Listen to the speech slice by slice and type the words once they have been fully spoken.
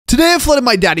Today I flooded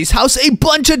my daddy's house a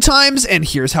bunch of times, and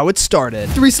here's how it started.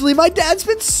 Recently, my dad's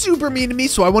been super mean to me,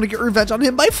 so I want to get revenge on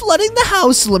him by flooding the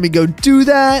house. So let me go do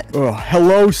that.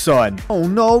 Hello, son. Oh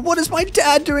no, what is my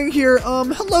dad doing here?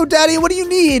 Hello, daddy, what do you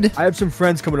need? I have some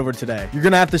friends coming over today. You're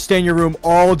gonna have to stay in your room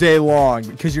all day long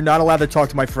because you're not allowed to talk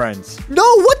to my friends. No,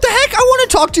 what the heck? I want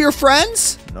to talk to your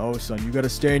friends. No, son, you gotta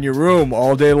stay in your room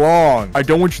all day long. I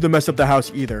don't want you to mess up the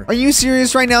house either. Are you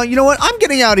serious right now? You know what? I'm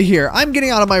getting out of here. I'm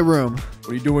getting out of my room.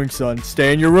 What are you doing, son?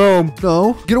 Stay in your room.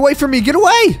 No, get away from me. Get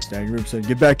away. Stay in your room, son.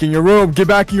 Get back in your room. Get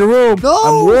back in your room. No.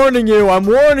 I'm warning you. I'm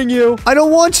warning you. I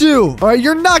don't want to. All right,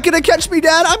 you're not going to catch me,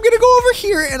 Dad. I'm going to go over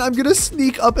here, and I'm going to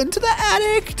sneak up into the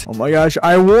attic. Oh, my gosh.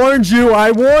 I warned you.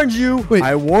 I warned you. Wait.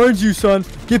 I warned you, son.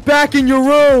 Get back in your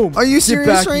room. Are you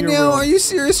serious right now? Room. Are you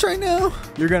serious right now?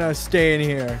 You're going to stay in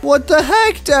here. What the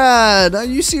heck, Dad? Are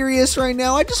you serious right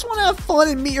now? I just want to have fun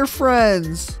and meet your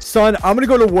friends. Son, I'm going to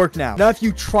go to work now. Now, if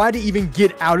you try to even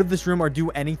get out of this room or do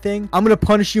anything, I'm going to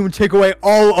punish you and take away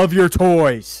all of your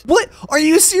toys. What? Are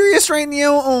you serious right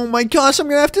now? Oh my gosh, I'm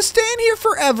going to have to stay in here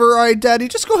forever. All right, Daddy,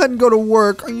 just go ahead and go to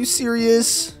work. Are you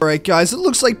serious? All right, guys, it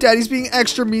looks like Daddy's being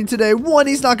extra mean today. One,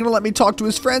 he's not going to let me talk to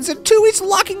his friends. And two, he's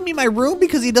locking me in my room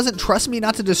because he doesn't trust me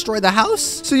not to destroy the house.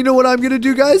 So you know what I'm going to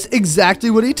do, guys? Exactly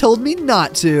what he told me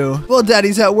not to. While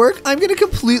Daddy's at work, I'm going to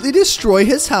completely destroy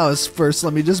his house. First,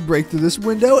 let me just break through this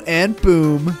window and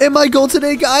boom. And my goal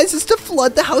today, guys, is to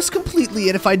flood the house completely.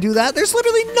 And if I do that, there's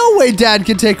literally no way Dad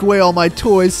can take away all my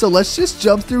toys. So let's just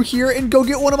jump through here and go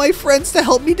get one of my friends to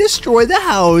help me destroy the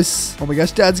house. Oh my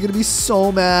gosh, Dad's gonna be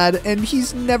so mad, and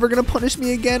he's never gonna punish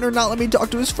me again or not let me talk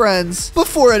to his friends.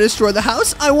 Before I destroy the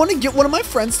house, I want to get one of my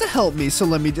friends to help me. So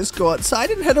let me just go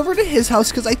outside and head over to his house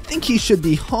because I think he should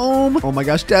be home. Oh my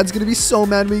gosh, Dad's gonna be so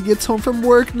mad when he gets home from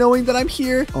work knowing that I'm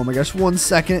here. Oh my gosh, 1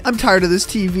 second. I'm tired of this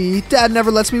TV. Dad never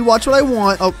lets me watch what I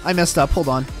want. Oh, I messed up. Hold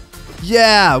on.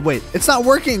 Yeah, wait, it's not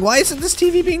working. Why isn't this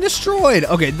TV being destroyed?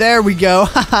 Okay, there we go.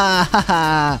 Ha ha ha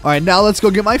ha. All right, now let's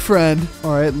go get my friend.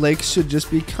 All right, Lake should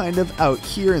just be kind of out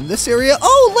here in this area.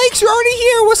 Oh, Lakes, you're already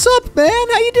here. What's up, man?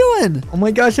 How you doing? Oh my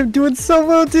gosh, I'm doing so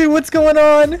well, dude. What's going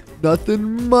on?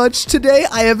 Nothing much today.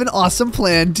 I have an awesome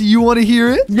plan. Do you want to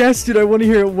hear it? Yes, dude, I want to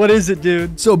hear it. What is it,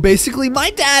 dude? So basically,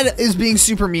 my dad is being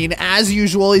super mean as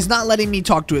usual. He's not letting me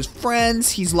talk to his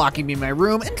friends. He's locking me in my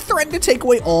room and threatened to take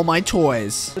away all my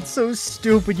toys. That's so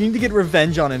stupid. You need to get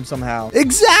revenge on him somehow.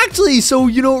 Exactly. So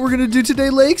you know what we're going to do today,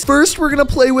 Lakes? First, we're going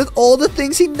to play with all the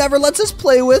things he never lets us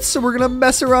play with. So we're going to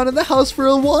mess around in the house for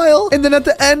a while. And then at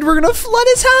the end, we're going to flood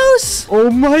his house. Oh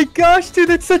my gosh, dude,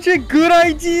 that's such a good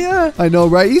idea. I know,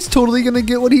 right? He's totally going to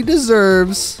get what he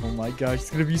deserves. Oh my gosh, it's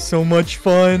going to be so much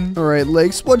fun. All right,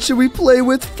 Lakes, what should we play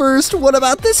with first? What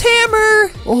about this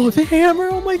hammer? Oh, the hammer.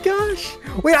 Oh my gosh.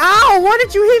 Wait, ow, why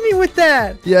did you hit me with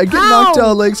that? Yeah, get knocked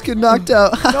out, Lakes. Get knocked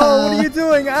out. No, what are you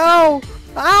doing? Ow.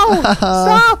 Ow!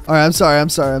 Stop! All right, I'm sorry. I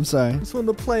just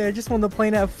wanted to play. I just wanted to play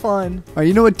and have fun. All right,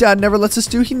 you know what Dad never lets us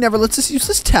do? He never lets us use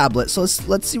this tablet. So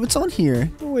let's see what's on here.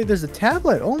 Oh, wait, there's a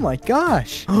tablet. Oh my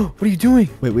gosh. What are you doing?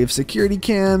 Wait, we have security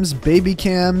cams, baby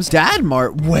cams, Dad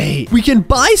Mart. Wait, we can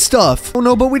buy stuff. Oh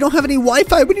no, but we don't have any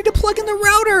Wi-Fi. We need to plug in the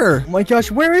router. Oh my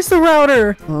gosh, where is the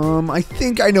router? I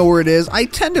think I know where it is. I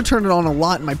tend to turn it on a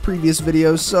lot in my previous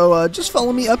videos, so just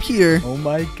follow me up here. Oh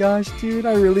my gosh, dude,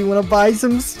 I really want to buy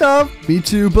some stuff. Me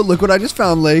too, but look what I just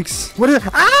found, Lakes. What is it?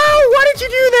 Ow! Why did you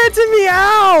do that to me?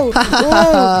 Ow!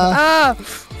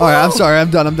 All right, I'm sorry.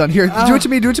 I'm done. Here, do it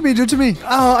to me.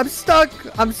 Oh, I'm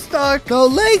stuck. No,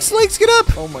 Lakes, get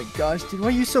up. Oh my gosh, dude, why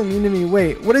are you so mean to me?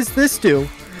 Wait, what does this do?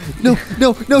 No,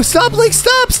 stop, Lakes,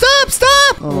 stop.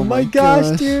 Oh my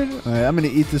gosh, dude. All right, I'm gonna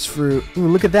eat this fruit. Ooh,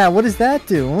 look at that. What does that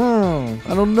do? Oh.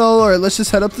 I don't know. All right, let's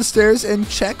just head up the stairs and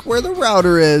check where the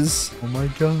router is. Oh my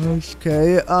gosh.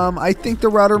 Okay, I think the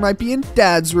router might be in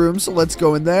Dad's room, so let's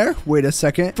go in there. Wait a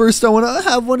second. First, I want to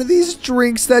have one of these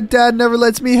drinks that Dad never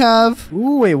lets me have.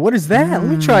 Ooh, wait, what is that? Let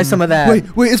me try some of that.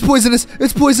 Wait, it's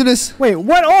poisonous. Wait,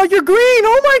 what? Oh, you're green.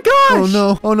 Oh my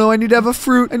gosh. Oh no, I need to have a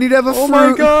fruit. Oh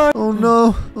my god. Oh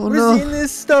no. What is in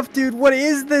this stuff, dude? What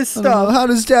is this stuff? How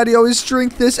does Daddy always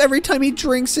drink this? Every time he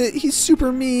drinks it, he's super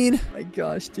mean. Oh my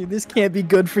gosh, dude, this can't be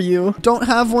good for you. Don't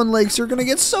have one, Lakes. You're gonna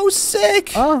get so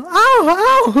sick. Oh,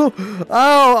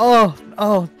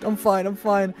 I'm fine.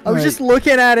 I was just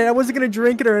looking at it. I wasn't gonna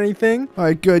drink it or anything. All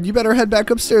right, good. You better head back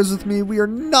upstairs with me. We are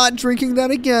not drinking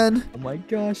that again. Oh my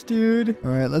gosh, dude.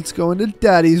 All right, let's go into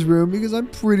Daddy's room because I'm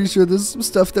pretty sure there's some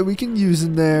stuff that we can use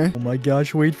in there. Oh my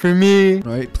gosh, wait for me.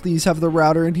 All right, please have the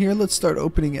router in here. Let's start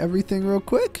opening everything real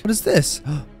quick. What is this?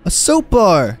 A soap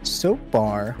bar. Soap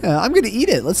bar? Yeah, I'm gonna eat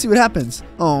it. Let's see what happens.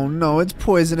 Oh no, it's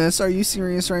poisonous. Are you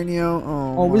serious right now?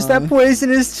 Oh, was that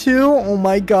poisonous too? Oh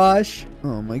my gosh.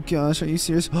 Oh my gosh, are you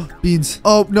serious? Beans.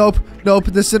 Oh, nope. Nope,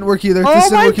 this didn't work either. Oh This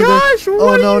didn't my work gosh, either. what Oh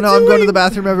are no, you no, I'm going to doing? the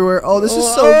bathroom everywhere. Oh, this is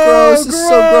so Oh, gross. This is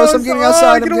so gross. I'm gross. getting Oh,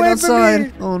 outside. I'm get getting away from outside.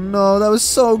 me. Oh no, that was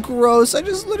so gross. I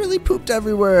just literally pooped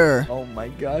everywhere. Oh my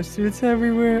gosh, dude, it's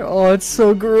everywhere. Oh, it's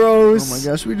so gross. Oh my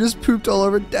gosh, we just pooped all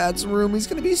over Dad's room. He's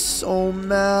gonna be so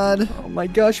mad. Oh my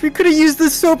gosh, we could have used the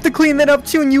soap to clean that up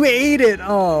too, and you ate it.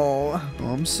 Oh,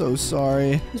 I'm so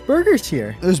sorry. there's burgers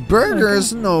here. There's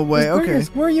burgers? No way. There's Okay.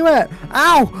 burgers. Where are you at?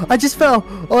 Ow! I just fell.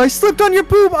 Oh, I slipped on your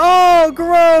poop. Oh,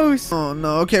 gross. Oh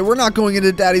no. Okay, we're not going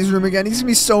into Daddy's room again. He's gonna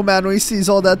be so mad when he sees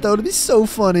all that though. It'll be so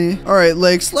funny. All right,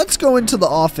 Lakes, let's go into the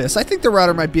office. I think the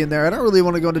router might be in there. I don't really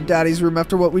want to go into Daddy's room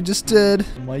after what we just did.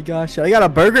 Oh my gosh, I got a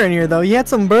burger in here though. You had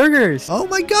some burgers. Oh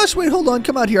my gosh, wait, hold on.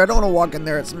 Come out here. I don't want to walk in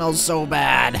there. It smells so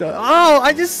bad. Oh,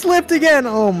 I just slipped again.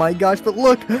 Oh my gosh, but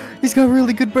look, he's got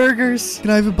really good burgers. Can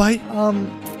I have a bite?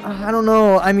 I don't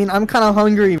know. I mean, I'm kind of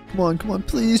hungry. Come on,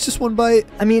 please. Just one bite.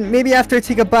 I mean, maybe after I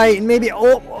take a bite and maybe,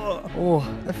 oh,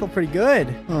 that felt pretty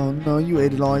good. Oh no, you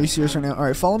ate it all. Are you serious right now? All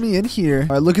right, follow me in here.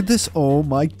 All right, look at this. Oh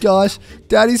my gosh.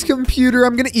 Daddy's computer.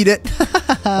 I'm gonna eat it.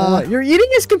 You're eating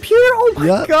his computer? Oh my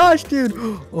Yep. gosh, dude.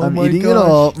 Oh I'm my eating it gosh.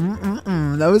 all.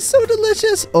 That was so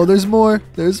delicious. Oh, there's more.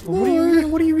 There's What are you more.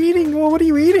 eating? What are you eating? What are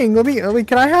you eating? Let me,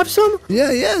 can I have some?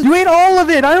 Yeah, yeah. You ate all of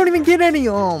it. I don't even get any.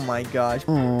 Oh my gosh.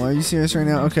 Oh, are you serious right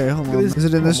now? Okay, hold on. This- Is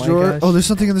it in oh this my drawer? gosh. Oh, there's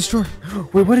something in this drawer.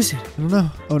 Wait, what is it? I don't know.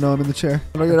 Oh no, I'm in the chair.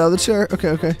 How do I get out of the chair? Okay,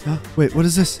 okay. Wait, what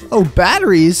is this? Oh,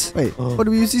 batteries. Wait, Oh. what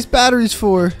do we use these batteries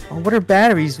for? Oh, what are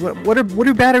batteries? What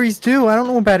do batteries do? I don't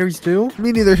know what batteries do.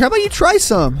 Me neither. How about you try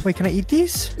some? Wait, can I eat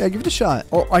these? Yeah, give it a shot.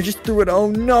 Oh, I just threw it. Oh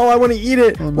no, I want to eat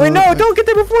it. Oh, no. Wait, no, don't get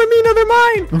there before me. No, they're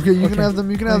mine. Okay, you can Okay. have them.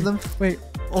 You can have them. Wait.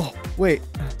 Oh, wait.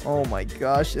 Oh my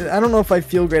gosh. I don't know if I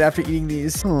feel great after eating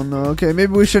these. Oh no. Okay,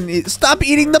 maybe we shouldn't eat. Stop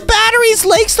eating the batteries,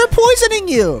 Lakes. They're poisoning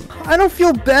you. I don't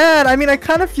feel bad. I mean, I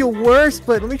kind of feel worse,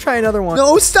 but let me try another one.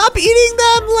 No, stop eating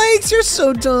them, Lakes. You're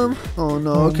so dumb. Oh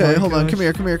no. Oh Okay, my hold on. gosh. Come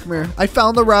here. Come here. Come here. I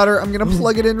found the router. I'm gonna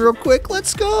plug it in real quick.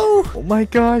 Let's go. Oh my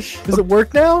gosh. Does it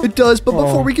work now? It does, but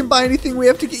before Oh. we can buy anything, we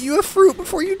have to get you a fruit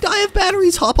before you die of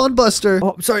batteries. Hop on Buster.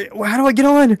 Oh, sorry. How do I get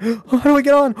on? How do I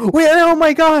get on? Wait, oh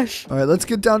my gosh. All right, let's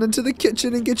get down into the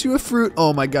kitchen and get you a fruit.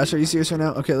 Oh my gosh, are you serious right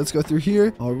now? Okay, let's go through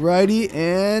here. Alrighty,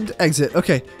 and exit.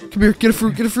 Okay, come here, get a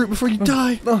fruit before you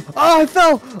die. Oh, I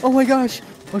fell. Oh my gosh.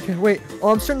 Okay, wait. Oh,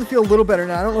 I'm starting to feel a little better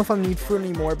now. I don't know if I need fruit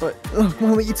anymore, but come on,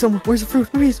 let me eat some. Where's the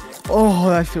fruit, please? Oh,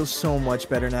 that feels so much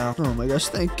better now. Oh my gosh,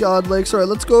 thank God, Lakes. All right,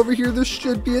 let's go over here. There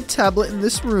should be a tablet in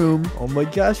this room. Oh my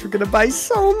gosh, we're gonna buy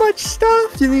so much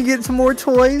stuff. Did we get some more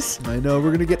toys? I know,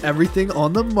 we're gonna get everything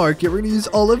on the market. We're gonna use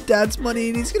all of Dad's money,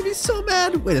 and he's gonna be so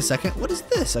mad. Wait a second, what is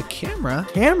this? A camera?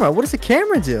 Camera? What does the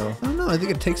camera do? I don't know, I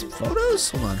think it takes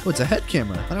photos. Hold on. Oh, it's a head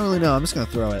camera. I don't really know. I'm just gonna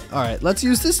throw it. All right, let's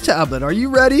use this tablet. Are you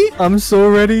ready? I'm so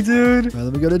ready, dude. All right,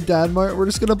 let me go to Dad Mart. We're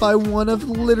just gonna buy one of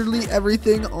literally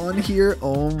everything on here.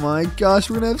 Oh my gosh,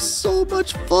 we're gonna have so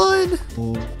much fun.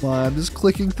 Oh my, I'm just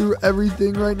clicking through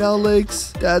everything right now,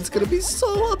 Lakes. Dad's gonna be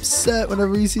so upset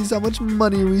whenever he sees how much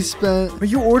money we spent. Are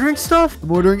you ordering stuff?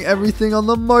 I'm ordering everything on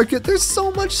the market. There's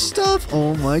so much stuff.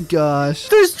 Oh my gosh.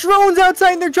 There's drones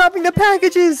outside and they're dropping the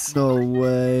packages. No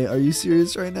way. Are you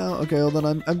serious right now? Okay, hold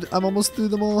on. I'm almost through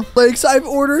them all. Lakes, I've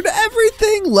ordered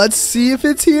everything. Let's see if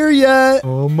it's here yet.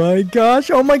 Oh my gosh.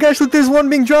 Oh my gosh. Look, there's one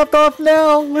being dropped off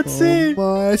now. Let's see.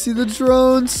 Oh my, I see the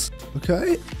drones.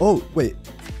 Okay. Oh, wait.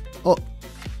 Oh,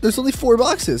 there's only 4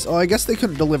 boxes. Oh, I guess they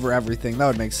couldn't deliver everything. That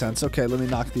would make sense. Okay, let me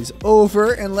knock these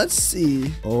over and let's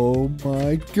see. Oh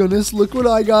my goodness, look what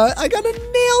I got. I got a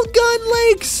nail gun,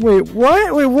 Lakes. Wait,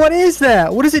 what? Wait, what is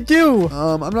that? What does it do?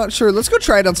 I'm not sure. Let's go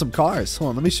try it on some cars. Hold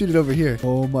on, let me shoot it over here.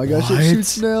 Oh my gosh, What? it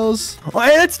shoots nails. Oh,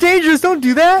 hey, that's dangerous. Don't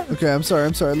do that. Okay, I'm sorry.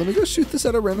 Let me go shoot this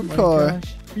at a random Oh my car.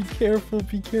 gosh. Be careful.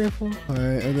 Be careful. All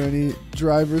right, are there any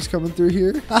drivers coming through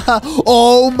here?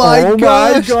 Oh my oh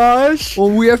gosh. my gosh. Well,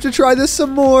 we have to try this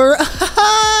some more.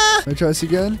 Can I try this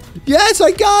again? Yes,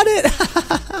 I got it.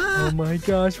 Oh my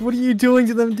gosh. What are you doing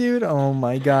to them, dude? Oh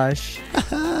my gosh.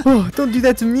 Oh, don't do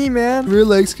that to me, man. Rear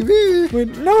legs, come here. Wait,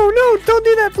 no, don't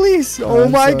do that, please. Oh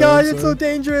I'm my sorry, gosh, I'm it's sorry. so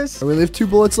dangerous. We only have 2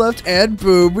 bullets left, and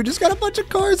boom, we just got a bunch of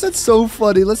cars. That's so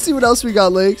funny. Let's see what else we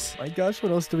got, Lakes. Oh my gosh,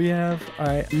 what else do we have? All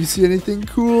right. Do you see anything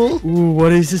cool? Ooh,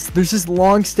 what is this? There's this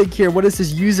long stick here. What does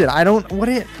this? Use it. I don't. What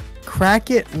it? Crack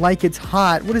it like it's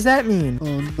hot. What does that mean?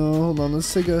 Oh no, hold on.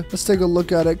 Let's take a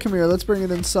look at it. Come here, let's bring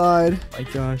it inside. Oh my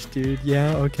gosh, dude.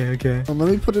 Yeah. Okay. Let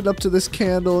me put it up to this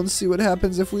candle and see what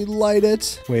happens if we light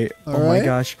it. Wait. All oh my right.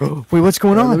 gosh. Wait, what's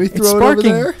going All right, on? let me It's throw it over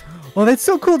sparking. there. Oh, that's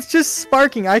so cool. It's just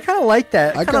sparking. I kind of like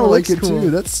that. I kind of like it cool. too.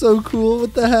 That's so cool.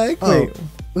 What the heck? Wait. Oh,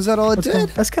 was that all it did?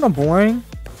 That's kind of boring.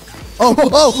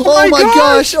 Oh my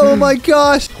gosh! Oh my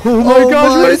gosh! Oh my gosh,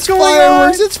 what is it's going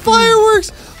fireworks! on? It's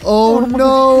fireworks! Oh my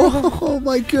no! Oh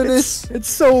my goodness! It's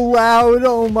so loud.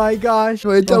 Oh my gosh.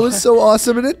 Wait, that was so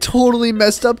awesome, and it totally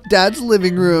messed up Dad's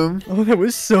living room. Oh, that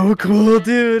was so cool,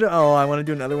 dude. Oh, I want to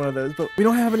do another one of those, but we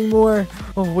don't have any more.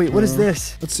 Oh, wait, what is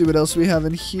this? Let's see what else we have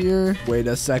in here. Wait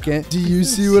a second. Do you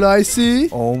see what I see?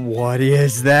 Oh, what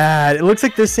is that? It looks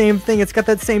like the same thing. It's got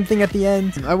that same thing at the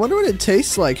end. I wonder what it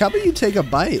tastes like. How about you take a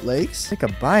bite, Lakes? Take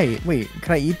a bite. Wait,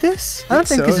 can I eat this? I don't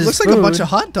think so. this It is looks food. like a bunch of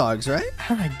hot dogs, right?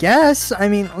 I guess. I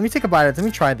mean, let me take a bite of it. Let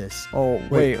me try this. Oh,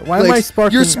 wait. Why am I Lakes,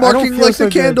 sparking? You're I don't sparking feel like so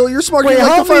the good. candle. You're sparking Wait, like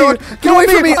the help me. firework. Get away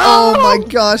from me! Oh Oh. my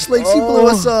gosh, Lakes, you blew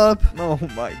us up. Oh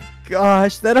my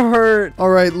gosh, that hurt. All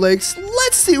right, Lakes,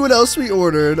 let's see what else we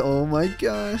ordered. Oh my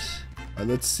gosh. All right,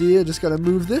 let's see. I just gotta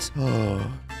move this.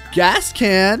 Oh. Gas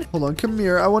can. Hold on, come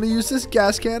here. I want to use this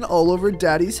gas can all over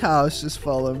Daddy's house. Just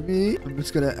follow me. I'm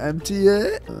just gonna empty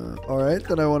it. All right,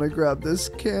 then I want to grab this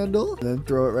candle and then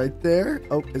throw it right there.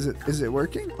 Oh, is it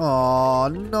working? Oh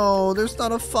no, there's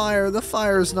not a fire. The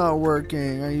fire's not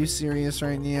working. Are you serious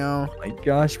right now? Oh my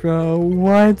gosh, bro.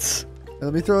 What?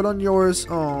 Let me throw it on yours.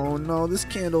 Oh no, this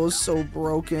candle is so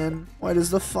broken. Why does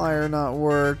the fire not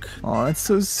work? Oh, that's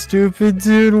so stupid,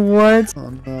 dude. What? Oh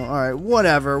no. Alright,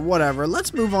 whatever.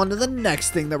 Let's move on to the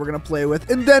next thing that we're gonna play with.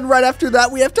 And then right after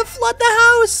that, we have to flood the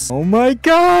house. Oh my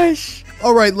gosh.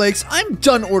 Alright, Lakes, I'm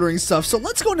done ordering stuff, so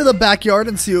let's go into the backyard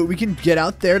and see what we can get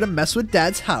out there to mess with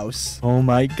Dad's house. Oh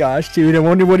my gosh, dude. I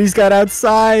wonder what he's got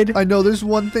outside. I know there's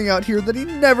one thing out here that he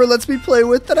never lets me play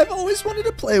with that I've always wanted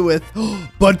to play with.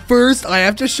 But first, I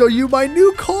have to show you my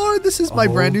new car. This is my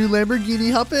brand new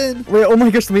Lamborghini. Hop in. Wait, oh my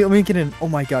gosh, let me get in. Oh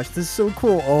my gosh, this is so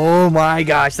cool. Oh my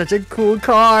gosh, such a cool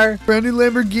car. Brand new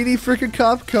Lamborghini freaking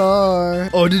cop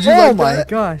car. Oh, did you like my that?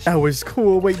 gosh, that was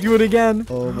cool. Wait, do it again.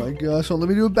 Oh my gosh. Well, let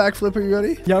me do a backflip. Are you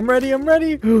ready? Yeah, I'm ready.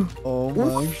 Oh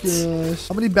my gosh.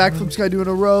 How many backflips can I do in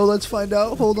a row? Let's find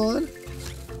out. Hold on.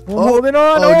 I'm holding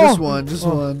on. Oh, just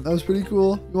one. That was pretty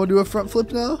cool. You want to do a front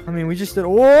flip now? I mean, we just did.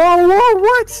 Whoa,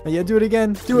 what? Oh, yeah, do it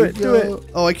again. Do it.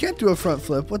 Oh, I can't do a front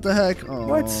flip. What the heck? Oh,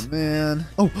 What? man.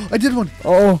 Oh, I did one.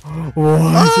 Oh,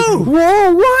 what? Oh!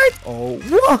 Whoa, what? Oh,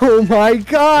 whoa, my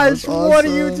gosh. That's What are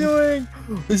you awesome. doing?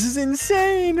 This is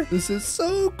insane. This is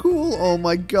so cool. Oh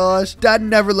my gosh. Dad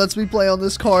never lets me play on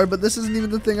this car, but this isn't even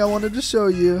the thing I wanted to show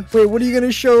you. Wait, what are you going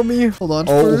to show me? Hold on.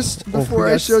 Oh, First, oh, before we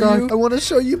I got show you, stuck. I want to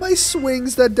show you my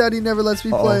swings that Daddy never lets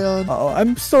me play on. Oh,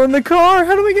 I'm still in the car.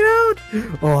 How do we get out?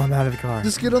 Oh, I'm out of the car.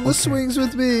 Just get on the swings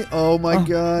with me. Oh my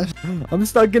gosh. I'm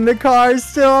stuck in the car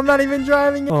still. I'm not even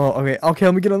driving it. Oh, okay,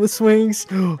 let me get on the swings.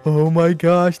 Oh my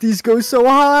gosh, these go so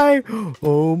high.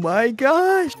 Oh my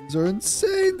gosh. These are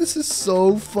insane. This is so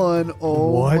fun.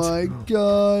 Oh What? my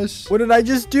gosh. What did I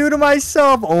just do to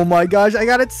myself? Oh my gosh, I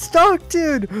got it stuck,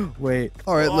 dude. Wait.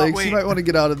 All right, Oh, Lakes, wait. you might want to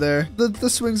get out of there. The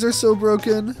swings are so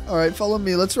broken. All right, follow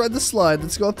me. Let's ride the slide.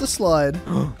 Let's go up the slide.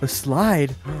 A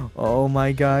slide. Oh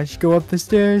my gosh, go up the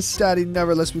stairs. Daddy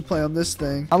never lets me play on this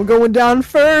thing. I'm going down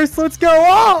first. Let's go.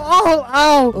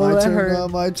 Oh, My that turn hurt. now,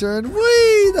 my turn.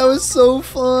 Whee! That was so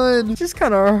fun. Just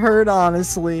kind of hurt,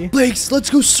 honestly. Lakes, let's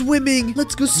go swimming.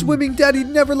 Let's go swimming. Daddy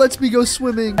never lets me go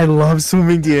swimming. I love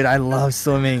swimming, dude. I love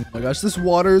swimming. Oh my gosh, this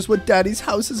water is what Daddy's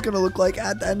house is going to look like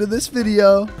at the end of this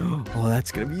video. Oh,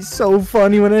 that's gonna be so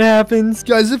funny when it happens.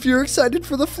 Guys, if you're excited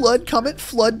for the flood, comment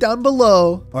flood down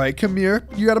below. All right, come here.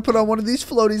 You got to put on one of these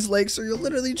floaties, Lakes, or you'll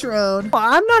literally drown.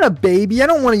 I'm not a baby. I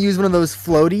don't want to use one of those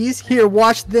floaties. Here,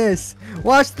 watch this.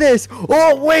 Watch this.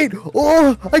 Oh, wait.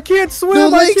 Oh, I can't swim. No,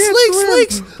 I Lakes, can't swim.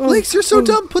 Lakes. Lakes, you're so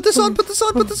dumb. Put this on, put this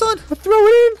on, put this on. Throw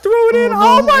it in. Oh,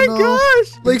 Oh, no, my no.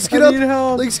 gosh. Lakes, get I up. need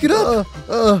help. Lakes, get up.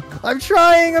 I'm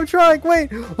trying. Wait.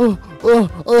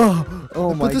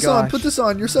 Oh my Put this gosh. on, put this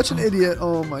on. You're such an idiot.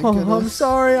 Oh my Oh, goodness.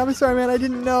 I'm sorry, man. I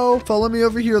didn't know. Follow me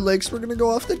over here, Lakes. We're gonna go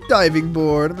off the diving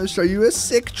board. I'm gonna show you a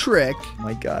sick trick. Oh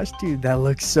my gosh, dude, that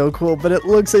looks so cool, but it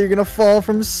looks like you're gonna fall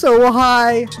from so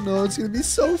high. No, it's gonna be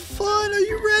so fun. Are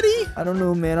you ready? I don't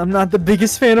know, man. I'm not the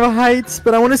biggest fan of heights,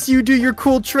 but I want to see you do your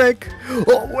cool trick.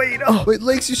 Oh, wait. Oh, Wait,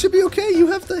 Lakes, you should be okay. You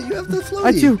have the floaty.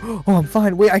 I do. Oh, I'm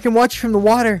fine. Wait, I can watch you from the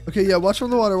water. Okay, yeah, watch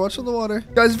from the water. Watch from the water.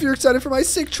 Guys, if you're excited for my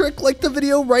sick trick, like the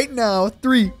video right now.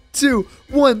 3, 2,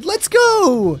 1, let's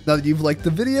go! Now that you've liked the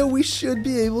video, we should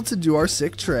be able to do our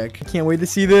sick trick. I can't wait to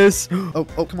see this. Oh,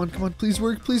 come on. Please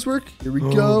work. Here we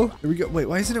go. Wait,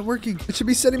 why isn't it working? It should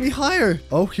be setting me higher.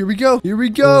 Oh, here we go.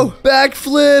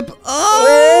 Backflip.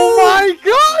 Oh my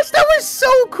gosh, that was so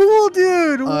cool,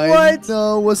 dude. I What?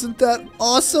 know. Wasn't that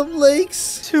awesome,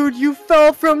 Lakes? Dude, you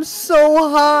fell from so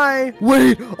high.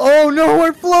 Wait. Oh no,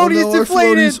 our floaty's Oh, no, our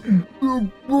deflated.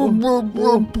 floaties.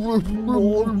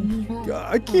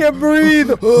 God, I can't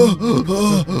breathe.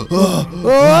 Oh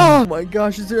my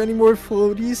gosh, is there any more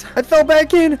floaties? I fell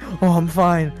back in. Oh, I'm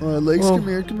fine. All right, Legs, Oh. come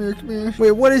here, come here, come here.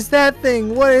 Wait, what is that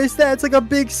thing? What is that? It's like a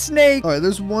big snake. All right,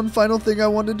 there's one final thing I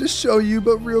wanted to show you,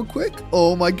 but real quick.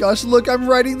 Oh my gosh, look, I'm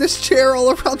riding this chair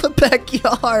all around the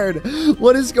backyard.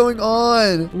 What is going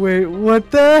on? Wait,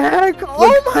 what the heck?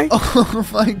 Oh my. Oh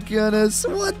my goodness,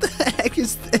 what the heck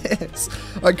is this?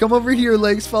 All right, come over here,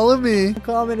 Legs, follow me. I'm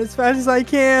coming as fast as I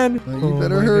can. You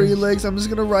better my hurry, gosh. Legs. I'm just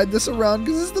gonna ride this around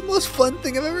because this is the most fun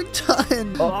thing I've ever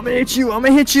done. Oh, I'm gonna hit you. I'm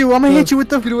gonna hit you. I'm gonna hit you with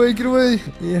the. Get away, get away.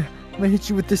 Yeah, I'm gonna hit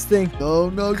you with this thing. No,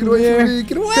 no, get Come away here. from me.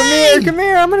 Get away. Come here, come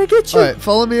here. I'm gonna get you. All right,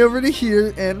 follow me over to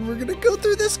here, and we're gonna go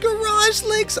through this garage,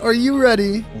 Legs. Are you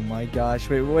ready? Oh my gosh,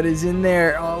 wait, what is in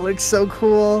there? Oh, it looks so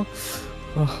cool.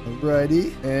 Oh.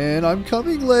 Ready? And I'm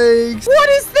coming, Legs. What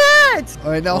is that?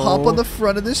 All right, now hop on the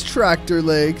front of this tractor,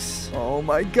 Legs. Oh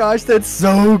my gosh, that's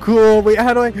so cool. Wait,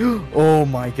 how do I? Oh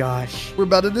my gosh. We're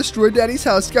about to destroy Daddy's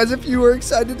house. Guys, if you are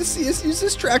excited to see us use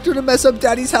this tractor to mess up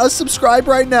Daddy's house, subscribe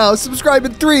right now. Subscribe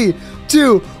in 3,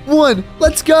 2, 1.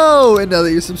 Let's go. And now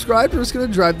that you're subscribed, we're just going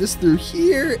to drive this through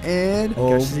here. And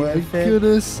Oh gosh, is it my gonna fit?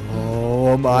 goodness.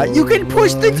 Oh my. You can Oh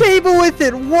push the my. table with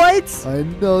it. What? I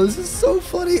know, this is so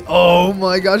funny. Oh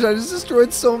my gosh, I just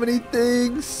destroyed so many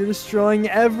things. You're destroying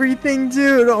everything,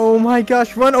 dude. Oh my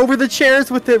gosh. Run over the chairs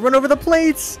with it. Run over the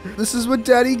plates. This is what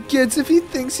Daddy gets if he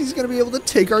thinks he's going to be able to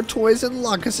take our toys and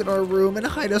lock us in our room and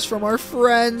hide us from our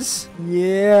friends.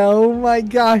 Yeah. Oh my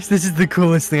gosh. This is the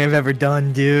coolest thing I've ever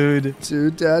done, dude.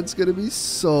 Dude, Dad's gonna be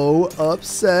so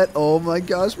upset. Oh my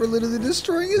gosh, we're literally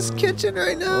destroying his kitchen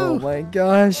right Oh now. my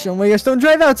gosh. Oh my gosh. Don't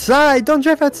drive outside. Don't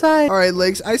drive outside. All right,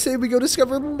 Legs, I say we go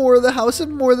discover more of the house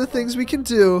and more of the things we can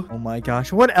do. Oh my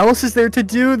gosh. What else is there to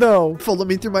do, though? Follow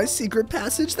me through my secret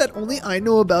passage that only I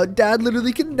know about. Dad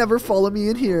literally can never follow me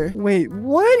in here. Wait,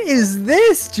 what is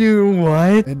this, dude?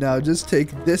 What? And now just take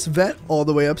this vent all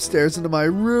the way upstairs into my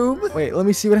room. Wait, let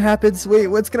me see what happens. Wait,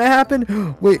 what's gonna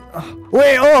happen? Wait,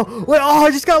 oh,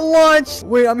 I just got launched.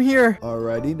 Wait, I'm here.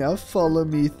 Alrighty, now follow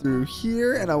me through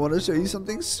here, and I want to show you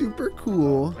something super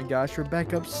cool. Oh my gosh, we're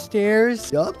back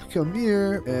upstairs. Yup, come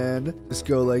here, and just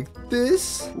go like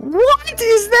this. What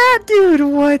is that, dude?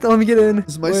 What? Let me get in. This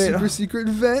is my super secret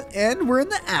vent, and we're in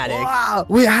the attic. Wow.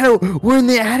 Wait, we're in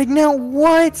the attic now?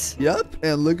 What? Yep,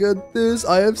 and look at this.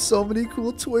 I have so many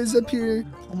cool toys up here.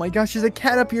 Oh my gosh, there's a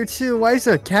cat up here too. Why is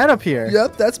there a cat up here?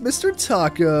 Yep, that's Mr.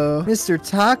 Taco. Mr.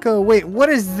 Taco. Wait, what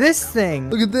is this thing?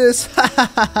 Look at this.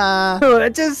 Oh,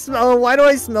 that just smell. Why do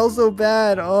I smell so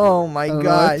bad? Oh my I don't know,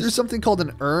 gosh. there's something called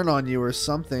an urn on you or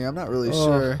something. I'm not really Oh.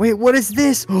 sure. Wait, what is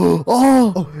this? Oh,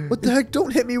 Oh, what the heck?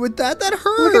 Don't hit me with that. That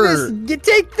hurt. look at this.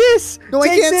 Take this. No, I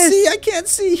Take can't this. see. I can't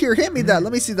see. Here, hand me that.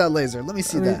 Let me see that laser. Let me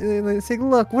see that. Let's take a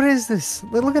look. What is this?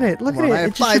 Look at it. Look Come at on, it. I have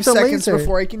It just 5 shoots a seconds laser.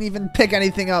 before I can even pick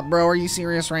anything up, bro. Are you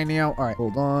serious right now? All right,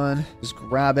 hold on. Just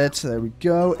grab it. There we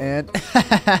go. And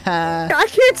I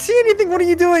can't see anything. What are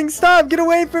you doing? Stop. Get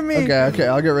away from me. okay.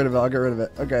 I'll get rid of it. I'll get rid of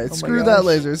it. Okay, my screw gosh. that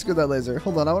laser. Screw that laser.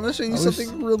 Hold on. I want to show you was-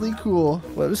 something really cool.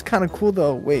 Well, it was kind of cool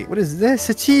though. Wait, what is this?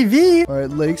 A TV? All right,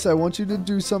 Lakes, I want you to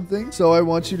do something. So I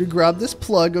want you to grab this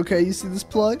plug. Okay, you see this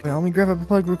plug? Wait, let me grab a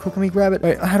plug real quick. Let me grab it.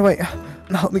 Wait, how do I?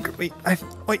 No, let me.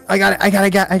 Wait, I got it. I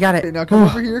got it. Okay, now come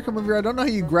over here. Come over here. I don't know how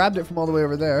you grabbed it from all the way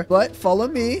over there, but follow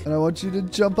me, and I want you to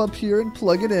jump up here and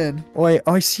plug it in. Wait,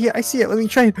 oh, I see it. I see it. Let me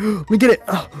try it. Let me get it.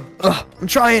 I'm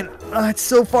trying. It's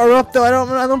so far up though. I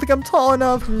don't think I'm tall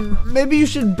enough. Maybe you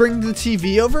should bring the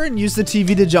TV over and use the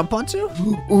TV to jump onto.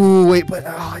 Ooh, wait, but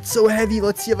it's so heavy.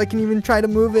 Let's see if I can even try to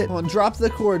move it. Come on, drop the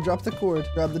cord. Drop the cord.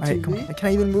 Grab the All right, come TV. on. Can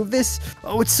I even move this?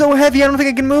 Oh, it's so heavy. I don't think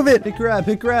I can move it. Hit grab.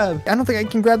 Hit grab. I don't think I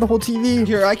can grab the whole TV.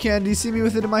 Here, I can. Do you see me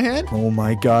with it in my hand? Oh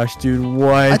my gosh, dude,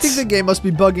 what? I think the game must be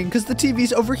bugging because the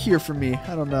TV's over here for me.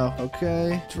 I don't know.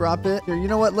 Okay, drop it. Here, you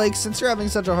know what, Lake? Since you're having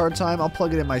such a hard time, I'll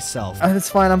plug it in myself. That's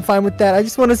fine. I'm fine with that. I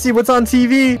just want to see what's on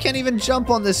TV. Can't even jump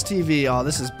on this TV. Oh,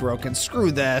 this is broken.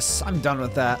 Screw this. I'm done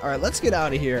with that. All right, let's get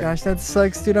out of here. Gosh, that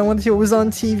sucks, dude. I want to see what was on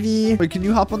TV. Wait, can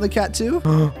you hop on the cat too?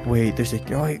 Wait, there's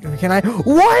a. Oh, wait, can I?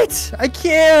 What? I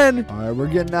can. All right, we're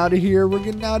getting out of here. We're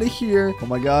getting out of here. Oh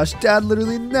my gosh, Dad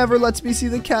literally never lets me see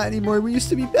the cat anymore. We used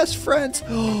to be best friends.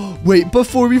 Wait,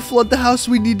 before we flood the house,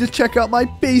 we need to check out my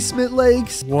basement,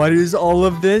 Legs. What is all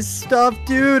of this stuff,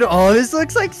 dude? Oh, this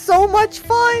looks like so much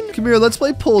fun. Come here, let's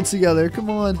play pool together. Come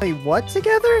on. Wait, what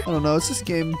together? I don't know. It's this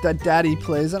game that Daddy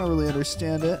plays. I don't really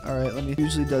understand it. All right, let me.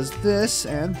 Usually does this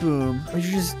and boom. What did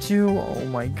you just do? Oh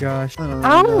my gosh. I don't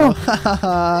Ow. know.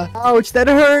 Haha. Ouch, that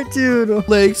hurt, dude.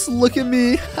 Legs, look at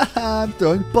me. I'm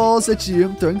throwing balls at you.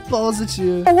 I'm throwing balls at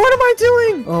you. What am I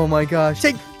doing? Oh my gosh.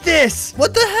 Take this?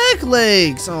 What the heck,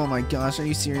 Legs? Oh my gosh, are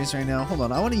you serious right now? Hold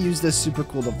on, I want to use this super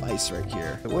cool device right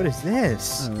here. What is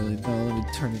this? I don't really know. Let me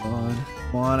turn it on.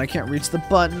 Come on, I can't reach the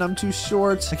button. I'm too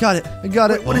short. I got it. I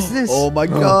got it. What is this? Oh my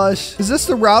gosh. Is this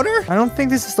the router? I don't think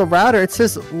this is the router. It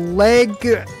says leg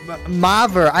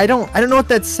maver. I don't know what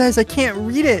that says. I can't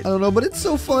read it. I don't know, but it's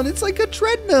so fun. It's like a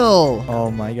treadmill.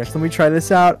 Oh my gosh. Let me try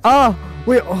this out. Oh,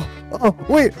 wait. Oh,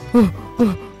 wait.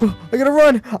 I gotta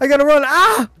run. I gotta run.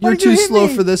 Ah! You're too slow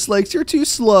for this, Legs. You're too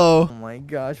slow. Oh my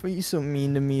gosh. Why are you so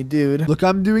mean to me, dude? Look,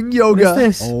 I'm doing yoga. What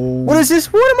is this? Oh. What is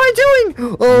this? What am I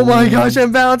doing? Oh my gosh,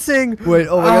 I'm bouncing. Wait,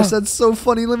 oh my gosh, that's so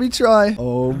funny. Let me try.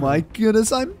 Oh my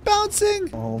goodness, I'm bouncing.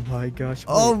 Oh my gosh.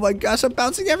 Oh my gosh, I'm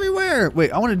bouncing everywhere.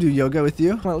 Wait, I want to do yoga with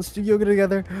you. Come on, let's do yoga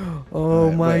together. Oh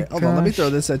my gosh. Hold on, let me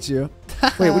throw this at you.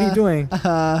 Wait, what are you doing? All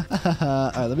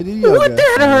right, let me do yoga. What the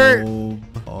heck hurt?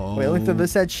 Oh. Wait, let me throw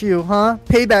this at you, huh?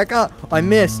 Payback. I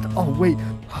missed. Oh, wait.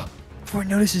 Before it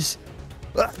notices.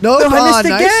 No, I missed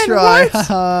nice again. try. What?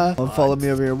 Oh, follow me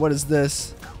over here. What is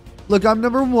this? Look, I'm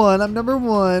number one. I'm number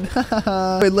one.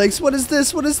 Wait, Legs, what is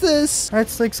this? What is this?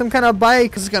 That's like some kind of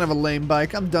bike. This is kind of a lame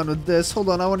bike. I'm done with this. Hold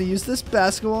on, I want to use this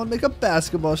basketball and make a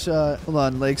basketball shot. Hold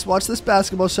on, Legs. Watch this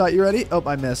basketball shot. You ready? Oh,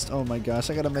 I missed. Oh my gosh,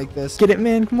 I gotta make this. Get it,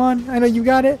 man. Come on. I know you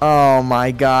got it. Oh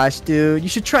my gosh, dude. You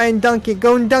should try and dunk it.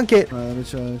 Go and dunk it. All right, let me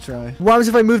try. Let me try. What happens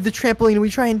if I move the trampoline and we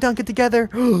try and dunk it together?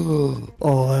 Oh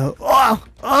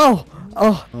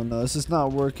no, this is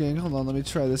not working. Hold on, let me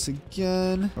try this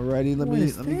again. Alrighty, let me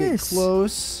get this?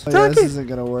 close. Oh, yeah, Dunk this it. isn't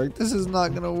gonna work. This is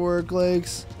not gonna work,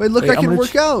 Legs. Wait, look, Wait, I I'm can gonna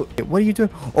work out. what are you doing?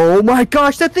 Oh my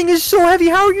gosh, that thing is so heavy.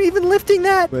 How are you even lifting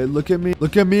that? Wait, look at me.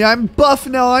 Look at me. I'm buff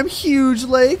now. I'm huge,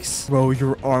 Legs. Bro,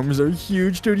 your arms are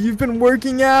huge, dude. You've been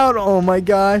working out. Oh my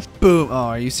gosh. Boom. Oh,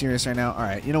 are you serious right now? All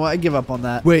right, you know what? I give up on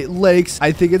that. Wait, Legs,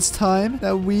 I think it's time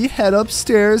that we head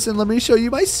upstairs and let me show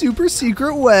you my super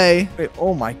secret way. Wait,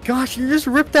 oh my gosh, you just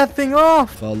ripped that thing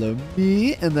off. Follow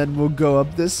me, and then we'll go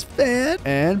up this fan,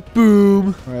 and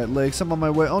boom. All right, Legs, I'm on my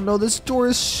way. Oh no, this door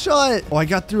is shut. Oh, I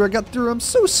got through. I'm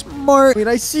so smart. Wait,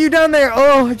 I see you down there.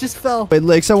 Oh, I just fell. Wait,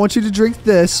 Legs, I want you to drink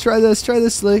this. Try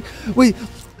this, Leg. Wait,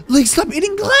 Legs, stop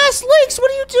eating glass. Legs,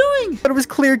 what are you doing? But it was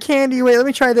clear candy. Wait, let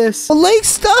me try this. Oh, Legs,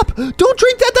 stop. Don't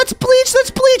drink that. That's bleach.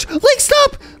 That's bleach. Legs,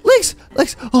 stop. Legs.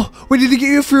 Oh, we need to get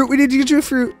you a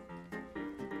fruit.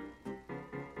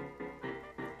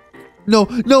 No.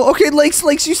 Okay, Legs,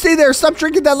 you stay there. Stop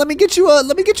drinking that. Let me get you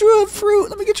a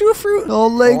fruit. Oh,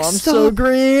 Legs, Oh, I'm stop. so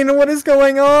green. What is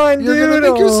going on, You're dude? gonna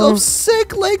make Oh. yourself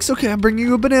sick, Legs. Okay, I'm bringing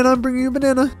you a banana.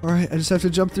 All right, I just have to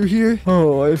jump through here.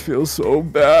 Oh, I feel so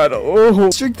bad. Oh,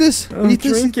 Let's drink this. Eat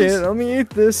this. drink it. Let me eat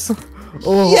this.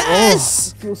 Oh,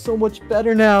 Yes! I feel so much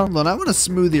better now. Hold on, I want a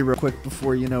smoothie real quick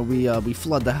before, we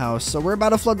flood the house. So we're about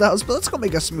to flood the house, but let's go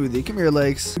make a smoothie. Come here,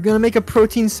 Legs. You're gonna make a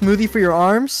protein smoothie for your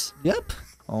arms? Yep.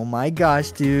 Oh my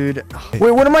gosh, dude. Wait,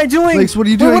 what am I doing? Legs, what are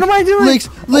you doing? Wait, what am I doing? Legs.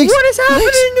 What is happening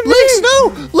to me? Legs,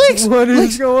 no! Legs! What is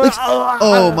Legs, going Legs. on?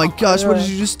 Oh my gosh, what did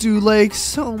you just do,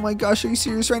 Legs? Oh my gosh, are you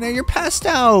serious right now? You're passed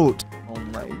out. Oh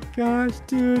my gosh,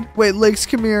 dude. Wait, Legs,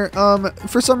 come here.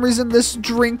 For some reason this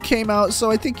drink came out, so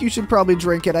I think you should probably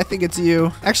drink it. I think it's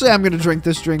you. Actually, I'm gonna drink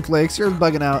this drink, Legs. You're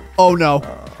bugging out. Oh no.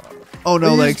 Oh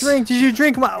no, Legs. Did you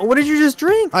drink what did you just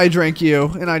drink? I drank you,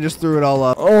 and I just threw it all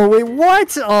up. Oh, wait,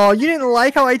 what? Oh, you didn't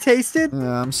like how I tasted?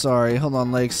 I'm sorry. Hold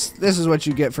on, Legs. This is what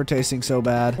you get for tasting so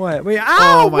bad. What? Wait,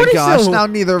 ow! Oh my what is gosh, so- now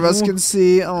neither of us can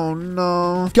see. Oh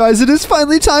no. Guys, it is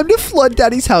finally time to flood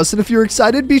Daddy's house. And if you're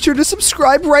excited, be sure to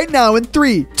subscribe right now in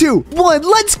 3, 2, 1,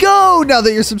 let's go! Now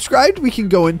that you're subscribed, we can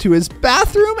go into his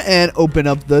bathroom and open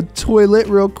up the toilet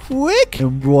real quick.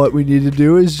 And what we need to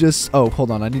do is just... Oh,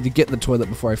 hold on. I need to get in the toilet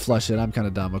before I flush it. I'm kind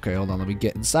of dumb. Okay, hold on. Let me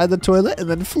get inside the toilet and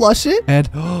then flush it. And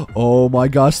oh my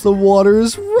gosh, the water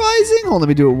is rising. Hold on, let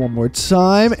me do it one more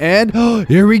time. And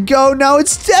here we go. Now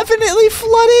it's definitely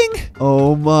flooding.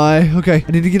 Oh my. Okay,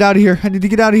 I need to get out of here.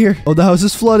 Oh, the house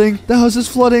is flooding.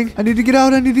 I need to get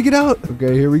out.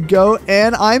 Okay, here we go.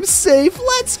 And I'm safe.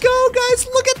 Let's go, guys.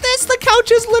 Look at this. The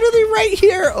couch is literally right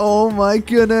here. Oh my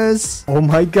goodness. Oh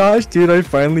my gosh, dude, I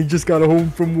finally just got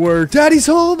home from work. Daddy's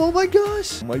home. Oh my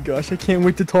gosh. Oh my gosh, I can't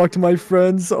wait to talk to my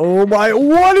friends. Oh my,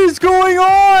 what is going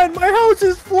on? My house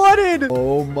is flooded.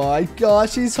 Oh my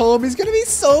gosh, he's home. He's gonna be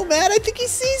so mad. I think he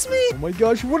sees me. Oh my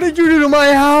gosh, what did you do to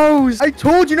my house? I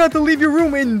told you not to leave your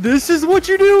room, and this is what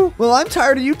you do? Well, I'm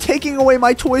tired of you taking away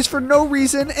my toys for no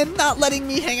reason and not letting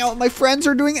me hang out with my friends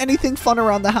or doing anything fun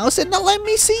around the house and not letting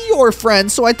me see your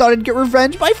friends. So I thought I'd get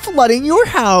revenge by flooding your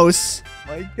house. Oh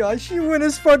my gosh, you went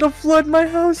as far to flood my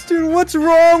house, dude. What's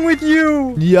wrong with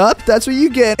you? Yup, that's what you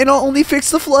get. And I'll only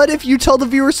fix the flood if you tell the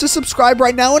viewers to subscribe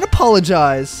right now and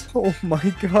apologize. Oh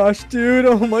my gosh, dude.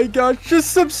 Oh my gosh.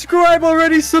 Just subscribe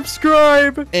already.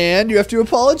 Subscribe. And you have to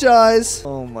apologize.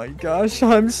 Oh my gosh.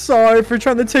 I'm sorry for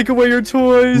trying to take away your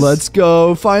toys. Let's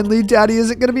go. Finally, Daddy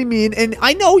isn't going to be mean. And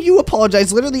I know you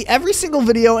apologize literally every single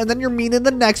video, and then you're mean in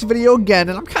the next video again.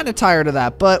 And I'm kind of tired of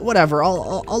that, but whatever.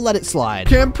 I'll let it slide.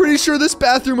 Okay, I'm pretty sure this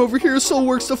bathroom over here still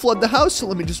works to flood the house. So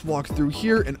let me just walk through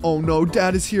here. And oh no,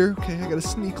 Dad is here. Okay, I got to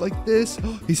sneak like this.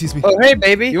 He sees me. Oh, hey,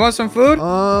 baby. You want some food?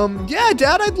 Yeah,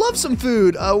 Dad, I'd love some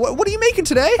food. What are you making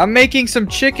today? I'm making some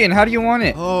chicken. How do you want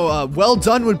it? Oh, well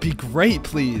done would be great,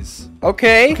 please.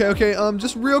 Okay. Okay,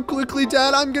 just real quickly,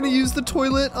 Dad, I'm gonna use the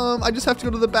toilet. I just have to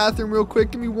go to the bathroom real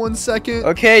quick. Give me 1 second.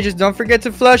 Okay, just don't forget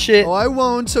to flush it. Oh, I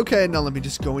won't. Okay, now let me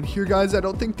just go in here, guys. I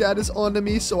don't think Dad is onto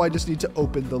me, so I just need to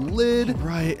open the lid.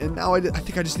 Right, and now I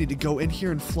think I just need to go in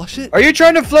here and flush it. Are you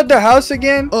trying to flood the house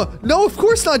again? No, of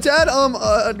course not, Dad.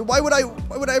 Why would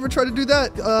I ever try to do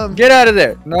that? Get out of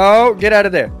there. No, get out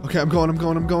of there. Okay, I'm going.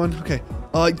 Okay.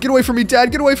 Get away from me,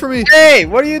 Dad. Get away from me. Hey,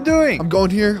 what are you doing? I'm going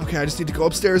here. Okay, I just need to go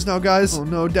upstairs now, guys. Oh,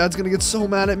 no. Dad's going to get so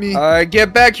mad at me. All right,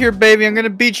 get back here, baby. I'm going to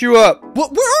beat you up.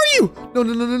 What? Where are you?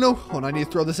 No. Hold on. I need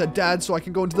to throw this at Dad so I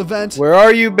can go into the vent. Where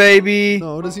are you, baby?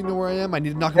 No, does he know where I am? I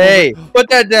need to knock him Hey, over. put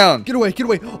that down. Get away.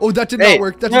 Oh, that did not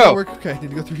work. That did not work. Okay, I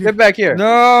need to go through here. Get back here.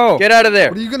 No, get out of there.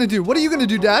 What are you going to do? What are you going to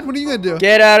do, Dad? What are you going to do?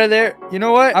 Get out of there. You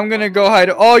know what? I'm going to go hide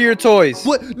all your toys.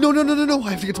 What? No.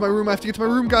 I have to get to my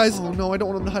room. Guys. Oh, no. I don't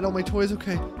want him to hide all my toys.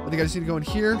 Okay. I think I just need to go in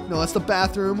here. No, that's the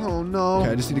bathroom. Oh, no.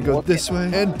 Okay, I just need to go this way.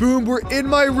 And boom, we're in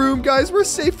my room, guys. We're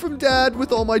safe from Dad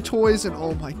with all my toys. And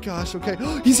oh, my gosh. Okay.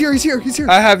 He's here.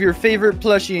 I have your favorite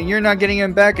plushie, and you're not getting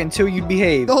him back until you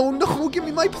behave. Oh, no. Give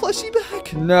me my plushie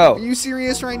back. No. Are you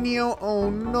serious right now? Oh,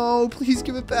 no. Please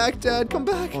give it back, Dad. Come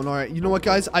back. Oh, no. All right. You know what,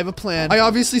 guys? I have a plan. I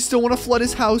obviously still want to flood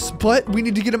his house, but we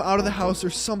need to get him out of the house or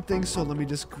something. So let me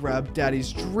just grab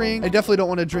Daddy's drink. I definitely don't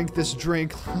want to drink this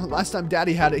drink. Last time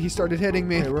Daddy had it, he started hitting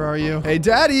me. Hey, where are you? Hey,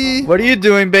 Daddy. What are you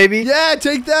doing, baby? Yeah,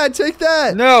 take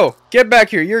that. No, get back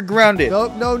here. You're grounded.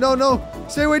 No.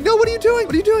 Stay away. No, what are you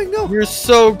doing? No. You're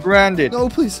so grounded. No,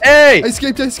 please. Hey! I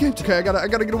escaped. Okay, I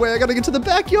gotta get away. I gotta get to the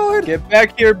backyard. Get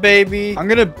back here, baby. I'm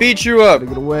gonna beat you up.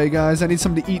 Gotta get away, guys. I need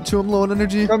something to eat too. I'm low on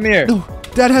energy. Come here. No,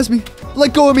 Dad has me.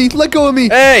 Let go of me.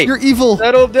 Hey! You're evil.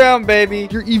 Settle down, baby.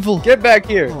 You're evil. Get back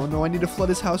here. Oh, no, I need to flood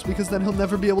his house because then he'll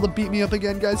never be able to beat me up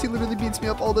again, guys. He literally beats me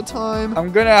up all the time.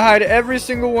 I'm gonna hide every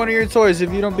single one of your toys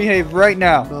if you don't behave right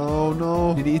now.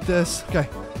 No. I need to eat this. Okay.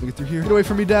 Let me get through here. Get away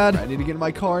from me, Dad. I need to get in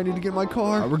my car.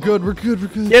 We're good.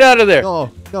 Get out of there.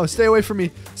 No, stay away from me.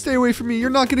 You're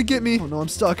not gonna get me. Oh, no, I'm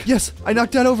stuck. Yes, I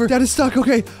knocked Dad over. Dad is stuck.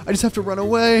 Okay, I just have to run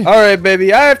away. All right,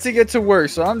 baby. I have to get to work,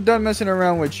 so I'm done messing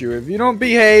around with you. If you don't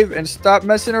behave and stop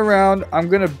messing around, I'm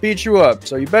gonna beat you up.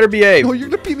 So you better behave. No, you're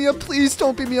gonna beat me up. Please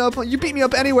don't beat me up. You beat me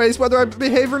up anyways, whether I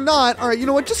behave or not. All right, you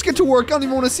know what? Just get to work. I don't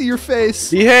even want to see your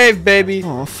face. Behave, baby.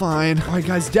 Oh, fine. All right,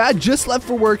 guys. Dad just left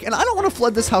for work, and I don't want to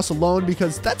flood this house alone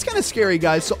because that's kind of scary,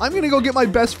 guys. So I'm gonna go get my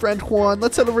best friend Juan.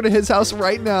 Let's head over to his house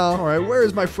right now. All right, where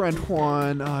is my friend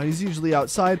Juan? He's usually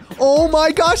outside. Oh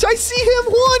my gosh, I see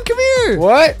him. Juan, come here.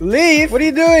 What? Leave? What are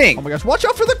you doing? Oh my gosh, watch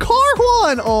out for the car,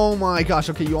 Juan. Oh my gosh.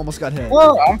 Okay, you almost got hit.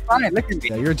 Whoa, I'm fine. Look at me.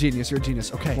 Yeah, you're a genius.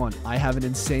 Okay, Juan, I have an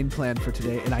insane plan for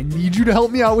today, and I need you to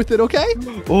help me out with it, okay?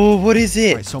 Oh, what is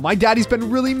it? All right, so my daddy's been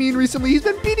really mean recently. He's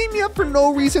been beating me up for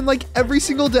no reason, like every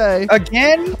single day.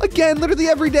 Again? Again, literally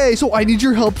every day. So I need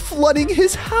your help flooding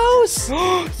his house.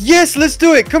 Yes, let's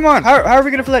do it. Come on. How are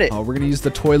we gonna flood it? Oh, we're gonna use the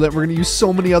toilet. We're gonna use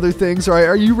so many other things. All right,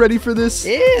 are you ready for this?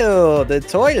 Ew, the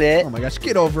toilet. Oh my gosh,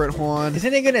 get over it, Juan.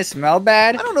 Isn't it gonna smell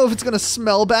bad? I don't know if it's gonna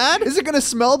smell bad. Is it gonna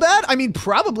smell bad? I mean,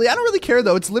 probably. I don't really care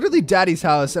though. It's literally Daddy's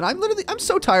house, and I'm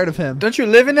so tired of him. Don't you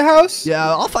live in the house? Yeah,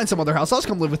 I'll find some other house. I'll just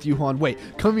come live with you, Juan. Wait,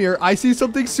 come here. I see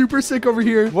something super sick over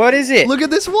here. What is it? Look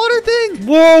at this water thing.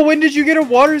 Whoa, when did you get a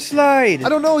water slide? I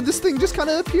don't know. This thing just kind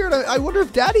of appeared. I wonder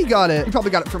if Daddy got it. He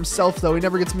probably got it for himself though. He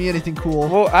never gets me anything cool.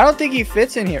 Well, I don't think he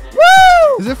fits in here.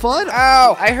 Woo! Is it fun?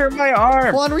 Ow, I hurt my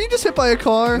arm. Juan, were you just hit by a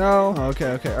car? No. Oh,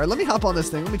 okay. All right, let me hop on this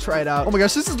thing. Let me try it out. Oh my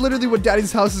gosh, this is literally what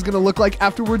Daddy's house is gonna look like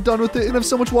after we're done with it and have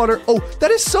so much water. Oh,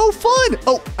 that is so fun.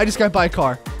 Oh, I just got hit by a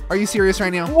car. Are you serious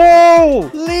right now?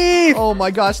 Whoa, Leaf. Oh my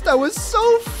gosh, that was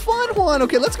so fun, Juan.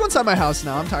 Okay, let's go inside my house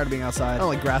now. I'm tired of being outside. I don't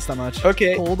like grass that much.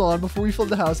 Okay. Hold on, before we flood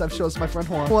the house, I have to show this to my friend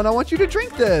Juan. Juan, I want you to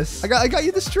drink this. I got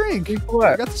you this drink.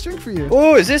 What? I got this drink for you.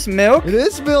 Oh, is this milk? It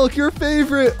is milk, your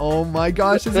favorite. Oh my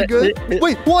gosh, is it good?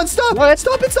 Wait, Juan, stop! What?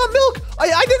 Stop! It's not milk. I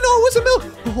didn't know it wasn't milk.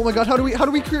 Oh my god, how do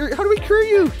we cure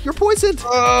you? You're poisoned.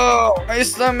 Oh, my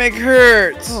stomach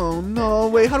hurts. Oh no,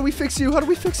 wait, how do we fix you? How do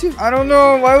we fix you? I don't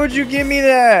know. Why would you give me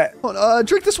that? Hold on,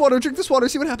 drink this water. Drink this water.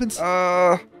 See what happens.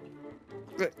 Come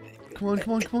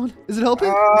on. Is it helping?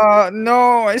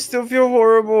 No, I still feel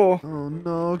horrible. Oh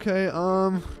no. Okay.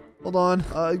 Hold on.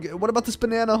 What about this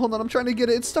banana? Hold on. I'm trying to get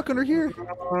it. It's stuck under here.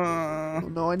 Oh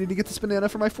no. I need to get this banana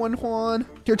for my friend Juan.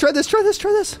 Here, try this. Try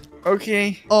this.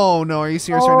 Okay. Oh no. Are you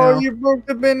serious right now? You broke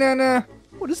the banana.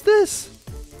 What is this?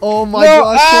 Oh my No.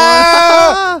 gosh,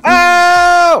 Juan.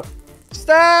 Ow!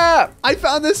 Stop! I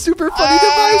found this super funny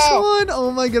device, Juan.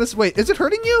 Oh my goodness. Wait, is it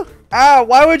hurting you? Ow,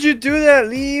 why would you do that,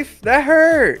 Leaf? That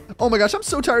hurt. Oh my gosh, I'm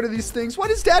so tired of these things. Why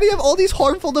does Daddy have all these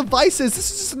harmful devices?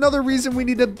 This is just another reason we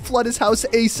need to flood his house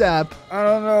ASAP. I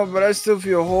don't know, but I still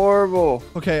feel horrible.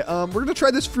 Okay, we're gonna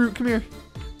try this fruit. Come here.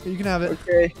 Here, you can have it.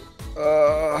 Okay.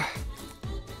 Oh,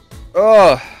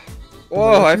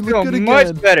 I you look feel good much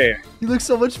again. better. You look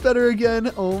so much better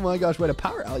again. Oh my gosh, wait, a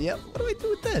power out. Yeah, what do I do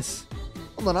with this?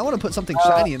 Hold on, I want to put something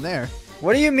shiny in there.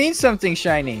 What do you mean something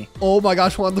shiny? Oh my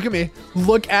gosh, Juan, look at me.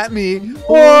 Look at me.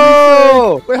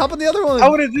 Whoa! Wait, hop on the other one. I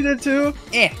want to do that too.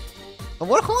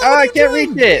 What? Juan, Oh, what are I you can't doing?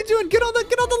 reach it. What are you doing? Get on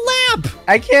the lamp.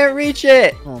 I can't reach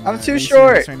it. Oh, I'm man, too are you short.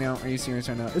 serious right now? Are you serious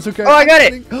right now? It's okay. Oh, I got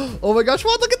it. Oh my gosh,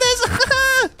 Juan, look at this.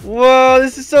 Whoa,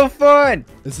 this is so fun.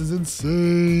 This is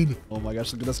insane. Oh my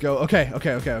gosh, look at us go. Okay.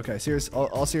 Serious,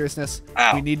 all seriousness.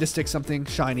 Ow. We need to stick something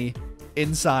shiny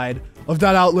inside of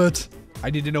that outlet. I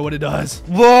need to know what it does.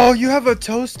 Whoa, you have a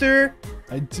toaster?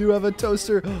 I do have a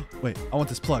toaster. Wait, I want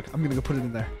this plug. I'm gonna go put it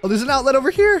in there. Oh, there's an outlet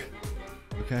over here.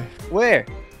 Okay, Where?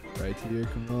 right here,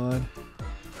 come on.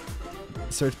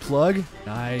 Search plug.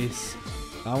 Nice.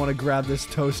 I want to grab this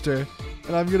toaster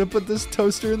and I'm gonna put this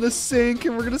toaster in the sink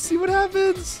and we're gonna see what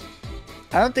happens.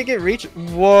 I don't think it reached.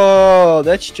 Whoa,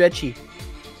 that's stretchy.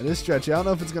 It is stretchy. I don't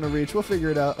know if it's gonna reach. We'll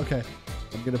figure it out. Okay.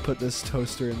 I'm gonna put this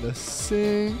toaster in the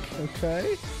sink.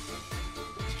 Okay.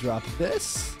 Let's drop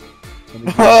this. Let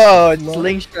me Whoa, it's plug.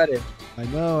 slingshotted. I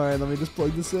know. All right, let me just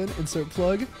plug this in. Insert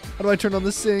plug. How do I turn on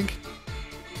the sink?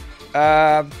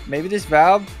 Maybe this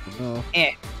valve? No.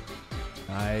 Eh.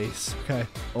 Nice. Okay.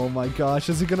 Oh my gosh,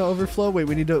 is it gonna overflow? Wait,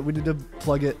 we need to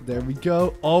plug it. There we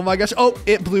go. Oh my gosh. Oh,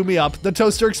 it blew me up. The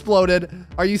toaster exploded.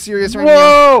 Are you serious right now?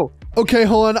 Whoa! Okay,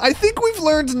 hold on. I think we've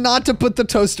learned not to put the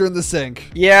toaster in the sink.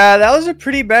 Yeah, that was a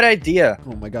pretty bad idea.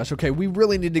 Oh my gosh. Okay, we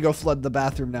really need to go flood the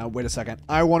bathroom now. Wait a second.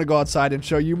 I want to go outside and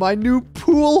show you my new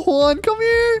pool, Juan. Come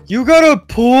here. You got a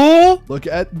pool? Look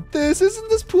at this. Isn't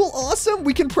this pool awesome?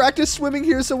 We can practice swimming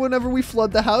here so whenever we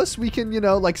flood the house, we can, you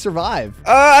know, like survive.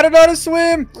 I don't know how to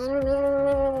swim.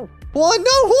 Juan,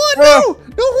 no, Juan, no.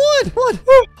 No, Juan.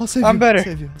 I'll save you. I'm better.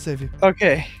 I'll save you.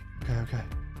 Okay. Okay.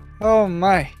 Oh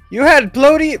my. You had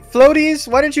floaties?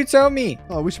 Why didn't you tell me?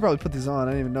 Oh, we should probably put these on.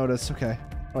 I didn't even notice. Okay.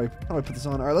 How do I put this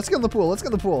on? All right, let's get in the pool.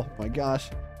 Oh my gosh.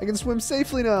 I can swim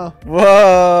safely now.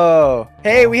 Whoa.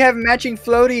 Hey, we have matching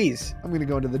floaties. I'm going to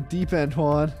go into the deep end,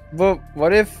 Juan. Well,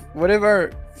 what if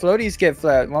our floaties get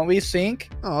flat? Won't we sink?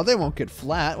 Oh, they won't get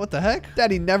flat. What the heck?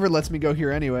 Daddy never lets me go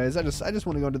here anyways. I just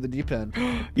want to go into the deep end.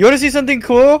 You want to see something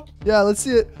cool? Yeah, let's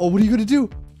see it. Oh, what are you going to do?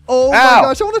 Oh my Ow.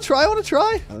 gosh, I want to try. Let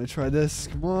me try this.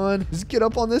 Come on. Just get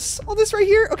up on this right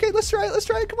here. Okay, let's try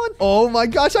it. Come on. Oh my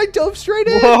gosh, I dove straight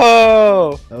in.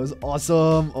 Whoa. That was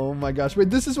awesome. Oh my gosh. Wait,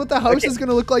 this is what the house is going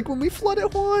to look like when we flood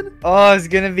it, Juan. Oh, it's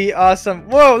going to be awesome.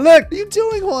 Whoa, look. What are you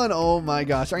doing, Juan? Oh my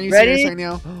gosh. Are you Ready? serious right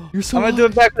now? You're so I'm going to do a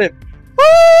backflip.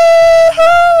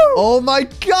 Oh my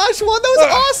gosh, Juan, that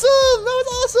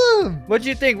was awesome. What'd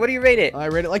you think? What do you rate it? I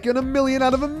rate it like in 1,000,000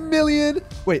 out of 1,000,000.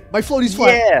 Wait, my floaty's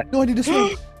flat. Yeah. No, I need to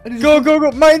swim.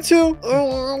 Go. Mine too.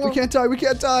 We can't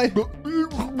die.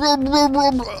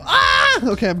 Ah!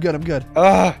 Okay, I'm good.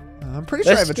 I'm pretty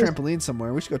sure I have a trampoline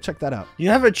somewhere. We should go check that out. You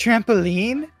have a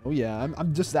trampoline? Oh yeah,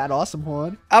 I'm just that awesome,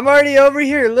 Juan. I'm already over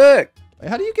here. Look. Wait,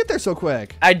 how do you get there so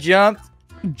quick? I jumped.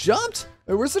 You jumped?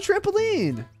 Wait, where's the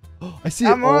trampoline? Oh, I see it.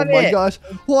 I'm on Oh my it. gosh.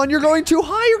 Juan, you're going too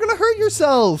high. You're gonna hurt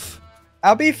yourself.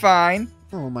 I'll be fine.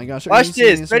 Oh my gosh. Watch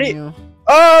this. Ready? Ready?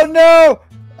 Oh no!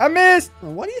 I missed.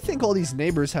 Why do you think all these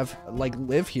neighbors have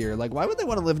live here? Like, why would they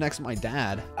want to live next to my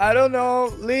dad? I don't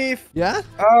know. Leaf. Yeah?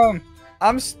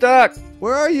 I'm stuck.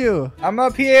 Where are you? I'm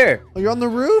up here. Oh, you're on the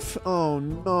roof? Oh,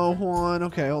 no, Juan.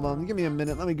 Okay, hold on. Give me a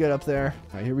minute. Let me get up there.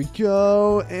 All right, here we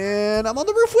go. And I'm on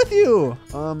the roof with you.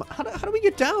 How do we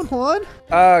get down, Juan?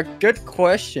 Good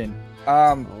question.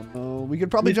 Oh, no. We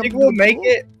could probably You jump think into we'll the make pool?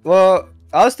 it? Well,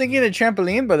 I was thinking a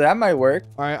trampoline, but that might work.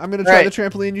 All right, I'm going to try All the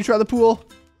trampoline. You try the pool.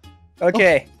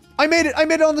 Okay. I made it. I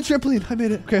made it on the trampoline. I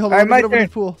made it. Okay, hold on. All right, Let me get over my to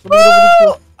the pool. Let me get over to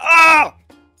the pool. Oh!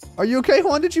 Are you okay,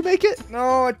 Juan? Did you make it?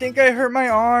 No, I think I hurt my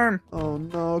arm. Oh,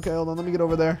 no. Okay, hold on. Let me get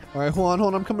over there. All right, Juan,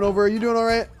 hold on. I'm coming over. Are you doing all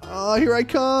right? Here I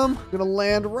come. I'm going to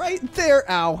land right there.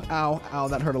 Ow, ow, ow.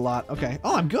 That hurt a lot. Okay.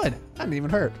 Oh, I'm good. I didn't even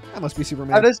hurt. That must be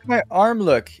Superman. How does my arm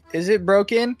look? Is it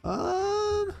broken?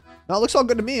 No, it looks all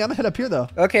good to me. I'm going to head up here, though.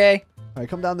 Okay. All right,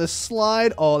 come down this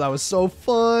slide. Oh, that was so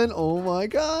fun. Oh, my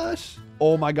gosh.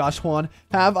 Oh, my gosh, Juan.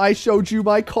 Have I showed you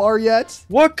my car yet?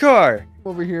 What car?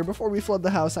 Over here. Before we flood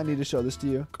the house, I need to show this to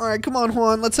you. All right, come on,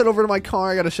 Juan. Let's head over to my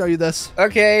car. I got to show you this.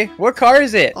 Okay. What car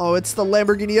is it? Oh, it's the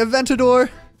Lamborghini Aventador.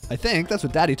 I think that's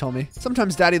what Daddy told me.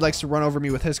 Sometimes Daddy likes to run over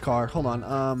me with his car. Hold on.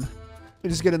 Let me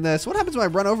just get in this. What happens when I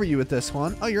run over you with this,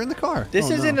 Juan? Oh, you're in the car.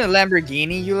 This Oh, isn't no. a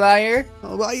Lamborghini, you liar.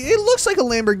 Oh, well, it looks like a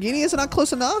Lamborghini. Is it not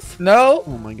close enough? No.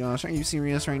 Oh my gosh, are you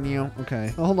serious right now?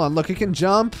 Okay. Oh, hold on. Look, it can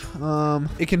jump.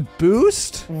 It can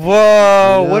boost.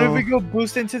 Whoa. What if No. we go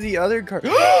boost into the other car?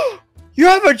 You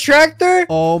have a tractor?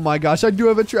 Oh my gosh, I do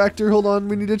have a tractor. Hold on.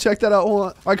 We need to check that out, Juan.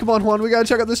 All right, come on, Juan. We got to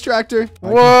check out this tractor. All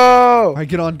right, Whoa. all right,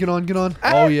 get on, get on, get on.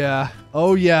 Oh, yeah.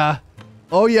 Oh, yeah.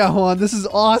 Oh, yeah, Juan. This is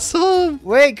awesome.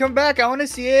 Wait, come back. I want to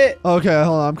see it. Okay,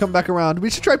 hold on. I'm coming back around. We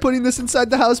should try putting this inside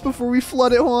the house before we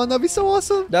flood it, Juan. That'd be so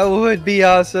awesome. That would be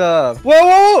awesome. Whoa,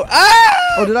 whoa. Ah!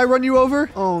 Oh, did I run you over?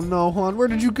 Oh, no, Juan. Where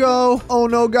did you go? Oh,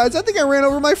 no, guys. I think I ran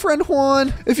over my friend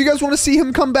Juan. If you guys want to see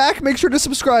him come back, make sure to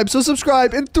subscribe. So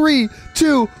subscribe in 3,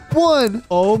 2, 1.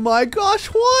 Oh, my gosh,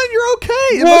 Juan. You're okay.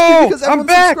 It must Whoa, be because I'm everyone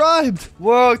back. subscribed.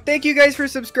 Whoa, thank you guys for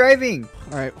subscribing.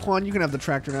 All right, Juan, you can have the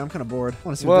tractor now. I'm kind of bored. I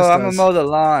want to see Whoa, what this I'm going does. to mow the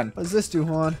lawn. What does this do,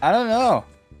 Juan? I don't know.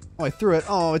 Oh, I threw it.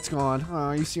 Oh, it's gone. Oh,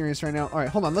 are you serious right now? All right,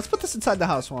 hold on. Let's put this inside the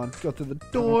house, Juan. Go through the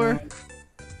door.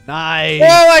 Nice. Whoa,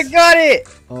 I got it.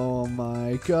 Oh,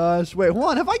 my gosh. Wait,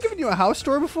 Juan, have I given you a house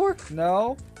tour before?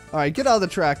 No. All right, get out of the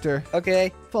tractor.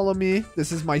 Okay. Follow me.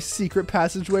 This is my secret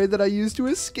passageway that I use to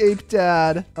escape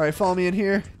Dad. All right, follow me in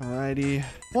here. Alrighty.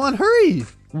 Juan, hurry.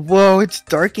 Whoa, it's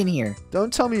dark in here.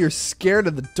 Don't tell me you're scared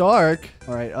of the dark.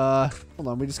 All right, hold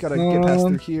on. We just gotta get past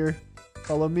through here.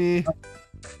 Follow me.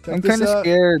 Check I'm this kind of out.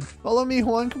 scared. Follow me,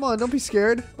 Juan. Come on, don't be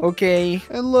scared. Okay.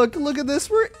 And look at this.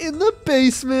 We're in the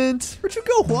basement. Where'd you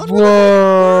go, Juan? Where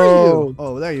are Whoa. you?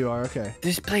 Oh, there you are. Okay.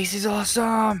 This place is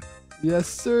awesome. Yes,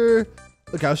 sir.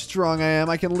 Look how strong I am.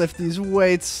 I can lift these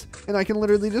weights, and I can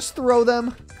literally just throw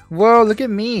them. Whoa, look at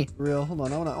me. Real. Hold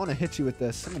on. I wanna hit you with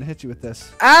this. I'm gonna hit you with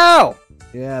this. Ow.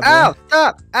 Yeah, boy. Ow.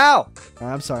 Stop. Ow. All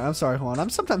right, I'm sorry, Juan. I'm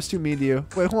sometimes too mean to you.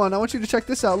 Wait, Juan, I want you to check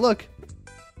this out. Look.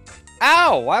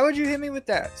 Ow. Why would you hit me with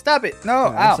that? Stop it. No.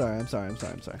 All right, Ow. I'm sorry.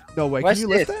 No, wait. What's Can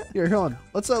you lift this? that? Here, hold on.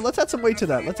 Let's add some weight to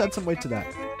that. Let's add some weight to that.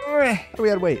 How do we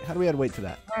add weight? How do we add weight to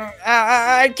that?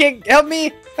 I can't. Help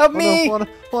me. Help me. Oh, no,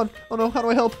 hold on. Oh, no. How do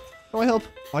I help? Oh,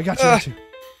 I got you. Got you.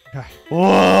 Okay.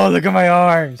 Whoa, look at my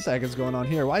arms. What the heck is going on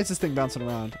here? Why is this thing bouncing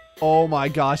around? Oh my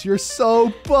gosh, you're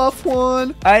so buff,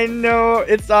 Juan. I know.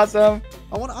 It's awesome.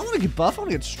 I want to get buff. I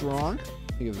want to get strong.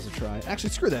 Let me give this a try.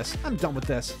 Actually, screw this. I'm done with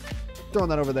this. Throwing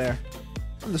that over there.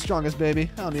 I'm the strongest, baby.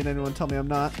 I don't need anyone to tell me I'm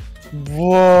not.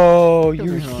 Whoa, Come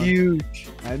you're here, hon. huge.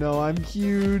 I know, I'm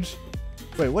huge.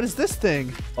 Wait, what is this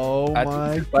thing? Oh I my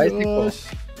think it's a bicycle. gosh.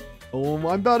 Oh, I'm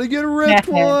about to get ripped,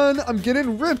 Juan. I'm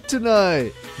getting ripped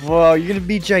tonight. Whoa, you're gonna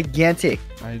be gigantic.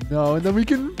 I know, and then we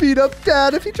can beat up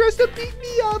Dad if he tries to beat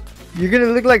me up. You're gonna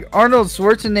look like Arnold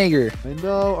Schwarzenegger. I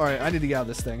know. All right, I need to get out of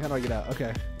this thing. How do I get out?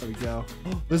 Okay, there we go.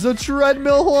 There's a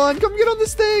treadmill, Juan. Come get on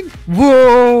this thing.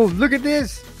 Whoa, look at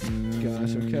this.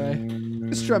 Gosh, okay.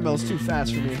 This treadmill's too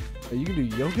fast for me. Oh, you can do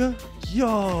yoga?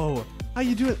 Yo, how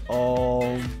you do it?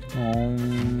 Oh.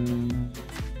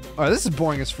 All right, this is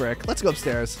boring as frick. Let's go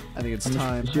upstairs. I think it's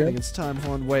time. I think it's time,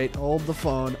 Juan. Wait, hold the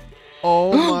phone.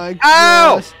 Oh my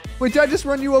Ow! gosh. Wait, did I just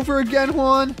run you over again,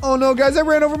 Juan? Oh no, guys, I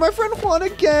ran over my friend Juan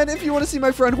again. If you want to see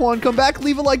my friend Juan come back,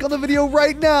 leave a like on the video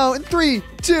right now. In 3,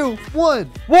 2,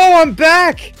 1. Whoa, I'm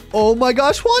back. Oh my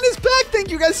gosh, Juan is back. Thank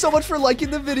you guys so much for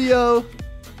liking the video.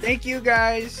 Thank you,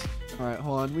 guys. All right,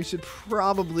 Juan, we should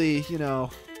probably,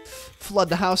 flood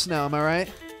the house now. Am I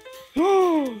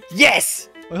right? Yes.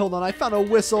 Wait, hold on. I found a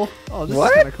whistle. Oh, this What?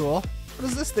 is kind of cool. What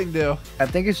does this thing do? I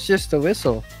think it's just a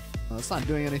whistle. Oh, it's not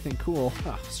doing anything cool.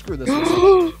 Ah, screw this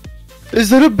whistle. Is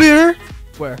that a bear?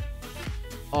 Where?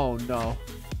 Oh, no.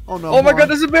 Oh, no. Oh my Juan. god,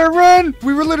 there's a bear. Run.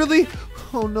 We were literally...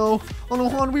 Oh no. Oh no,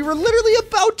 Juan. We were literally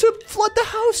about to flood the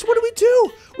house. What do we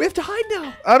do? We have to hide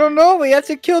now. I don't know. We have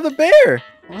to kill the bear.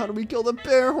 Well, how do we kill the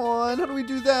bear, Juan? How do we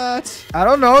do that? I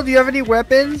don't know. Do you have any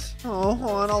weapons? Oh,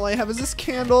 Juan, all I have is this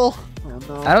candle. Oh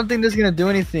no. I don't think this is gonna do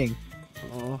anything.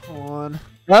 Oh, Juan.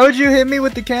 Why would you hit me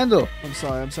with the candle? I'm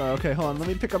sorry. Okay, hold on. Let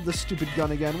me pick up this stupid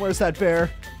gun again. Where's that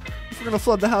bear? If we're gonna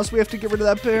flood the house, we have to get rid of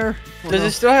that bear. Oh, Does no.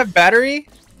 it still have battery?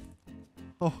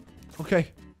 Oh, okay.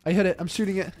 I hit it. I'm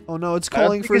shooting it. Oh no, it's I don't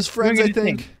calling think for his it's doing friends, I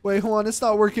anything. think. Wait, hold on. It's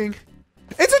not working.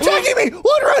 It's attacking me!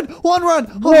 One run! One run!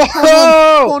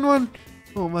 Whoa! One run!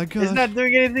 Oh my god. It's not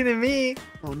doing anything to me.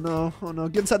 Oh no. Oh no.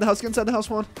 Get inside the house. Get inside the house,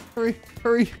 Juan. Hurry.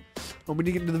 Hurry. Oh, we need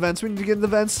to get into the vents. We need to get into the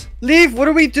vents. Leaf, what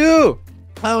do we do?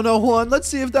 I don't know, Juan. Let's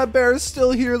see if that bear is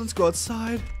still here. Let's go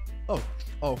outside. Oh.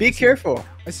 Oh. Be I see him. careful.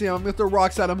 I see him. I'm gonna throw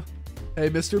rocks at him. Hey,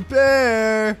 Mr.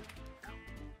 Bear. Come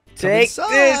Take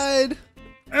inside.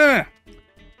 this.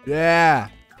 Yeah.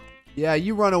 Yeah,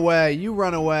 you run away. You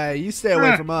run away. You stay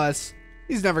away Uh. from us.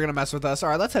 He's never gonna mess with us. All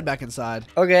right, let's head back inside.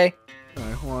 Okay. All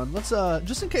right, hold on. Let's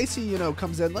just in case he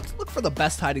comes in, let's look for the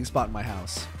best hiding spot in my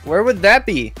house. Where would that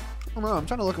be? I don't know. I'm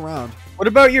trying to look around. What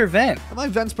about your vent? My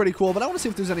vent's pretty cool, but I want to see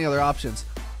if there's any other options.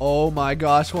 Oh my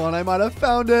gosh, Juan, I might have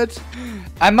found it.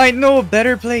 I might know a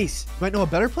better place. You might know a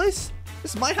better place?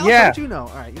 This is my house. Yeah. How do you know?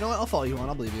 All right, you know what? I'll follow you, Juan.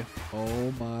 I'll believe you.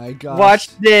 Oh my gosh.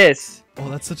 Watch this. Oh,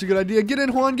 that's such a good idea. Get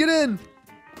in, Juan. Get in.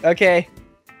 Okay.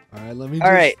 All right, let me.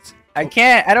 All right. I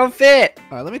can't. I don't fit.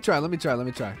 All right, let me try.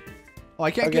 Oh,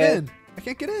 I can't Okay. get in. I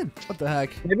can't get in. What the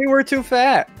heck? Maybe we're too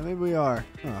fat. Maybe we are.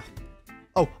 Huh.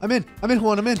 Oh, I'm in.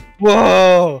 Juan. I'm in.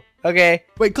 Whoa. Okay.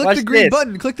 Wait, click Watch the green this.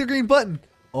 button. Click the green button.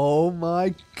 Oh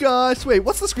my gosh. Wait,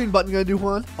 what's this green button gonna do,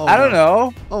 Juan? Oh, I don't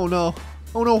know. Oh no.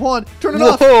 Oh no, Juan. Turn it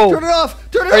Whoa. off. Turn it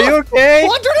off. Turn it Are off. you okay?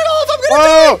 Juan, turn it off. I'm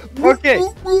gonna Whoa. Okay.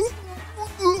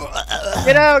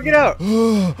 Get out. Get out.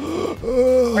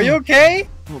 die. Are you okay?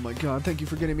 Oh my god, thank you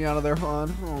for getting me out of there,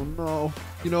 Juan. Oh no.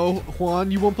 You know,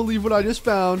 Juan, you won't believe what I just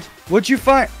found. What'd you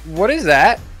find? What is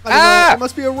that? I don't know, Ah! it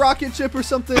must be a rocket ship or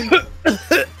something.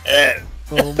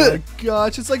 Oh my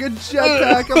gosh, it's like a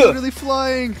jetpack. I'm literally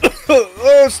flying.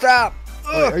 Oh, stop.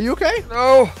 Wait, are you okay?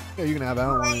 No. Yeah, you can have it. I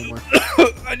don't want it anymore.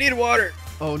 I need water.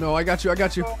 Oh no, I got you.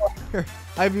 Here,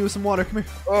 I have you with some water. Come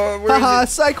here. Oh, where Haha, is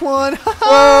it? psych, Juan.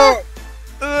 Haha.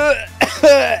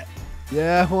 Oh.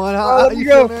 Yeah, Juan, Oh, how let me you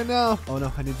go. feeling right now? Oh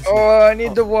no, I need this. Oh, I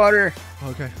need the water.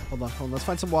 Okay, hold on. Let's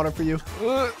find some water for you.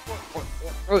 Uh,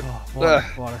 Oh, water.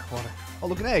 Oh,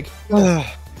 look, an egg.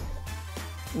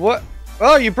 What?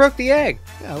 Oh, you broke the egg.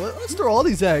 Yeah, let's throw all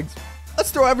these eggs.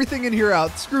 Let's throw everything in here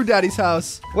out. Screw Daddy's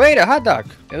house. Wait, a hot dog.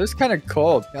 It was kind of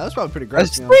cold. Yeah, that's probably pretty A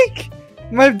gross. you know. steak.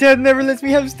 My dad never lets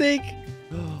me have steak.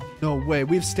 No way,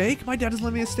 we have steak? My dad doesn't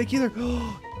let me have steak either.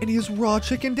 And he has raw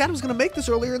chicken. Dad was gonna make this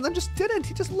earlier and then just didn't.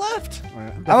 He just left. All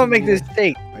right, I'm gonna make this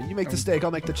steak. All right, you make the steak. I'll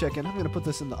make the chicken. I'm gonna put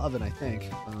this in the oven, I think.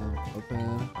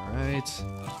 Open. All right.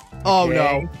 Oh Okay.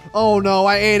 no. Oh no,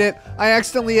 I ate it. I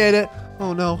accidentally ate it.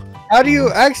 Oh no. How do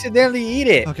you accidentally eat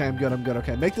it? Okay, I'm good.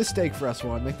 Okay, make the steak for us,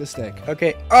 Juan. Make the steak.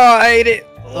 Okay. Oh, I ate it.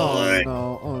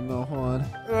 Oh no, Juan.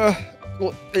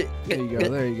 There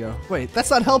There you go. Wait, that's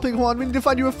not helping, Juan. We need to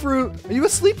find you a fruit. Are you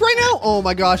asleep right now? Oh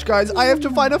my gosh, guys. I have to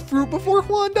find a fruit before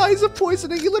Juan dies of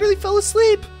poisoning. He literally fell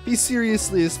asleep. He's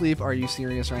seriously asleep. Are you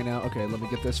serious right now? Okay, let me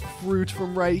get this fruit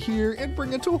from right here and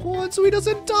bring it to Juan so he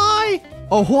doesn't die.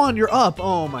 Oh, Juan, you're up.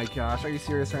 Oh my gosh. Are you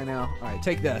serious right now? All right,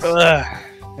 take this.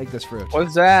 Take this fruit.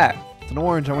 What's that? It's an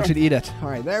orange. I want you to eat it. All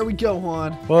right, there we go,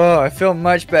 Juan. Whoa, I feel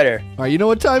much better. All right, you know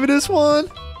what time it is, Juan?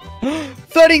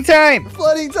 Flooding time!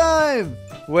 Flooding time.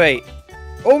 Wait.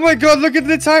 Oh my god, look at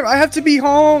the time. I have to be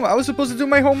home. I was supposed to do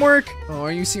my homework. Oh,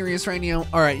 are you serious right now?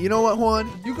 All right, you know what,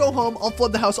 Juan? You go home. I'll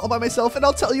flood the house all by myself, and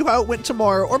I'll tell you how it went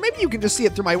tomorrow. Or maybe you can just see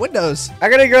it through my windows. I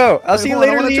gotta go. I'll see you Hold on,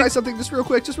 later. I want to Lee. try something just real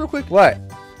quick. What?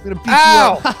 I'm gonna beat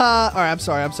Ow! you up. Haha. All right, I'm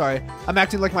sorry. I'm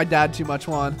acting like my dad too much,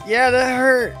 Juan. Yeah, that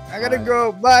hurt. I gotta Alright.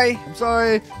 go. Bye. I'm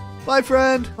sorry. Bye,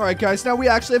 friend. All right, guys. Now we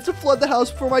actually have to flood the house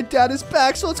before my dad is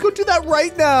back. So let's go do that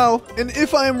right now. And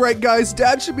if I am right, guys,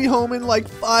 Dad should be home in like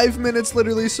 5 minutes,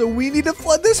 literally. So we need to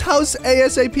flood this house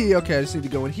ASAP. Okay, I just need to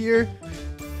go in here.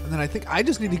 And then I think I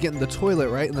just need to get in the toilet,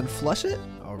 right? And then flush it.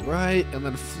 All right. And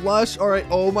then flush. All right.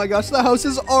 Oh my gosh. The house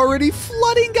is already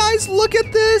flooding, guys. Look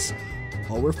at this.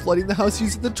 Oh, we're flooding the house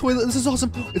using the toilet. This is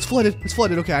awesome. It's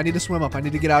flooded. Okay, I need to swim up. I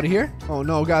need to get out of here. Oh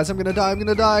no, guys. I'm gonna die.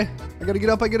 I gotta get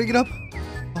up.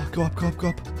 Oh, go up.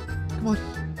 Come on.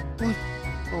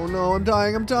 Oh no, I'm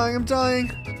dying.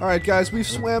 All right, guys, we've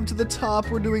swam to the top.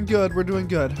 We're doing good.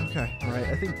 Okay. All right,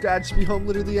 I think Dad should be home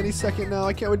literally any second now.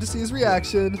 I can't wait to see his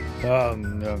reaction.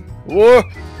 No. Whoa.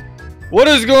 What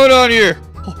is going on here?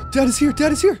 Oh, Dad is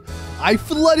here. I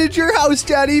flooded your house,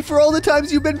 Daddy, for all the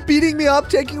times you've been beating me up,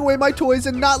 taking away my toys,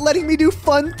 and not letting me do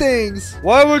fun things.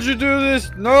 Why would you do this?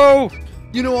 No.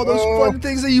 You know, all those fun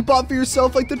things that you bought for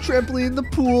yourself, like the trampoline, the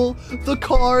pool, the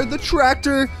car, the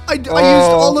tractor. I used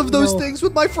all of those things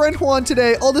with my friend Juan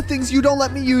today. All the things you don't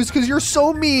let me use because you're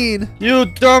so mean. You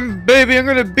dumb baby. I'm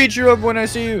going to beat you up when I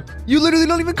see you. You literally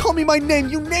don't even call me my name.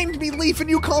 You named me Leaf and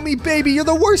you call me baby. You're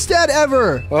the worst dad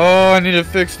ever. Oh, I need to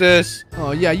fix this.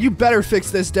 Oh, yeah, you better fix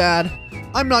this, Dad.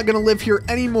 I'm not gonna live here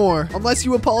anymore unless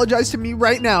you apologize to me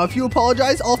right now. If you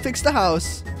apologize, I'll fix the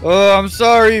house. Oh, I'm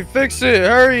sorry. Fix it.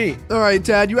 Hurry. All right,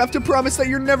 Dad, you have to promise that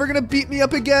you're never gonna beat me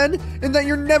up again and that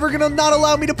you're never gonna not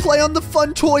allow me to play on the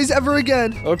fun toys ever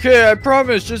again. Okay, I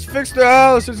promise. Just fix the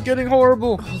house. It's getting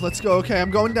horrible. Oh, let's go. Okay,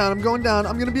 I'm going down. I'm going down.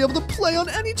 I'm gonna be able to play on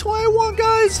any toy I want,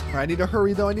 guys. All right, I need to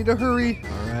hurry, though. I need to hurry.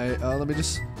 All right, let me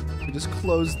just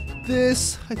close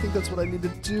this. I think that's what I need to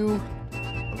do.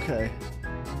 Okay.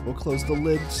 We'll close the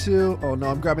lid too. Oh no,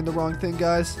 I'm grabbing the wrong thing,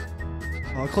 guys.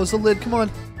 I'll close the lid. Come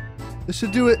on. This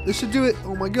should do it. This should do it.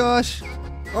 Oh my gosh.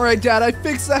 All right, Dad, I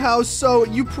fixed the house. So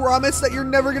you promise that you're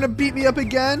never going to beat me up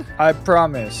again? I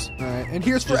promise. All right. And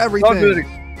here's for Just everything. don't do it.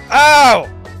 Ow!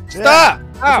 Stop!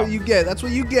 That's Ow! what you get. That's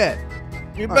what you get.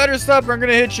 You better stop or I'm going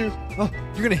to hit you. Oh,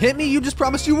 you're going to hit me? You just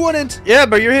promised you wouldn't. Yeah,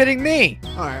 but you're hitting me.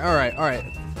 All right. All right. All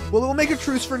right. Well, we'll make a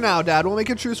truce for now, Dad. We'll make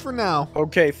a truce for now.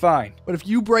 Okay, fine. But if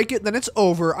you break it, then it's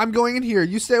over. I'm going in here.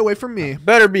 You stay away from me.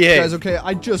 Better behave. Guys, okay,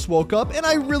 I just woke up and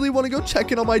I really want to go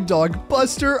check in on my dog,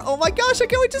 Buster. Oh my gosh, I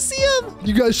can't wait to see him.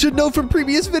 You guys should know from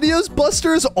previous videos,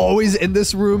 Buster is always in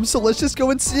this room. So let's just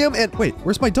go and see him. And wait,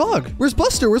 where's my dog? Where's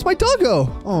Buster? Where's my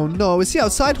doggo? Oh no, is he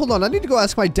outside? Hold on, I need to go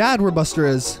ask my dad where Buster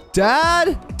is.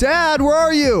 Dad? Dad, where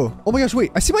are you? Oh my gosh,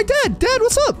 wait, I see my dad. Dad,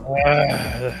 what's up?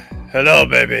 Hello,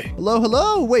 baby. Hello,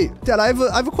 hello. Wait, Dad, I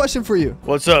have a question for you.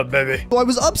 What's up, baby? So I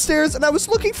was upstairs and I was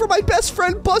looking for my best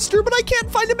friend Buster, but I can't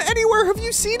find him anywhere. Have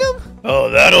you seen him? Oh,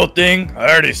 that old thing? I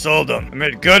already sold him. I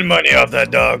made good money off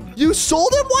that dog. You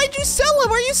sold him? Why'd you sell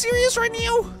him? Are you serious right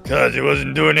now? Cause he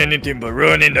wasn't doing anything but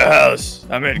ruining the house.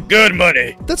 I made good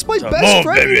money. That's my So best move,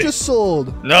 friend you baby. just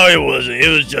sold. No, he wasn't. He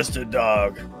was just a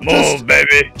dog. Move, Just-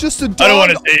 baby. Just a dog. I don't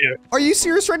want to see you. Are you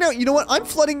serious right now? You know what? I'm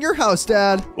flooding your house,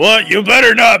 Dad. What? You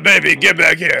better not, baby. Get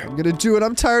back here. I'm gonna do it.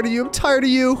 I'm tired of you. I'm tired of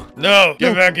you. No, get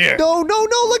No. back here. No, no,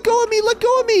 no. Let go of me. Let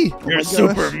go of me. Oh my You're gosh.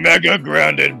 super mega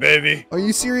grounded, baby. Are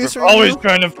you serious You're right always now?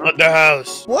 trying to flood the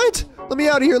house. What? Let me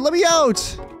out of here. Let me out.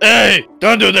 Hey,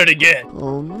 don't do that again.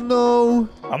 Oh, no.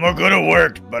 I'm gonna go to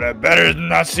work, but I better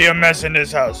not see a mess in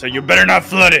this house, so you better not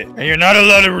flood it. And you're not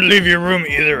allowed to leave your room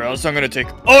either, else I'm gonna take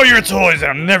all your toys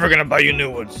and I'm never gonna buy you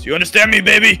new ones. You understand me,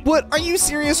 baby? What? Are you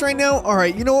serious right now? All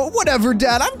right. You know what? Whatever,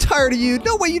 Dad. I'm tired of you.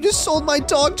 No way you just sold my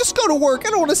dog. Just go to work.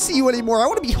 I don't want to see you anymore. I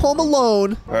want to be home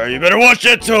alone. Alright, you better watch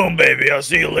that tone, baby. I'll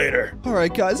see you later. All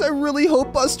right, guys. I really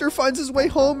hope Buster finds his way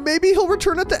home. Maybe he'll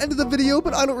return at the end of the video,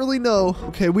 but I don't really know.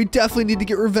 Okay, we definitely need to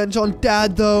get revenge on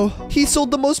Dad, though. He sold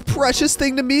the most precious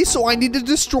thing to me, so I need to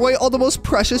destroy all the most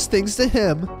precious things to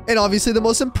him. And obviously, the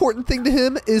most important thing to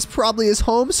him is probably his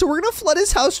home, so we're going to flood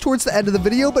his house towards the end of the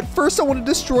video, but first I want to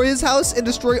destroy his house and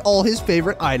destroy all his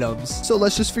favorite items. So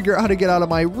let's just figure out how to get out of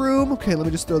my room. Okay, let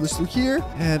me just throw this through here.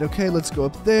 And okay, let's go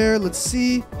up there. Let's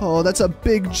see. Oh, that's a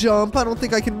big jump. I don't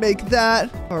think I can make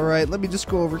that. All right, let me just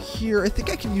go over here. I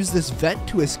think I can use this vent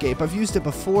to escape. I've used it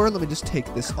before. Let me just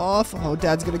take this off. Oh,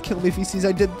 Dad's going to kill me if he sees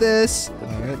I did this.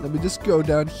 All right, let me just go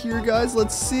down here, guys.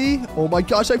 Let's see. Oh my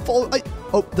gosh,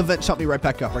 oh, the vent shot me right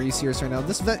back up. Are you serious right now?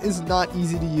 This vent is not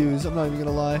easy to use. I'm not even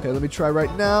gonna lie. Okay, let me try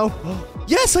right now.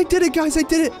 Yes, I did it, guys. I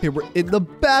did it. Okay, we're in the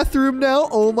bathroom now.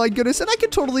 Oh my goodness. And I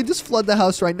could totally just flood the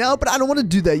house right now, but I don't want to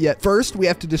do that yet. First, we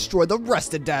have to destroy the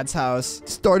rest of Dad's house,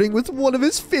 starting with one of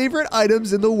his favorite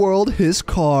items in the world, his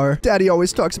car. Daddy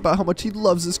always talks about how much he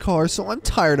loves his car, so I'm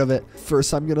tired of it.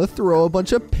 First, I'm gonna throw a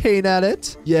bunch of paint at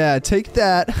it. Yeah, take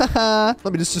that. Haha.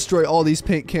 Let me just destroy all these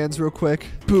paint cans real quick.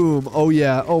 Boom. Oh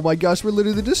yeah. Oh my gosh, we're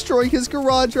literally destroying his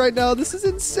garage right now. This is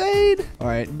insane. All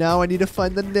right, now I need to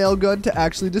find the nail gun to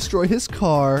actually destroy his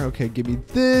car. Okay, give me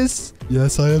this.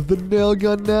 Yes, I have the nail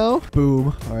gun now.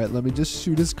 Boom. All right, let me just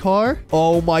shoot his car.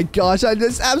 Oh my gosh, I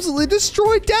just absolutely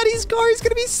destroyed Daddy's car. He's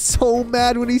gonna be so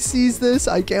mad when he sees this.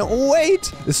 I can't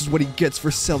wait. This is what he gets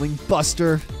for selling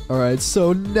Buster. All right,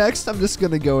 so next I'm just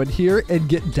gonna go in here and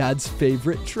get Dad's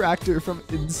favorite tractor from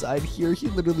inside here. He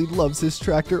literally loves his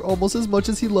tractor almost as much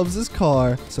as he loves his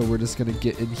car. So we're just gonna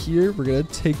get in here. We're gonna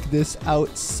take this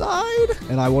outside,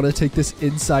 and I want to take this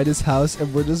inside his house,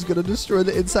 and we're just gonna destroy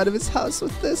the inside of his house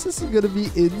with this. This is gonna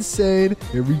be insane.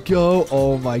 Here we go.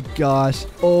 Oh my gosh.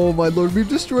 Oh my lord, we've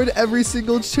destroyed every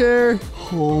single chair.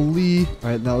 Holy.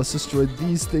 All right, now let's destroy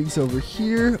these things over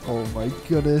here. Oh my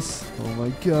goodness. Oh my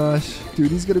gosh.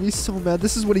 Dude, he's gonna be so mad.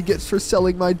 This is what he gets for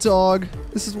selling my dog.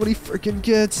 This is what he freaking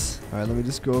gets. All right, let me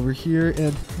just go over here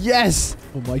and yes.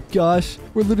 Oh my gosh.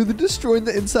 We're literally destroying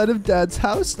the inside of Dad's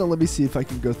house. Now let me see if I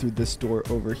can go through this door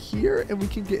over here and we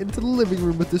can get into the living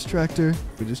room with this tractor.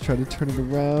 We just try to turn it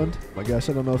around. Oh my gosh,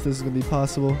 I don't know if this is gonna be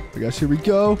possible. Oh my gosh, here we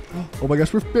go. Oh my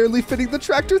gosh, we're barely fitting the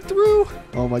tractor through.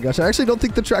 Oh my gosh, I actually don't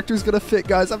think the tractor is gonna fit,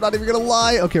 guys. I'm not even gonna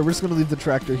lie. Okay, we're just gonna leave the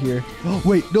tractor here. Oh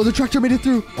wait, no, the tractor made it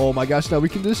through. Oh my gosh, now we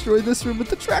can destroy this room with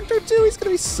the tractor too. He's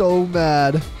gonna be so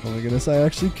mad. Oh my goodness, I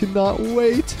actually cannot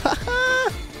wait.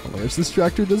 Oh my gosh, this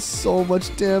tractor does so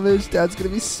much damage. Dad's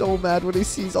gonna be so mad when he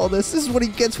sees all this. This is what he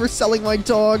gets for selling my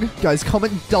dog. Guys,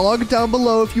 comment dog down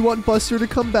below if you want Buster to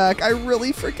come back. I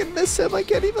really freaking miss him. I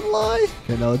can't even lie.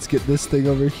 Okay, now let's get this thing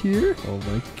over here. Oh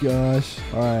my gosh.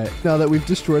 All right, now that we've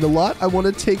destroyed a lot, I want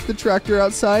to take the tractor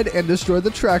outside and destroy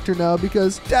the tractor now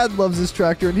because Dad loves his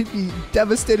tractor and he'd be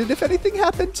devastated if anything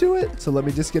happened to it. So let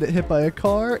me just get it hit by a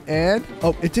car and...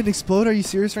 oh, it didn't explode. Are you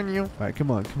serious right now? All right,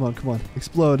 come on, come on, come on.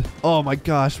 Explode. Oh my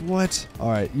gosh. What? All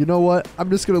right, you know what? I'm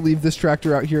just gonna leave this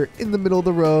tractor out here in the middle of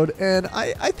the road, and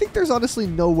I think there's honestly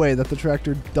no way that the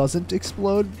tractor doesn't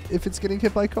explode if it's getting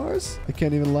hit by cars. I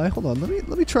can't even lie. Hold on, let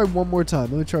me try one more time.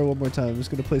 Let me try one more time. I'm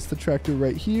just gonna place the tractor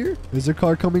right here. There's a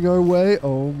car coming our way.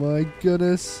 Oh my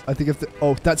goodness. I think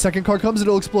if that second car comes,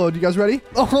 it'll explode. You guys ready?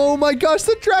 Oh my gosh,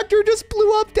 the tractor just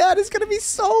blew up. Dad is gonna be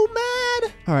so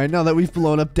mad. All right, now that we've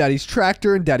blown up Daddy's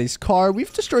tractor and Daddy's car,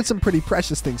 we've destroyed some pretty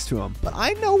precious things to him. But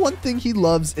I know one thing he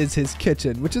loves is his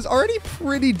kitchen, which is already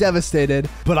pretty devastated,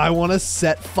 but I want to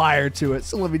set fire to it.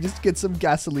 So let me just get some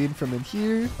gasoline from in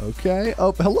here. Okay.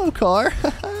 Oh, hello, car.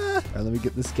 All right, let me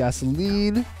get this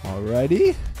gasoline.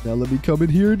 Alrighty. Now let me come in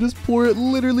here and just pour it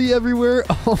literally everywhere.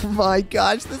 Oh my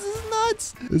gosh, this is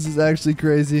nuts. This is actually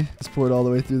crazy. Let's pour it all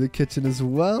the way through the kitchen as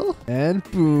well. And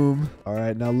boom. All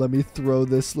right, now let me throw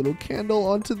this little candle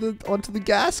onto the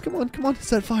gas. Come on, come on.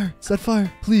 Set fire. Set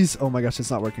fire. Please. Oh my gosh, it's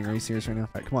not working. Are you serious right now? All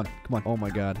right, come on. Come on. Oh my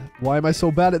god. Why am I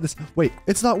so bad at this? Wait,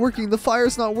 it's not working. The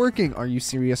fire's not working. Are you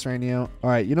serious right now?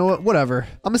 All right, you know what? Whatever.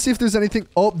 I'm gonna see if there's anything.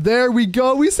 Oh, there we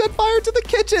go. We set fire to the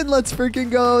kitchen. Let's freaking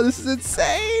go. This is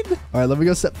insane. All right, let me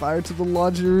go set fire to the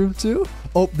laundry room too.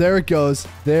 Oh, there it goes.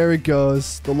 There it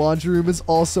goes. The laundry room is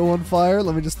also on fire.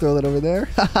 Let me just throw that over there.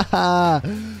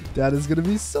 Dad is gonna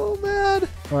be so mad.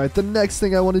 All right, the next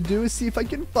thing I want to do is see if I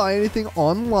can buy anything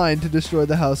online to destroy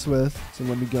the house with. So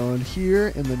let me go in here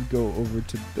and then go over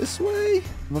to this way.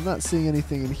 I'm not seeing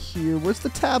anything in here. Where's the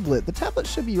tablet? The tablet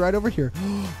should be right over here.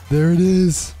 There it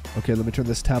is. Okay, let me turn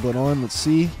this tablet on. Let's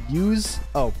see. Use.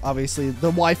 Oh, obviously the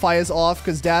Wi-Fi is off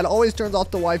because Dad always turns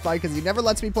off the Wi-Fi because he never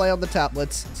lets me play on the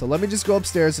tablets. So let me just go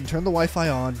upstairs and turn the Wi-Fi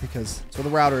on because that's where the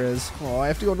router is. Oh, I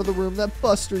have to go into the room that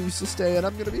Buster used to stay in.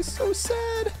 I'm going to be so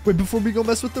sad. Wait, before we go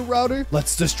mess with the router,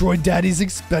 let's destroy Daddy's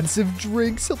expensive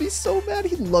drinks. He'll be so mad.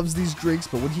 He loves these drinks,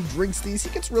 but when he drinks these, he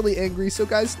gets really angry. So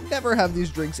guys, never have these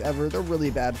drinks ever. They're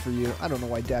really bad for you. I don't know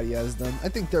why Daddy has them. I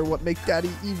think they're what make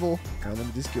Daddy evil. All right, let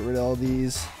me just get rid of all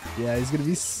these. Yeah, he's gonna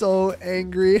be so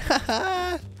angry.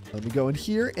 Let me go in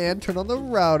here and turn on the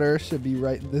router. Should be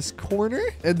right in this corner.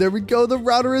 And there we go. The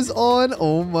router is on.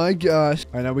 Oh my gosh.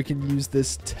 All right, now we can use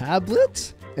this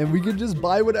tablet and we can just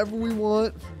buy whatever we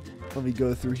want. Let me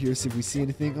go through here, see if we see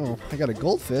anything. Oh, I got a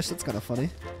goldfish. That's kind of funny.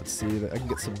 Let's see if I can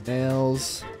get some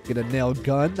nails. Get a nail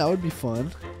gun. That would be fun.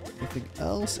 Anything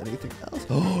else? Anything else?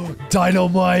 Oh,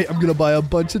 dynamite. I'm going to buy a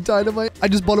bunch of dynamite. I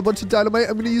just bought a bunch of dynamite.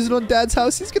 I'm going to use it on Dad's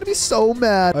house. He's going to be so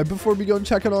mad. All right, before we go and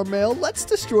check out our mail, let's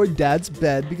destroy Dad's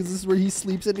bed because this is where he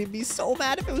sleeps and he'd be so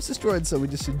mad if it was destroyed. So we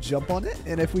just should jump on it.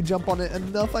 And if we jump on it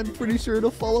enough, I'm pretty sure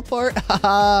it'll fall apart.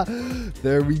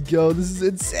 There we go. This is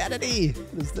insanity.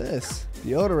 What is this?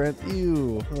 Deodorant.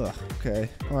 Ew. Ugh. Okay.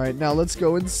 All right, now let's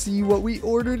go and see what we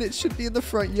ordered. It should be in the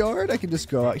front yard. I can just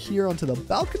go out here onto the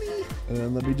balcony. And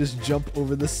then let me just jump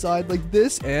over the side like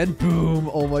this. And boom.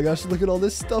 Oh my gosh, look at all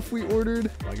this stuff we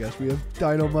ordered. Oh my gosh, we have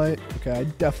dynamite. Okay, I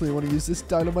definitely want to use this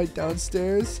dynamite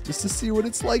downstairs just to see what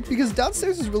it's like because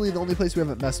downstairs is really the only place we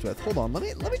haven't messed with. Hold on, let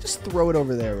me just throw it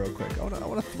over there real quick. I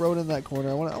want to throw it in that corner.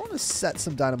 I want to set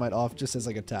some dynamite off just as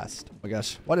like a test. Oh my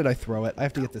gosh, why did I throw it? I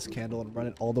have to get this candle and run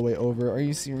it all the way over. Are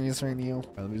you serious right now? All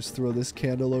right, let me just throw this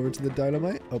candle over to the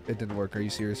dynamite. Oh, it didn't work. Are you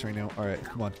serious right now? All right,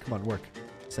 come on, work.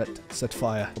 Set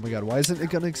fire. Oh my god, why isn't it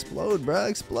gonna explode, bruh?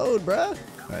 Explode, bruh.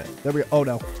 All right, there we go. Oh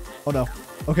no. Oh no.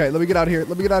 Okay, let me get out of here.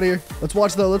 Let me get out of here. Let's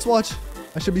watch though. Let's watch.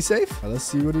 I should be safe. All right, let's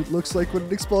see what it looks like when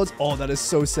it explodes. Oh, that is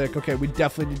so sick. Okay, we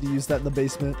definitely need to use that in the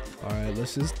basement. All right,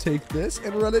 let's just take this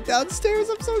and run it downstairs.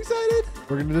 I'm so excited.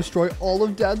 We're going to destroy all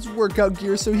of Dad's workout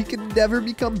gear so he can never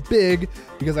become big,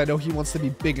 because I know he wants to be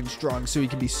big and strong so he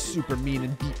can be super mean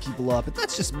and beat people up. And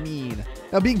that's just mean.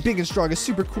 Now, being big and strong is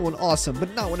super cool and awesome,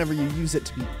 but not whenever you use it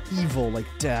to be evil like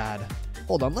Dad.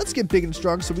 Hold on, let's get big and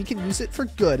strong so we can use it for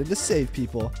good and to save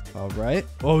people. All right.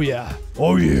 Oh yeah.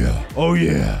 Oh yeah. Oh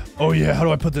yeah. Oh yeah. How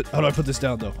do I put this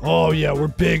down though? Oh yeah, we're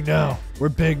big now. We're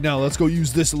big now. Let's go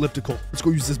use this elliptical. Let's go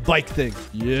use this bike thing.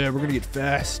 Yeah, we're gonna get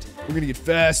fast. We're gonna get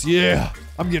fast. Yeah.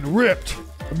 I'm getting ripped.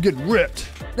 I'm getting ripped.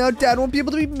 Now Dad won't be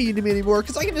able to be mean to me anymore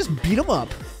because I can just beat him up.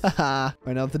 Haha.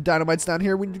 Right now that the dynamite's down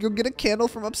here, we need to go get a candle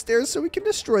from upstairs so we can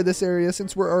destroy this area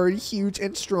since we're already huge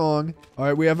and strong. All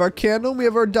right, we have our candle, we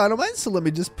have our dynamite, so let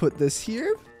me just put this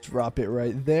here. Drop it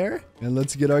right there. And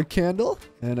let's get our candle.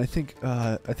 And I think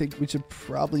we should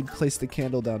probably place the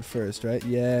candle down first, right?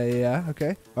 Yeah. Okay.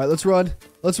 All right, let's run.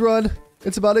 Let's run.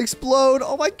 It's about to explode.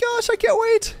 Oh my gosh, I can't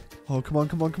wait. Oh, come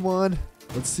on.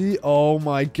 Let's see. Oh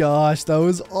my gosh, that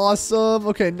was awesome.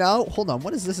 Okay, now, hold on.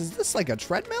 What is this? Is this like a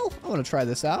treadmill? I want to try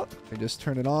this out. I just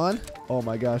turn it on. Oh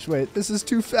my gosh, wait. This is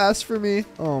too fast for me.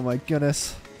 Oh my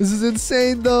goodness. This is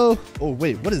insane though. Oh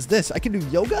wait, what is this? I can do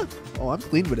yoga? Oh, I'm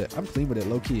clean with it. I'm clean with it,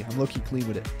 low-key. I'm low-key clean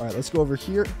with it. All right, let's go over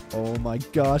here. Oh my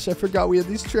gosh, I forgot we had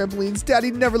these trampolines. Daddy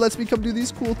never lets me come do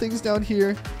these cool things down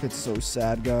here. It's so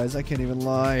sad, guys. I can't even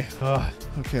lie.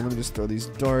 Okay, let me just throw these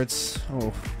darts.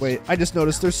 Oh, wait, I just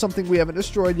noticed there's something we haven't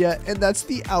destroyed yet, and that's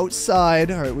the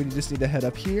outside. All right, we just need to head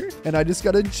up here, and I just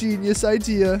got a genius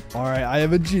idea. All right, I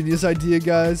have a genius idea,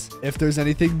 guys. If there's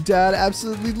anything Dad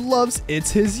absolutely loves,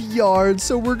 it's his yard.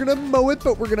 So we're gonna mow it,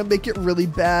 but we're gonna make it really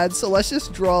bad. So let's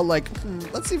just draw like,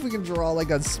 let's see if we can draw like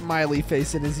a smiley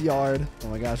face in his yard. Oh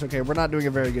my gosh, okay, we're not doing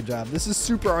a very good job. This is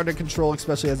super under control,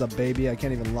 especially as a baby. I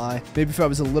can't even lie. Maybe if I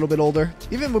was a little bit older.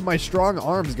 Even with my strong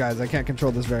arms, guys, I can't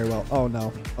control this very well. Oh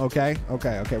no. Okay, we're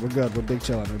good. We're big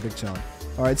chilling.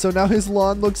 All right, so now his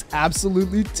lawn looks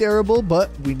absolutely terrible, but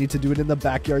we need to do it in the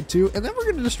backyard too. And then we're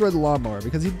going to destroy the lawnmower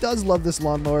because he does love this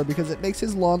lawnmower because it makes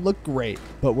his lawn look great.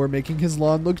 But we're making his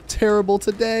lawn look terrible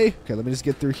today. Okay, let me just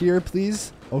get through here,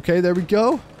 please. Okay, there we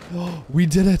go. We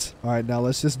did it. All right, now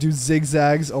let's just do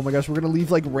zigzags. Oh my gosh, we're going to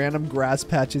leave like random grass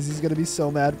patches. He's going to be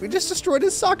so mad. We just destroyed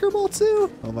his soccer ball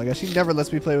too. Oh my gosh, he never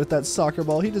lets me play with that soccer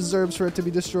ball. He deserves for it to be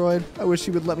destroyed. I wish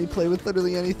he would let me play with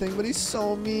literally anything, but he's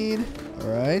so mean. All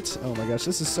right. Oh my gosh,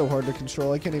 this is so hard to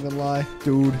control. I can't even lie.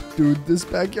 Dude, this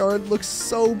backyard looks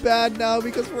so bad now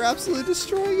because we're absolutely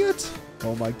destroying it.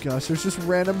 Oh my gosh, there's just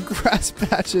random grass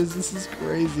patches. This is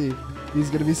crazy. He's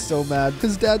gonna be so mad.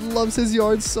 His dad loves his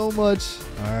yard so much.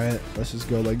 All right, let's just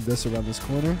go like this around this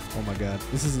corner. Oh my god,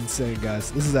 this is insane,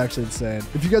 guys. This is actually insane.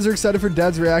 If you guys are excited for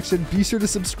Dad's reaction, be sure to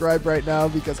subscribe right now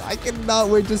because I cannot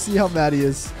wait to see how mad he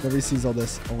is whenever he sees all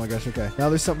this. Oh my gosh, okay. Now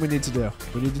there's something we need to do.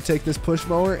 We need to take this push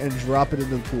mower and drop it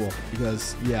into the pool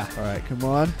because, yeah. All right, come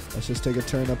on. Let's just take a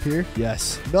turn up here.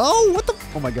 Yes. No, what the?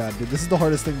 Oh my god, dude, this is the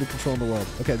hardest thing to control in the world.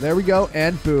 Okay, there we go,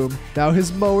 and boom. Now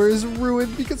his mower is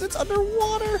ruined because it's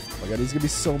underwater. Oh my god, he's gonna be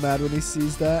so mad when he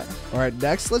sees that. All right,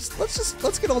 next, let's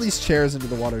get all these chairs into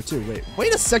the water too.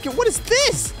 Wait a second, what is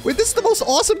this? Wait, this is the most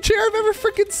awesome chair I've ever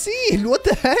freaking seen. What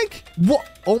the heck? What?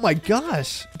 Oh my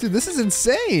gosh, dude, this is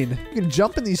insane. You can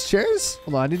jump in these chairs.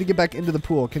 Hold on, I need to get back into the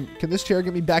pool. Can this chair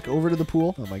get me back over to the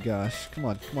pool? Oh my gosh, come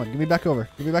on, get me back over.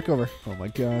 Oh my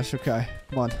gosh, okay,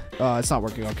 come on. It's not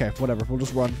working. Okay, whatever. We'll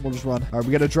just run. All right,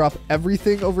 we gotta drop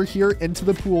everything over here into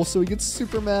the pool so he gets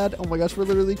super mad. Oh my gosh, we're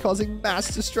literally causing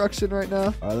mass destruction right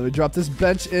now. All right, let me drop this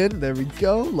bench in. There we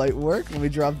go. Light work. Let me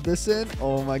drop this in.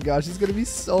 Oh my gosh, he's gonna be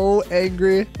so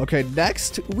angry. Okay,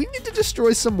 next, we need to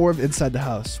destroy some more of inside the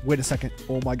house. Wait a second.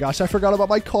 Oh my gosh, I forgot about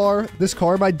my car. This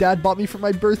car my dad bought me for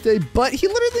my birthday, but he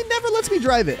literally never lets me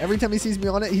drive it. Every time he sees me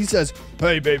on it, he says,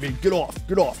 "Hey baby, get off.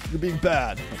 You're being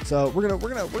bad." So we're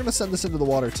gonna send this into the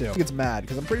water too. He gets mad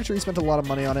because I'm pretty sure he spent a lot of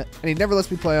money on it and he never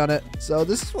lets me play on it. So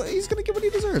this is what he's gonna get what he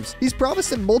deserves. He's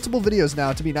promised in multiple videos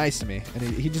now to be nice to me, and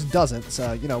he just doesn't.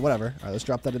 So, you know, whatever. All right, let's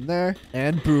drop that in there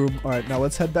and boom. All right, now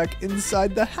let's head back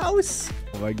inside the house.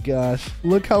 Oh my gosh,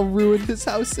 look how ruined his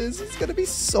house is. He's gonna be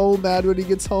so mad when he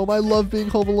gets home. I love being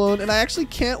home alone, and I actually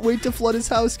can't wait to flood his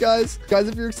house, guys. Guys,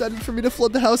 if you're excited for me to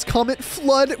flood the house, comment comment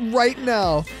flood right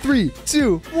now. 3,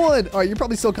 2, 1. All right, you're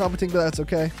probably still commenting, but that's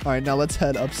okay. All right, now let's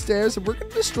head upstairs and we're going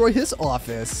to destroy his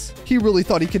office. He really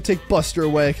thought he could take Buster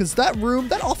away because that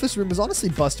office room is honestly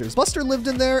Buster's. Buster lived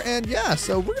in there and yeah,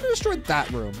 so we're going to destroy that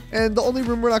room. And the only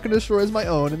room we're not going to destroy is my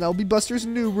own, and that'll be Buster's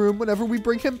new room whenever we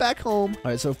bring him back home.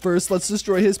 All right, so first let's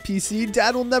destroy his PC.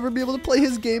 Dad will never be able to play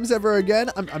his games ever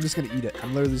again. I'm just going to eat it.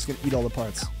 I'm literally just going to eat all the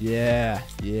parts. Yeah,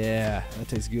 that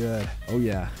tastes good. Oh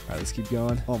yeah. All right, let's keep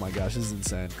going. Oh my gosh, this is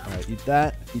insane. All right, eat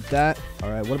that. All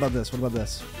right, what about this?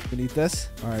 Can eat this?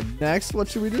 All right, next, what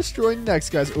should we destroy next,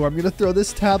 guys? Oh, I'm going to throw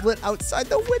this tablet outside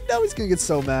the window. He's going to get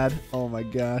so mad. Oh my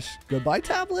gosh. Goodbye,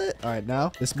 tablet. All right,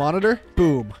 now this monitor,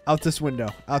 boom, out this window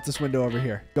over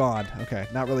here. Gone. Okay,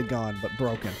 not really gone, but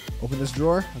broken. Open this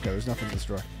drawer. Okay, there's nothing in this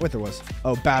drawer. Wait, there was.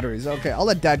 Oh, batteries. Okay, I'll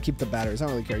let Dad keep the batteries. I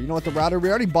don't really care. You know what, the router, we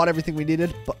already bought everything we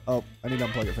needed, but oh, I need to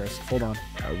unplug it first. Hold on.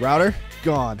 All right, router,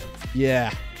 gone.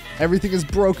 Yeah. Everything is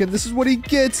broken. This is what he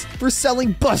gets for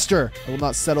selling Buster. I will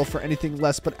not settle for anything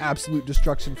less but absolute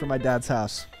destruction for my dad's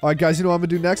house. All right, guys, you know what I'm going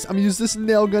to do next? I'm going to use this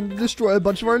nail gun to destroy a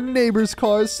bunch of our neighbors'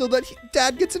 cars so that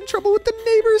Dad gets in trouble with the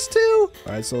neighbors, too.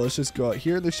 All right, so let's just go out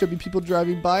here. There should be people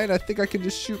driving by, and I think I can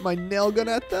just shoot my nail gun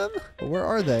at them. But where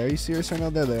are they? Are you serious right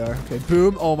now? There they are. Okay,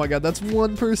 boom. Oh, my God, that's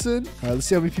one person. All right, let's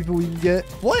see how many people we can get.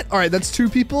 What? All right, that's 2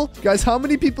 people. Guys, how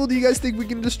many people do you guys think we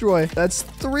can destroy? That's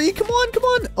 3. Come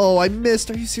on. Oh, I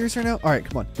missed. Are you serious right now? All right,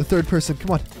 come on. The 3rd person.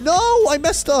 Come on. No, I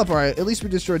messed up. All right, at least we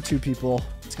destroyed 2 people.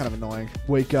 It's kind of annoying.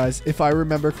 Wait, guys, if I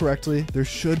remember correctly, there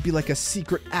should be like a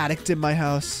secret attic in my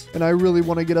house. And I really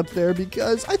want to get up there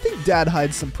because I think Dad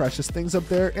hides some precious things up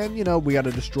there. And, you know, we got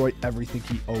to destroy everything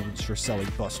he owns for selling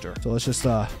Buster. So let's just,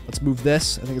 let's move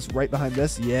this. I think it's right behind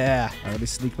this. Yeah. All right, let me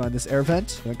sneak behind this air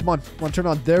vent. Come on, turn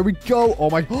on. There we go. Oh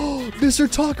my, Mr.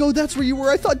 Taco, that's where you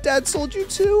were. I thought Dad sold you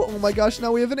too. Oh my gosh,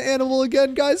 now we have an animal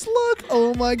again, guys. Look.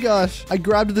 Oh my gosh. I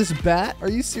grabbed this bat. Are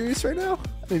you serious right now?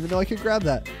 I didn't even know I could grab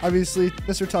that. Obviously,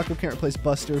 Mr. Taco can't replace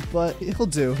Buster, but he'll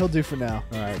do. He'll do for now.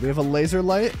 All right, we have a laser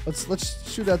light.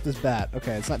 Let's shoot at this bat.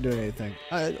 Okay, it's not doing anything.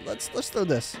 All right, let's throw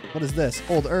this. What is this?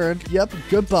 Old earned. Yep,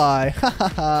 goodbye. Ha ha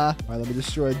ha. All right, let me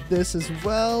destroy this as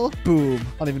well. Boom.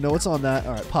 I don't even know what's on that.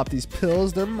 All right, pop these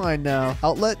pills. They're mine now.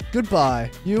 Outlet,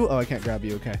 goodbye. You? Oh, I can't grab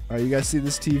you. Okay. All right, you guys see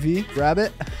this TV? Grab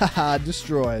it. Haha,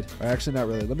 destroyed. All right, actually, not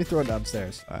really. Let me throw it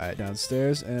downstairs. All right,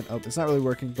 downstairs. And oh, it's not really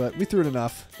working, but we threw it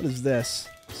enough. What is this?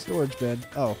 Storage bin.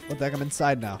 Oh, what the heck? I'm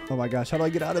inside now. Oh my gosh, how do I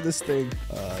get out of this thing?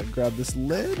 Grab this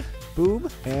lid. Boom.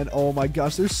 And oh my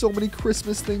gosh, there's so many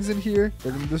Christmas things in here.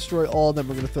 We're going to destroy all of them.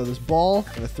 We're going to throw this ball.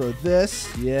 I'm going to throw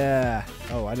this. Yeah.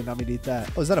 Oh, I did not mean to eat that.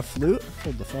 Oh, is that a flute?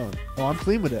 Hold the phone. Oh, I'm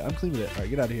clean with it. All right,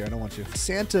 get out of here. I don't want you.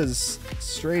 Santa's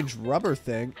strange rubber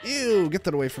thing. Ew, get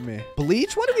that away from me.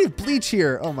 Bleach? Why do we have bleach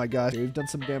here? Oh my gosh. We've done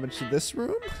some damage to this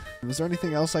room. Is there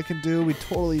anything else I can do? We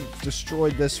totally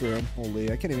destroyed this room.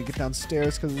 Holy, I can't even get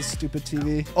downstairs because of this stupid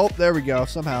TV. Oh, there we go.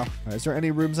 Somehow. All right, is there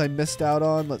any rooms I missed out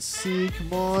on? Let's see.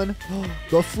 Come on.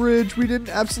 The fridge. We didn't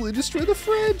absolutely destroy the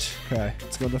fridge. Okay,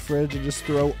 let's go in the fridge and just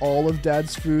throw all of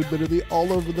Dad's food literally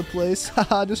all over the place.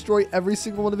 Haha, destroy every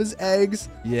single one of his eggs.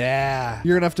 Yeah.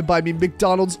 You're gonna have to buy me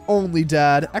McDonald's only,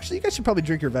 Dad. Actually, you guys should probably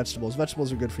drink your vegetables.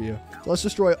 Vegetables are good for you. So let's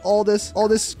destroy all this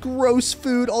gross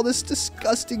food, all this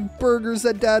disgusting burgers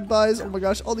that Dad buys. Oh my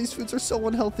gosh, all these foods are so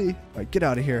unhealthy. All right, get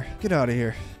out of here. Get out of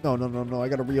here. No. I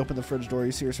gotta reopen the fridge door. Are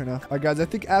you serious right now? All right, guys, I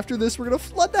think after this, we're gonna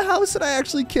flood the house, and I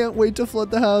actually can't wait to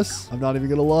flood the house. I'm not even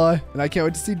gonna lie. And I can't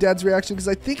wait to see Dad's reaction because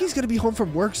I think he's gonna be home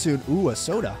from work soon. Ooh, a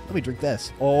soda. Let me drink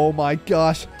this. Oh my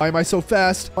gosh. Why am I so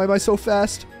fast? Oh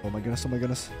my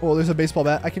goodness. Oh, there's a baseball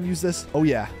bat. I can use this. Oh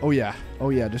yeah.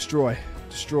 Destroy.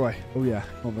 Oh yeah.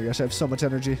 Oh my gosh, I have so much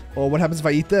energy. Oh, what happens if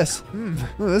I eat this?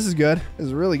 Oh, this is good. This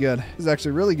is really good. This is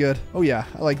actually really good. Oh yeah,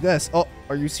 I like this. Oh,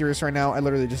 are you serious right now? I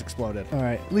literally just exploded. All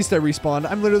right, at least I respawned.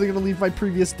 I'm literally gonna leave my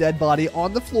previous dead body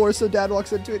on the floor so Dad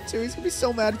walks into it too. He's gonna be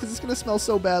so mad because it's gonna smell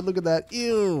so bad. Look at that.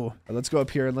 Ew. All right, let's go up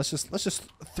here and let's just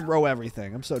throw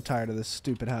everything. I'm so tired of this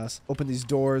stupid house. Open these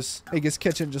doors. Make his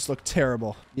kitchen just look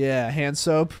terrible. Yeah, hand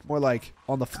soap, more like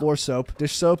on the floor soap.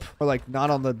 Dish soap, or like not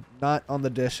on the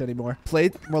dish anymore.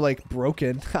 Plate, more like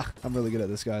broken. I'm really good at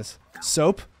this, guys.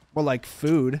 Soap, more like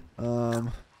food.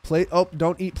 Plate. Oh,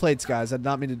 don't eat plates, guys. I did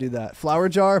not mean to do that. Flour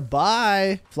jar.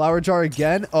 Bye. Flour jar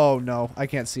again. Oh no, I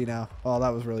can't see now. Oh, that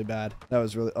was really bad.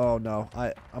 Oh no,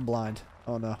 I'm blind.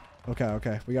 Oh no. Okay,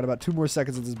 okay. We got about 2 more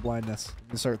seconds of this blindness. I'm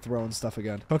gonna start throwing stuff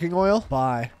again. Cooking oil.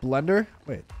 Buy. Blender.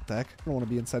 Wait, what the heck? I don't want to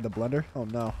be inside the blender. Oh,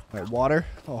 no. All right, water.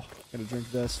 Oh, gonna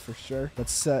drink this for sure.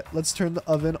 Let's turn the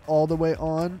oven all the way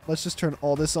on. Let's just turn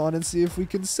all this on and see if we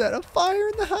can set a fire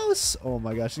in the house. Oh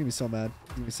my gosh, he's gonna be so mad.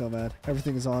 He's gonna be so mad.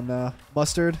 Everything is on now.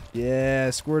 Mustard. Yeah,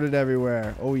 squirted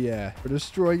everywhere. Oh yeah. We're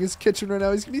destroying his kitchen right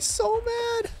now. He's gonna be so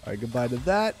mad. All right, goodbye to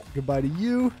that. Goodbye to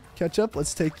you. Ketchup,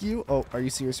 let's take you. Oh, are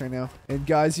you serious right now? And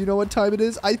guys, you know what time it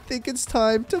is? I think it's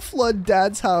time to flood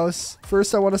Dad's house.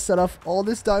 First, I want to set off all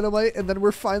this dynamite, and then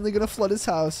we're finally gonna flood his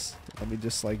house. Let me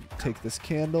just like take this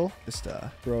candle, just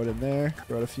throw it in there,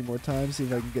 throw it a few more times, see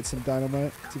if I can get some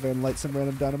dynamite, see if I can light some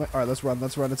random dynamite. All right, let's run,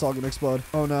 it's all gonna explode.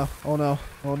 Oh no, oh no,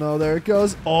 oh no, there it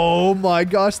goes. Oh my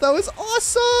gosh, that was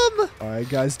awesome. All right,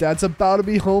 guys, Dad's about to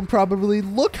be home probably.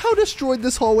 Look how destroyed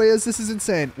this hallway is. This is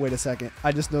insane. Wait a second,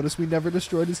 I just noticed we never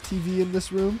destroyed his TV in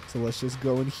this room, so let's just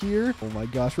go in here. Oh my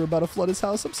gosh, we're about to flood his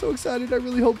house. I'm so excited. I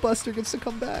really hope Buster gets to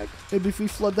come back. Maybe if we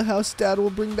flood the house, Dad will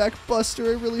bring back Buster.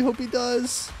 I really hope he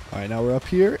does. All right, now we're up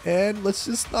here, and let's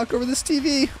just knock over this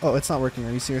TV. Oh, it's not working.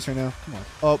 Are you serious right now? Come on.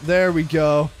 Oh, there we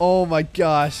go. Oh my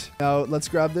gosh. Now let's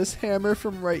grab this hammer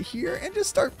from right here and just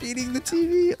start beating the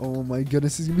TV. Oh my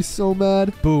goodness, he's gonna be so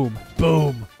mad. Boom,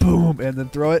 boom, boom, and then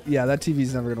throw it. Yeah, that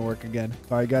TV's never gonna work again.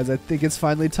 All right, guys, I think it's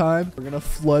finally time. We're gonna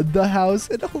flood the house,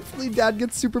 and hopefully Dad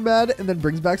gets super mad and then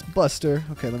brings back Buster.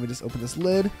 Okay, let me just open this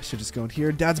lid. I should just go in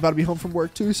here. Dad's about to be home from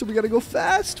work too, so we gotta go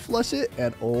fast. Flush it,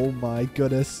 and oh my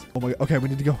goodness. Oh my, okay, we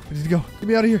need to go. We need to go. Get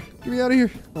me out of here. Get me out of here.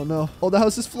 Oh no. Oh, the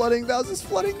house is flooding. The house is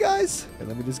flooding, guys. Okay,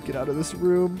 let me just get out of this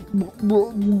room.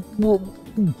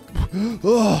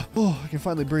 Oh, I can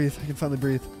finally breathe. I can finally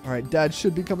breathe. All right, Dad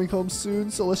should be coming home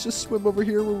soon, so let's just swim over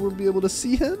here where we'll be able to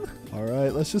see him. All right,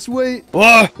 let's just wait.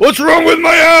 What's wrong with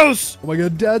my house? Oh my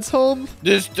god, Dad's home.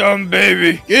 This dumb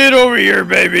baby. Get over here,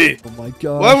 baby. Oh my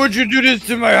god. Why would you do this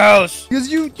to my house? Because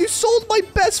you sold my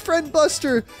best friend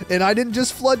Buster, and I didn't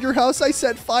just flood your house. I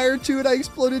set fire to it. I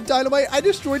exploded dynamite. I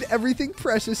destroyed everything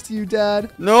precious to you,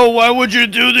 Dad. No, why would you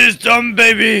do this, dumb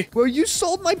baby? Well, you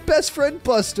sold my best friend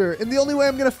Buster, and the only way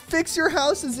I'm gonna fix your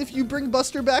house is if you bring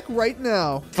Buster back right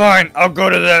now. Fine, I'll go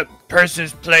to that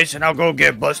person's place and I'll go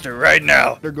get Buster right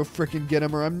now. Better go freaking get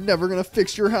him, or I'm never gonna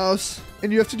fix your house.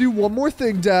 And you have to do one more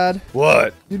thing, Dad.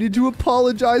 What? You need to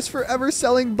apologize for ever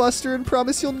selling Buster and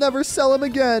promise you'll never sell him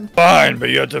again. Fine, but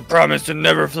you have to promise to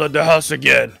never flood the house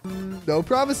again. No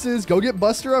promises. Go get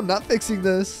Buster. I'm not fixing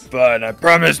this. Fine, I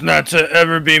promise not to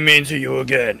ever be mean to you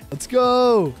again. Let's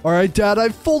go. All right, Dad, I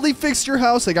fully fixed your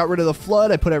house. I got rid of the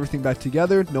flood. I put everything back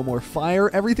together. No more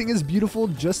fire. Everything is beautiful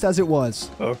just as it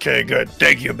was. Okay, good.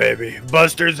 Thank you, baby.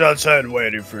 Buster's outside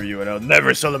waiting for you, and I'll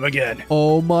never sell him again.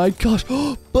 Oh my gosh.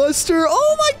 Buster.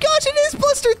 Oh my gosh, it is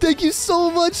Buster. Thank you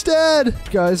so much, Dad.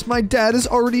 Guys, my dad has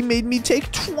already made me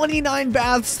take 29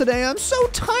 baths today. I'm so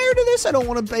tired of this. I don't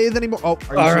want to bathe anymore. Oh,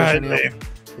 are you all right, babe.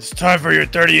 It's time for your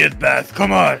 30th bath.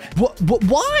 Come on.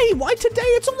 Why? Why today?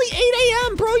 It's only 8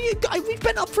 a.m., bro. We've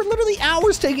been up for literally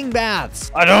hours taking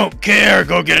baths. I don't care.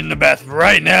 Go get in the bath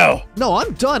right now. No,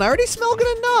 I'm done. I already smell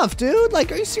good enough, dude.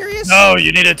 Like, are you serious? No,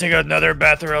 you need to take another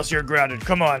bath or else you're grounded.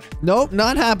 Come on. Nope,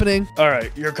 not happening. All right,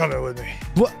 you're coming with me.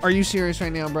 What? Are you serious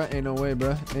right now, bro? Ain't no way,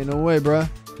 bro. Ain't no way, bro.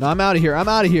 No, I'm out of here. I'm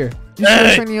out of here. You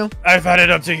serious right now? I've had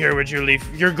it up to here with you, Leaf.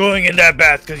 You're going in that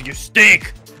bath because you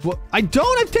stink. Well, I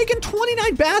don't. I've taken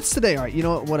 29 baths today. All right, you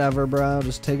know what? Whatever, bro. I'll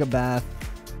just take a bath.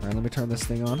 All right, let me turn this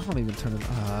thing on. I don't even turn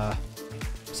it. I'm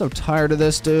so tired of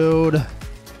this, dude.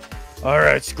 All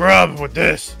right, scrub with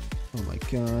this. Oh my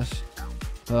gosh.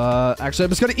 Actually, I'm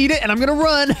just gonna eat it and I'm gonna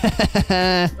run.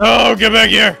 Oh, get back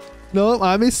here. No,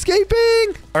 I'm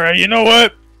escaping. All right, you know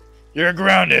what? You're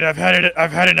grounded. I've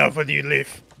had enough with you,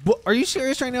 Leaf. What? Are you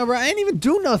serious right now, bro? I didn't even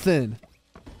do nothing.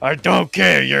 I don't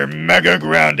care. You're mega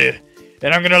grounded.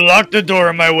 And I'm gonna lock the door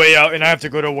on my way out and I have to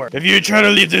go to work. If you try to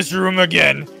leave this room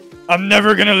again, I'm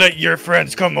never gonna let your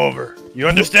friends come over. You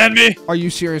understand me? Are you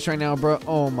serious right now, bro?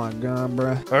 Oh my god,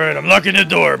 bro. Alright, I'm locking the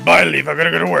door. Bye, Leaf. I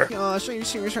gotta go to work. Gosh, are you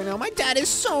serious right now? My dad is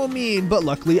so mean. But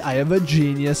luckily, I have a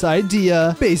genius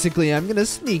idea. Basically, I'm gonna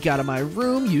sneak out of my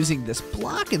room using this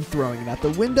block and throwing it out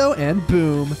the window, and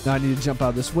boom. Now I need to jump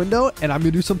out this window, and I'm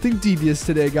gonna do something devious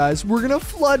today, guys. We're gonna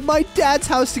flood my dad's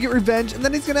house to get revenge, and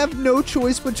then he's gonna have no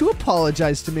choice but to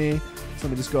apologize to me. So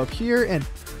let me just go up here, and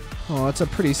oh, it's a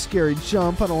pretty scary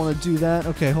jump. I don't want to do that.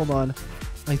 Okay, hold on.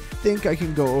 I think I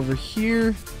can go over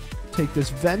here. Take this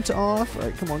vent off. All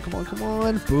right, come on, come on, come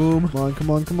on. Boom. Come on,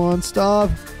 come on, come on. Stop.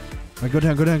 All right, go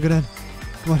down, go down, go down.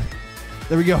 Come on.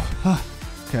 There we go.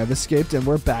 Okay, I've escaped, and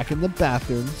we're back in the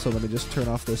bathroom. So let me just turn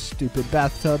off this stupid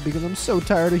bathtub because I'm so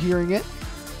tired of hearing it.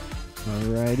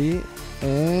 Alrighty.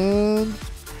 And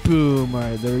Boom. All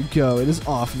right, there we go. It is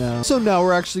off now. So now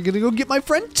we're actually going to go get my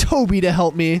friend Toby to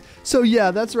help me. So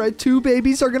yeah, that's right. 2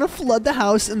 babies are going to flood the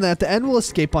house, and then at the end we'll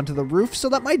escape onto the roof so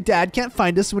that my dad can't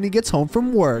find us when he gets home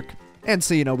from work. And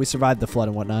so, you know, we survived the flood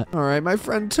and whatnot. All right, my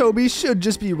friend Toby should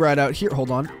just be right out here.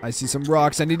 Hold on. I see some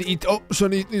rocks. I need to eat. Oh,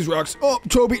 shouldn't eat these rocks. Oh,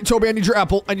 Toby, I need your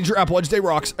apple. I need your apple. I just ate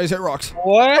rocks. I just ate rocks.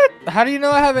 What? How do you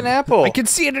know I have an apple? I can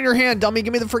see it in your hand, dummy.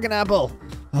 Give me the freaking apple.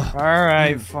 All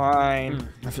right, fine.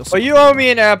 I feel so But you owe me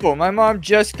an apple. My mom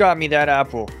just got me that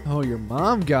apple. Oh, your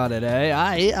mom got it, eh?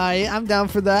 I'm down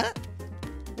for that.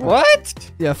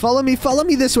 What? Yeah, follow me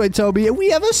this way, Toby.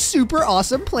 We have a super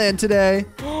awesome plan today.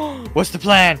 What's the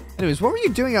plan? Anyways, what were you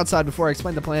doing outside before I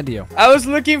explained the plan to you? I was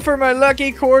looking for my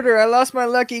lucky quarter. I lost my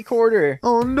lucky quarter.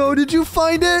 Oh no, did you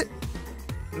find it?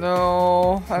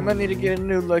 No, I might need to get a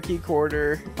new lucky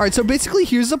quarter. All right, so basically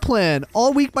here's the plan.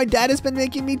 All week my dad has been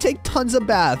making me take tons of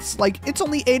baths. Like, it's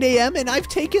only 8 a.m. and I've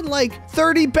taken like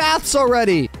 30 baths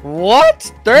already.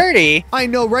 What? 30? I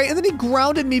know, right? And then he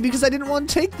grounded me because I didn't want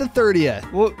to take the 30th.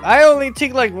 Well, I only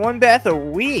take like 1 bath a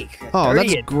week. Oh, 30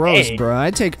 that's a gross, day. bro.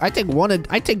 I take one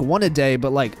a day,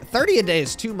 but like 30 a day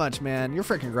is too much, man. You're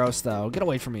freaking gross though. Get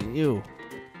away from me. Ew.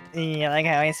 You like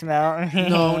how I smell?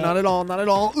 No, not at all. Not at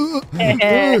all.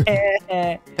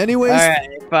 Anyways.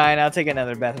 Alright, fine. I'll take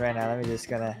another bath right now. Let me just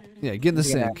gonna... Yeah, get in the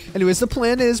Yeah. sink. Anyways, the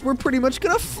plan is we're pretty much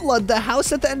gonna flood the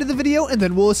house at the end of the video, and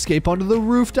then we'll escape onto the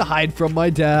roof to hide from my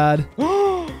dad.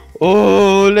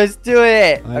 Oh, let's do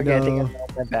it. I Okay, I know. think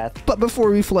I'm bath. But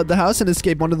before we flood the house and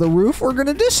escape onto the roof, we're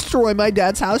gonna destroy my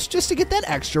dad's house just to get that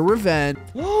extra revenge.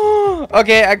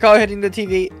 Okay, I call hitting the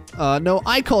TV. No,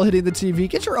 I call hitting the TV.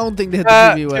 Get your own thing to hit the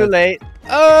TV with. Too late.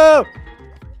 Oh!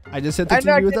 I just hit the I TV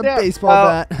knocked with it a down. baseball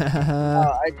Oh. bat.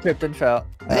 I tripped and fell.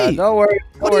 Hey, don't worry.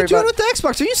 What are you doing with the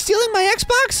Xbox? Are you stealing my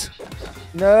Xbox?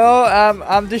 No,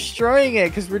 I'm destroying it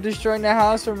because we're destroying the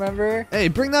house, remember? Hey,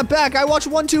 bring that back. I watched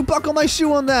 1-2 buckle my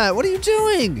shoe on that. What are you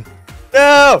doing?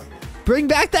 No! Bring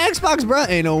back the Xbox, bro.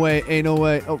 Ain't no way. Ain't no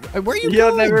way. Oh, where are you You'll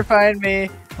going? never find me.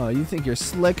 Oh, you think you're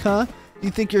slick, huh? You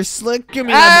think you're slick? Give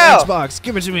me Ow! that Xbox.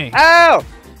 Give it to me. Ow!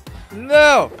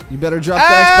 No! You better drop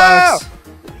Ow! the Xbox.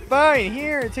 Fine,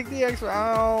 here, take the Xbox.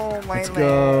 Oh, my Let's leg.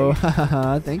 go.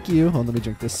 Thank you. Hold on, let me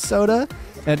drink this soda.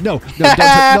 And no,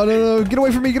 don't no. Get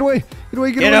away from me. Get away. Get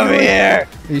away. Get over here.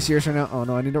 Are you serious right now? Oh,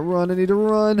 no, I need to run. I need to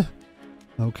run.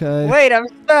 Okay. Wait, I'm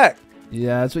stuck.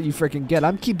 Yeah, that's what you freaking get.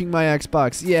 I'm keeping my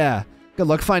Xbox. Yeah. Good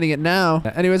luck finding it now.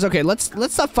 Anyways, okay, let's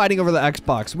stop fighting over the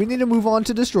Xbox. We need to move on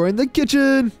to destroying the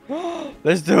kitchen.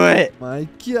 Let's do it. My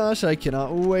gosh, I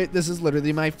cannot wait. This is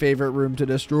literally my favorite room to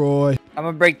destroy. I'm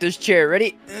gonna break this chair.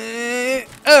 Ready?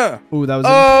 Ooh, that was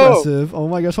Oh! impressive. Oh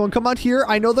my gosh, hold on, come out here.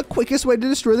 I know the quickest way to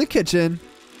destroy the kitchen.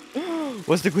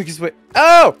 What's the quickest way?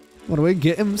 Oh! What do we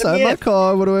get inside my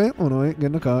car? What do we get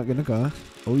in the car? Get in the car.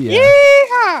 Oh yeah.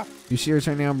 Yeah! You serious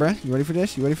right now, bruh? You ready for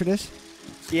this? You ready for this?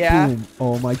 Yeah. Boom.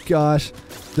 Oh my gosh.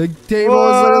 The table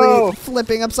is Whoa. literally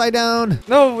flipping upside down.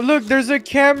 No, look, there's a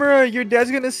camera. Your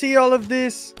dad's gonna see all of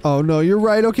this. Oh no, you're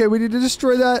right. Okay, we need to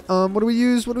destroy that. What do we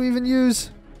use? What do we even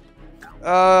use?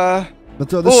 Let's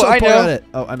throw the Oh, soap I bar know. at it.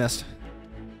 Oh, I missed.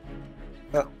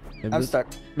 Maybe I'm this- stuck.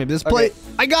 Maybe this Okay. plate.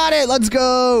 I got it. Let's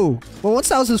go. Well, once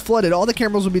the house is flooded, all the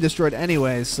cameras will be destroyed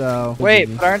anyway. So Wait,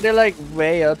 but aren't they like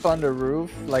way up on the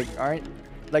roof? Like,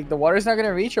 like the water's not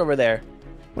gonna reach over there?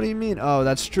 What do you mean? Oh,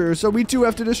 that's true. So we do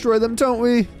have to destroy them, don't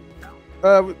we?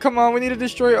 Come on, we need to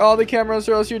destroy all the cameras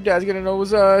or else your dad's gonna know it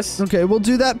was us. Okay, we'll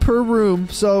do that per room.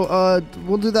 So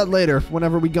we'll do that later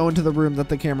whenever we go into the room that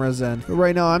the camera's in. But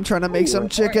right now, I'm trying to make some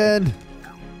chicken.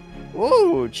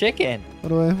 Ooh, chicken. What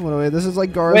do I? This is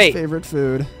like Gar's Wait. favorite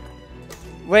food.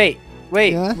 Wait,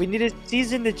 Yeah? we need to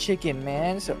season the chicken,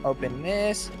 man. So open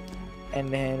this, and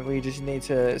then we just need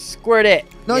to squirt it.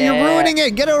 No, Yeah. you're ruining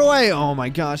it. Get it away. Oh my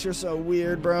gosh, you're so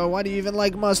weird, bro. Why do you even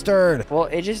like mustard? Well,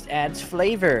 it just adds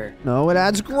flavor. No, it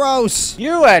adds gross.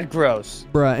 You add gross.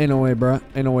 Bruh, ain't no way, bruh.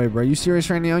 Ain't no way, bruh. You serious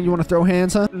right now? You want to throw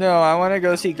hands, huh? No, I want to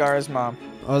go see Gar's mom.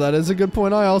 Oh, that is a good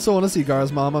point. I also want to see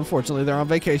Gar's mom. Unfortunately, they're on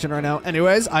vacation right now.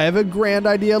 Anyways, I have a grand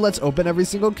idea. Let's open every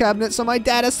single cabinet so my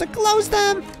dad has to close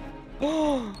them.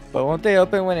 But won't they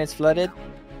open when it's flooded?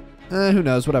 Who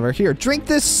knows? Whatever. Here, drink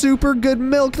this super good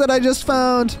milk that I just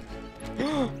found.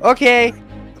 Okay.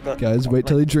 Guys, wait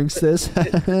till he drinks this.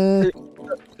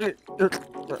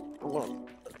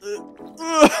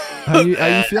 How you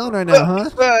feeling right now, huh?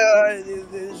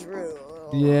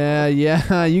 Yeah.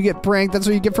 You get pranked. That's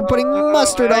what you get for putting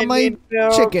mustard on my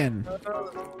chicken.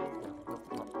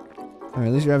 Alright,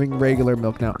 at least you're having regular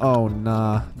milk now. Oh,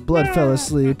 nah. Blood fell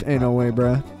asleep. Ain't no way,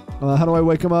 bruh. How do I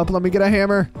wake him up? Let me get a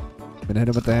hammer. I'm gonna hit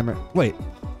him with the hammer. Wait.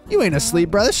 You ain't asleep,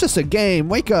 bro. It's just a game.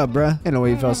 Wake up, bro. I know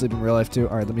you fell asleep in real life, too.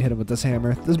 All right, let me hit him with this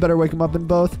hammer. This better wake him up in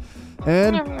both.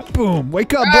 And boom.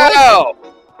 Wake up, boy. Ow!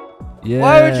 Yeah.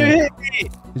 Why would you hit me?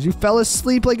 Because you fell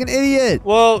asleep like an idiot.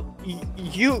 Well,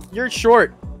 you're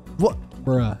short. What?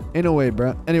 Bruh. Ain't no way,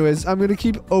 bruh. Anyways, I'm gonna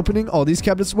keep opening all these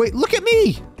cabinets. Wait, look at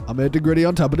me! I'm gonna hit the gritty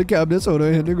on top of the cabinets. Hold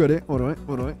on, hit the gritty. Hold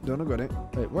on, don't the gritty.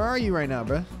 Wait, where are you right now,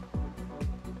 bruh?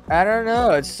 I don't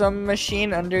know. It's some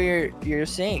machine under your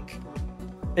sink.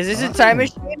 Is this a time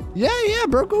machine? Yeah,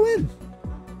 bro. Go in.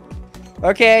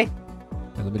 Okay.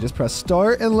 And let me just press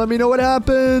start and let me know what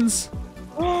happens.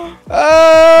 Oh!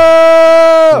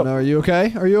 Oh, no, are you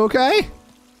okay? Are you okay?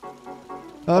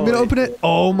 I'm gonna open it.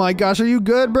 Oh my gosh, are you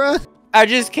good, bruh? I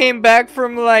just came back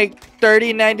from like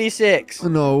 3096.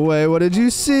 No way. What did you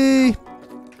see?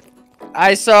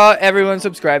 I saw everyone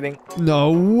subscribing.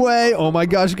 No way. Oh my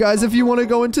gosh, guys, if you want to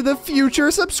go into the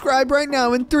future, subscribe right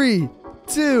now in 3,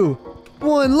 2,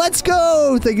 1. Let's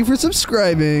go. Thank you for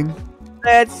subscribing.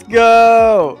 Let's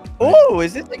go. Oh,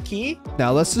 is this the key?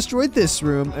 Now let's destroy this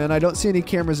room. And I don't see any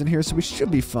cameras in here, so we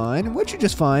should be fine. What'd you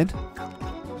just find?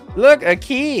 Look, a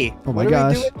key. Oh my What do we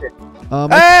gosh. do with it? Oh,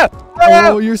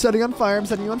 Oh, you're setting on fire. I'm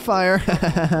setting you on fire.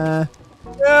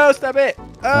 no, stop it.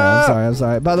 I'm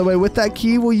sorry. By the way, with that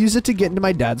key, we'll use it to get into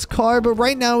my dad's car. But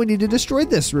right now, we need to destroy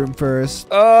this room first.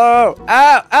 Oh,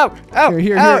 ow.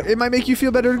 Here. It might make you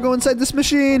feel better to go inside this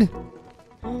machine.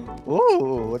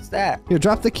 Ooh, what's that? Here,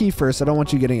 drop the key first. I don't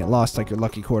want you getting it lost like your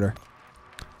lucky quarter.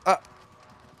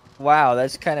 Wow,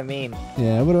 that's kind of mean.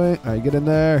 Yeah, what do I? All right, get in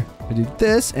there. I do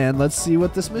this, and let's see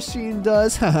what this machine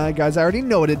does. Haha, guys, I already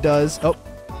know what it does. Oh,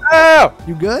 Oh,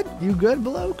 you good? You good,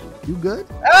 bloke? You good?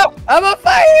 oh, I'm on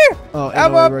fire. Oh, I'm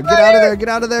anyway, on bro. Get out of fire. there. Get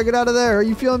out of there. Get out of there. Are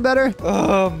you feeling better?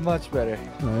 Oh, much better.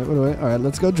 All right, what do I? All right,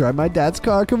 let's go drive my dad's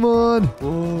car. Come on.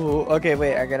 Ooh, okay,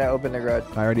 wait, I gotta open the garage.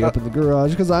 I already opened the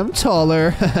garage because I'm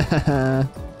taller.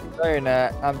 No, you're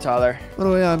not. I'm taller. What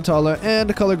do I? I'm taller, and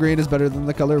the color green is better than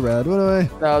the color red. What do I?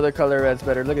 No, the color red's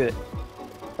better. Look at it.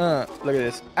 Look at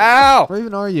this. Ow! Where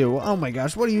even are you? Oh my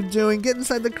gosh, what are you doing? Get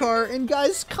inside the car, and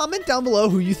guys, comment down below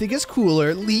who you think is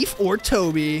cooler, Leaf or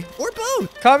Toby, or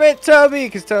both. Comment Toby,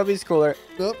 because Toby's cooler.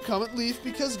 Nope, comment Leaf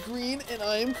because green and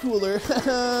I am cooler.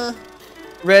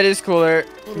 Red is cooler.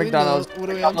 What do McDonald's. We know? What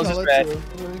do we? I'm McDonald's is taller red. too.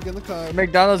 What do we get in the car?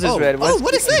 McDonald's is red. Oh,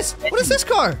 what is this? What is this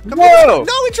car? Come Whoa! here. No,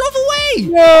 it drove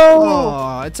away. No!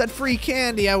 Oh, it said free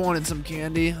candy. I wanted some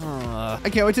candy. I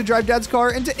can't wait to drive Dad's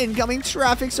car into incoming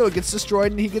traffic so it gets destroyed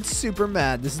and he gets super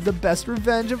mad. This is the best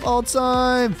revenge of all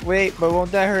time. Wait, but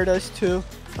won't that hurt us too?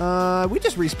 We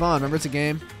just respawn. Remember, it's a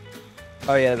game.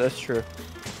 Oh yeah, that's true.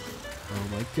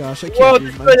 Oh my gosh, I Well, can't just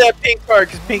use put my... that pink car,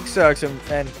 because pink sucks,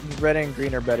 and red and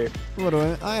green are better. What do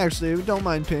I actually don't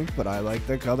mind pink, but I like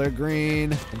the color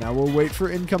green. And now we'll wait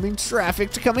for incoming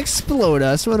traffic to come explode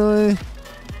us. What do I...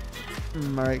 all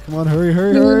right, come on,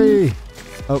 hurry.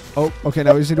 Oh, okay,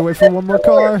 now we just need to wait for one more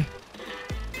car.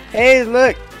 Hey,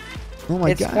 look. Oh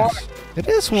my It's gosh. Juan. It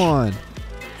is one.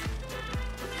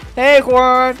 Hey,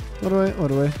 Juan. What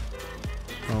do I?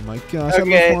 Oh my gosh,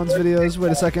 Okay. I love Juan's videos.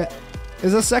 Wait a second.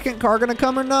 Is a second car gonna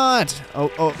come or not?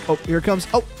 Oh, here it comes.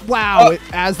 Oh, wow. Oh.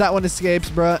 As that one escapes,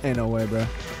 bruh. Ain't no way, bruh.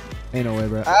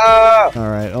 Oh. All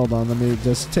right, hold on. Let me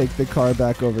just take the car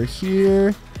back over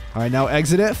here. All right, now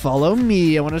exit it. Follow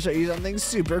me. I want to show you something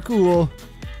super cool.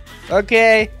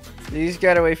 Okay. You just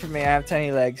got away from me. I have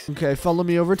tiny legs. Okay, follow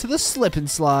me over to the slip and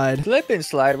slide. Slip and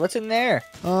slide. What's in there?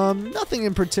 Nothing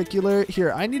in particular.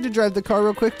 Here, I need to drive the car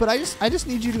real quick, but I just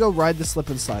need you to go ride the slip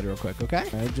and slide real quick, okay?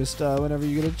 All right, just whenever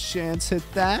you get a chance, hit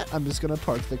that. I'm just gonna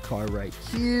park the car right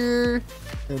here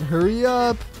and hurry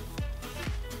up.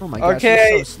 Oh my gosh,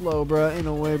 Okay. you're so slow, bruh. Ain't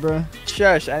no way, bruh.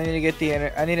 Shush. I need to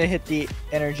get I need to hit the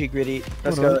energy gritty.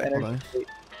 Let's Hold go. on, hold Energy. on.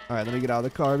 All right, let me get out of the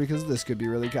car because this could be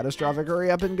really catastrophic. Hurry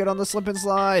up and get on the slip and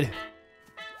slide.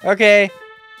 Okay.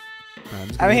 All right,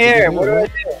 just I'm gonna hit here. the What do I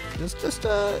video. do? Just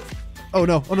Oh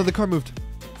no, the car moved.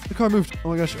 The car moved. Oh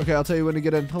my gosh. Okay, I'll tell you when to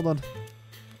get in. Hold on.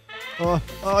 Oh,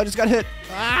 I just got hit.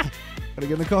 Ah! Gotta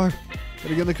get in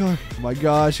the car. Oh my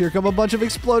gosh, here come a bunch of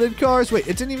exploded cars. Wait,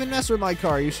 it didn't even mess with my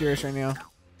car. Are you serious right now?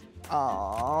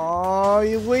 Oh,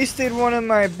 you wasted one of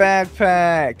my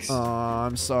backpacks. Oh,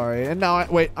 I'm sorry. And now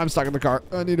wait, I'm stuck in the car.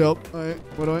 I need help. All right,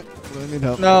 what do I need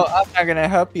help? No, I'm not gonna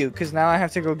help you, because now I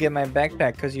have to go get my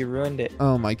backpack because you ruined it.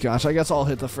 Oh my gosh, I guess I'll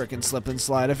hit the frickin' slip and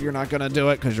slide if you're not gonna do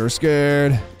it because you're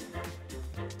scared.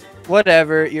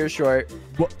 Whatever, you're short.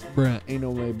 What? Bruh, ain't no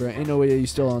way, bruh. Ain't no way you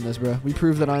still on this, bruh. We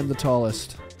proved that I'm the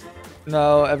tallest.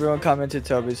 No, everyone commented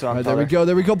Toby, so I'm All right, taller.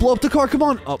 there we go. Blow up the car. Come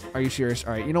on. Oh, are you serious?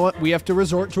 All right, you know what? We have to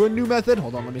resort to a new method.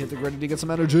 Hold on, let me hit the grid to get some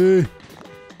energy.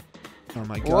 Oh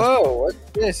my gosh. Whoa,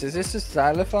 what's this? Is this a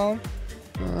xylophone?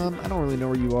 I don't really know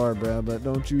where you are, bruh, but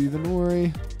don't you even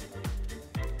worry.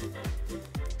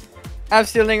 I'm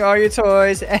stealing all your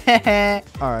toys. All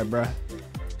right, bruh.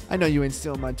 I know you ain't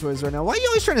stealing my toys right now. Why are you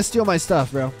always trying to steal my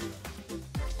stuff, bro?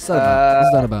 What's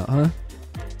that about, huh?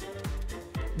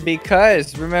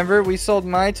 Because, remember, we sold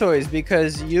my toys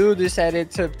because you decided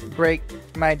to break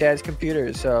my dad's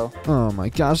computer, so. Oh my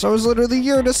gosh, that was literally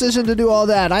your decision to do all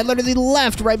that. I literally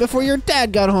left right before your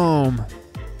dad got home.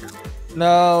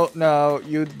 No,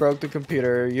 you broke the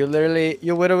computer. You literally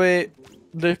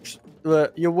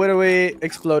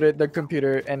exploded the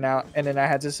computer, and then I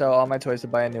had to sell all my toys to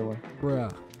buy a new one.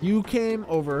 Bruh. You came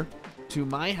over to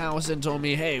my house and told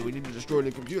me, hey, we need to destroy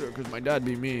the computer because my dad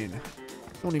be mean.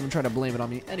 Don't even try to blame it on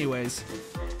me. Anyways,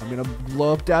 I'm gonna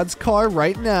blow up Dad's car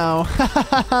right now.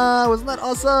 Wasn't that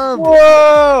awesome?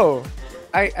 Whoa!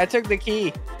 I took the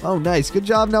key. Oh, nice. Good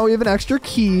job. Now we have an extra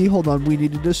key. Hold on. We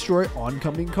need to destroy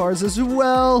oncoming cars as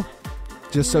well.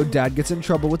 Just so Dad gets in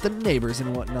trouble with the neighbors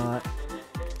and whatnot.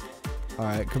 All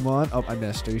right, come on. Oh, I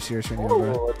missed. Are you serious right now,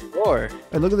 bro? Oh, door.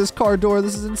 Hey, look at this car door.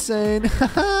 This is insane.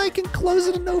 I can close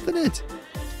it and open it.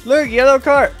 Look, yellow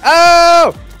car.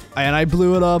 Oh! And I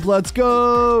blew it up. Let's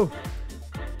go.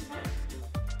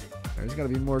 There's got to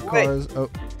be more cars. Oh.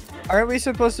 Aren't we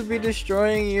supposed to be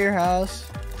destroying your house?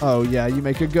 Oh, yeah, you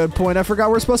make a good point. I forgot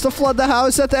we're supposed to flood the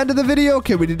house at the end of the video.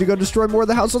 Okay, we need to go destroy more of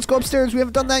the house. Let's go upstairs. We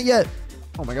haven't done that yet.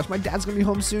 Oh, my gosh, my dad's going to be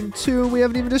home soon, too. We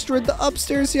haven't even destroyed the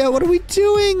upstairs yet. What are we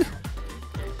doing?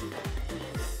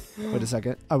 Wait a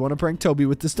second. I want to prank Toby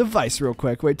with this device real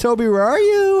quick. Wait, Toby, where are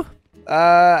you?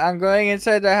 I'm going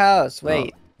inside the house.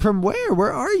 Wait. From where?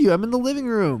 Where are you? I'm in the living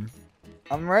room.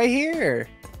 I'm right here.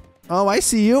 Oh, I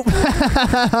see you.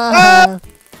 Oh!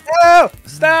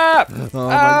 Stop! Oh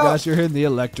my gosh, you're hitting the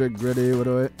electric gritty. What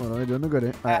do I do in the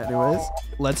gritty? Alright, anyways,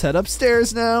 let's head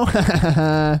upstairs now.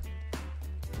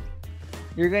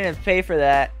 You're gonna pay for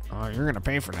that. Oh, you're gonna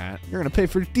pay for that. You're gonna pay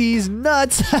for these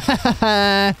nuts.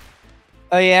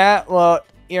 Oh yeah? Well,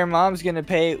 your mom's gonna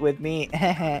pay with me.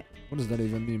 What does that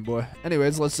even mean, boy?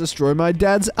 Anyways, let's destroy my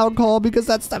dad's alcohol because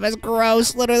that stuff is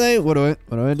gross, literally. What do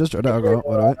I destroy the alcohol?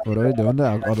 What do I do in the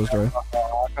alcohol destroy?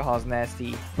 Alcohol's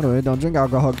nasty. What do I? Don't drink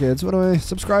alcohol, kids. What do I?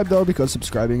 Subscribe though, because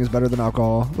subscribing is better than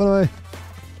alcohol. What do I?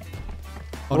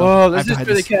 Oh, whoa, this is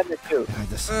for the cabinet too. Hide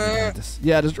this.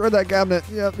 Yeah, destroy that cabinet.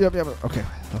 Yep. Okay.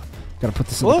 Oh, gotta put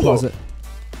this in the closet.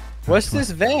 What's this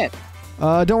vent?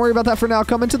 Don't worry about that for now.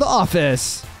 Come into the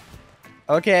office.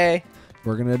 Okay.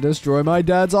 We're gonna destroy my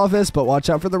dad's office, but watch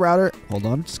out for the router. Hold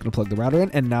on, just gonna plug the router in,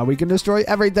 and now we can destroy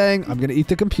everything. I'm gonna eat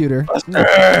the computer.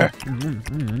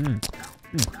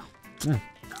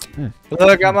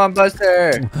 Look, I'm on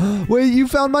Buster. Wait, you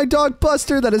found my dog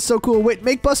Buster. That is so cool. Wait,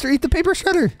 make Buster eat the paper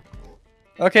shredder.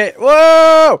 Okay.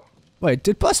 Whoa! Wait,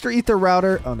 did Buster eat the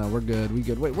router? Oh no, we're good. We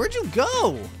good. Wait, where'd you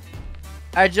go?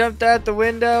 I jumped out the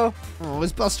window. Oh,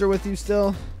 is Buster with you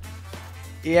still?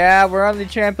 Yeah, we're on the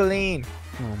trampoline.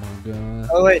 Oh my god.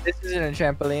 Oh wait, this isn't a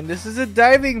trampoline. This is a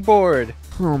diving board.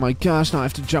 Oh my gosh, now I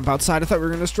have to jump outside. I thought we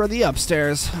were gonna destroy the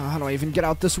upstairs. How do I even get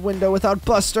out this window without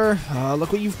Buster?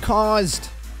 Look what you've caused.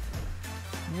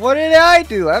 What did I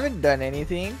do? I haven't done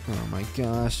anything. Oh my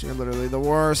gosh, you're literally the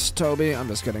worst, Toby. I'm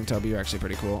just kidding, Toby. You're actually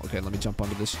pretty cool. Okay, let me jump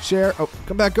onto this chair. Oh,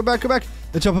 come back.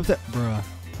 Let's jump up there. Bruh.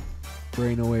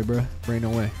 Brain away, bruh. Brain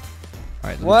away.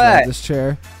 Alright, let me grab this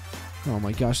chair. Oh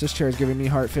my gosh, this chair is giving me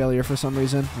heart failure for some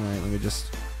reason. Alright, let me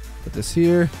just put this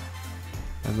here.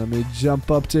 And let me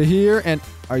jump up to here. And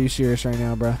are you serious right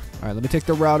now, bruh? Alright, let me take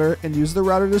the router and use the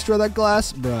router to destroy that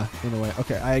glass. Bruh, in the way.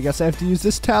 Okay, I guess I have to use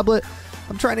this tablet.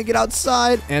 I'm trying to get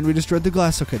outside. And we destroyed the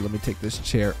glass. Okay, let me take this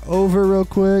chair over real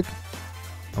quick.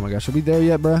 Oh my gosh, are we there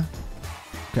yet, bruh?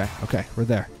 Okay, we're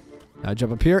there. Now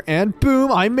jump up here and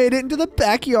boom, I made it into the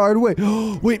backyard.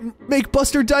 Wait, make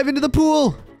Buster dive into the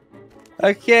pool.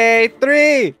 Okay,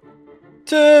 3,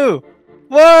 2,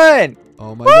 1.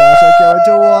 Oh my gosh, I can't wait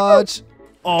to watch.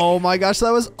 Oh my gosh,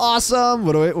 that was awesome.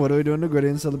 What are we doing to Gritty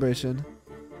in celebration?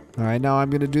 All right, now I'm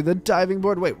going to do the diving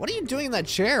board. Wait, what are you doing in that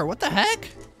chair? What the heck?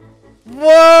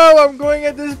 Whoa, I'm going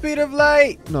at the speed of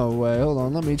light. No way. Hold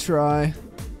on, let me try.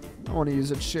 I want to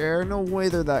use a chair. No way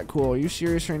they're that cool. Are you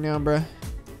serious right now, bruh?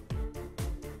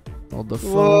 Hold the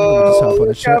phone. Whoa, Let me just hop on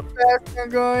a chair. look how fast I'm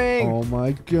going. Oh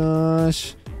my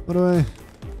gosh. What do I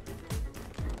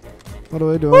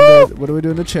do? What do we do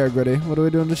in the chair, Gritty? What do we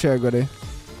do in the chair, Gritty?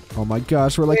 Oh my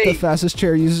gosh, we're like the fastest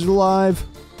chair users alive.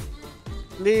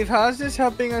 Leave, how's this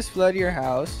helping us flood your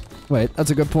house? Wait,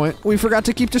 that's a good point. We forgot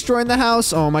to keep destroying the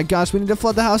house. Oh my gosh, we need to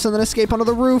flood the house and then escape onto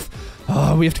the roof.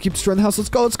 Oh, we have to keep destroying the house. Let's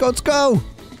go.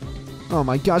 Oh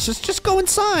my gosh, let's just go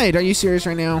inside. Are you serious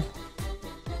right now?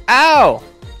 Ow!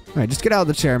 All right, just get out of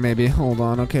the chair, maybe. Hold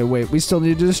on. Okay, wait. We still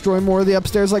need to destroy more of the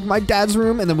upstairs, like my dad's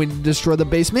room, and then we need to destroy the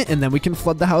basement, and then we can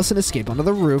flood the house and escape onto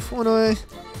the roof. What do I?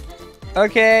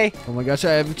 Okay. Oh my gosh,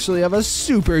 I actually have a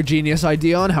super genius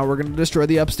idea on how we're gonna destroy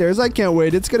the upstairs. I can't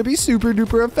wait. It's gonna be super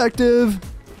duper effective.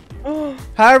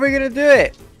 How are we gonna do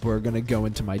it? We're gonna go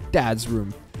into my dad's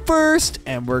room first,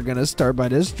 and we're gonna start by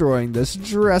destroying this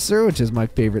dresser, which is my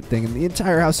favorite thing in the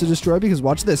entire house to destroy, because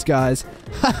watch this, guys.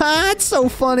 Haha, it's so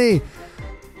funny.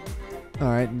 All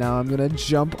right, now I'm gonna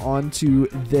jump onto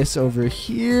this over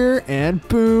here, and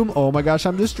boom. Oh my gosh,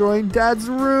 I'm destroying Dad's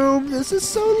room. This is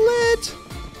so lit.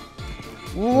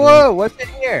 Whoa, what's in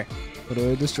here? What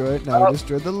do I destroy? Now I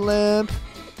destroyed the lamp.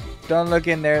 Don't look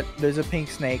in there. There's a pink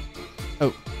snake.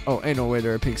 Oh, ain't no way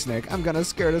they're a pink snake. I'm gonna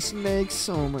scare the snakes.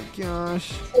 Oh my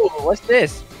gosh. Ooh, what's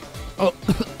this? Oh,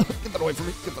 get that away from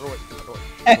me. Get that away.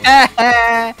 Get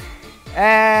that away.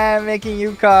 I'm making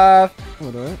you cough.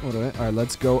 What do I? All right,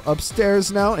 let's go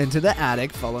upstairs now into the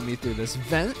attic. Follow me through this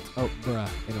vent. Oh, bruh.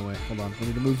 In a way. Hold on. We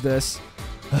need to move this.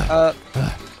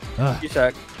 You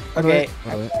suck. Okay.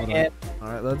 Hold on. All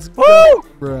right, let's go. Woo!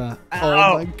 Bruh.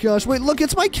 Ow. Oh my gosh. Wait, look,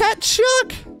 it's my cat,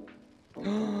 Chuck.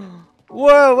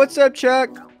 Whoa, what's up, Chuck?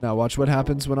 Now watch what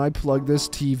happens when I plug this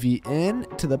TV in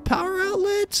to the power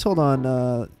outlets. Hold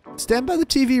on. Stand by the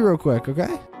TV real quick,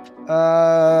 okay?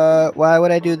 Why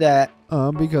would I do that?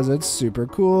 Because it's super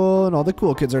cool and all the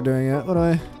cool kids are doing it. What do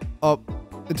I? Oh,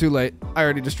 it's too late. I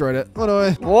already destroyed it. What do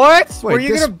I? What? Wait, Were you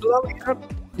this- gonna blow me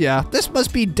up? Yeah, this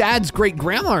must be Dad's great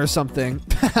grandma or something.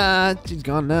 She's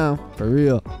gone now, for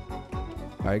real.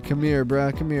 All right, come here,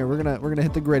 bruh. Come here. We're gonna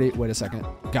hit the gritty. Wait a second,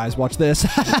 guys. Watch this.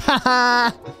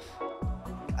 Ow!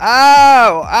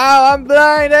 Ow! I'm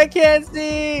blind. I can't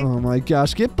see. Oh my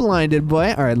gosh, get blinded,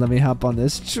 boy. All right, let me hop on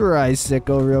this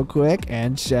tricycle real quick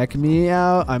and check me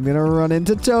out. I'm gonna run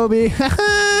into Toby.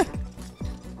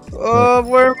 Oh,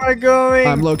 where am I going?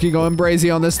 I'm low-key going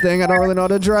brazy on this thing. I don't really know how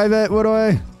to drive it. What do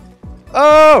I?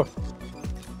 Oh!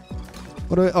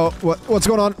 What do I? Oh, what's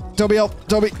going on? Toby, help!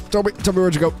 Toby,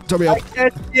 where'd you go? Toby, I help!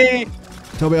 can't see.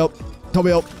 Toby, help! Toby,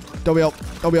 help! Toby, help!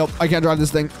 Toby, help! I can't drive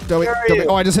this thing. Toby, Where are Toby. you?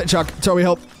 Oh, I just hit Chuck. Toby,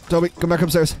 help! Toby, come back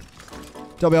upstairs.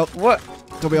 Toby, help! What?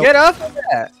 Toby, help! Get off of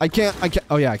that. I can't.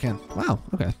 Oh yeah, I can. Wow.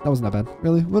 Okay, that wasn't that bad.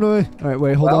 Really? What do I? All right,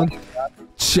 wait, hold on.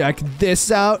 Check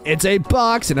this out. It's a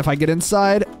box, and if I get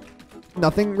inside,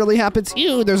 nothing really happens.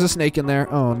 Ew, there's a snake in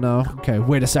there. Oh no. Okay,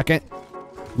 wait a second.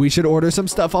 We should order some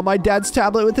stuff on my dad's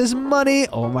tablet with his money.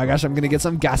 Oh my gosh, I'm gonna get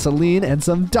some gasoline and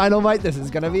some dynamite. This is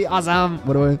gonna be awesome.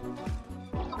 What do I?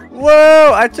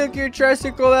 Whoa! I took your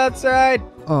tricycle outside.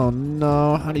 Oh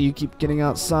no, how do you keep getting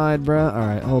outside, bruh? All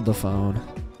right, hold the phone.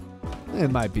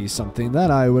 It might be something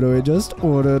that I would have just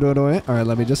ordered. All right,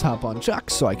 let me just hop on Chuck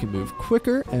so I can move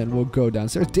quicker, and we'll go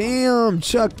downstairs. Damn,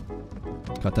 Chuck.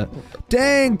 Got that.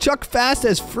 Dang, Chuck fast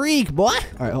as freak, boy.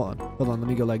 All right, hold on. Let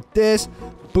me go like this.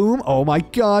 Boom. Oh my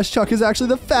gosh, Chuck is actually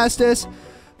the fastest.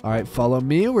 All right, follow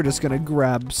me. We're just going to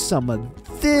grab some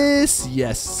of this.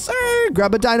 Yes, sir.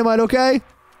 Grab a dynamite, okay?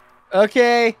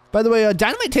 Okay. By the way,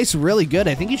 dynamite tastes really good.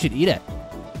 I think you should eat it.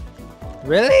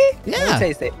 Really? Yeah. Let me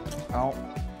taste it. Oh.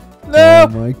 Oh No!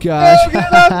 my gosh. No,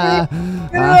 get off me!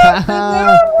 Get off me!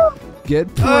 No!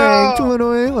 Get pranked. Oh.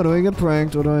 What do I get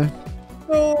pranked? What do I?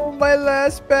 Oh, my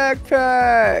last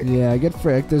backpack. Yeah, get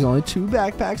fricked. There's only 2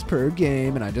 backpacks per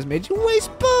game, and I just made you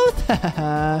waste both.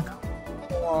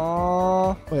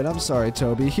 Aww. Wait, I'm sorry,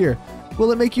 Toby. Here,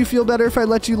 will it make you feel better if I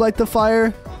let you light the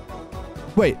fire?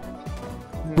 Wait,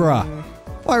 bruh.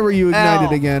 Why were you ignited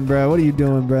Ow. again, bruh? What are you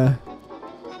doing, bruh?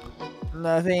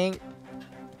 Nothing.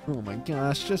 Oh my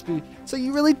gosh, so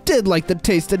you really did like the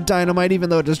taste of dynamite even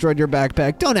though it destroyed your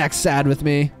backpack. Don't act sad with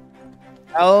me.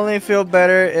 I'll only feel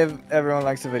better if everyone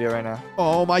likes the video right now.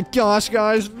 Oh my gosh,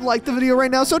 guys, like the video right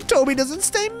now so Toby doesn't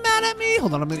stay mad at me.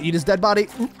 Hold on, I'm gonna eat his dead body.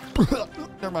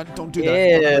 Never mind, don't do that.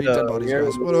 I'm gonna eat dead bodies, you're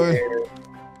guys. What do I? weird.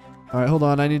 All right, hold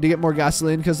on. I need to get more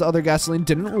gasoline because the other gasoline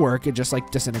didn't work. It just like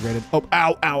disintegrated. Oh,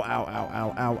 ow, ow, ow, ow,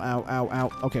 ow, ow, ow, ow,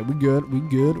 ow. Okay, we good.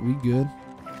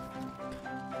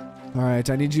 All right,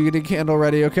 I need you to get a candle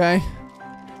ready, okay?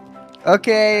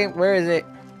 Okay, where is it?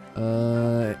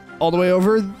 All the way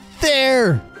over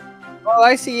there. Oh,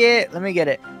 I see it. Let me get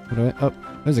it. What do I? Oh,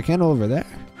 there's a candle over there.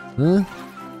 Huh?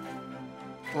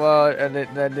 Well,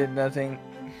 that did nothing.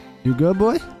 You good,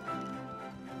 boy?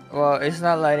 Well, it's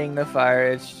not lighting the fire.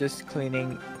 It's just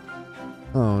cleaning.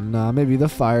 Oh, nah. Maybe the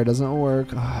fire doesn't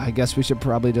work. I guess we should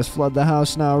probably just flood the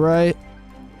house now, right?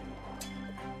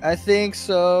 I think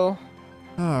so.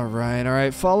 All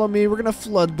right. Follow me. We're gonna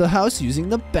flood the house using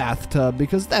the bathtub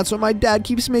because that's what my dad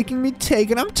keeps making me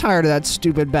take, and I'm tired of that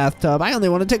stupid bathtub. I only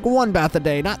want to take 1 bath a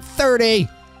day, not 30.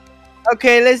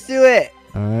 Okay, let's do it.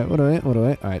 All right, what do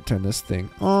I? All right, turn this thing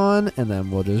on, and then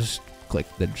we'll just click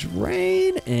the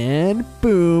drain, and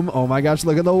boom. Oh my gosh,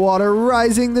 look at the water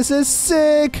rising. This is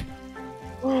sick.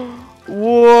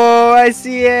 Whoa, I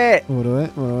see it. What do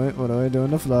I do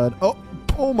in the flood?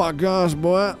 Oh my gosh,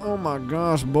 boy. Oh my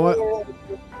gosh, boy.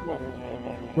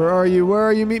 Where are you?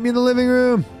 Meet me in the living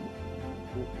room.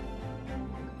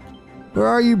 Where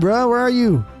are you, bro? Where are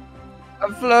you?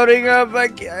 I'm floating up. I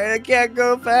can't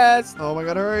go fast. Oh my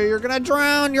god, hurry. You're gonna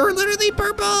drown. You're literally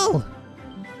purple.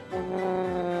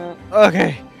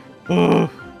 Okay. Oh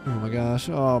my gosh.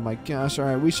 Oh my gosh. All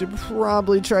right, we should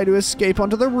probably try to escape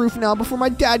onto the roof now before my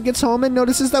dad gets home and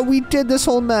notices that we did this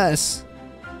whole mess.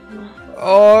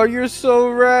 Oh, you're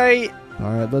so right.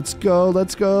 All right, let's go.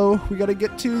 We gotta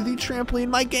get to the trampoline.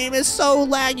 My game is so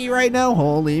laggy right now.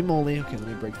 Holy moly. Okay, let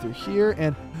me break through here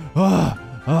and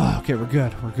okay, we're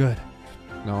good.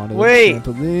 Now onto the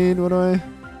trampoline. What do I?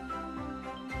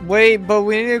 Wait, but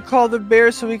we need to call the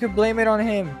bear so we could blame it on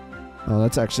him. Oh,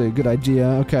 that's actually a good idea.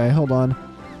 Okay, hold on.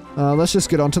 Let's just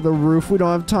get onto the roof. We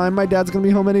don't have time. My dad's gonna be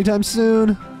home anytime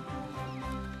soon.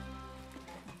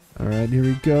 All right, here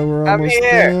we go. We're almost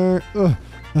there.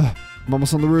 I'm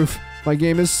almost on the roof. My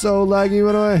game is so laggy.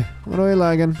 What do I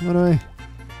lagging?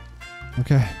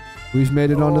 Okay, we've made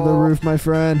it onto the roof, my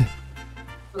friend.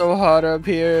 So hot up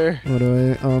here.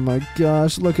 Oh my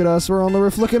gosh, look at us. We're on the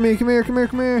roof. Look at me. Come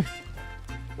here.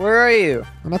 Where are you?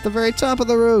 I'm at the very top of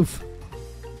the roof.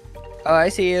 Oh, I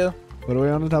see you. What are we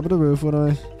on the top of the roof?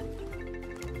 Oh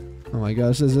my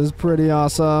gosh, this is pretty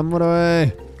awesome.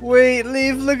 Wait,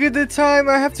 Leaf, look at the time.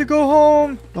 I have to go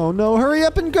home. Oh no, hurry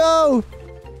up and go.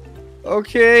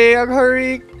 Okay, I'll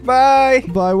hurry. Bye.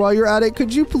 Bye. While you're at it,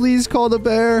 could you please call the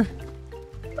bear?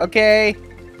 Okay.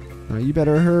 You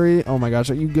better hurry. Oh my gosh,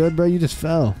 are you good, bro? You just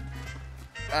fell.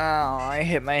 Oh, I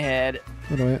hit my head.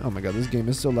 Oh my god, this game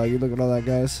is so laggy. Look at all that,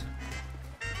 guys.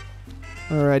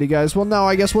 Alrighty, guys. Well, now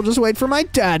I guess we'll just wait for my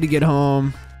dad to get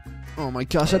home. Oh my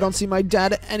gosh, I don't see my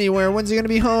dad anywhere. When's he gonna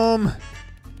be home?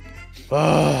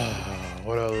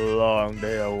 What a long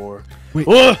day of work. Wait,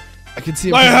 What? I can see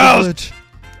him. My house!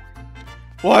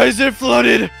 Why is it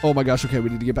flooded? Oh my gosh, okay, we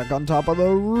need to get back on top of the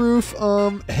roof.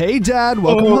 Hey dad,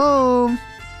 welcome home.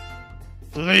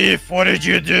 Leaf, what did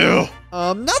you do?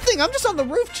 Nothing, I'm just on the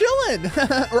roof chilling.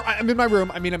 Or I'm in my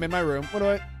room. I'm in my room. What do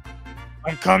I?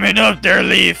 I'm coming up there,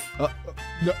 Leaf. What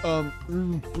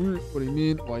do you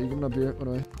mean? Why are you coming up here? What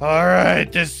do I?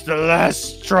 Alright, this is the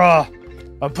last straw.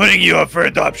 I'm putting you up for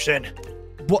adoption.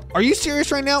 What? Are you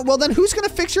serious right now? Well, then who's gonna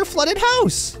fix your flooded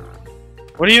house?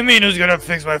 What do you mean who's gonna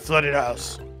fix my flooded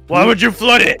house? Why would you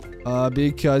flood it?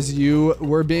 Because you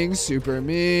were being super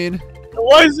mean.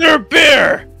 Why is there a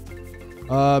bear?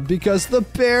 Because the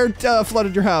bear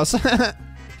flooded your house.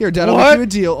 Here, Dad, I'll What? make you a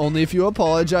deal. Only if you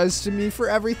apologize to me for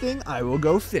everything, I will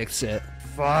go fix it.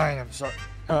 Fine, I'm sorry.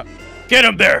 Get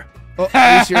him, bear. Oh,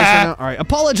 are you serious right now? All right,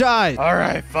 apologize.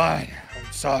 Alright, fine.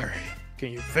 I'm sorry.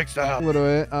 Can you fix the house? What do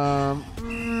I?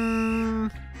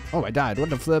 Oh, I died. What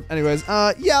the flip? Anyways,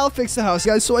 yeah, I'll fix the house,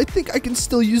 guys. So I think I can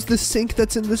still use the sink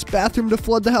that's in this bathroom to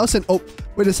flood the house. And oh,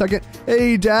 wait a second.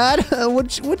 Hey, Dad,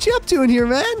 what you up to in here,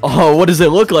 man? Oh, what does it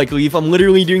look like, Leaf? I'm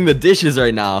literally doing the dishes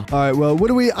right now. All right, well,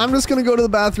 I'm just gonna go to the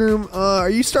bathroom. Are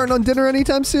you starting on dinner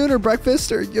anytime soon, or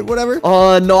breakfast, or whatever?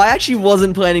 No, I actually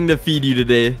wasn't planning to feed you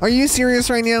today. Are you serious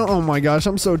right now? Oh my gosh,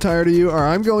 I'm so tired of you. All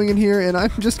right, I'm going in here, and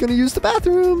I'm just gonna use the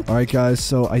bathroom. All right, guys,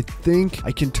 so I think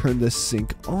I can turn this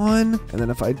sink on, and then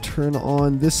if I turn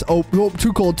on this, oh,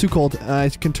 too cold. I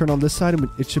can turn on this side, and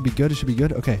it should be good.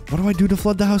 Okay, what do I do to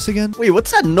flood the house again? Wait,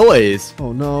 what's that noise?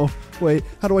 Oh no. Wait,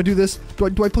 how do I do this? Do I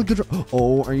plug the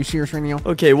Oh, are you serious right now?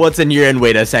 Okay, what's in here? And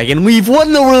wait a second. Leaf, what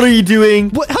in the world are you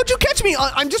doing? What? How'd you catch me?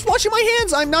 I'm just washing my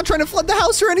hands. I'm not trying to flood the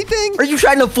house or anything. Are you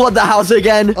trying to flood the house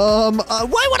again? Why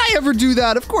would I ever do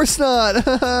that? Of course not.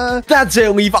 That's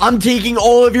it, Leaf. I'm taking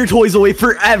all of your toys away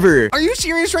forever. Are you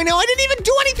serious right now? I didn't even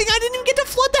do anything. I didn't even get to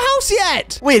flood the house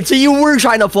yet. Wait, so you were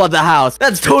trying to flood the house?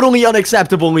 That's totally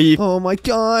unacceptable, Leaf. Oh my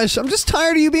gosh. I'm just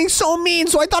tired of you being so mean,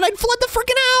 so I thought I'd flood the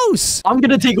freaking house. I'm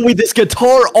gonna take away this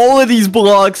guitar, all of these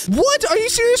blocks. What? Are you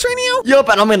serious right now? Yup,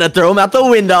 and I'm gonna throw them out the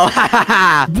window. Ha ha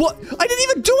ha. What? I didn't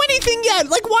even do anything yet.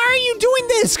 Like, why are you doing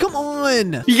this? Come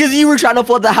on. Because you were trying to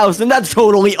flood the house, and that's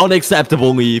totally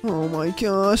unacceptable, Leaf. Oh my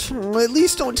gosh. At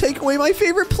least don't take away my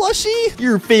favorite plushie.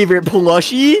 Your favorite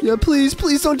plushie? Yeah, please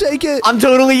don't take it. I'm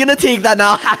totally gonna take that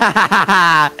now. Ha ha ha ha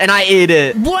ha. And I ate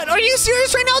it. What? Are you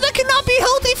serious right now? That cannot be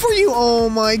healthy for you. Oh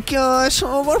my gosh.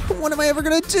 Oh, what am I ever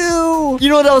gonna do? You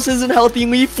know what else isn't healthy,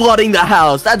 Leaf? Flooding the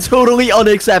house. That's totally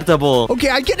unacceptable. Okay,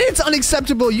 I get it. It's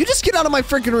unacceptable. You just get out of my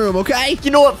freaking room, okay?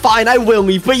 You know what? Fine, I will,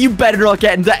 Leaf. But you better not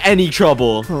get into any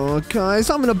trouble. Oh, guys,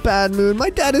 I'm in a bad mood. My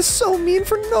dad is so mean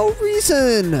for no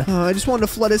reason. I just wanted to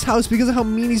flood his house because of how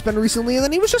mean he's been recently, and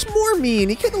then he was just more mean.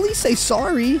 He could at least say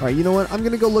sorry. All right, you know what? I'm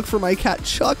gonna go look for my cat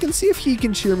Chuck and see if he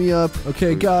can cheer me up.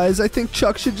 Okay, guys, I think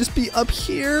Chuck should just be up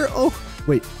here. Oh,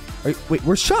 wait. Wait,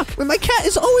 where's Chuck? Wait, my cat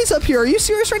is always up here. Are you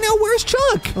serious right now? Where's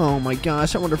Chuck? Oh my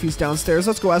gosh, I wonder if he's downstairs.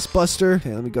 Let's go ask Buster.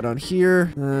 Okay, let me go down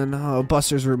here. And oh,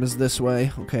 Buster's room is this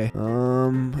way. Okay.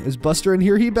 Is Buster in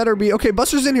here? He better be. Okay,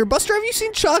 Buster's in here. Buster, have you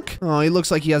seen Chuck? Oh, he looks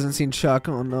like he hasn't seen Chuck.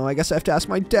 Oh no, I guess I have to ask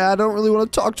my dad. I don't really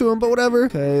want to talk to him, but whatever.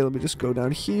 Okay, let me just go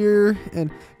down here and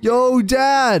yo,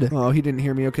 Dad. Oh, he didn't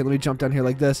hear me. Okay, let me jump down here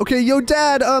like this. Okay, yo,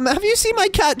 Dad, have you seen my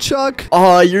cat Chuck?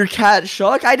 Your cat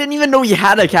Chuck? I didn't even know you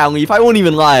had a cat, Leaf. I won't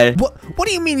even lie. What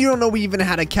do you mean you don't know we even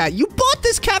had a cat? You bought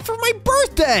this cat for my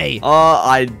birthday.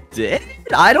 I did?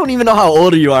 I don't even know how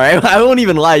old you are. I won't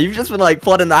even lie. You've just been like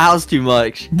flooding the house too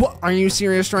much. What? Are you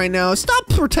serious right now? Stop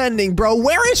pretending, bro.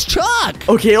 Where is Chuck?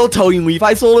 Okay, I'll tell you, Leaf.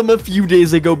 I sold him a few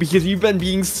days ago because you've been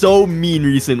being so mean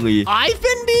recently. I've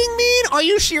been being mean? Are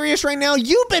you serious right now?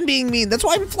 You've been being mean. That's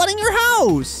why I'm flooding your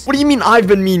house. What do you mean I've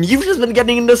been mean? You've just been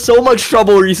getting into so much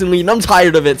trouble recently, and I'm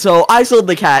tired of it. So I sold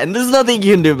the cat, and there's nothing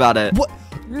you can do about it. What?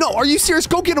 No, are you serious?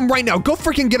 Go get him right now. Go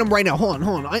freaking get him right now. Hold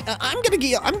on. I'm gonna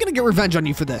get revenge on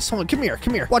you for this. Hold on, come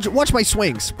here. Watch my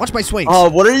swings. Watch my swings. Oh,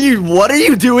 what are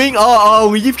you doing?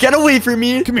 Oh, you get away from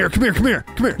me. Come here.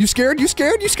 You scared? You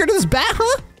scared of this bat,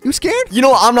 huh? You scared? You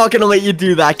know what? I'm not gonna let you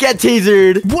do that. Get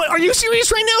tasered. What? Are you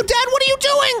serious right now, Dad? What are you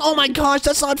doing? Oh my gosh,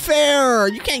 that's not fair.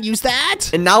 You can't use that.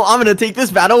 And now I'm gonna take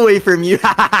this bat away from you. Bro,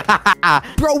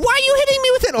 why are you hitting me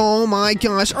with it? Oh my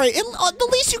gosh. All right, the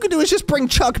least you can do is just bring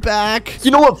Chuck back. You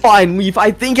know what? Fine, Leaf.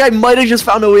 I think I might have just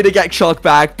found a way to get Chuck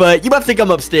back, but you have to come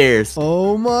upstairs.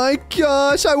 Oh my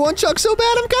gosh, I want Chuck so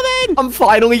bad. I'm coming. I'm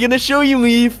finally gonna show you,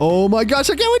 Leaf. Oh my gosh,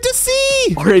 I can't wait to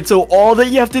see. All right, so all that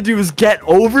you have to do is get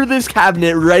over this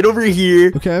cabinet right over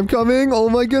here. Okay, I'm coming. Oh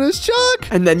my goodness, Chuck.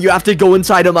 And then you have to go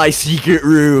inside of my secret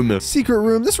room. Secret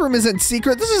room? This room isn't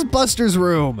secret. This is Buster's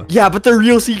room. Yeah, but the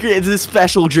real secret is this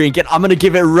special drink, and I'm gonna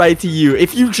give it right to you.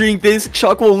 If you drink this,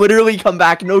 Chuck will literally come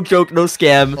back. No joke, no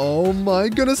scam. Oh my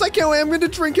goodness, I can't wait. I'm gonna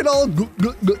drink it all.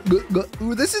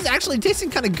 Ooh, this is actually tasting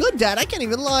kind of good, Dad. I can't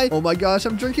even lie. Oh my gosh,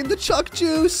 I'm drinking the Chuck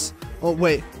juice. Oh,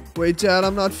 wait, Dad,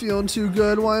 I'm not feeling too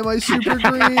good. Why am I super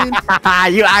green?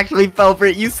 You actually fell for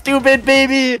it, you stupid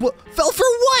baby. What? Fell for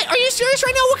what? Are you serious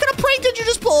right now? What kind of prank did you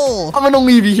just pull? I'm gonna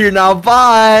leave you here now.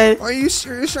 Bye. Are you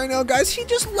serious right now, guys? He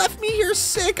just left me here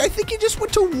sick. I think he just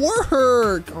went to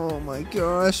work. Oh my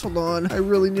gosh. Hold on. I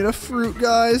really need a fruit,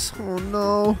 guys. Oh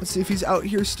no. Let's see if he's out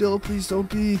here still. Please don't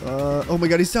be. Oh my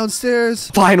god, he's downstairs.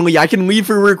 Finally, I can leave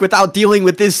for work without dealing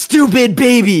with this stupid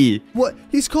baby. What?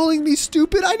 He's calling me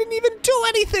stupid? I didn't even do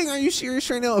anything. Are you serious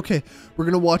right now? Okay. We're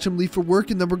gonna watch him leave for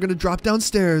work, and then we're gonna drop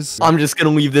downstairs. I'm just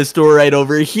gonna leave this door right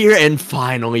over here, and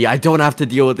finally, I don't have to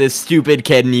deal with this stupid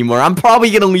kid anymore. I'm probably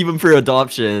gonna leave him for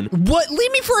adoption. What?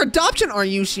 Leave me for adoption? Are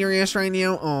you serious right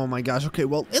now? Oh my gosh. Okay,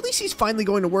 well, at least he's finally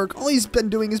going to work. All he's been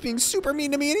doing is being super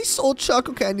mean to me, and he sold Chuck.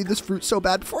 Okay, I need this fruit so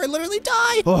bad before I literally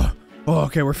die. Oh,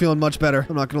 okay, we're feeling much better.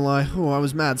 I'm not gonna lie. Oh, I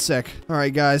was mad sick. All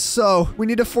right, guys, so we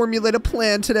need to formulate a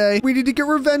plan today. We need to get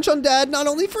revenge on Dad, not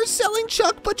only for selling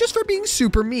Chuck, but just for being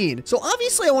super mean. So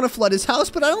obviously I want to flood his house,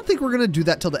 but I don't think we're gonna do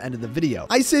that till the end of the video.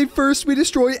 I say first we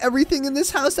destroy everything in this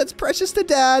house that's precious to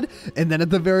Dad, and then at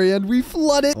the very end we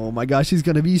flood it. Oh my gosh, he's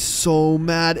gonna be so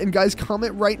mad. And guys,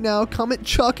 comment right now. Comment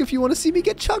Chuck if you want to see me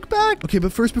get Chuck back. Okay,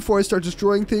 but first, before I start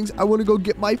destroying things, I want to go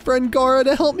get my friend Gara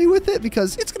to help me with it,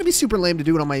 because it's gonna be super lame to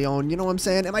do it on my own. You know what I'm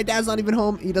saying? And my dad's not even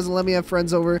home. He doesn't let me have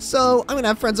friends over. So I'm gonna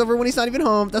have friends over when he's not even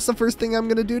home. That's the first thing I'm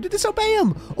gonna do to disobey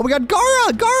him. Oh my god,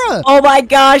 Gara! Oh my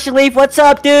gosh, Leaf, what's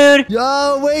up, dude?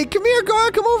 Yo, wait, come here, Gara,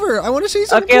 come over. I want to show you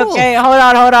something cool. Okay, hold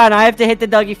on. I have to hit the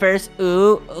doggy first.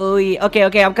 Ooh.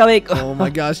 Okay, I'm coming. Oh my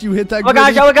gosh, you hit that. Oh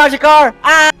my gosh, a car!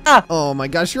 Ah! Oh my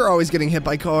gosh, you're always getting hit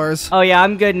by cars. Oh yeah,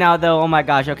 I'm good now though. Oh my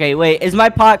gosh. Okay, wait, is my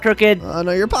pot crooked?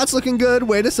 No, your pot's looking good.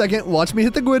 Wait a second. Watch me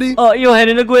hit the gwitty. Oh, you're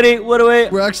hitting the gwitty. What away?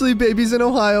 We're actually babies in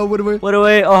Ohio. What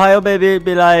away, Ohio baby,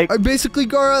 be like. Basically,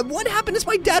 Gara, what happened is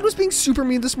my dad was being super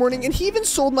mean this morning, and he even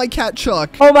sold my cat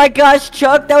Chuck. Oh my gosh,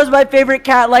 Chuck, that was my favorite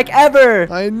cat like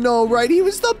ever. I know, right? He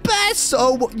was the best.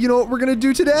 So, you know what we're gonna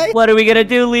do today? What are we gonna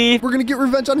do, Leaf? We're gonna get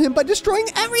revenge on him by destroying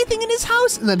everything in his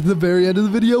house, and then at the very end of the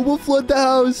video, we'll flood the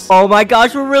house. Oh my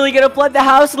gosh, we're really gonna flood the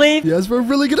house, Leaf? Yes, we're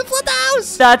really gonna flood the house.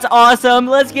 house. That's awesome.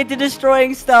 Let's get to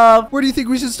destroying stuff. Where do you think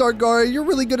we should start, Gara? You're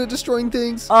really good at destroying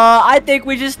things. I think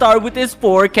we should start with this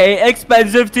 4K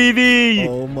expensive TV.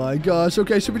 Oh my gosh.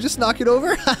 Okay, should we just knock it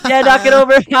over? Yeah, knock it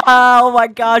over. Oh my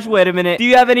gosh, wait a minute. Do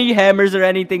you have any hammers or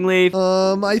anything, Leaf?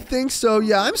 I think so.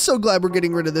 Yeah, I'm so glad we're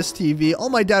getting rid of this TV. All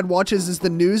my dad watches is the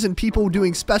news and people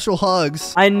doing special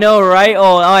hugs. I know, right?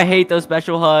 Oh, I hate those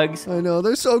special hugs. I know,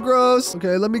 they're so gross.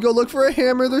 Okay, let me go look for a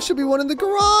hammer. There should be one in the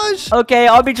garage. Okay,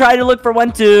 I'll be trying to look for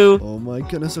one too. Oh my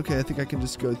goodness. Okay, I think I can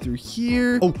just go through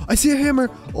here. Oh, I see a hammer.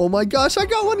 Oh my gosh, I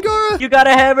got one, Gara. You got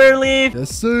a hammer, Leaf? Yes,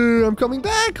 sir. I'm coming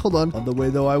back. Hold on. On the way,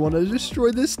 though, I want to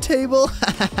destroy this table.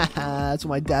 That's what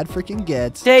my dad freaking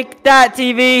gets. Take that,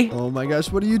 TV. Oh my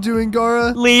gosh, what are you doing,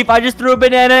 Gara? Leaf, I just threw a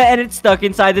banana and it's stuck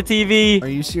inside the TV. Are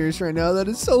you serious right now? That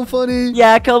is so funny.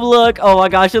 Yeah, come look. Oh my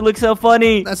gosh, it looks so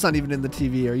funny. That's not even in the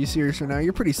TV. Are you serious right now?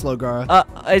 You're pretty slow, Gara.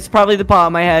 It's probably the pot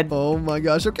on my head. Oh my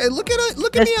gosh. Okay, look at it.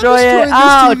 Look at me. Destroy I'm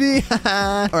destroying this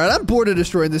TV. All right, I'm bored of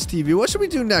destroying this TV. What should we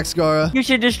do next, Gara? You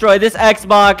should destroy this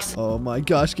Xbox. Oh my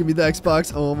gosh, give me the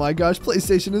Xbox. Oh my gosh,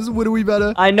 PlayStation is way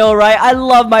better. I know, right? I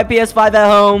love my PS5 at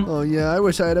home. Oh yeah, I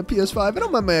wish I had a PS5. I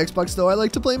don't mind my Xbox though. I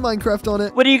like to play Minecraft on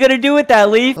it. What are you gonna do with that,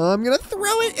 Leaf? I'm gonna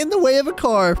throw it in the way of a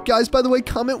car. Guys, by the way,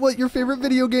 comment what your favorite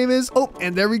video game is. Oh,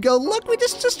 and there we go. Look, we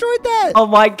just destroyed that. Oh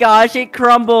my gosh, it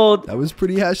crumbled. That was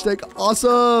pretty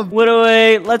 #awesome.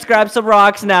 Wait, let's grab some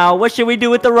rocks now. What should we do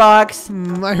with the rocks?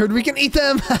 I heard we can eat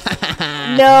them.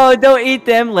 No, don't eat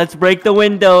them. Let's break the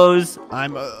windows. I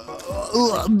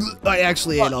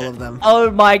actually ate all of them.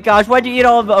 Oh my gosh, why'd you eat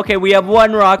all of them? Okay, we have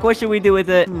one rock. What should we do with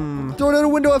it? Throw it out a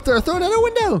window up there. Throw it out a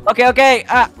window. Okay.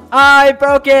 I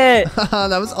broke it.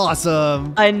 That was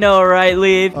awesome. I know, right,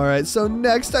 Leaf? All right, so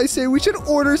next I say we should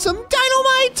order some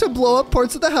dynamite to blow up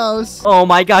parts of the house. Oh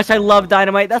my gosh, I love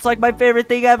dynamite. That's like my favorite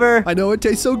thing ever. I know, it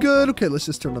tastes so good. Okay, let's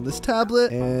just turn on this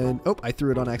tablet. And, oh, I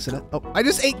threw it on accident. Oh, I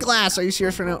just ate glass. Are you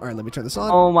serious right now? All right, let me turn this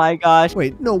on. Oh my gosh.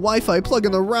 Wait, no Wi-Fi. Plug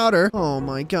in the router. Oh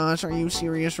my gosh, are you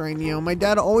serious right now? My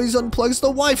dad always unplugs the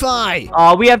Wi-Fi.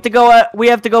 Oh, we have to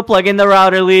go plug in the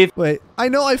router, Leaf. Wait, I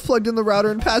know I've plugged in the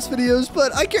router in past videos,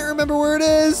 but I can't remember where it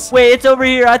is. Wait, it's over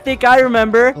here. I think I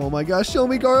remember. Oh my gosh, show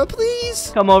me, Gara,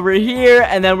 please. Come over here,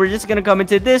 and then we're just gonna come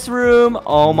into this room.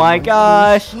 Oh my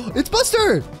gosh. It's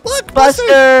Buster. Look,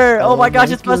 Buster. Oh my gosh,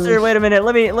 it's Buster. Wait a minute.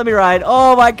 Let me ride.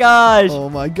 Oh my gosh. Oh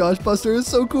my gosh, Buster is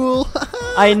so cool.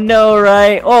 I know,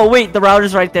 right? Oh, wait, the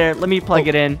router's right there. Let me plug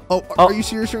it in. Are you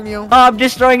serious right now? Oh, I'm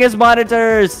destroying his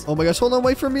monitors. Oh my gosh, hold on,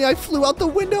 wait for me. I flew out the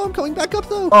window. I'm coming back up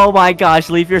though. Oh my gosh,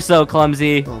 Leaf, you're so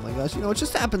clumsy. Oh my gosh, you know, it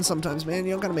just happens sometimes, man.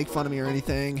 You don't gotta make fun of me or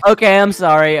anything. Okay, I'm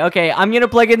sorry. Okay, I'm gonna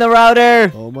plug in the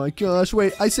router. Oh my gosh,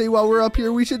 wait, I say while we're up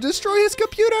here, we should destroy his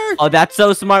computer. Oh, that's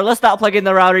so smart. Let's not plug in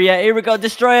the router yet. Here we go,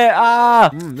 destroy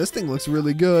it. This thing looks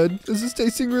really good. This is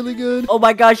tasting really good. Oh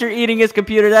my gosh, you're eating his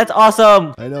computer. That's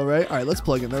awesome. I know, right? All right, let's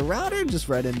plug in the router just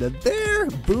right into there.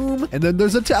 Boom. And then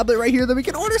there's a tablet right here that we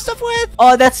can order stuff with.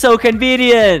 Oh, that's so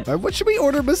convenient. All right, what should we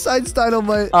order besides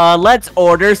dynamite? Let's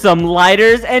order some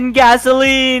lighters and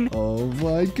gasoline. Oh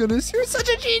my goodness, you're such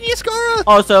a genius, Gara.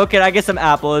 Also, can I get some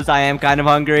apples? I am kind of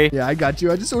hungry. Yeah, I got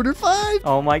you. I just ordered 5.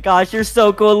 Oh my gosh, you're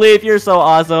so cool, Leaf. You're so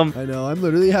awesome. I know, I'm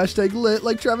literally #lit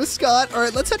like Travis Scott. All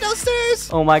right, let's head downstairs.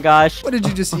 Oh my gosh. What did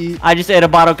you just eat? I just ate a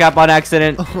bottle cap on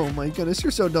accident. Oh my goodness,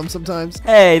 you're so dumb sometimes.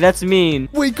 Hey, that's mean.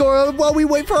 Wait, Gara, while we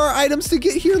wait for our items to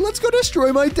get here, let's go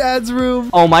destroy my dad's room.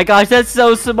 Oh my gosh, that's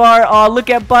so smart. Oh, look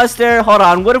at Buster. Hold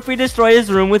on, what if we destroy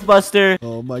his room with Buster?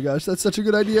 Oh my gosh, that's such a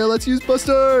good idea. Let's use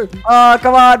Buster. Oh,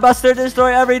 come on, Buster,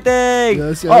 destroy everything.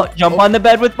 Yes, Oh, jump on the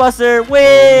bed with Buster.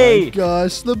 Wait. Oh my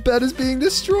gosh, the bed is being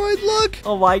destroyed. Look.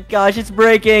 Oh my gosh, it's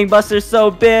breaking. Buster's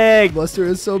so big. Buster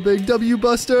is so big. W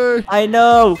Buster. I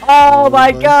know. Oh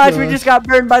my gosh, we just got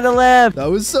burned by the lamp. That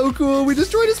was so cool. We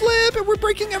destroyed his lamp and we're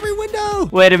breaking every window.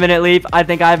 Wait a minute, Leaf. I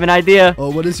think I have an idea. Oh,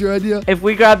 what is your idea? If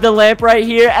we grab the lamp right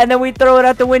here and then we throw it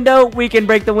out the window, we can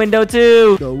break the window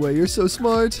too. No way, you're so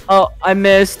smart. Oh, I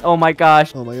missed. Oh my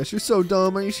gosh. Oh my gosh, you're so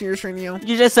dumb. Are you serious right now?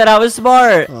 You just said I was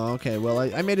smart. Oh, okay, well,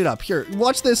 I made it up. Here,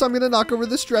 watch this. I'm gonna knock over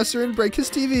this dresser and break his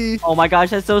TV. Oh my gosh,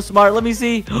 that's so smart. Let me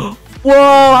see.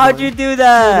 Whoa, how'd you do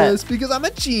that? Yes, because I'm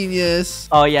a genius.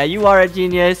 Oh yeah, you are a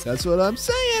genius. That's what I'm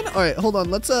saying. All right, hold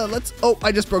on. Let's oh,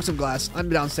 I just broke some glass. I'm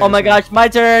downstairs. Oh my gosh, my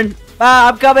turn.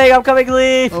 I'm coming,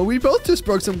 Leaf. Oh, we both just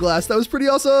broke some glass. That was pretty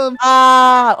awesome.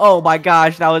 Oh my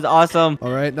gosh, that was awesome.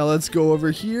 All right, now let's go over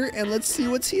here and let's see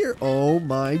what's here. Oh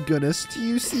my goodness, do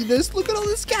you see this? Look at all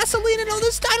this gasoline and all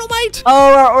this dynamite.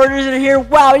 Oh, our orders are here.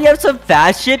 Wow, you have some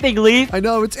fast shipping, Leaf. I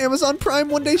know, it's Amazon Prime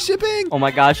 1-day shipping. Oh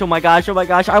my gosh,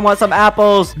 I want some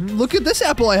apples. Look at this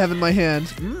apple I have in my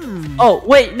hand. Oh,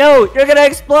 wait, no, you're gonna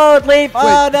explode, Leaf.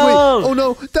 Oh, no. Wait. Oh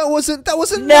no, that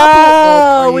wasn't No,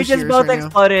 are we you just serious both right now?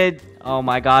 exploded. Oh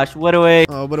my gosh, what do we?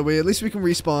 Oh, but at least we can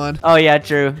respawn. Oh yeah,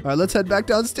 true. All right, let's head back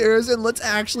downstairs and let's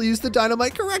actually use the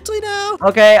dynamite correctly now.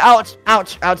 Okay, ouch,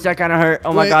 ouch, ouch, that kind of hurt.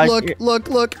 Oh my Wait, gosh.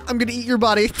 look, I'm gonna eat your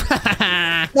body.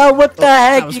 No, what the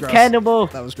that heck, was you gross. cannibal.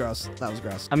 That was gross.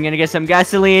 I'm gonna get some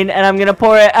gasoline and I'm gonna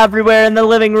pour it everywhere in the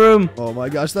living room. Oh my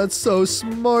gosh, that's so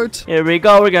smart. Here we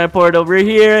go, we're gonna pour it over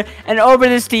here and over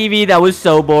this TV that was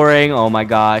so boring. Oh my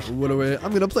gosh. What away?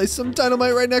 I'm gonna place some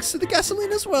dynamite right next to the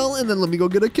gasoline as well, and then let me go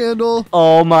get a candle.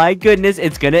 Oh my goodness,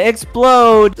 it's gonna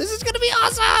explode. This is gonna be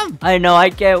awesome. I know, I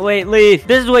can't wait, Leaf.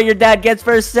 This is what your dad gets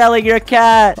for selling your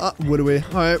cat. What away?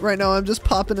 All right, right now I'm just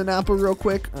popping an apple real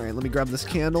quick. All right, let me grab this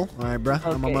candle. All right, bruh,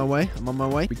 I'm on Okay. my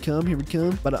way. Here we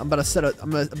come. But I'm about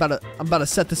to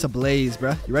set this ablaze,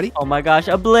 bruh. You ready? Oh my gosh,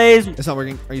 a blaze. It's not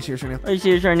working. Are you serious right now? Are you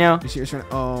serious right now? Are you serious right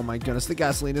now? Oh my goodness, the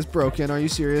gasoline is broken. Are you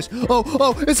serious?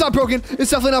 Oh, it's not broken.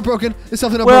 It's definitely not broken.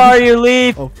 Where are you,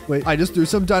 Leaf? Oh, wait. I just threw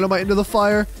some dynamite into the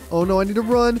fire. Oh no, I need to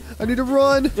run.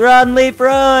 Run, Leaf,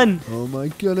 run. Oh my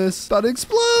goodness. About to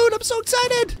explode. I'm so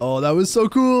excited. Oh, that was so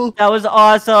cool. That was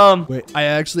awesome. Wait, I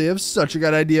actually have such a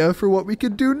good idea for what we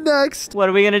could do next. What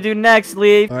are we gonna do next,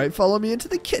 Leaf? All right, follow me into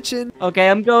the kitchen. Okay,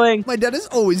 I'm going. My dad is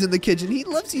always in the kitchen. He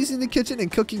loves using the kitchen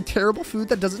and cooking terrible food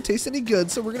that doesn't taste any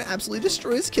good, so we're going to absolutely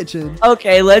destroy his kitchen.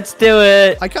 Okay, let's do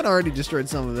it. I kind of already destroyed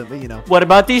some of it, but you know. What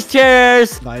about these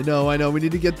chairs? I know. We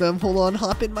need to get them. Hold on,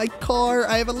 hop in my car.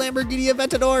 I have a Lamborghini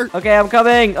Aventador. Okay, I'm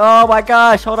coming. Oh my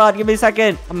gosh, hold on, give me a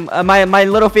second. My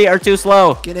little feet are too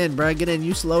slow. Get in, bruh. Get in.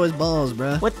 You slow as balls,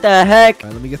 bruh. What the heck? All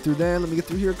right, let me get through there. Let me get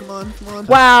through here. Come on.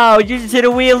 Wow, you just hit a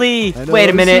wheelie. I know, Wait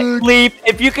a minute, sick. Leaf.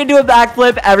 If you can do a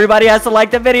backflip, everybody has to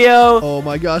like the video. Oh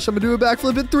my gosh, I'm gonna do a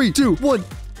backflip in 3, 2, 1.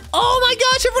 Oh my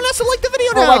gosh, everyone has to like the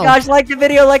video now. Oh my gosh, like the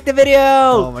video, like the video.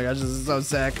 Oh my gosh, this is so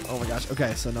sick. Oh my gosh.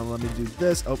 Okay, so now let me do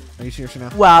this. Oh, are you serious now?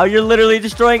 Wow, you're literally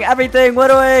destroying everything.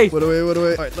 What away? What away?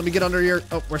 All right, let me get under here.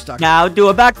 Oh, we're stuck. Now do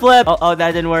a backflip. Oh,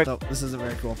 that didn't work. Oh, this isn't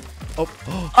very cool. Oh, wait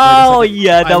a Oh second.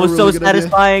 yeah, I that have a was so really good idea.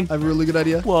 satisfying. I have a really good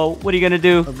idea. Whoa, what are you gonna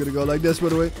do? I'm gonna go like this,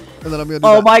 what away? And then I'm gonna do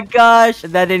Oh that. my gosh,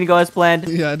 that didn't go as planned.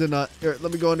 Yeah, I did not. Here,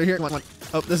 let me go under here. Come on.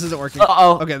 Oh, this isn't working.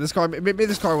 Uh-oh. Okay, maybe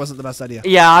this car wasn't the best idea.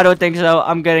 Yeah, I don't think so.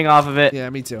 I'm getting off of it. Yeah,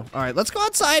 me too. All right, let's go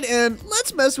outside and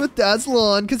let's mess with Dad's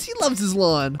lawn because he loves his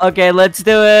lawn. Okay, let's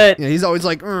do it. Yeah, he's always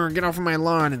like, get off of my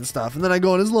lawn and stuff. And then I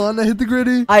go on his lawn and I hit the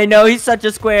gritty. I know, he's such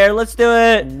a square. Let's do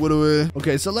it. What away?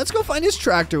 Okay, so let's go find his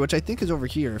tractor, which I think is over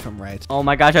here if I'm right. Oh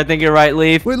my gosh, I think you're right,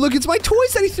 Leaf. Wait, look, it's my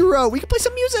toys that he threw out. We can play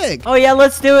some music. Oh yeah,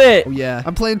 let's do it. Oh yeah,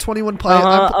 I'm playing 21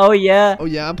 Pilots. Oh yeah. Oh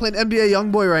yeah, I'm playing NBA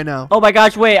YoungBoy right now. Oh my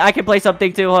gosh, wait, I can play something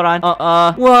too. Hold on.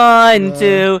 1,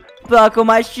 2, buckle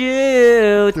my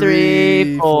shoe.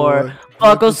 3, 4.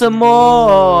 Buckle some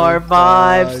more.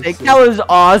 5, 6. That was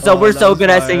awesome. We're so good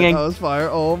at singing. That was fire.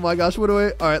 Oh my gosh, what do we?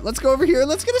 All right, let's go over here and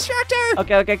let's get his tractor.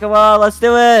 Okay, come on, let's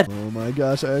do it. Oh my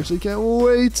gosh, I actually can't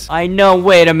wait. I know.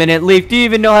 Wait a minute, Leaf. Do you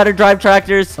even know how to drive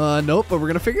tractors? Nope, but we're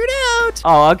gonna figure it out.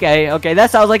 Oh, okay.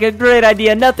 That sounds like a great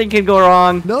idea. Nothing can go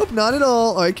wrong. Nope, not at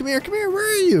all. All right, come here. Where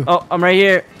are you? Oh, I'm right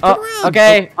here. Turn Oh, around.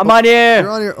 okay. I'm on You're here.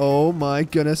 on here. Oh my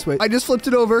goodness, wait. I just flipped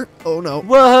it over. Oh no.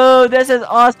 Whoa, this is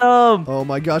awesome. Oh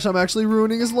my gosh, I'm actually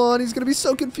ruining his lawn. He's gonna be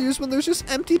so confused when there's just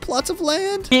empty plots of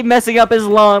land. Keep messing up his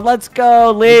lawn. Let's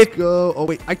go, Leaf. Let's go. Oh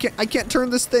wait, I can't turn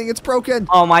this thing. It's broken.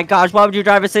 Oh my gosh, why would you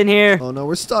drive us in here? Oh no,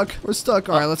 we're stuck.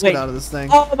 All right, let's wait. get out of this thing.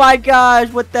 Oh my gosh,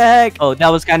 what the heck? Oh, that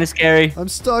was kind of scary. I'm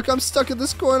stuck in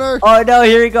this corner. Oh no,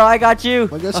 here we go. I got you.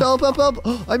 Oh my gosh, help.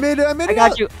 I made it. I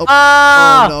got you. Oh,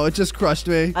 Ah! oh no, it just crushed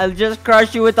me. I just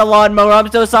crushed you with the lawnmower. I'm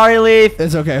so sorry, Leaf.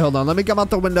 It's okay. Hold on. Let me come out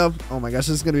the window. Oh my gosh,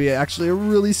 this is going to be actually a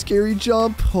really scary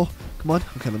jump. Oh, come on.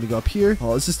 Okay, let me go up here.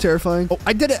 Oh, this is terrifying. Oh,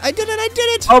 I did it.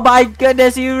 Oh my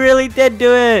goodness, you really did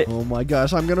do it. Oh my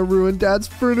gosh, I'm going to ruin Dad's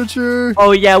furniture.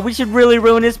 Oh yeah, we should really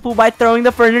ruin his pool by throwing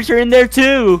the furniture in there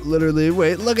too. Literally.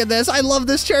 Wait, look at this. I love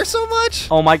this chair so much.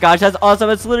 Oh my gosh, that's awesome.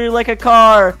 It's literally like a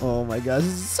car. Oh my gosh,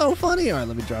 this is so funny. All right,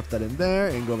 let me drop that in there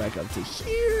and go back up to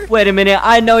here. Wait a minute,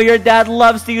 I know your dad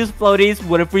loves to use floaties.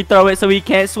 What if we throw it so he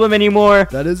can't swim anymore?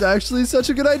 That is actually such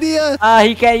a good idea.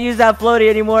 He can't use that floaty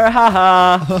anymore.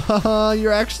 Haha.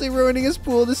 You're actually ruining his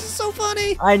pool. This is so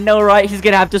funny. I know, right? He's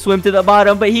gonna have to swim to the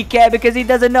bottom, but he can't because he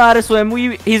doesn't know how to swim.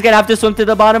 He's gonna have to swim to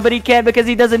the bottom, but he can't because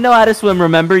he doesn't know how to swim.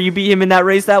 Remember, you beat him in that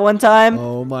race that one time?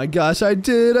 Oh my gosh, I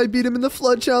did. I beat him in the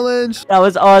flood challenge. That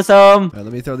was awesome. All right,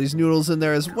 let me throw these noodles in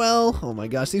there as well. Oh my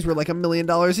gosh, these were like $1 million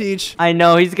each. I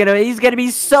know, he's gonna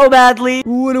be so badly.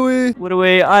 What do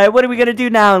we? Alright, what are we gonna do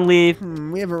now, Leaf?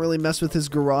 We haven't really messed with his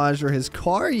garage or his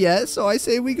car yet, so I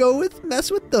say we go with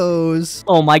mess with those.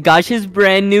 Oh my gosh, gosh, his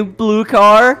brand new blue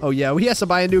car. Oh yeah, he has to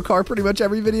buy a new car pretty much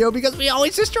every video because we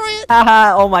always destroy it.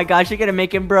 Haha, oh my gosh, you're gonna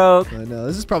make him broke. I know,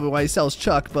 this is probably why he sells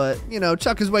Chuck, but, you know,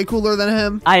 Chuck is way cooler than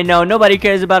him. I know, nobody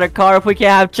cares about a car if we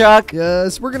can't have Chuck.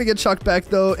 Yes, we're gonna get Chuck back,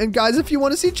 though. And guys, if you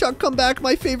want to see Chuck come back,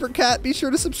 my favorite cat, be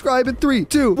sure to subscribe in 3,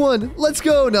 2, 1. Let's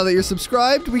go. Now that you're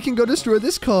subscribed, we can go destroy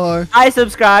this car. I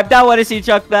subscribed. I want to see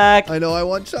Chuck back. I know, I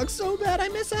want Chuck so bad. I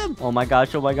miss him. Oh my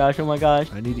gosh, oh my gosh, oh my gosh.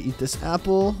 I need to eat this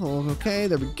apple. Oh, okay,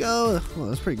 there we go. Oh,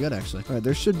 that's pretty good, actually. All right,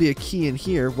 there should be a key in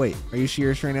here. Wait, are you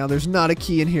serious right now? There's not a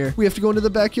key in here. We have to go into the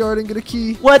backyard and get a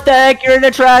key. What the heck? You're in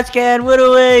the trash can. What are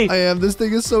we? I am. This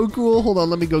thing is so cool. Hold on,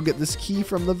 let me go get this key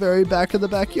from the very back of the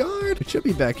backyard. It should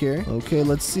be back here. Okay,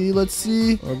 let's see. Let's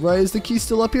see. All right, is the key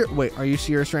still up here? Wait, are you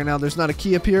serious right now? There's not a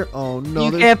key up here? Oh, no.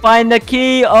 You can't find the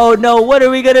key. Oh no, what are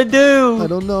we gonna do? I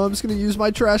don't know. I'm just going to use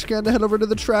my trash can to head over to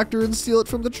the tractor and steal it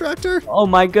from the tractor. Oh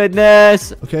my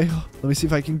goodness. Okay, let me see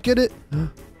if I can get it.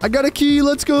 I got a key.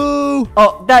 Let's go.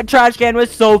 Oh, that trash can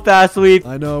was so fast, Leaf.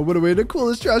 I know. What a way, the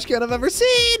coolest trash can I've ever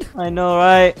seen. I know,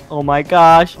 right? Oh my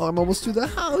gosh. Oh, I'm almost to the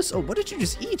house. Oh, what did you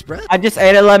just eat, Brett? I just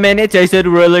ate a lemon. It tasted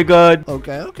really good.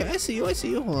 Okay, I see you. I see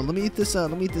you. Hold on. Let me eat this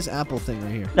apple thing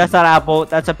right here. That's not apple.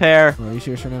 That's a pear. Oh, are you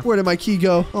serious right now? Where did my key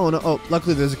go? Oh, no. Oh,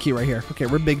 luckily there's a key right here. Okay,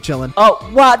 we're big chilling. Oh,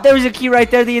 what? There was a key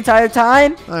right there the entire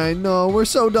time? I know. We're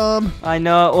so dumb. I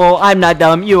know. Well, I'm not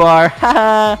dumb. You are.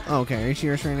 Haha. Okay, are you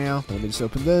serious right now? Let me just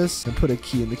open this and put a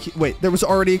key in the key. Wait, there was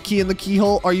already a key in the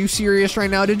keyhole. Are you serious right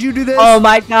now? Did you do this? Oh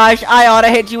my gosh. I ought to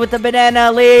hit you with the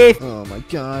banana, Leaf. Oh my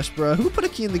gosh, bro. Who put a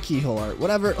key in the keyhole? All right,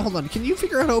 whatever. Hold on. Can you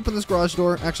figure out how to open this garage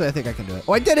door? Actually, I think I can do it.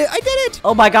 Oh, I did it. I did it.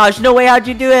 Oh my gosh. No way. How'd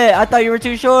you do it? I thought you were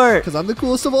too short. Because I'm the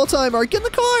coolest of all time. All right, get in the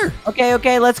car.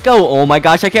 Okay, let's go. Oh my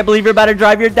gosh. I can't believe you're about to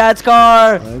drive your dad's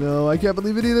car. I know. I can't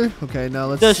believe it either. Okay, now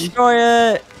let's Destroy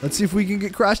it. Let's see if we can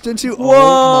get crashed into. Whoa.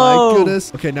 Oh my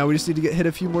goodness. Okay, now we just need to get hit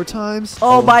a few more times.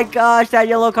 Oh my gosh. That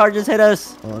yellow car just hit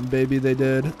us. On, baby, they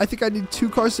did. I think I need 2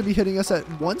 cars to be hitting us at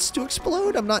once to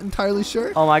explode. I'm not entirely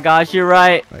sure. Oh my gosh, you're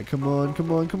right. All right, come on.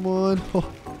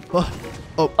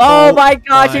 Oh my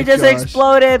gosh, it just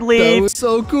exploded, Leaf. That was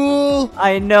so cool.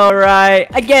 I know, right?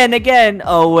 Again.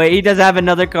 Oh, wait, he does have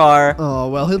another car. Oh,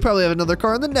 well, he'll probably have another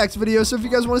car in the next video. So if you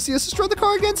guys want to see us destroy the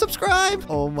car again, subscribe.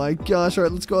 Oh my gosh. All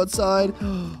right, let's go outside.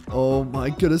 Oh my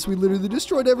goodness, we literally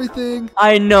destroyed everything.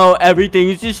 I know, everything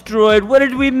is destroyed. What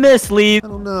did we miss, Leaf? I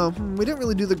don't know. We didn't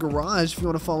really do the garage if you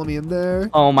want to follow me in there.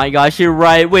 Oh my gosh, you're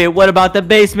right. Wait, what about the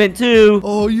basement too?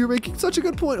 Oh, you're making such a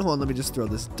good point. Hold on, let me just throw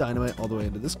this dynamite all the way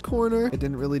into this corner. It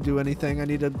didn't really do anything. I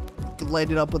need to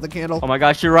light it up with a candle. Oh my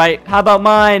gosh, you're right. How about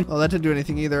mine? Oh, that didn't do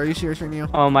anything either. Are you serious right now?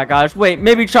 Oh my gosh. Wait,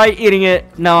 maybe try eating it.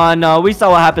 No, we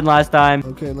saw what happened last time.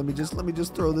 Okay, let me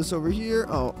just throw this over here.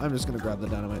 Oh, I'm just gonna grab the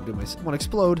dynamite and do my. Come on,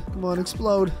 explode. Come on,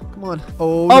 explode. Come on.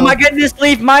 Oh, no. My goodness,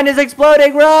 Leaf, mine is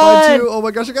exploding. Run! Mine too. Oh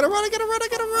my gosh, I gotta run.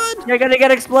 You're gonna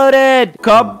get exploded.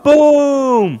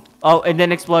 Kaboom! Oh, it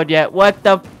didn't explode yet. What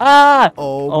the?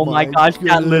 Oh my gosh,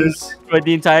 that literally destroyed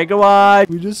the entire garage.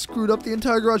 We just screwed up the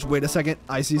entire garage. Wait a second.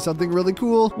 I see something really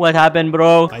cool. What happened,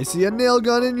 bro? I see a nail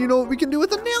gun, and you know what we can do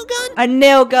with a nail gun? A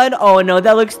nail gun? Oh no,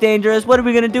 that looks dangerous. What are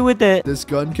we gonna do with it? This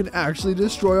gun can actually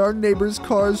destroy our neighbor's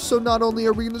cars. So not only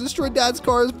are we gonna destroy Dad's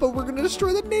cars, but we're gonna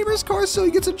destroy the neighbor's cars so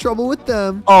he gets in trouble with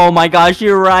them. Oh my gosh,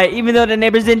 you're right. Even though the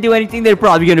neighbors didn't do anything, they're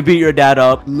probably gonna beat your dad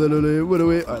up. Literally, what do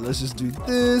we? All right, let's just do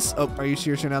this. Oh, are you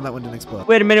serious right now? That one didn't explode.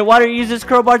 Wait a minute. Why don't you use this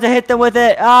crowbar to hit them with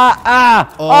it?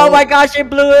 Oh my gosh, it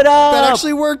blew it up. That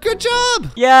actually worked. Good job.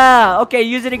 Yeah. Okay,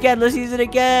 use it again. Let's use it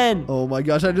again. Oh my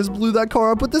gosh, I just blew that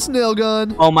car up with this nail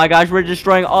gun. Oh my gosh, we're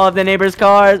destroying all of the neighbors'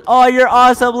 cars. Oh, you're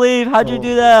awesome, Leaf. How'd you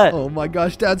do that? Oh my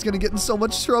gosh, Dad's gonna get in so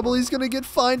much trouble. He's gonna get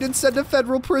fined and sent to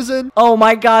federal prison. Oh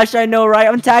my gosh, I know, right?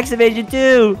 I'm tax evasion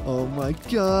too. Oh my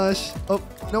gosh. Oh,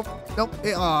 nope.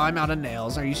 Oh, I'm out of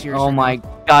nails. Are you serious? Oh my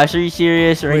gosh, are you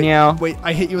serious right now? Wait,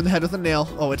 I hit you in the head with a nail.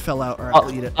 Oh, it fell out. All right,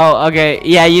 I'll eat it. Oh, okay.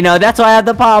 Yeah, you know, that's why I have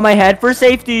the pot on my head for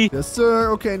safety. Yes,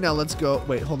 sir. Okay, now let's go.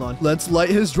 Wait, hold on. Let's light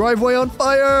his driveway on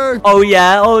fire. Oh,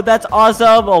 yeah. Oh, that's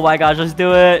awesome. Oh my gosh, let's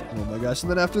do it. Oh my gosh, and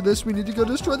then after this, we need to go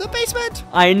destroy the basement.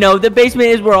 I know, the basement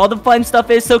is where all the fun stuff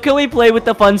is, so can we play with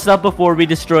the fun stuff before we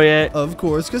destroy it? Of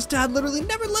course, because Dad literally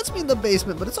never lets me in the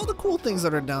basement, but it's all the cool things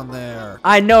that are down there.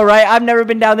 I know, right? I've never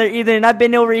been down there either, and I've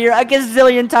been over here a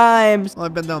gazillion times. Well,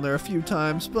 I've been down there a few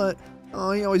times, but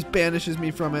Oh, he always banishes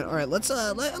me from it. All right, let's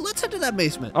head to that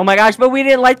basement. Oh my gosh, but we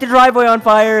didn't light the driveway on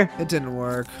fire. It didn't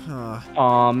work. Oh,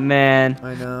 Oh man.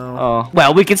 I know. Oh,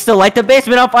 well, we can still light the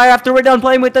basement on fire after we're done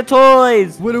playing with the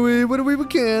toys. What do we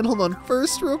can? Hold on.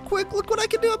 First, real quick, look what I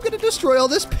can do. I'm gonna destroy all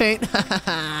this paint.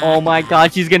 Oh my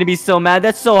gosh, he's gonna be so mad.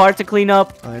 That's so hard to clean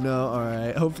up. I know. All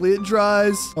right. Hopefully it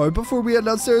dries. All right. Before we head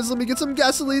downstairs, let me get some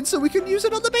gasoline so we can use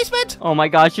it on the basement. Oh my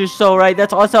gosh, you're so right.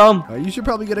 That's awesome. All right, you should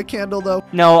probably get a candle though.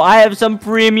 No, I have some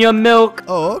premium milk.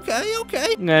 Oh, okay,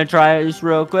 okay. I'm gonna try this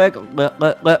real quick.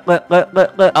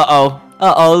 Uh-oh.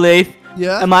 Uh-oh, Leaf.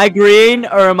 Yeah. Am I green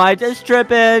or am I just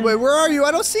tripping? Wait, where are you?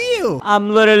 I don't see you. I'm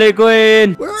literally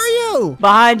green. Where are you?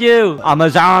 Behind you. I'm a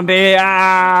zombie.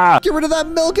 Ah! Get rid of that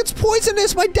milk. It's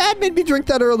poisonous. My dad made me drink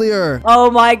that earlier. Oh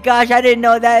my gosh, I didn't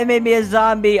know that. It made me a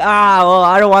zombie. Ah, well,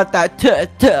 I don't want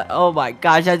that. Oh my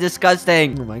gosh, that's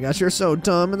disgusting. Oh my gosh, you're so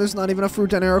dumb. And there's not even a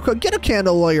fruit and arrow cook. Get a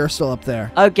candle while you're still up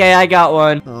there. Okay, I got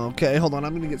one. Okay, hold on.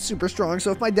 I'm gonna get super strong.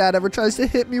 So if my dad ever tries to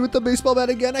hit me with the baseball bat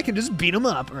again, I can just beat him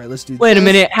up. All right, let's do this. Wait a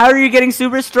minute. How are you getting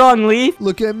super strong, Leaf?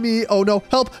 Look at me. Oh no.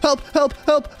 Help, help, help,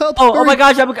 help, help. Oh my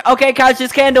Hurry. gosh. Okay, catch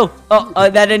this candle. Oh,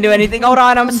 that didn't do anything. Hold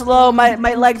on. I'm slow. My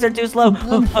legs are too slow.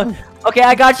 Okay,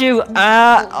 I got you.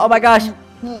 Oh my gosh.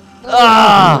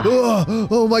 Ah.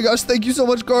 Oh my gosh, thank you so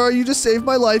much, Gara. You just saved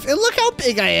my life. And look how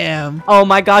big I am. Oh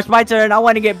my gosh, my turn. I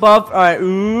want to get buffed. All right.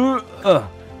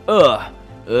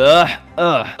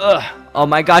 Oh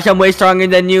my gosh, I'm way stronger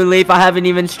than you, Leaf. I haven't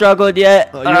even struggled yet.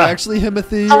 You're actually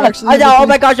Himothy. You're actually I know. Himothy. Oh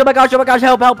my gosh, oh my gosh, oh my gosh,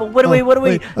 help, help. What do we?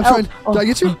 Wait, I'm Help. trying. Did I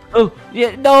get you? Oh,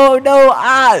 yeah, no.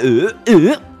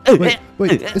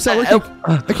 Wait, it's not working.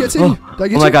 I can't see you. Did I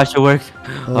get you? Oh my gosh, it worked.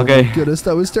 Oh Okay. my goodness,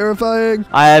 that was terrifying.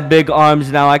 I have big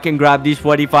arms now. I can grab these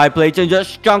 45 plates and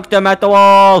just chunk them at the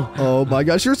wall. Oh my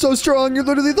gosh, you're so strong. You're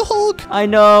literally the Hulk. I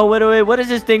know. What is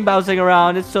this thing bouncing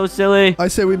around? It's so silly. I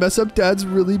say we mess up Dad's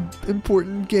really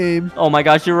important game. Oh my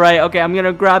gosh, you're right. Okay, I'm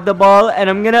gonna grab the ball and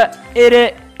I'm gonna hit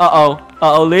it. Uh-oh,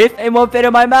 Leaf. It won't fit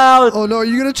in my mouth. Oh no, are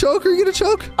you gonna choke? Are you gonna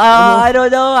choke? I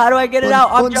don't know. How do I get it out?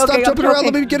 I'm Stop joking. jumping around.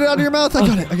 Let me get it out of your mouth. I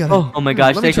got it. I got it. Oh my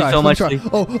gosh, Let me thank you try, so let me much, try. Leaf.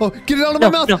 Oh, get it out of my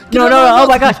mouth. No, Get it out of oh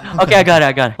my my mouth. gosh. Okay, I got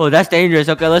it. Oh, that's dangerous.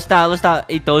 Okay, let's not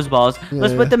eat those balls.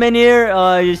 Let's put them in here.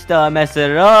 Just mess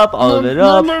it up, all of it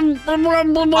up.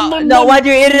 No, why'd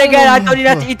you eat it again? I told you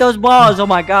not to eat those balls. Oh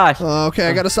my gosh. Okay,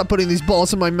 I gotta stop putting these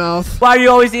balls in my mouth. Why are you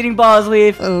always eating balls,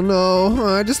 Leaf? I don't know.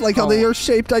 I just like how they are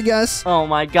shaped, I guess. Oh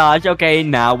my gosh. Okay,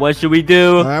 now what should we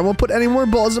do? I won't put any more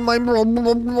balls in my.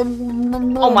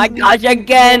 Oh my gosh,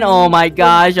 again. Oh my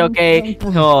gosh. Okay.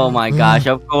 Oh my gosh,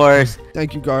 of course.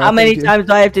 Thank you, Gara. How many Thank you. times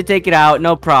do I have to take it out?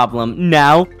 No problem.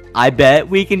 Now, I bet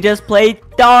we can just play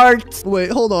darts.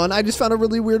 Wait, hold on. I just found a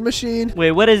really weird machine.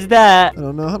 Wait, what is that? I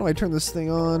don't know. How do I turn this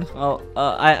thing on? Oh,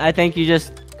 I think you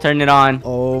just turned it on.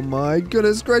 Oh my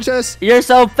goodness gracious. You're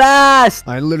so fast.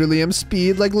 I literally am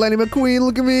speed like Lenny McQueen.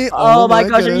 Look at me. Oh my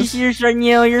gosh, are you goodness. serious right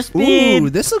now? You're speed. Ooh,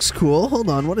 this looks cool. Hold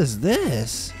on. What is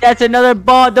this? That's another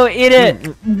ball. Don't eat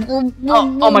it.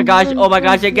 Oh my gosh. Oh my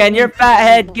gosh. Again, you're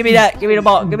fathead. Give me that. Give me the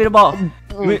ball. Give me the ball.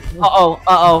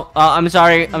 I'm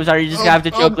sorry. I'm sorry. You just have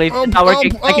to choke, Leaf. It's not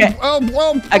working. I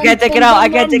can't take it out. I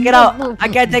can't take it out. I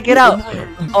can't take it out.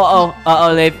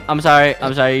 Leaf. I'm sorry.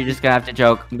 I'm sorry. You're just gonna have to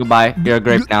choke. Goodbye. You're a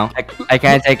grape now. I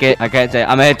can't take it. I can't take it.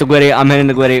 I'm gonna hit the Gwitty. I'm hitting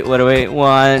the Gwitty. What do we?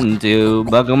 1, 2.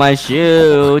 Buckle my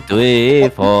shoe. 3,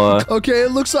 4. Okay,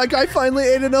 it looks like I finally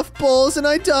ate enough balls and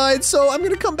I died. So I'm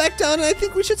gonna come back down and I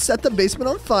think we should set the basement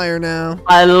on fire now.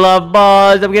 I love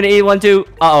balls. I'm gonna eat one too.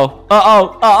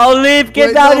 Leaf. Get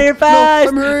Wait, down no, here no, fast.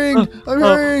 I'm hurrying. I'm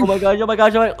hurrying. Oh my gosh. Oh my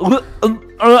gosh.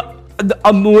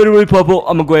 I'm literally purple.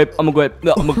 I'm a grape. I'm a grape.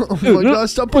 Oh my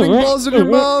gosh, stop putting balls in your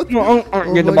mouth.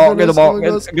 Get the ball. Get the ball.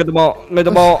 Get the ball. Get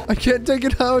the ball. I can't take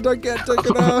it out. I can't take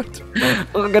it out.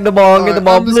 Get the ball. Get the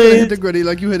ball, I'm just gonna hit please. the Gritty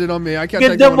like you hit it on me. I can't Get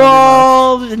take the that one on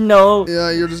ball. No. you, man. Yeah,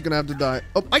 you're just gonna have to die.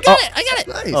 Oh, I got it. I got it.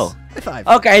 Nice. Oh. High five.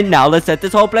 Okay, now let's set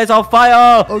this whole place on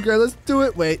fire. Okay, let's do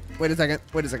it. Wait a second.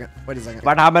 Wait a second.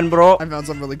 What happened, bro? I found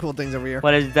some really cool things over here.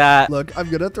 What is that? Look, I'm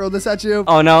gonna throw this at you.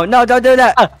 Oh no, no, don't do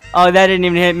that. Oh, that didn't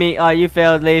even hit me. Oh, you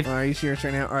failed, Leaf. Are you serious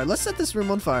right now? All right, let's set this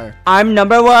room on fire. I'm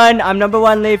number 1. I'm number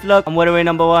 1, Leaf. Look, I'm literally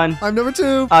number 1. I'm number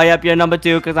 2. Oh, yep, you're number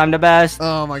 2 because I'm the best.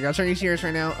 Oh my gosh, are you serious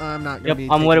right now? I'm not gonna Yep, be. I'm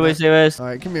taking literally that. serious. All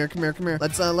right, come here.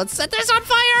 Let's set this on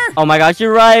fire. Oh my gosh,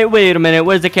 you're right. Wait a minute.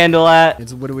 Where's the candle at?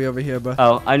 It's what are we over here, bro?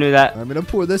 Oh, I knew that. I'm gonna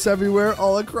pour this everywhere,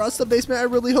 all across the basement. I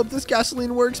really hope this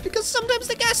gasoline works because sometimes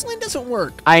the gasoline doesn't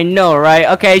work. I know, right?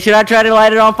 Okay, should I try to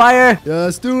light it on fire? Yeah,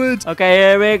 let's do it. Okay,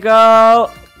 here we go.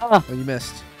 Oh, you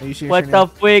missed. Are you serious What right the now?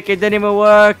 freak? It didn't even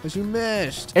work. What you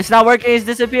missed? It's not working. It's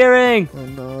disappearing. Oh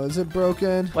no, is it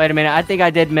broken? Wait a minute. I think I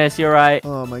did miss. You're right.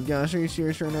 Oh my gosh, are you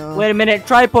serious right now? Wait a minute.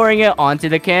 Try pouring it onto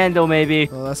the candle, maybe.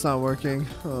 Oh, that's not working.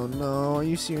 Oh no, are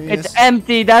you serious? It's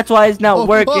empty. That's why it's not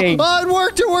working. Oh, it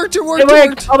worked, it worked, it worked, It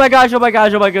worked. Oh my gosh. Oh my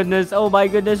gosh. Oh my goodness. Oh my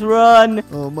goodness. Run.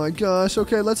 Oh my gosh,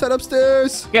 okay, let's head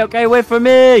upstairs. Okay, okay. Wait for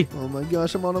me. Oh my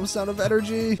gosh, I'm almost out of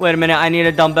energy. Wait a minute. I need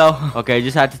a dumbbell. Okay,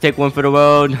 just have to take one for the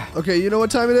road. Okay, you know what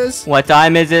time it is? What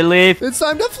time is it, Leaf? It's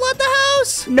time to flood the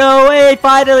house. No way.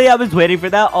 Finally. I was waiting for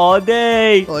that all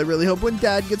day. Well, I really hope when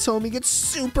Dad gets home, he gets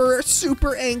super,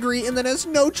 super angry and then has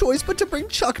no choice but to bring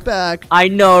Chuck back. I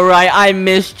know, right? I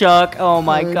miss Chuck. Oh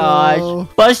my I gosh. know.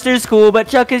 Buster's cool, but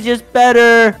Chuck is just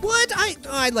better. What?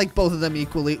 I like both of them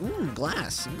equally.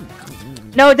 Glass.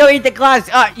 No, don't eat the glass.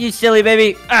 Ah, you silly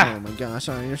baby. Oh Ah. my gosh,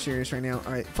 you're serious right now.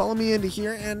 All right, follow me into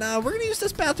here, and we're gonna use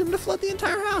this bathroom to flood the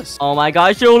entire house. Oh my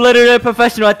gosh, you're literally a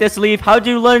professional at this, Leaf. How'd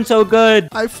you learn so good?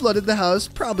 I flooded the house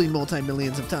probably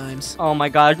multi-millions of times. Oh my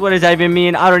gosh, what does that even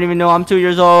mean? I don't even know. I'm 2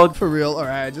 years old. For real. All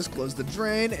right, I just closed the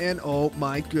drain, and oh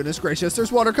my goodness gracious,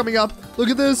 there's water coming up. Look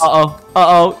at this. Uh-oh.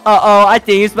 Uh-oh. Uh-oh. I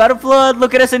think it's about to flood.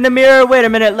 Look at us in the mirror. Wait a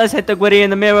minute. Let's hit the Gwitty in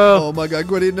the mirror. Oh my god,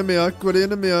 Gwitty in the mirror, Gwitty in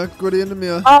the mirror, Gwitty in the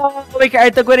mirror. Oh, we can't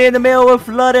hit the Gwitty in the mirror. We're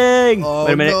flooding. Oh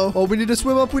Wait a minute. no. Oh, we need to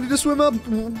swim up, we need to swim up.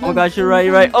 Oh my gosh, you're right,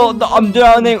 you're right. Oh, I'm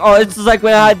drowning. Oh, it's just like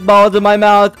when I had balls in my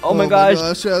mouth. Oh my gosh.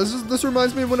 Yeah, this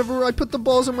reminds me of whenever I put the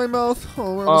balls in my mouth.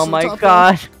 Oh, we're Oh almost to the my top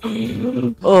gosh.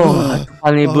 Oh, I can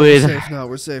finally We're breathe. safe now,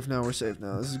 we're safe now, we're safe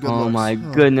now. This is good Oh looks. my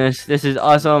goodness, this is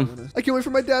awesome. I can't wait for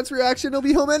my dad's reaction. He'll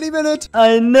be home any minute.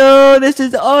 I know, this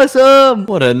is awesome.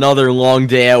 What another long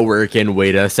day at work, and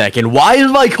wait a second, why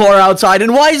is my car outside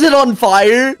and why is it on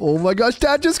fire? Oh my gosh,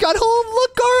 Dad just got home.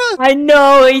 Look, Gara. I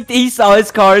know, he saw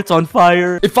his car, it's on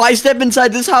fire. If I step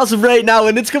inside this house right now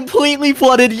and it's completely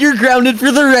flooded, you're grounded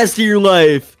for the rest of your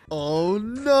life. Oh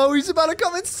no, he's about to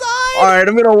come inside. Alright,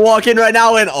 I'm gonna walk in right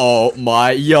now and oh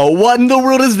my, yo, what in the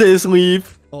world is this,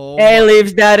 Leaf? Oh, Hey,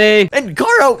 Leaves, Daddy. And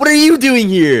Gara, what are you doing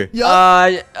here?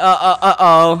 yup.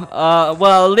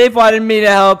 Well, Leaf wanted me to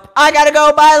help. I gotta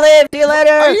go, bye, Leaf. See you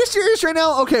later. Are you serious right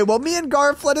now? Okay, well, me and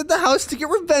Gar flooded the house to get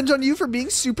revenge on you for being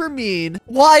super mean.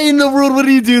 Why in the world would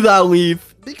you do that, Leaf?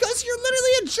 Because you're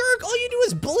literally a jerk. All you do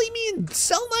is bully me and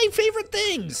sell my favorite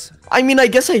things. I mean, I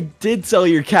guess I did sell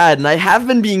your cat, and I have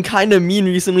been being kind of mean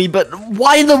recently, but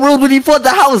why in the world would he flood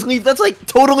the house, Leaf? That's, like,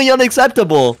 totally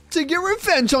unacceptable. To get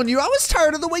revenge on you, I was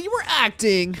tired of the way you were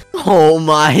acting. Oh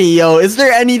my, yo, is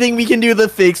there anything we can do to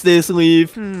fix this,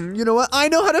 Leaf? You know what? I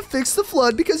know how to fix the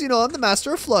flood because, you know, I'm the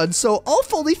master of floods. So I'll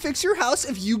fully fix your house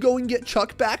if you go and get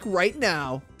Chuck back right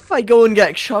now. If I go and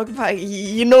get Chuck back,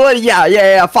 you know what?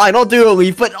 Yeah, fine, I'll do it,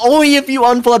 Leaf, but only if you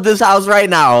unflood this house right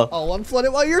now. I'll unflood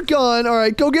it while you're gone. All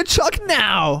right, go get Chuck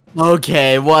now.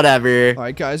 Okay, whatever. All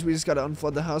right, guys, we just got to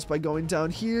unflood the house by going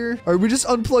down here. All right, we just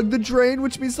unplugged the drain,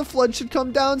 which means the flood should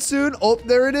come down soon. Oh,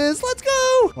 there it is. Let's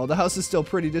go. Well, the house is still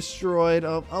pretty destroyed.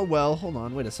 Oh well, hold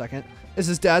on. Wait a second. Is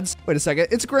this Dad's? Wait a second.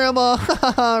 It's Grandma.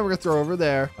 We're going to throw her over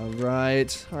there. All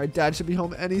right. All right, Dad should be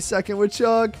home any second with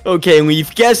Chuck. Okay,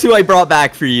 Leaf, guess who I brought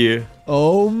back for you?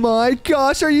 Oh my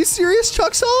gosh, are you serious?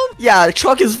 Chuck's home? Yeah,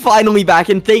 Chuck is finally back,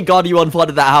 and thank God you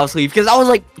unflooded that house, Leaf, because that was,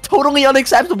 like, totally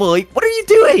unacceptable. Like, what are you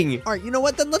doing? All right, you know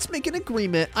what? Then let's make an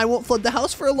agreement. I won't flood the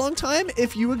house for a long time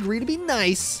if you agree to be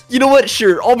nice. You know what?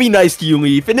 Sure, I'll be nice to you,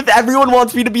 Leaf, and if everyone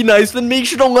wants me to be nice, then make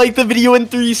sure to like the video in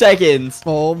 3 seconds.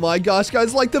 Oh my gosh,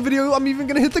 guys, like the video. I'm even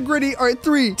gonna hit the gritty. All right,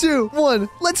 3, 2, 1,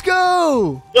 let's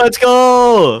go. Let's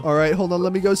go. All right, hold on.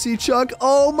 Let me go see Chuck.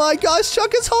 Oh my gosh,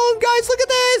 Chuck is home, guys. Look at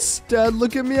this. Dad,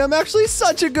 look at me. I'm actually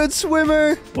such a good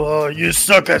swimmer. Well, you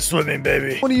suck at swimming,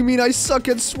 baby. What do you mean I suck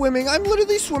at swimming? I'm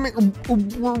literally swimming.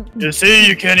 You see,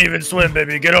 you can't even swim,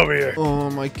 baby. Get over here. Oh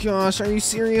my gosh, are you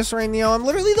serious right now? I'm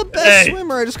literally the best Hey.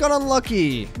 swimmer. I just got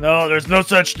unlucky. No, there's no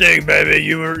such thing, baby.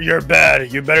 You're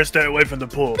bad. You better stay away from the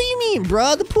pool. What do you mean,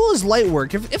 bruh? The pool is light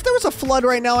work. If there was a flood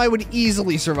right now, I would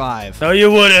easily survive. No, you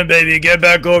wouldn't, baby. Get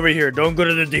back over here. Don't go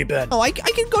to the deep end. Oh, I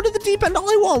can go to the deep end all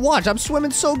I want. Watch, I'm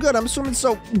swimming so good. I'm swimming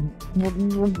so...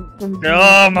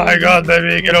 Oh my God,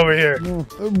 baby. Get over here.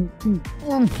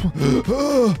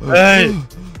 Hey.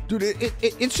 Dude,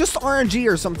 it's just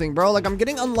RNG or something, bro. Like, I'm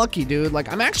getting unlucky, dude.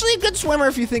 Like, I'm actually a good swimmer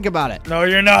if you think about it. No,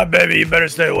 you're not, baby. You better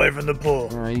stay away from the pool.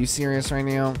 Are you serious right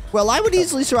now? Well, I would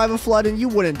easily survive a flood and you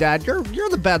wouldn't, Dad. You're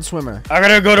the bad swimmer. I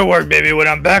gotta go to work, baby. When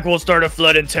I'm back, we'll start a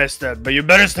flood and test that. But you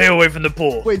better stay away from the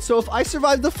pool. Wait, so if I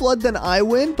survive the flood, then I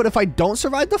win? But if I don't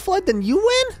survive the flood, then you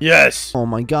win? Yes. Oh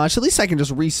my gosh, at least I can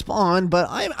just respawn, but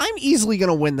I'm easily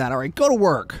gonna win that. All right, go to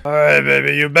work. All right,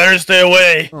 baby. You better stay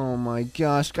away. Oh my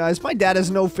gosh, guys, my dad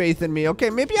has no faith faith in me.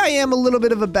 Okay, maybe I am a little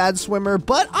bit of a bad swimmer,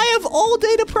 but I have all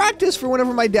day to practice for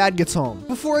whenever my dad gets home.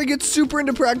 Before I get super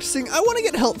into practicing, I want to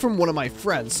get help from one of my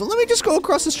friends. So let me just go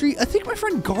across the street. I think my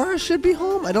friend Gara should be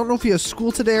home. I don't know if he has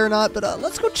school today or not, but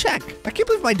let's go check. I can't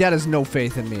believe my dad has no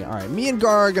faith in me. All right, me and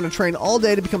Gara are going to train all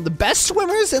day to become the best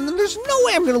swimmers, and then there's no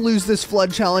way I'm going to lose this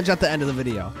flood challenge at the end of the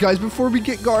video. Guys, before we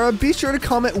get Gara, be sure to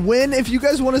comment win if you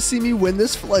guys want to see me win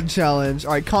this flood challenge.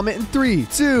 All right, comment in 3,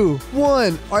 2,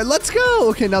 1. All right, let's go.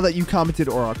 Okay, now that you commented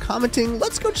or are commenting,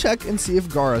 let's go check and see if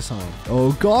Gara's home.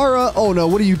 Oh, Gara. Oh, no.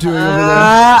 What are you doing over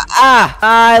there?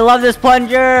 I love this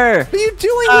plunger. What are you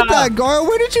doing with that, Gara?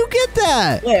 Where did you get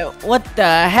that? Wait, what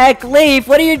the heck? Leaf,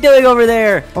 what are you doing over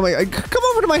there? Oh, my God. Come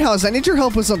over to my house. I need your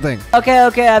help with something. Okay, I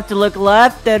have to look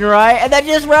left and right and then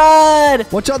just run.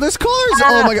 Watch out. There's cars.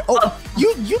 Oh, my God. Oh,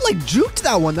 you like juked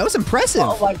that one. That was impressive.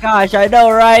 Oh, my gosh. I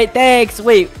know, right? Thanks.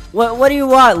 Wait, what do you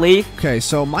want, Leaf? Okay,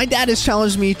 so my dad has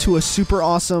challenged me to a super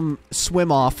awesome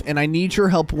swim off, and I need your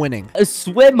help winning. A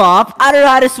swim off? I don't know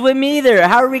how to swim either.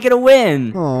 How are we gonna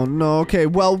win? Oh no. Okay.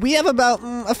 Well, we have about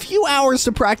a few hours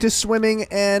to practice swimming,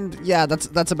 and yeah,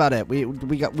 that's about it. We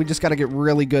just gotta get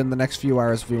really good in the next few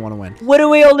hours if we want to win. What are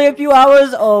we? Only a few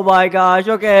hours? Oh my gosh.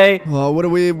 Okay. What are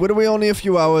we? Only a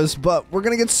few hours, but we're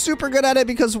gonna get super good at it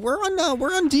because we're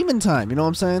on demon time. You know what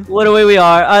I'm saying? What are we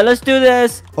are? All right, let's do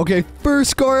this. Okay.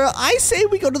 First, Gara, I say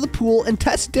we go to the pool and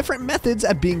test different methods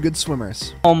at being good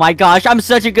swimmers. Oh my gosh, I'm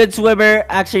such a good swimmer.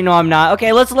 Actually, no, I'm not.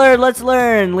 Okay, let's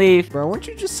learn, Leaf. Bro, weren't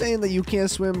you just saying that you can't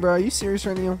swim, bro? Are you serious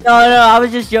right now? No, I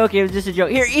was just joking. It was just a joke.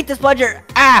 Here, eat this plunger.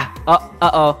 Ah!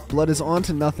 Uh-oh. Blood is on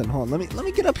to nothing. Hold on. Let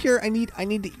me get up here. I need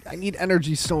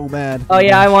energy so bad. Oh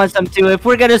yeah, I want some too. If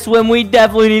we're gonna swim, we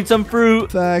definitely need some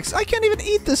fruit. Facts. I can't even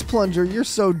eat this plunger. You're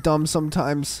so dumb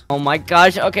sometimes. Oh my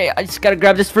gosh. Okay, I just gotta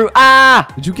grab this fruit.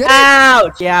 Ah! Did you get it?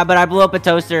 Ouch! Yeah, but I blew up a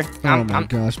toaster. Oh my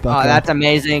gosh, Bucko. Oh, that's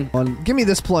amazing. Give me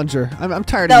this plunger. I'm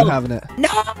tired of you having it. No!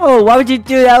 Why would you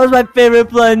do that? That was my favorite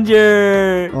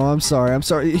plunger. Oh, I'm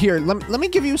sorry. Here, let me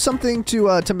give you something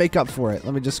to make up for it.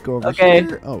 Let me just go over Okay.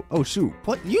 here. Oh shoot.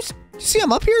 What? You see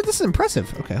I'm up here? This is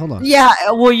impressive. Okay, hold on. Yeah,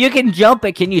 well, you can jump,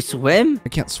 but can you swim? I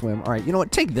can't swim. All right, you know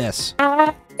what? Take this.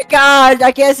 Gosh,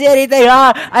 I can't see anything.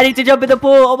 I need to jump in the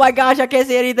pool. Oh my gosh, I can't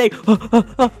see anything.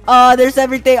 There's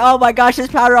everything. Oh my gosh, there's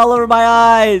powder all over my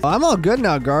eyes. I'm all good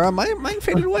now, Gara. Mine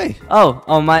faded away.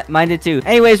 Mine did too.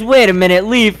 Anyways, wait a minute.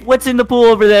 Leaf, what's in the pool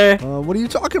over there? What are you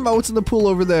talking about? What's in the pool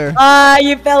over there?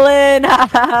 You fell in.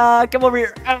 Come over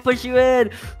here. I'll push you in.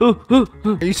 Are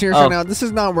you serious right now? This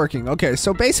is not working. Okay,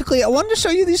 so basically, I wanted to show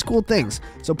you these cool things.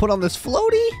 So put on this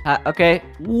floaty. Okay.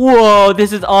 Whoa,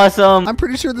 this is awesome. I'm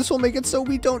pretty sure this will make it so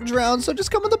we don't drown. So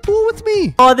just come in the pool with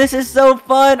me. Oh, this is so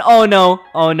fun. Oh no,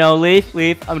 Leaf,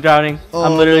 I'm drowning.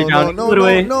 I'm literally drowning.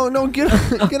 No, get up.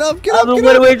 I'm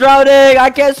literally drowning. I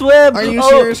can't swim. Are you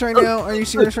serious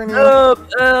right now?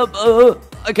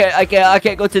 Okay, I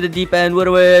can't go to the deep end. What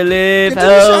do I live? Get to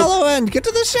the shallow end. Get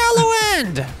to the shallow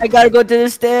end. I gotta go to the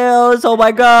stills. Oh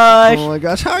my gosh. Oh my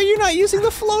gosh. How are you not using the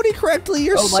floaty correctly?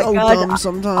 You're so dumb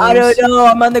sometimes. I don't know.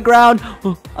 I'm on the ground.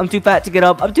 I'm too fat to get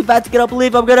up.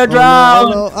 Leaf. I'm gonna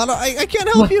drown. I can't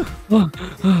help you.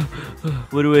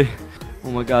 What do we? Oh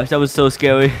my gosh, that was so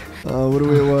scary. What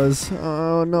it was?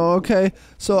 Oh no, okay.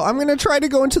 So I'm gonna try to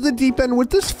go into the deep end with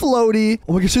this floaty.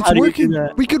 Oh my gosh, it's working.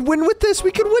 We could win with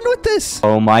this.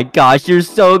 Oh my gosh, you're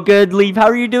so good, Leaf. How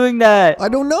are you doing that? I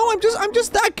don't know. I'm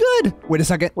just that good. Wait a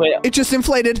second. Wait. It just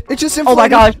inflated. Oh my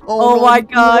gosh. Oh my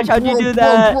gosh, how'd you do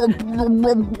that?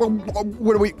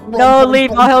 What are we? No,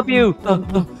 Leaf, I'll help you.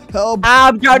 Help.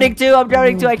 I'm drowning too.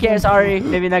 I can't. Sorry.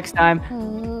 Maybe next time.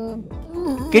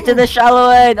 Get to the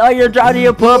shallow end. Oh, you're drowning.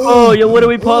 You're purple. You're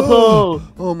literally purple.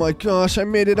 Oh my gosh, I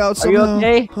made it out somehow. Are you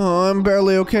okay? Oh, I'm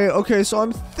barely okay. Okay, so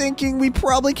I'm thinking we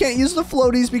probably can't use the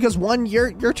floaties because one,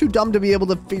 you're too dumb to be able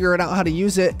to figure it out how to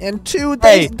use it, and two,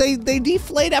 they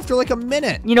deflate after like a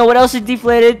minute. You know what else is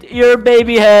deflated? Your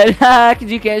baby head.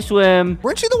 Because you can't swim.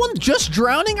 Weren't you the one just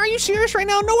drowning? Are you serious right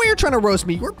now? No way you're trying to roast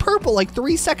me. You were purple like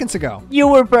 3 seconds ago. You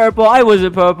were purple. I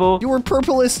wasn't purple. You were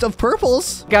purplest of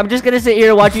purples. Okay, I'm just gonna sit here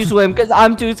and watch you swim because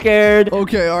I'm too scared.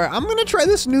 Okay, all right. I'm gonna try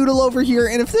this noodle over here,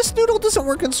 and if this noodle doesn't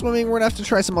work in swimming, we're gonna have to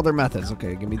try some other methods.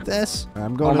 Okay, give me this.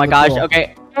 I'm going. Oh my gosh.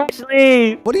 Okay.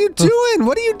 Ashley. What are you doing?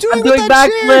 What are you doing? I'm doing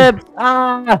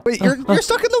backflips. Wait, you're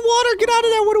stuck in the water. Get out of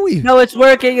there. What are we? No, it's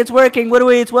working. It's working. What are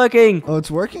we? It's working. Oh,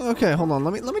 it's working. Okay, hold on.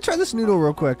 Let me try this noodle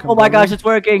real quick. Oh my gosh, it's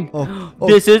working. Oh.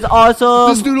 This is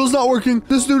awesome. This noodle's not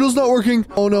working.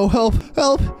 Oh no, help.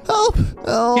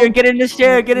 Here, get in this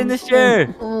chair. Get in the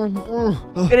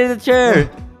chair.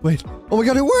 Wait. Oh my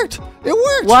god, it worked. It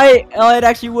worked. Why? Oh, it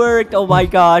actually worked. Oh my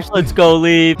gosh. Let's go,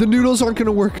 Leaf. The noodles aren't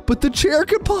gonna work, but the chair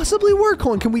could possibly work.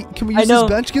 Hold on, can we I use know. this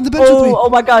bench? Get in the bench with me. Oh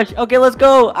my gosh. Okay, let's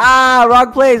go. Ah,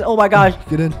 wrong place. Oh my gosh.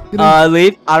 Get in. Get in.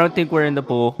 Leaf. I don't think we're in the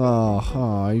pool. Oh,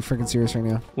 are you freaking serious right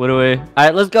now? What do we? All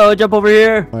right, let's go. Jump over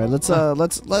here. All right,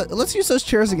 let's use those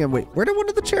chairs again. Wait, where did one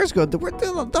of the chairs go? Where did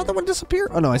the other one disappear?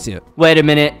 Oh no, I see it. Wait a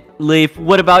minute, Leaf.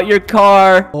 What about your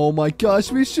car? Oh my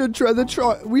gosh, we should try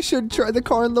the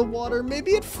car in the water.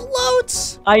 Maybe it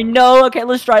floats. I know. Okay,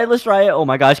 let's try it. Let's try it. Oh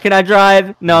my gosh, can I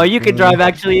drive? No, you can drive.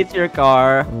 Actually, it's your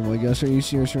car. Oh my gosh, are you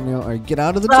serious right now? All right, get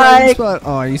out of the Psych. driving spot.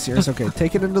 Oh, are you serious? Okay,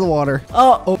 take it into the water.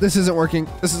 Oh, This isn't working.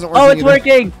 This isn't working. oh, it's either.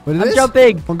 working. But it I'm is?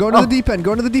 jumping. I'm going to the deep end.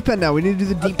 Going to the deep end now. We need to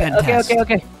do the deep end Okay, test.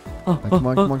 okay. All right, come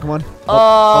on.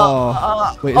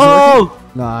 Wait, is it Oh, working?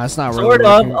 Nah, it's not really sort of.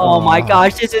 working. Oh my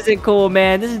gosh, this isn't cool,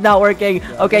 man. This is not working.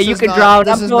 Okay, This you is can not- drown.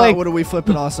 This I'm is going. not what are we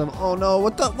flipping awesome. Oh no,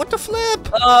 what the flip?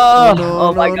 Oh, no,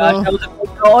 oh my no, gosh. no. That was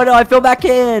oh no, I fell back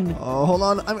in. Oh, hold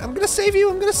on. I'm gonna save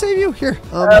you. Here.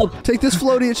 Help. Take this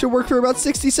floaty. It should work for about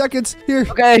 60 seconds. Here.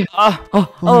 Okay. Oh,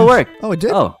 it worked. Oh, it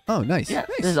did? Oh. Oh, nice. Yeah,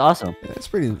 Nice. this is awesome. Yeah, it's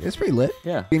pretty lit.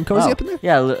 Yeah. Being cozy Wow. up in there?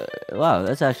 Yeah, wow,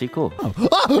 that's actually cool. Oh.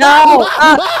 No!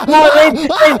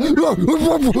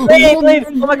 Leave!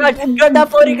 Oh my god, grab that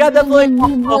floaty, grab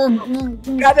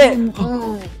it!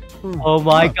 Oh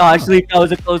my gosh, Leaf, that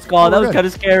was a close call. That we're was good. kind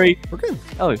of scary. We're good.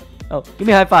 Oh, give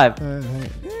me a high five. Yeah,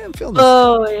 I'm feeling this.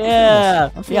 Oh, yeah.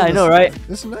 I'm feeling Yeah, I know, this. right?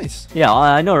 This is nice. Yeah,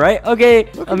 I know, right?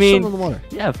 Okay, Look, I I'm mean, still in the water.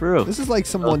 yeah, for real. This is like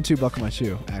some 1-2 buckle my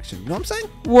shoe action. You know what I'm saying?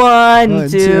 One,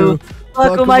 two,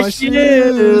 buckle my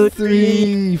shoe.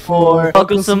 3, 4,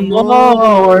 buckle some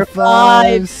more.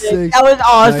 5, 6. That was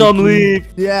awesome, 19. Leaf.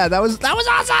 Yeah, that was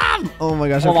awesome. Oh my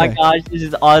gosh. Oh my okay. gosh, this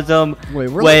is awesome. Wait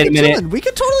a minute. minute. We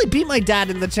could totally beat my dad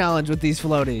in the challenge with these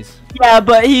floaties. Yeah,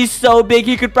 but he's so big,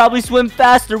 he could probably swim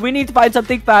faster. We need to find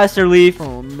something faster, Leaf.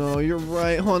 Oh no, you're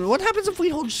right. Hold on. What happens if we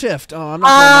hold shift? Oh, I'm not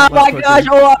Ah, going my that much gosh,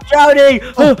 oh, I'm drowning.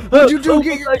 what'd you do? Oh,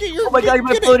 Get your- my gosh. get your- Oh my god,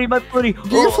 my get it. floaty, my floaty.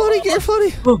 Get your floaty. Get your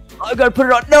floaty. Oh, I gotta put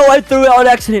it on. No, I threw it on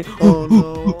accident. Oh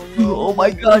no. Oh my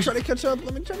Let me gosh. try to catch up.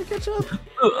 Let me try to catch up.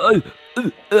 Uh,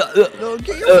 No,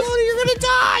 get your floaty. You're gonna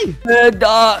die. And,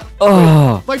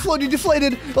 oh. My floaty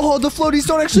deflated. Oh, the floaties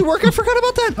don't actually work. I forgot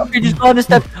about that. Okay, just go on the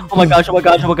step. Oh my gosh, oh my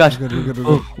gosh, oh my gosh. We're good.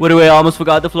 Oh, what a way, I almost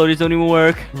forgot the floaties don't even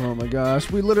work. Oh my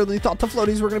gosh, we literally thought the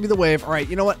floaties were gonna be the wave. All right,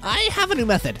 you know what? I have a new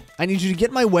method. I need you to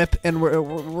get my whip, and we're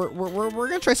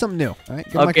gonna try something new. All right.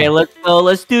 Get in my Okay, car. let's go.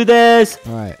 Let's do this.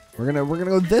 All right, we're gonna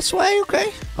go this way.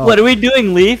 Okay. Oh, What are we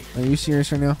doing, Leaf? Are you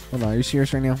serious right now? Hold on. Are you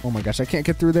serious right now? Oh my gosh, I can't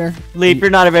get through there. Leaf, you're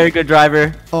not a very good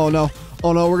driver. Oh no.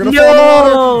 Oh no, we're gonna No! fall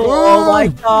in the water. Oh my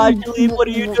gosh, Leaf, what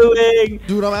are you doing?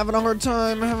 Dude, I'm having a hard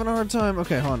time.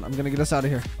 Okay, hold on. I'm gonna get us out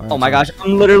of here. All right, Oh my sorry. gosh,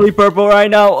 I'm literally purple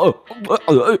right now.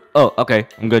 Oh, okay,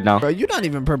 I'm good now. Bro, you're not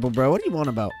even purple, bro. What do you want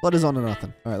about? Blood is on to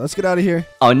nothing. All right, let's get out of here.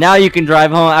 Oh, now you can drive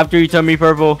home after you turn me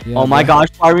purple. Yeah, Oh my bro. gosh,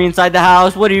 are we inside the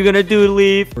house? What are you gonna do,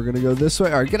 Leaf? We're gonna go this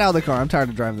way. All right, get out of the car. I'm tired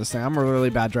of driving this thing. I'm a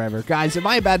really bad driver. Guys, am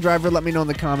I a bad driver? Let me know in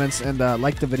the comments and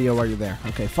like the video while you're there.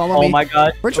 Okay, follow Oh me. my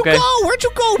gosh. Where'd you Okay. go? Where'd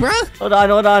you go, bruh?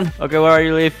 Hold on. Okay, where are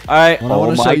you, Leaf? All right. Well, I Oh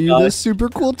want to show my you gosh. this super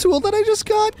cool tool that I just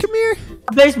got. Come here.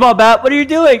 Baseball bat, what are you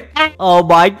doing? Oh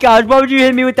my gosh, why would you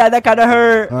hit me with that? That kind of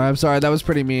hurt. All right, I'm sorry. That was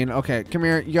pretty mean. Okay, come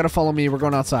here. You gotta follow me. We're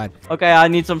going outside. Okay, I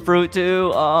need some fruit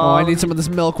too. Oh, I need some of this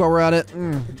milk while we're at it.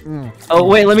 Oh,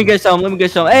 wait, let me get some.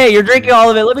 Hey, you're drinking all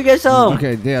of it. Let me get some.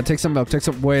 Okay, yeah, take some milk. Take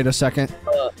some. Wait a second.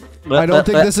 I don't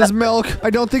think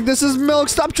this is milk.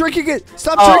 Stop drinking it.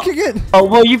 Stop drinking it. Oh,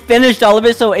 well, you finished all of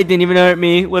it, so it didn't even hurt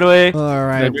me. What do I? All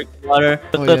right. Drink water.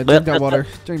 Oh yeah, drink that water.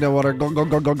 Drink that water. Go.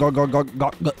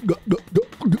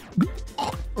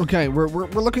 Okay, we're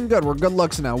looking good. We're good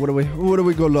looks now. What do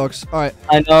we good looks? All right.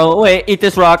 I know. Wait, eat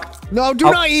this rock. No, do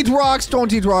not eat rocks.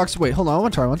 Don't eat rocks. Wait, hold on. I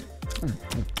want to try one.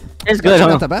 It's good, Actually huh?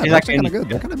 not that bad. It's Actually kind of actually good.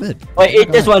 They're kind of mid. Wait,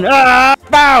 eat this one. Ah,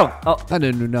 bow. Oh, I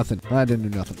didn't do nothing. All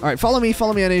right, follow me.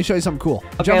 I need to show you something cool.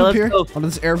 Okay, Jump up let's here go. onto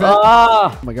this air vent.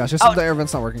 ah. Oh my gosh, this is the air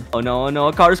vent's not working. Oh no,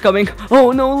 a car's coming. Oh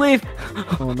no, Leaf.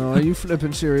 Oh no, are you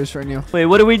flipping serious right now? Wait,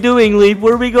 what are we doing, Leaf?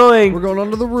 Where are we going? We're going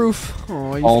onto the roof.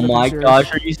 Oh, are you Oh flipping my serious?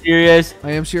 gosh, are you serious?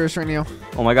 I am serious right now.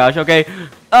 Oh my gosh, okay.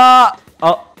 Oh.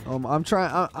 I'm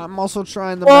trying. I'm also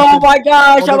trying the. Oh method. my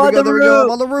gosh, Oh, I'm on the there we go. I'm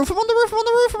roof. on the roof. I'm on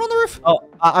the roof. Oh,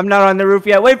 I'm not on the roof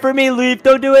yet. Wait for me, Leaf.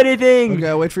 Don't do anything. Okay,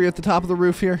 I'll wait for you at the top of the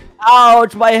roof here.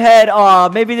 Ouch, my head. Oh,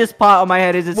 maybe this pot on my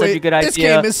head isn't such a good idea. This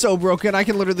game is so broken. I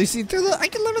can literally see through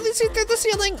the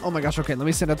ceiling. Oh my gosh. Okay, let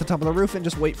me sit at the top of the roof and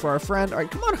just wait for our friend. All right,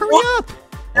 come on, hurry up.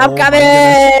 I'm Oh my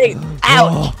coming! goodness.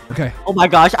 Ouch! Oh, okay. Oh my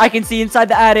gosh, I can see inside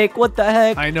the attic. What the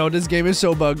heck? I know this game is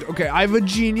so bugged. Okay, I have a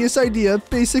genius idea.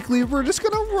 Basically, we're just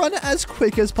gonna run as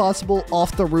quick as possible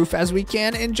off the roof as we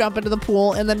can and jump into the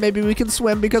pool, and then maybe we can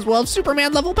swim because we'll have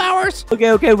Superman level powers.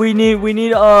 Okay, we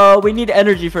need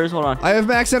energy first. Hold on. I have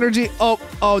max energy.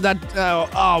 Ow, that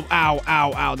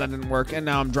didn't work, and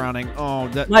now I'm drowning. Oh,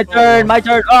 that. My turn.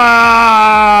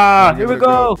 Ah! Here we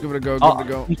go. Give it a go. Oh, Give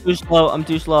it a go. I'm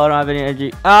too slow. I don't have any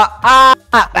energy.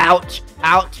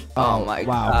 Ouch. Oh my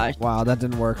gosh. Wow, that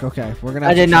didn't work. Okay, we're gonna. I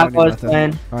Have did to not try a new go as method.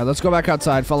 planned. All right, let's go back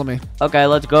outside. Follow me. Okay,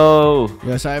 let's go.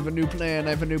 Yes, I have a new plan.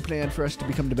 I have a new plan for us to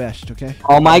become the best. Okay.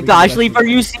 Oh my We can gosh, do Leaf, that. are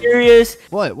you serious?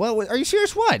 What? What? Are you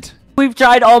serious? What? We've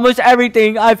tried almost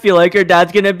everything. I feel like your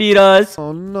dad's gonna beat us.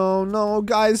 Oh no,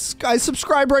 guys,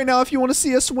 subscribe right now if you want to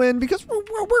see us win because we're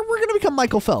gonna become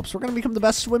Michael Phelps. We're gonna become the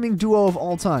best swimming duo of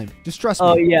all time. Just trust me.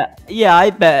 Oh yeah, I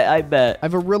bet. I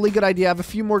have a really good idea. I have a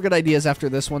few more good ideas after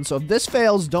this one. So if this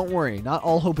fails, don't worry. Not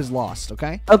all hope is lost.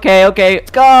 Okay. Okay, let's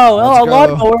go. Let's go.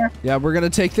 Lawnmower. Yeah, we're gonna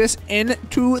take this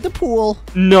into the pool.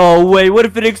 No way. What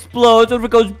if it explodes? What if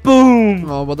it goes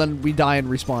boom? Oh well, then we die and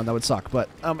respawn. That would suck. But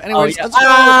anyways, yeah. let's go.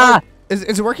 Ah! Is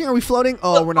it working? Are we floating?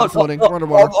 Oh, we're not floating. We're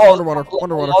underwater. Underwater.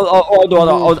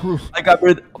 I got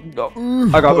breathe.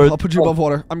 I'll put you above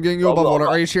water. I'm getting you above water.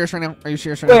 Are you serious right now?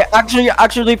 Wait, actually, I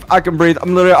can breathe.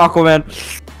 I'm literally Aquaman.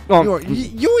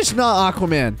 You is not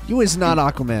Aquaman. You is not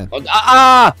Aquaman.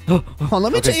 Hold on,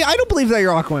 let me tell you. I don't believe that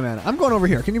you're Aquaman. I'm going over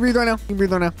here. Can you breathe right now? Can you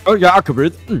breathe right now? Oh yeah, I can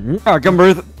breathe. I can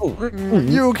breathe.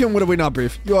 You can. What do we not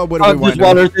breathe? You are. What do we This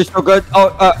water is so good.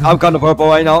 I'm kind of purple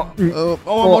right now. I'm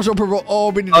also purple.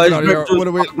 Oh, we need to get out of here. What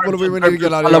do we need to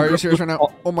get out of here? Are you serious right now?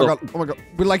 Oh my god.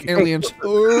 We're like aliens.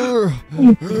 Oh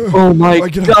my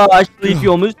gosh, Leaf,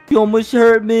 you almost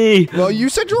hurt me. Well, you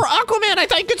said you were Aquaman. I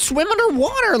thought you could swim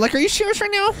underwater. Like, are you serious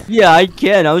right now? Yeah, I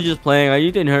can. I was just playing.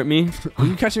 You didn't hurt me. Are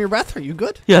you catching your breath? Are you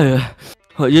good? Yeah.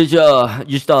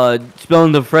 Just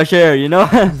smelling the fresh air, you know?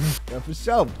 Yeah, for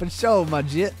sure, my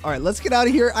jit. All right, let's get out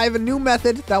of here. I have a new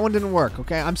method. That one didn't work,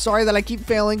 okay? I'm sorry that I keep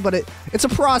failing, but it's a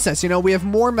process, you know? We have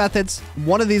more methods.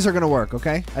 One of these are going to work,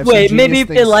 okay? I have some Wait, maybe genius if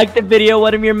they things. like the video,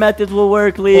 one of your methods will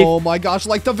work, Leaf. Oh my gosh,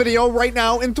 like the video right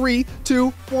now in 3, 2,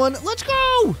 1, let's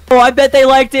go! Oh, I bet they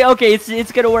liked it. Okay,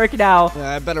 it's gonna work now.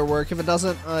 Yeah, it better work. If it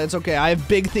doesn't, it's okay. I have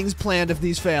big things planned if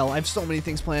these fail. I have so many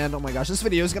things planned. Oh my gosh, this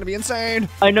video is going to be insane.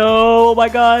 I know. Oh my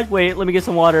gosh. Wait, let me get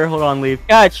some water. Hold on, Leaf.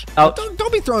 Catch. Ouch.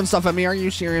 Don't be throwing stuff at me. Are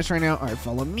you serious right now? All right,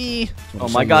 follow me. Oh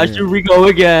my gosh, here we go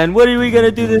again. What are we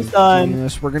gonna do this time?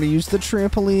 Yes, we're gonna use the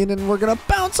trampoline, and we're gonna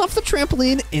bounce off the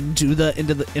trampoline into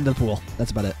the pool.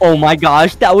 That's about it. Oh my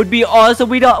gosh, that would be awesome.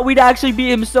 We'd actually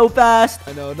beat him so fast.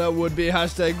 I know that would be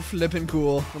hashtag flipping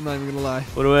cool. I'm not even gonna lie.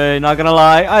 What do I? Not gonna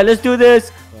lie. All right, let's do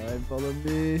this. All right, follow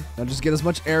me. Now just get as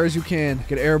much air as you can.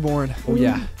 Get airborne. Oh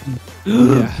yeah.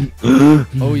 Oh yeah.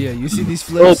 Oh yeah. You see these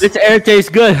Oh, flips? this air tastes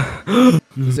good.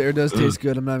 This air does taste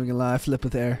good. I'm not even gonna lie. I flip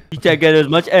with air. You can get as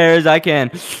much air as I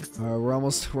can. All right, we're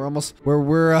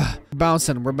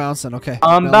bouncing. We're bouncing. Okay.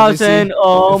 I'm Now, let me see bouncing.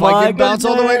 Oh if my I can bounce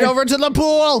all the way goodness. over to the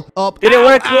pool. Up. Did it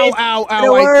work, Ow, Leaf? ow, Did it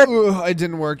ow. work? It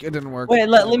didn't work. It didn't work. Wait,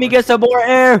 let me get some more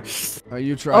air. All right,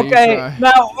 you try. Okay, You try.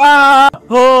 now,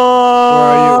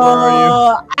 oh, Where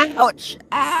are you? ouch,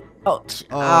 ouch. Oh,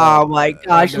 Oh my that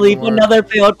gosh, didn't Leaf, work. another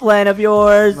failed plan of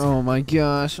yours. Oh my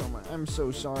gosh. I'm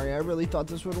so sorry. I really thought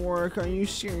this would work. Are you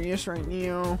serious right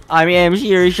now? I am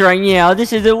serious right now.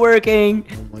 This isn't working.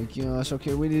 Oh my gosh.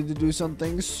 Okay, we need to do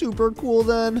something super cool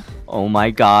then. Oh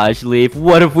my gosh, Leaf.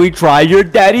 What if we try your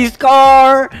daddy's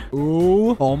car?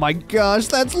 Ooh. Oh my gosh.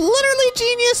 That's literally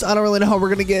genius. I don't really know how we're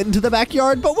going to get into the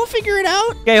backyard, but we'll figure it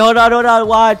out. Okay, hold on.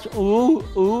 Watch. Ooh.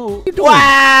 you doing?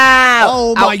 Wow.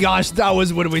 Oh my gosh. That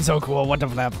was literally so cool. What the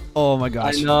flap? Oh my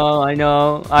gosh. I know.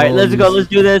 All right, let's go. Let's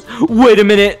do this. Wait a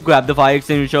minute. Grab the fire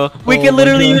extinguisher. We Oh can my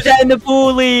literally gosh. use that in the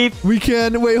pool, Leaf. We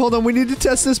can. Wait, hold on. We need to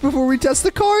test this before we test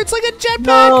the car. It's like a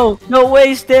jetpack. No,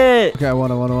 waste it. Okay, I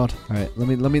want. All right, let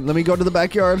me go to the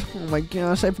backyard. Oh my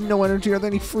gosh, I have no energy. Are there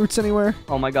any fruits anywhere?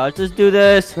 Oh my gosh, let's do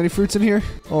this. Any fruits in here?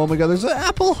 Oh my god, there's an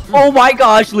apple. Oh my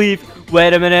gosh, Leaf.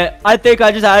 Wait a minute. I think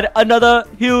I just had another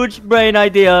huge brain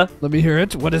idea. Let me hear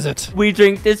it. What is it? We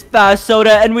drink this fast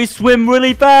soda and we swim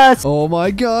really fast. Oh my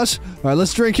gosh. All right,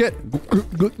 let's drink it.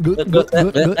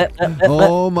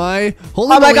 Oh my. Holy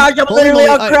Oh my moly. gosh, I'm Holy literally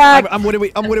moly. on crack. I'm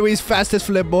literally fastest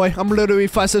flip boy. I'm literally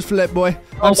fastest flip boy.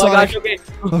 Oh I'm my sorry. gosh, okay.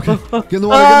 Okay. Get in the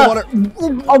water. Get in the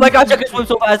water. Oh my gosh, I can swim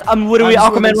so fast. I'm literally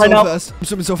I'm Aquaman swimming right so now. fast. I'm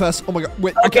swimming so fast. Oh my god.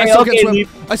 Wait. Okay, I still can't okay, swim.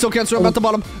 leave. I still can't swim. I'm at the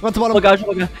bottom. I'm at the bottom. Oh my gosh,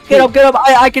 oh my gosh. Get up.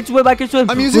 I can swim. can swim.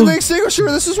 I'm using the extinguisher.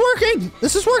 This is working.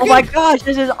 This is working. Oh my gosh,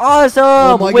 this is awesome!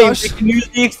 Oh my Wait, gosh. we can use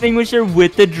the extinguisher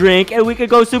with the drink, and we could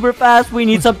go super fast. We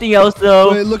need something else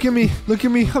though. Wait, look at me. Look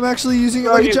at me. I'm actually using it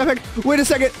like a jetpack. Wait a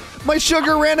second. My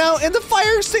sugar ran out and the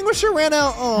fire extinguisher ran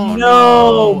out. Oh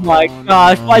No, my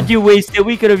gosh, why'd you waste it?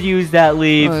 We could have used that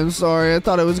leaf. I'm sorry. I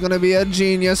thought it was gonna be a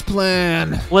genius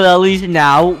plan. Well, at least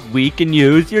now we can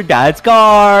use your dad's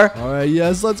car. All right,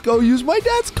 yes, let's go use my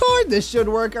dad's car. This should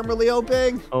work. I'm really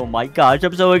hoping. Oh my gosh,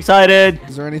 I'm so excited.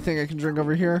 Is there anything I can drink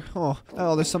over here? Oh,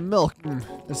 there's some milk.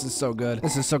 This is so good.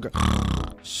 This is so good.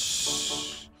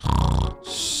 Shh.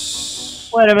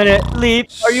 Shh. Wait a minute, Leaf,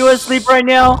 are you asleep right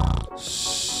now?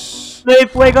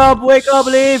 Leaf, wake up,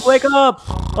 Leaf, wake up.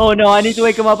 Oh no, I need to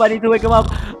wake him up, plunger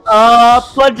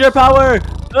power.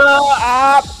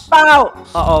 Pow.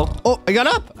 Uh-oh. Oh, I got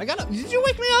up. Did you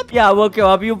wake me up? Yeah, I woke you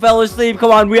up. You fell asleep.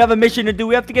 Come on, we have a mission to do.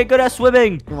 We have to get good at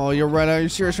swimming. Oh, you're right. Are you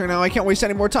serious right now? I can't waste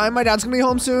any more time. My dad's gonna be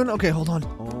home soon. Okay, hold on.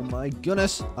 Oh my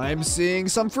goodness. I'm seeing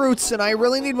some fruits, and I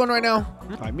really need one right now.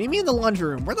 All right, meet me in the laundry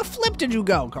room. Where the flip did you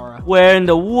go, Kara? Where in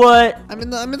the what? I'm in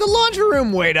the laundry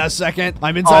room. Wait a second.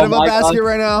 I'm inside of a basket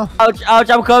right now. Ouch, ouch,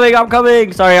 I'm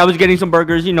coming. Sorry, I was getting some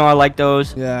burgers. You know I like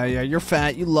those. Yeah, you're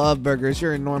fat. You love burgers.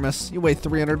 You're enormous. You weigh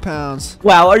 300 pounds.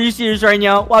 Wow, are you serious right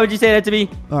now? Why would you say that to me?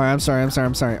 All right, I'm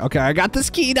sorry. Okay, I got this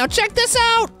key. Now check this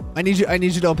out. I need you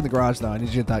to open the garage though. I need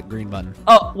you to hit that green button.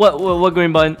 Oh, what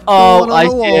green button? Oh, I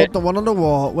see it. The one on the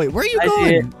wall. Wait, where are you I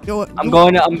see going? it. I'm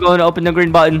going to open the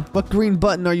green button. What green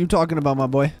button are you talking about, my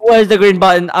boy? Where's the green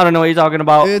button? I don't know what you're talking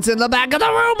about. It's in the back of the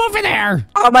room over there.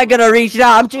 How am I gonna reach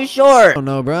that? I'm too short. Oh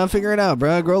no, bro. Figure it out,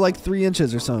 bro. Grow like 3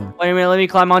 inches or something. Wait a minute, let me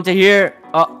climb onto here.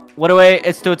 Oh, what away?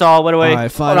 It's too tall. What away? All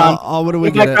right, fine. Hold on. I'll what do we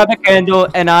If get I it? grab a candle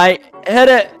and I hit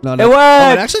it. No. It Oh, it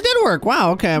worked. actually did work.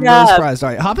 Wow. Okay, I'm Yeah. really surprised. All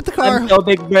right, hop at the car. I'm so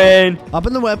big brain. Hop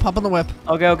in the whip. Hop in the whip.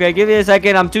 Okay, give me a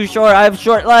second. I'm too short. I have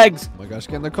short legs. Oh my gosh,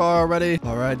 get in the car already.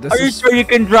 All right, this Are you is. sure you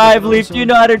can drive, Leaf? Do you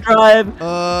know how to drive?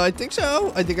 I think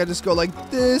so. I think I just go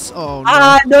like this. Oh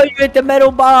no. No, you hit the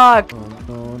metal box.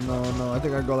 Oh, no. I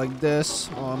think I go like this.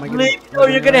 Oh, am I gonna? Leaf, no,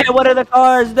 you're gonna hit one of the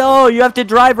cars. No, you have to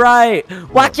drive right.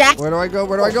 Watch out. Where do I go?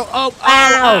 Oh,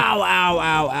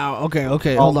 ow. Okay.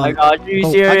 Oh Hold on. my gosh, are you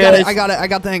Oh, serious? I got it. I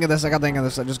got the hang of this.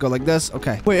 I just go like this.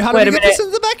 Okay. Wait, how do Wait we a get minute. this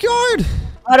into the backyard?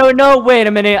 I don't know. Wait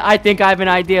a minute. I think I have an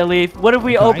idea, Leaf. What if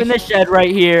we open the shed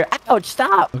right here? Ouch,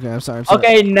 stop. Okay, I'm sorry.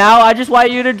 Okay, now I just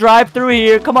want you to drive through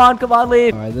here. Come on,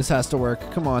 Leaf. All right, this has to work.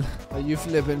 Come on. Are you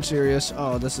flipping serious?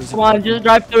 Oh, this is. Come on, just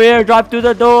drive through here. Drive through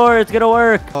the door. It's gonna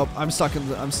work. Oh, I'm stuck.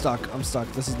 I'm stuck.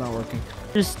 This is not working.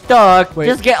 You're stuck. Wait.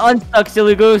 Just get unstuck,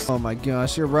 silly goose. Oh my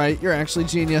gosh, you're right. You're actually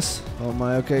genius. Oh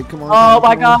my. Okay, come on. Oh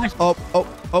my come on. gosh. Oh.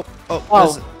 Oh,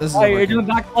 This is oh, you're working. doing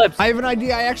backflips. I have an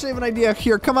idea. I actually have an idea.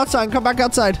 Here, come outside. Come back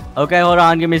outside. Okay, hold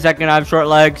on. Give me a second. I have short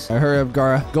legs. All right, hurry up,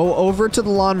 Gara. Go over to the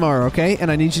lawnmower, okay? And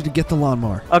I need you to get the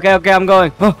lawnmower. Okay, I'm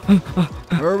going.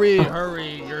 Hurry.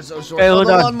 You're so short. Okay, Oh, hold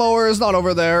the on. lawnmower is not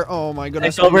over there. Oh my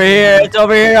goodness. It's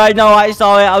over here. I know. I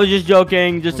saw it. I was just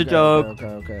joking. Just a joke.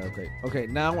 Okay,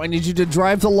 now I need you to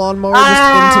drive the lawnmower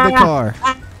just into the car.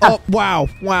 Oh, wow.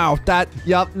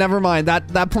 Yup, never mind.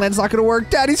 That plan's not gonna work.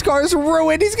 Daddy's car is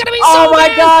ruined. He's gonna be so Oh my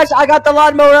mad. gosh, I got the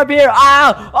lawnmower up here.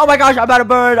 Ah! Oh my gosh, I'm about to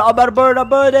burn. I'm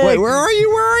burning. Wait, where are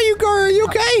you, Gara? Are you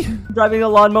okay? I'm driving a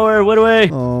lawnmower. What away?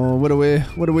 Oh, what are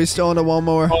we still in a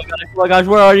lawnmower? Oh my gosh,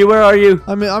 where are you?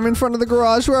 I'm in front of the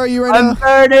garage. Where are you right now?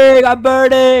 I'm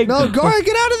burning. No, Gara,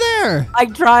 get out of there.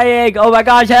 I'm trying. Oh my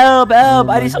gosh, help. Oh I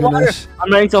my need some water. goodness.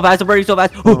 I'm running so fast. Oh my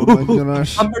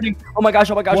gosh. I'm burning. Oh my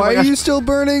gosh. Why are you still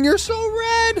burning? You're so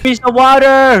red. Give me some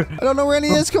water. I don't know where any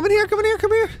is. Come in here.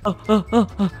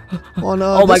 Oh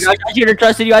no. Oh my gosh, I should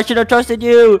have trusted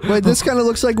you. Wait, this kind of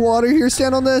looks like water. Here,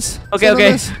 stand on this. Okay. Stand on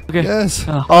this. Okay. Yes.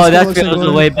 Oh, This that kinda looks feels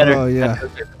water. way better. Oh yeah.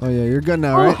 Oh yeah. You're good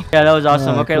now, right? Yeah, that was awesome.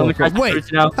 Alright, Okay, let me try cool. some Wait,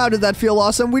 fruits now. how did that feel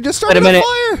awesome? We just Wait a started a minute.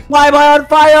 fire. Why am I on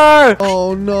fire?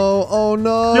 Oh no.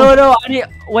 No,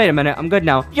 wait a minute. I'm good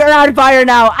now. You're on fire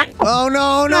now. Oh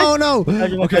no.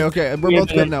 Okay.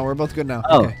 We're both good now.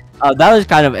 Oh. Okay. That was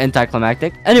kind of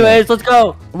anticlimactic. Anyways, let's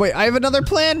go. Wait, I have another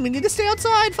plan. We need to stay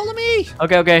outside. Follow me.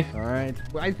 Okay. All right.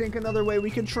 I think another way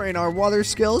we can train our water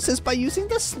skills is by using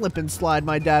the slip and slide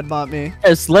my dad bought me.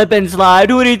 A slip and slide.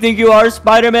 Who do you think you are,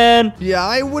 Spider-Man? Yeah,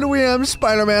 I am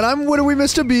Spider-Man. I'm Widowy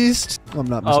Mr. Beast. I'm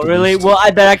not Mr. Oh, really? Beast. Well, I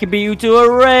bet I can beat you to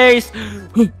a race.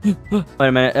 Wait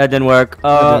a minute. That didn't work.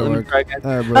 That didn't Let me work. try again.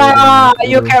 Really didn't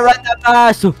You work. can't run that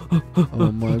fast.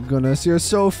 Oh my goodness, you're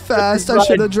so fast. I Run.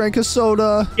 should have drank a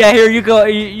soda. Yeah, Okay, here you go.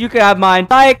 You can have mine.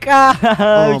 Like,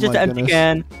 Oh just my an empty goodness.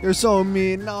 can. You're so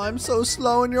mean. Now I'm so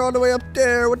slow and you're all the way up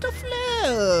there. What the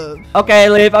flip? Okay,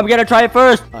 Leaf, I'm gonna try it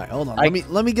first. All right, hold on. I-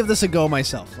 let me give this a go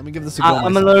myself. Let me give this a go I'm a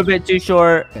myself. little bit too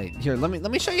short. Okay, here, let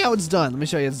me show you how it's done. Let me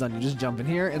show you how it's done. You just jump in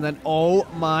here and then oh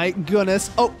my goodness.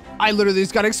 Oh, I literally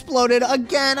just got exploded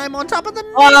again. I'm on top of the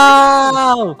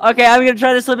Oh! Okay, I'm gonna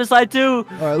try to slip and slide too.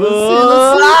 All right, let's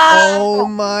see. Oh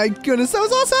my goodness, that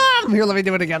was awesome. Here, let me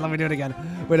do it again. Let me do it again.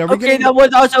 Wait, are we Okay, getting... that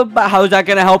was awesome, but how's that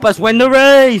gonna help us win the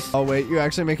race? Oh wait, you're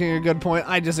actually making a good point.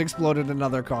 I just exploded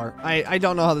another car. I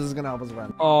don't know how this is gonna help us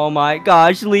win. Oh my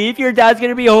gosh, Leaf, your dad's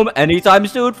gonna be home anytime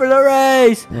soon for the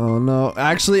race. Oh no,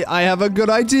 actually, I have a good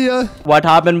idea. What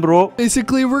happened, bro?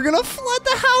 Basically, we're gonna flood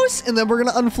the house, and then we're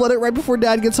gonna unflood it right before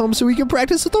Dad gets home so we can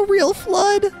practice with a real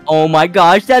flood. Oh my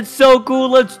gosh, that's so cool.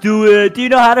 Let's do it. Do you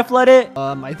know how to flood it?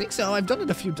 I think so. I've done it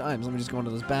a few times. Let me just go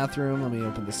into this bathroom. Let me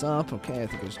open this up. Okay, I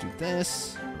think I'll just do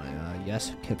this.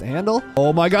 Yes, hit the handle.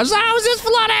 Oh my gosh, the house is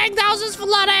flooding! The house is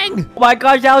flooding! Oh my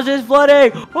gosh, that was just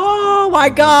flooding. Oh my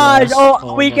gosh. goodness. Oh,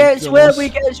 Oh we my can't swim. goodness. We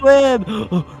can't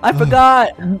swim. I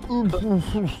forgot.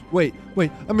 Wait,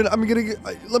 I'm gonna get,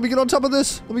 let me get on top of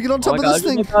this. Let me get on top Oh of my this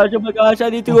gosh, thing. oh my gosh, I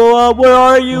need to go up. Where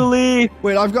are you, Leaf?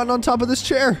 Wait, I've gotten on top of this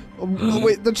chair. Oh,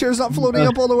 wait, the chair's not floating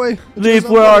up all the way. The Leaf, chair's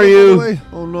not where are floating up all you? the way.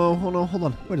 Oh no, hold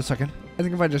on. Wait a second. I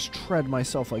think if I just tread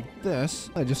myself like this,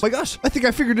 oh my gosh, I think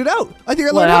I figured it out. I think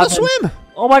I What learned how to happened? swim.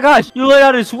 Oh my gosh, you learned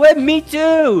how to swim? Me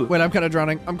too. Wait, I'm kind of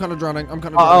drowning. I'm kind of drowning.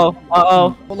 Uh-oh,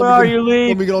 Well, Where are you, Let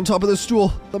Leaf? me get on top of this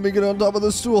stool. Let me get on top of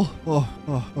this stool. Oh,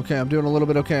 okay. I'm doing a little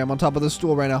bit okay. I'm on top of this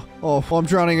stool right now. Oh, I'm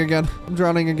drowning again.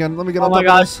 Let me get Oh on my top of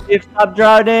gosh, this. Leaf, stop I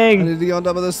drowning. need to get on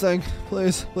top of this thing.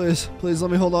 Please,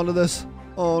 let me hold on to this.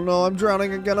 Oh no, I'm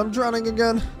drowning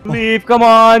again. Leaf, come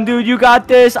on, dude, you got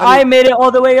this. I made it all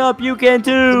the way up. You can Let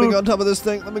me go too. on top of this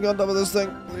thing.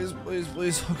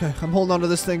 Please. Okay, I'm holding on to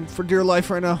this thing for dear life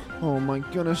right now. Oh my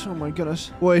goodness.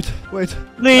 Wait.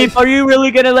 Leaf, are you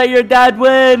really gonna let your dad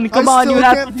win? Come I on, still you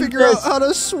have to can't do figure out this. how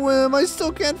to swim. I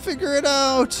still can't figure it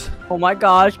out. Oh my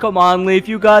gosh, come on, Leaf,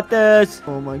 you got this.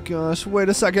 Oh my gosh, wait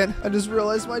a second. I just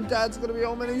realized my dad's gonna be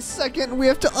home any second. We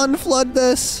have to unflood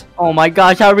this. Oh my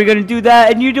gosh, how are we gonna do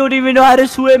that? And you don't even know how to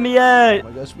swim yet. Oh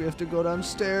my gosh, we have to go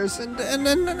downstairs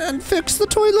and fix the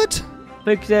toilet.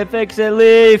 Fix it,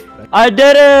 Leaf. I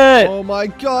did it. Oh my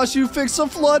gosh, you fixed the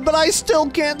flood, but I still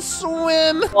can't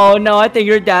swim. Oh no, I think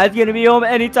your dad's gonna be home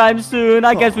anytime soon.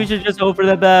 I guess we should just hope for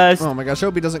the best. Oh my gosh, I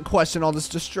hope he doesn't question all this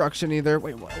destruction either.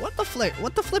 Wait, what the flip?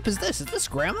 What the flip is this? Is this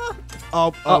grandma?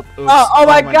 Oh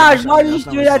my gosh, why did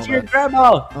you do that to your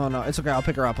grandma? Oh no, it's okay. I'll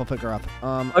pick her up.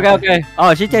 Okay.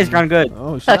 Oh, she tastes kind of good.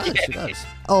 Oh, she does.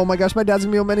 Oh my gosh, my dad's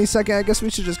gonna be home any second. I guess we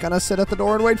should just kind of sit at the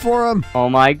door and wait for him. Oh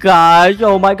my gosh,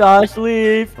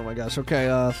 Leaf. Oh my gosh.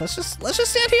 Okay, let's just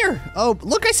stand here. Oh,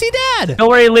 look, I see Dad. Don't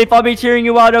worry, Leaf, I'll be cheering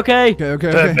you out, okay?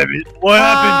 Okay. Baby, what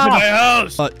happened to my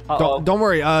house? Don't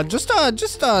worry. Just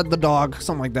the dog,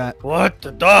 something like that. What?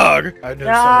 The dog? I knew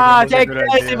Ah, something take was a good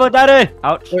this, idea. Leaf, daddy.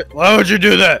 Ouch. Why would you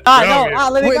do that? Ah, Get no, over here.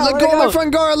 let me Wait, go, let go of my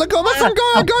friend Gara. Let go of my friend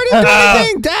Gara. Gara didn't do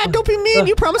anything. Dad, don't be mean.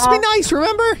 You promised to be nice.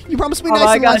 Remember? You promised to be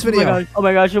nice in the last video. Oh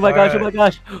my gosh.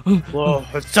 Well,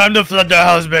 it's time to flood the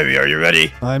house, baby. Are you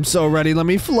ready? I'm so ready. Let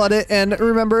me flood it. And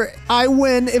remember, I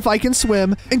win if I can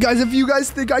swim. And guys, if you guys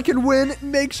think I can win,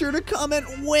 make sure to comment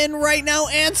win right now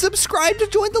and subscribe to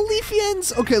join the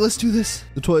Leafians. Okay, let's do this.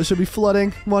 The toilet should be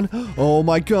flooding. Come on. Oh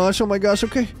my gosh.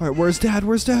 Okay. All right, where's Dad?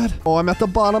 Oh, I'm at the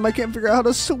bottom. I can't figure out how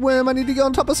to swim. I need to get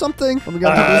on top of something. Let me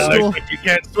get on top of the stool. Looks like you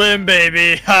can't swim,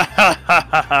 baby. Ha ha ha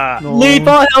ha ha. No. Leaf,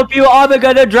 I'll help you. I'm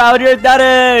gonna drown your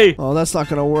daddy. Oh, that's not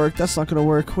gonna work.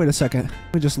 Wait a second.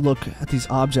 Let me just look at these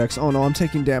objects. Oh no, I'm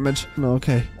taking damage. No,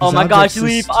 okay. Oh These my gosh, objects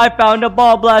Leaf, just- I found a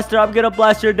ball blaster. I'm gonna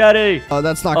blast your daddy. Oh,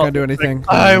 that's not gonna do anything.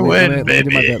 I Let me- win, let me do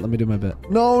my baby. bit. Let me do my bit.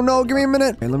 No, give me a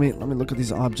minute. Okay, let me look at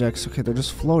these objects. Okay, they're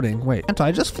just floating. Wait, can't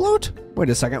I just float? Wait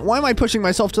a second. Why am I pushing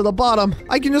myself to the bottom?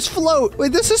 I can just float.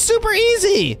 Wait, this is super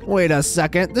easy. Wait a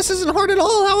second. This isn't hard at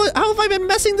all. How have I been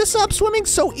messing this up? Swimming's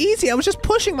so easy. I was just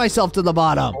pushing myself to the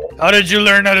bottom. How did you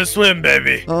learn how to swim,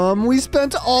 baby? We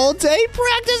spent all day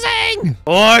practicing.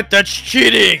 What? That's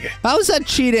cheating. How's that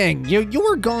cheating? You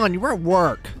were gone. You were at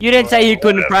work. You didn't say he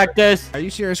couldn't practice. Are you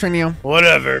serious right now?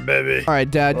 Whatever, baby. All right,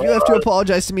 Dad, you have to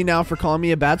apologize to me now for calling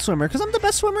me a bad swimmer because I'm the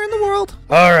best swimmer in the world.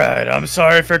 All right, I'm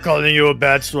sorry for calling you a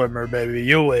bad swimmer, baby.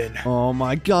 You win. Oh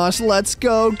my gosh, let's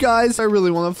go, guys. I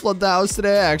really want to flood the house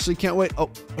today. I actually can't wait. Oh,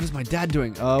 what is my dad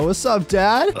doing? What's up,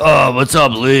 Dad? What's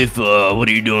up, Leaf? What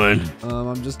are you doing?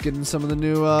 I'm just getting some of the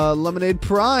new Lemonade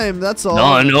Prime. That's all.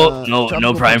 No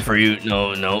Tropical Prime Punch. for you.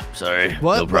 No, sorry.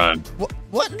 What? No Prime.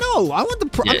 What? No, I want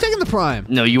the I'm taking the prime.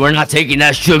 No, you are not taking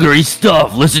that sugary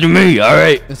stuff. Listen to me, all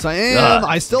right? Yes, I am.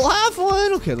 I still have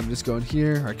one. Okay, let me just go in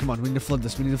here. All right, come on. We need to flood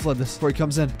this. We need to flood this before he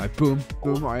comes in. All right, boom,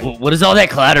 boom. All right. What is all that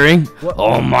clattering? What?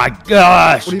 Oh my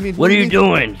gosh. What do you mean? What are you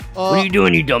doing? What are you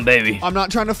doing, you dumb baby? I'm not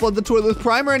trying to flood the toilet with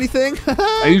prime or anything.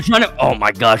 Are you trying to? Oh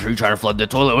my gosh, are you trying to flood the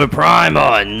toilet with prime?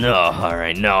 Oh no. All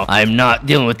right, no. I'm not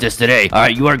dealing with this today. All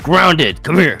right, you are grounded.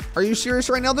 Come here. Are you serious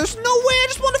right now? There's no way. I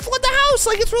just want to flood the house.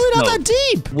 Like, it's really not that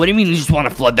deep. What do you mean you just want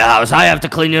to flood the house? I have to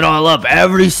clean it all up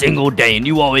every single day, and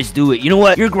you always do it. You know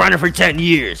what? You're grounded for 10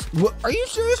 years. What? Are you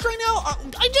serious right now?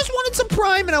 I just wanted some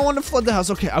prime, and I want to flood the house.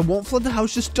 Okay, I won't flood the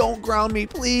house. Just don't ground me,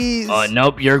 please.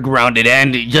 Nope, you're grounded,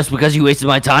 and just because you wasted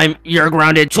my time, you're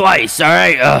grounded twice, all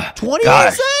right? 20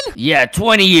 years then? Yeah,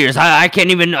 20 years. I can't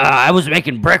even, I was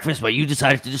making breakfast, but you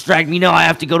decided to distract me. Now I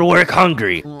have to go to work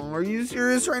hungry. Oh, are you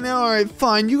serious right now? All right,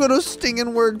 fine. You go to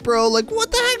stinging work, bro. Like,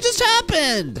 what the heck just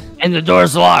happened? And the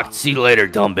door's locked. See you later,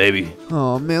 dumb baby.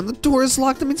 Oh, man, the door is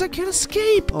locked. That means I can't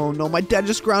escape. Oh, no, my dad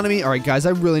just grounded me. All right, guys,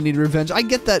 I really need revenge. I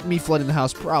get that me flooding the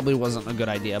house probably wasn't a good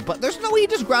idea, but there's no way he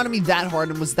just grounded me that hard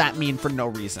and was that mean for no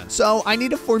reason. So I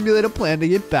need to formulate a plan to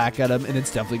get back at him, and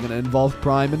it's definitely going to involve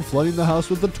prime and flooding the house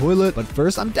with the toilet. But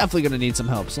first, I'm definitely going to need some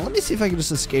help. So let me see if I can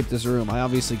just escape this room. I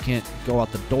obviously can't go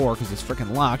out the door because it's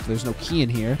freaking locked. There's no key in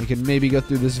here. I can maybe go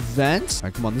through this vent. All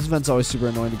right, come on. This vent's always super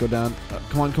annoying to go down.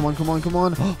 Come on, come on, come on, come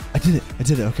on. Oh, I did it. I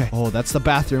did it. Okay. Oh, that's the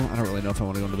bathroom. I don't really know if I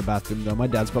want to go into the bathroom, though. My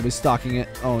dad's probably stalking it.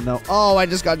 Oh, no. Oh, I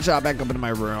just got shot back up into my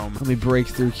room. Let me break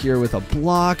through here with a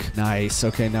block. Nice.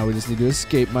 Okay, now we just need to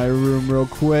escape my room real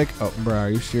quick. Oh, bro, are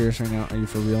you serious right now? Are you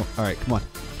for real? All right, come on.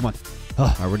 Come on. All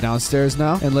right, we're downstairs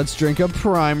now, and let's drink a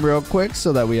prime real quick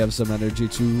so that we have some energy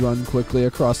to run quickly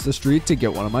across the street to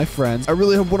get one of my friends. I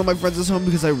really hope one of my friends is home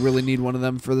because I really need one of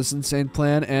them for this insane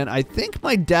plan, and I think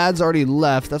my dad's already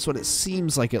left. That's what it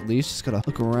seems like, at least. Just gotta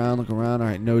look around, look around. All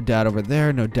right, no dad over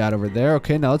there, no dad over there.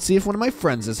 Okay, now let's see if one of my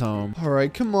friends is home. All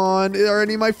right, come on. Are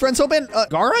any of my friends home? And,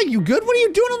 Gara, you good? What are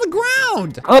you doing on the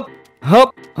ground?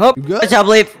 Hop. You good? What's up,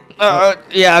 Leaf?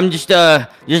 Yeah, I'm just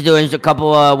doing a couple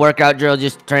workout drills,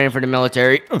 just training for the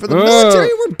military. For the military?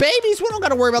 We're babies. We don't got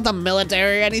to worry about the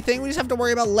military or anything. We just have to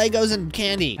worry about Legos and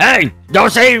candy. Hey, don't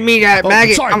say to me that,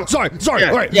 maggot. Sorry. Yeah,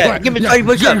 All right, yeah, all right. give me 20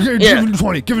 push-ups. Give him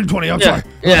 20. Give him 20. I'm sorry.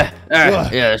 Yeah,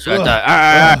 that's what I thought.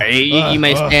 All right. You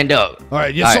may stand up. All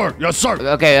right, yes, sir. Yes, sir.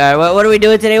 Okay, all right. What are we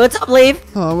doing today? What's up, Leaf?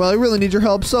 Oh, well, I really need your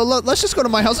help. So let's just go to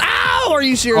my house. Ow! Are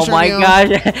you serious Oh my right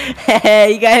now? gosh.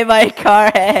 Hey, you got hit by a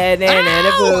car.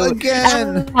 Ow!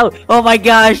 Again. Ow. Oh my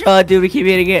gosh. Oh, dude, we keep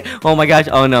hitting it. Oh my gosh.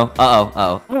 Oh no.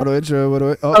 Uh-oh. What do I do? What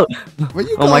do I? Oh, where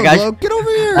you Oh going, my gosh. Lo? Get over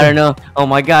here. I don't know. Oh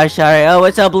my gosh. All right. Oh,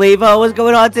 what's up, Levo? What's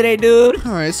going on today, dude?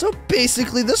 All right, so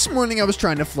basically this morning I was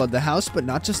trying to flood the house, but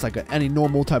not just like any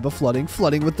normal type of flooding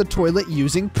with the toilet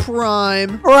using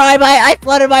prime. Prime. I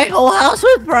flooded my whole house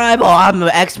with Prime. Oh, I'm an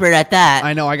expert at that.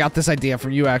 I know, I got this idea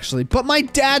from you actually, but my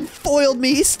dad foiled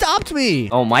me. He stopped me.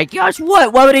 Oh my gosh.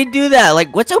 What? Why would he do that?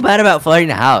 Like, what's so bad about flooding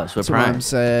the house with That's what Prime? I'm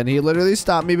saying. He literally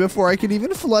stopped me before I could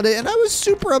even flood it, and I was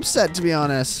super upset, to be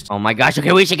honest. Oh my gosh.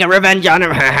 Okay, we should get revenge on him.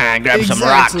 Grab some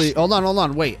Exactly. rocks. Hold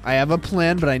on. Wait, I have a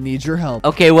plan, but I need your help.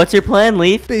 Okay, what's your plan,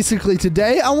 Leaf? Basically,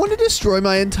 today, I want to destroy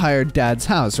my entire dad's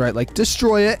house, right? Like,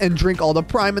 destroy it and drink all the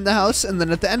prime in the house, and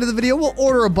then at the end of the video, we'll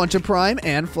order a bunch of prime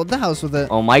and flood the house with it.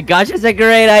 Oh my gosh, that's a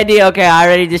great idea. Okay, I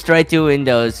already destroyed 2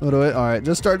 windows. What do I? All right,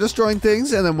 just start destroying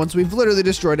things, and then once we've literally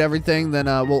destroyed everything, then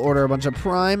we'll order a bunch of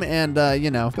prime and,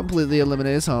 completely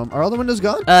eliminate his home. Are all the windows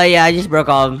gone? Yeah, I just broke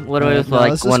all of them. What do I No, with like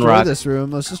let's one destroy rock? this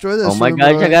room. Let's destroy this room. Oh my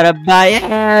gosh, boy. I gotta buy.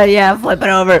 Yeah, flip it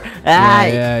over. Ah,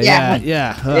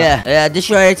 Yeah.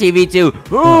 destroy our TV too.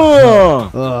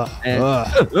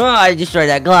 I destroyed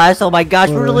that glass. Oh my gosh,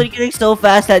 we're really getting so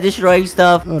fast at destroying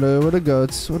stuff. What a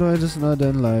goats. What do I just not done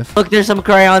in life? Look, there's some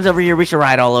crayons over here. We should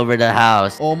write all over the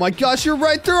house. Oh my gosh, you're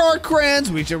right. There are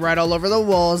crayons. We should write all over the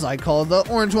walls. I call the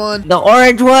orange one. The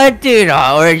orange one, dude.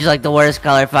 Oh, orange is like the worst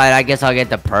color. Fine, I guess I'll get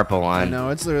the purple I one. know,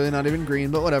 it's literally not even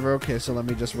green, but whatever. Okay, so let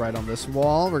me just write on this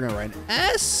wall. We're gonna write an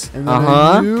S, and then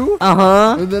a U,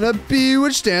 and then a B,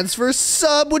 which stands for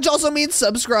sub, which also means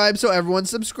subscribe. So everyone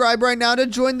subscribe right now to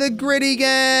join the Gritty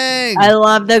Gang. I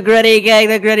love the Gritty Gang.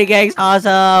 The Gritty Gang's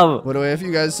awesome. What do I? If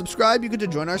you guys subscribe, you get to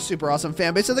join our super awesome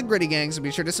fan base of the Gritty Gang. So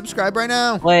be sure to subscribe right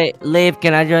now. Wait, Leaf,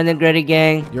 can I join the Gritty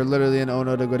Gang? You're literally an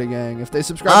Ono to Gritty Gang. If they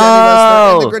subscribe to any of us,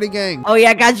 they're in the Gritty Gang. Oh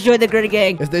yeah, guys, join the Gritty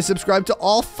Gang. If they subscribe to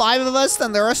all 5 of us,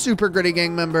 then they're a super Gritty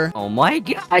Gang member. Oh my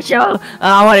gosh,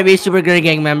 I want to be a super Gritty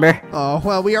Gang member. Oh,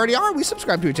 well, we already are. We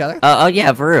subscribe to each other. Oh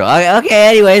yeah, for real. Okay,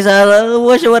 anyways,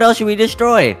 what else should we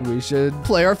destroy? We should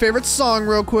play our favorite song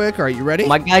real quick. All right, you ready? Oh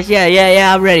my gosh,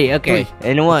 yeah, I'm ready. Okay, 3,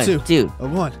 and 1, 2, 2.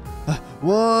 1.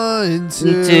 1,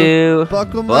 2, Two.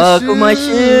 buckle Buckle my my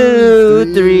shoe.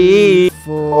 3, 3,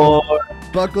 4, 4.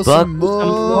 buckle some more.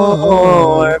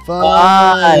 more,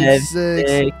 5, 6,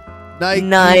 6. Nike,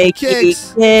 Nike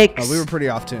kicks. kicks. Oh, we were pretty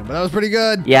off tune, but that was pretty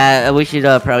good. Yeah, we should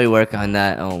probably work on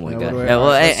that. Oh my Yeah, god. what do I- Yeah, well,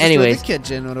 let's just do anyways. the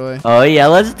kitchen. What do I? Oh yeah,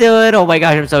 let's do it. Oh my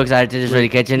gosh, I'm so excited to destroy the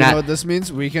kitchen. You know what this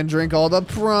means? We can drink all the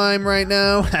prime right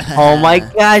now. Oh my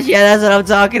gosh, yeah, that's what I'm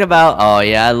talking about. Oh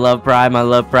yeah, I love Prime. I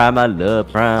love Prime. I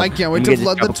love Prime. I can't wait You to get this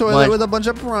flood the couple toilet points. with a bunch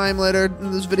of prime later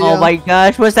in this video. Oh my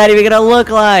gosh, what's that even gonna look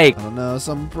like? I don't know,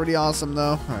 something pretty awesome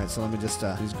though. All right, so let me just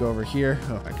go over here.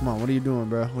 Oh, all right, come on, what are you doing,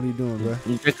 bro? What are you doing, bro?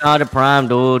 You drink all the Prime,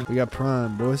 dude. We got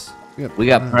prime, boys. We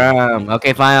got Prime.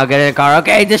 Okay, fine. I'll get in the car.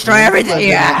 Okay, destroy everything.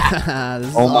 Yeah. This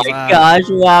is Oh my awesome. gosh!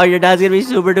 Wow, your dad's gonna be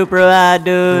super duper mad,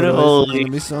 dude. He's Holy!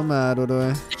 gonna be so mad. What do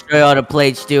I? Destroy all the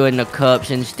plates, too, and the cups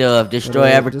and stuff. Destroy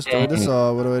everything. Destroy this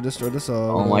all. What do I destroy this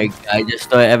all? Oh my god,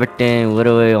 destroy everything. What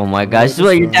do we? Oh my gosh, this is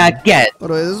what your dad gets. What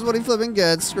do I? This is what he flipping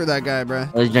gets. Screw that guy, bro.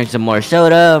 Let's drink some more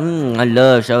soda. I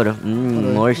love soda. What do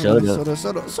I- More what do I-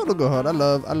 soda. Soda go hard. I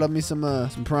love me some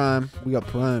prime. We got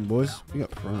prime, boys. We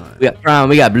got prime. We got Prime.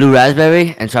 We got Blue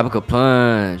Raspberry and Tropical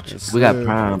Punch. Yes, We got sir.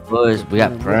 Prime, boys. We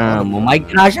got Yeah, Prime. yeah. Oh my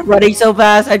gosh, I'm running so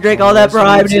fast. I drank all that Yes, me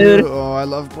Prime, too. dude. Oh, I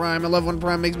love prime. I love when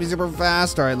prime makes me super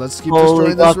fast. All right, let's keep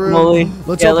Holy destroying this room. guacamole.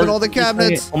 Let's Yeah, open all the destroy it.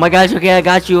 cabinets. Oh my gosh, okay, I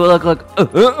got you. Look, look.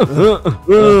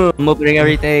 I'm opening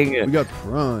everything. We got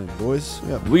prime, boys.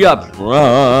 We got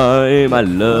Prime. I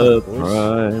love boys.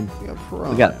 Prime. We got prime.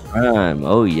 We got Prime.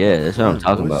 Oh yeah, that's what I'm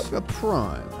talking boys. about. We got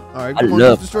prime. All right, I come on,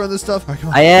 love- keep destroying this stuff. All right, come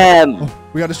on. I am. Oh,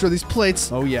 we gotta destroy these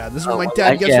plates. Oh yeah, this is what Oh my my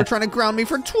dad gosh, gets yeah. for trying to ground me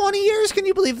for 20 years. Can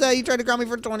you believe that? He tried to ground me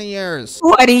for 20 years.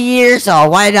 20 years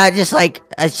old. Why not just like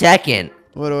a second?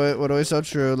 What do I so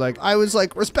true? Like I was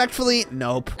like respectfully,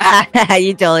 nope.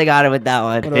 You totally got it with that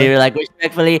one. What do I- You were like,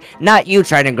 respectfully, not you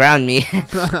trying to ground me.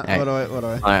 What do I?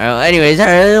 Alright, anyways,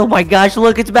 oh my gosh,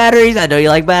 look, it's batteries. I know you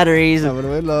like batteries. What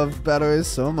do I love batteries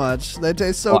so much? They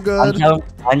taste so good.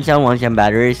 Want some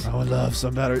batteries? Oh, I love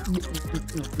some batteries.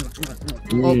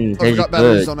 Mm, Oh, I tastes forgot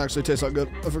batteries good. don't actually taste that good.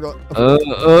 I forgot.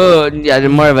 Yeah, they're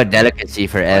more of a delicacy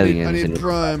for I aliens. need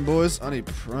prime, boys. I need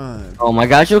prime. Oh my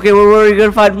gosh, okay, where are we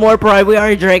gonna find more prime? We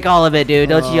already drank all of it, dude.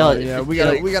 Don't you all? Yeah, we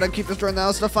gotta keep destroying the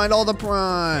house to find all the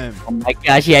prime. Oh my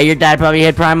gosh, yeah, your dad probably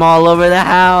hid prime all over the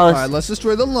house. All right, let's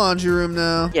destroy the laundry room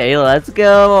now. Okay, let's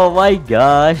go. Oh my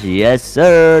gosh, yes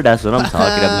sir. That's what I'm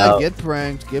talking about. Get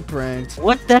pranked. Get pranked.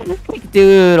 What the heck,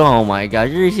 dude? Oh my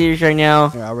gosh, you're serious right now?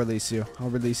 Here, I'll release you.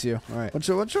 All right.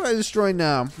 What should I destroy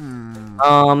now?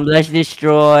 Let's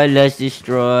destroy.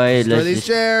 Destroy these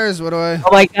chairs. What do I?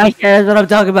 Oh my gosh, yeah, that's what I'm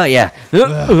talking about. Yeah. We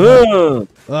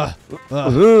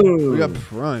got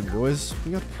prime, boys.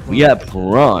 We got prime. We got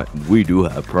prime. We do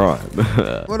have prime.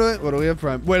 What do we have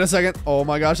prime? Wait a second. Oh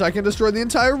my gosh, I can destroy the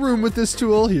entire room with this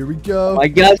tool. Here we go. Oh my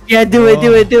gosh, yeah, do it.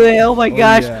 Oh my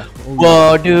gosh. yeah. Oh,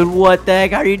 Whoa, dude, what the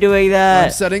heck? How are you doing I'm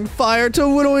that? setting fire to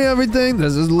whittling everything.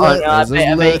 This is Oh lit. no, I This bet is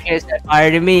you lit. can't set fire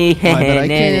to me. I bet I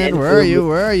can. Where are you?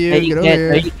 Where are you? No, Get you over can't. here.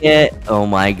 No, you can't. Oh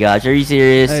my gosh, are you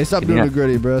serious? Hey, stop Give doing me the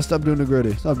gritty, bro. Stop doing the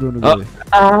gritty. Stop doing the Oh. gritty.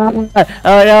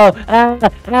 Oh no!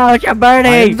 Ouch, I'm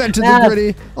burning! I invented the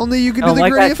gritty. Only you can do Oh the my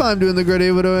gritty God. if I'm doing the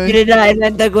gritty. What do I? You did not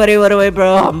invent the gritty. What away,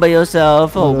 bro? Humble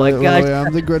yourself. Oh my gosh!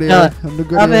 I'm the gritty. No, I'm the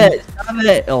Stop gritty. it! Stop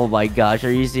it! Oh my gosh,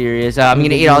 are you serious? I'm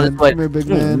gonna eat all this wood. Come here, big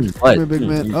man. What? Come here, big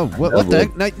man. Oh, what the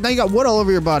heck? Now you got wood all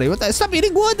over your body. What the? Stop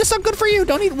eating wood. That's not good for you.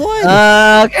 Don't eat wood.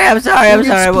 Okay, I'm sorry. You I'm get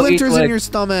sorry. I won't eat splinters in wood. your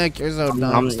stomach. You're so dumb.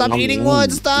 Nom, Stop nom, eating nom.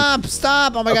 wood. Stop.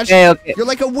 Stop. Oh my gosh. Okay. You're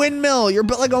like a windmill. You're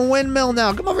built like a windmill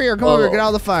now. Come over here. Come over here. Get out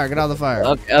of the fire. Get out of the fire.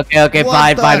 Okay.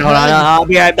 What Fine. the Hold on. heck? I'll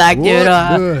be right back, What dude.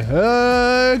 the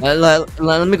heck?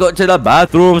 Let me go to the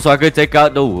bathroom so I can take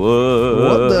out the wood.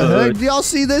 What the heck? Do y'all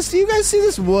see this? Do you guys see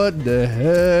this? What the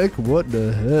heck? What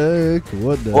the heck?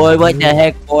 What the Boy, what the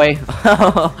heck, boy?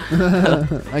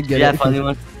 I get Yeah, it. funny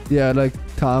one. Yeah, like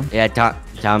Tom. Yeah, Tom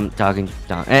talking.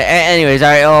 Anyways,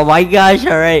 alright. Oh my gosh,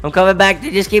 alright. I'm coming back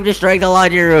to just keep destroying the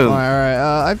laundry room. All right.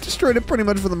 I've destroyed it pretty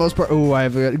much for the most part. Oh, I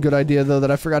have a good idea though that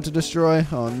I forgot to destroy.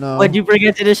 Oh no. What'd you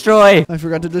forget to destroy? I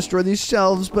forgot to destroy these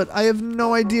shelves, but I have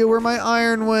no idea where my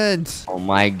iron went. Oh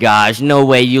my gosh, no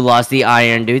way you lost the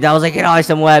iron, dude. That was like an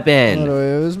awesome weapon.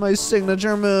 It was my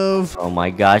signature move. Oh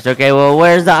my gosh. Okay, well,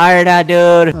 where's the iron at,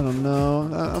 dude? I don't know.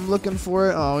 I'm looking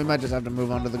for it. Oh, we might just have to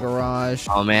move on to the garage.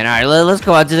 Oh man, alright, let's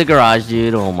go out to the garage, dude.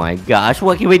 dude. Oh my gosh,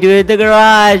 what can we do in the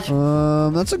garage?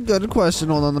 That's a good question.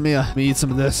 Hold on, let me eat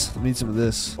some of this. Let me eat some of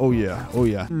this. Oh yeah, oh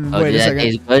yeah. Oh, Wait dude, a that second.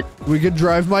 tastes good. We could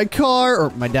drive my car or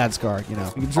my dad's car. You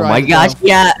know. We could Oh drive my it, gosh, though.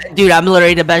 yeah, dude, I'm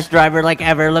literally the best driver like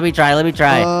ever. Let me try.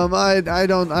 I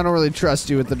don't really trust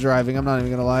you with the driving. I'm not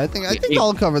even gonna lie. I think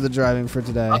I'll cover the driving for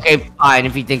today. Okay, fine.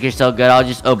 If you think you're so good, I'll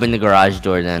just open the garage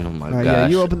door then. Oh my All right, gosh. yeah,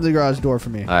 you open the garage door for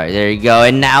me. All right, there you go.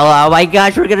 And now, oh my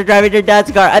gosh, we're gonna drive in your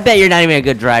dad's car. I bet you're not even a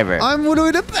good driver. I'm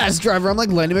literally the best driver. I'm like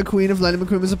Lenny McQueen. If Lenny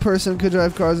McQueen was a person, could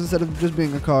drive cars instead of just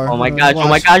being a car. Oh my Watch. gosh, oh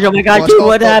my gosh, oh my gosh, Watch. dude,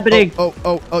 what's happening?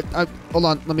 Hold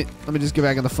on. Let me just get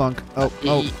back in the funk.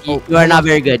 You are not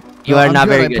very good. You are not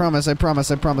very good. I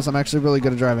promise. I'm actually really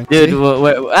good at driving. Dude, See?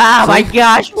 my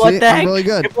gosh, what See? the I'm heck? really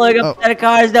good. You're blowing up Oh. a set of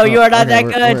cars. No, you are not that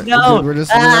Okay, good. No. We're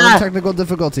having technical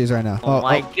difficulties right now. Oh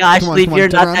my gosh, Leaf, you're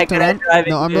turn not that good at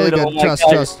driving. No, I'm really dude. good. Oh my Trust,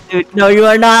 gosh. trust. Dude, no, you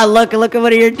are not. Look at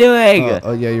what you're doing.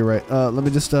 Oh yeah, you're right. Let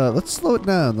me just let's slow it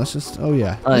down. Let's just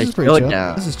yeah. Oh, This is pretty slow it chill.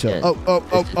 down. This is chill. Yes.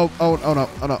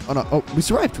 Oh no. Oh, we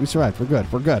survived. We're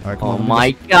good. All right, come Oh on.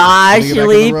 my gosh, get back on the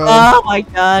Leaf. road. Oh my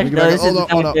gosh. No, this is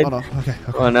Oh not good. no. Okay.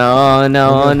 Oh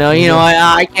no. You know,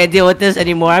 I can't deal with this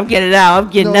anymore. I'm getting out. I'm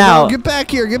getting No, out. get back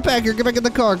here. Get back in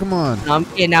the car. Come on. I'm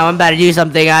getting out. I'm about to do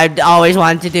something I always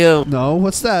wanted to do. No,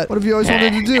 what's that? What have you always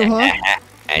wanted to do, huh?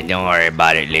 And don't worry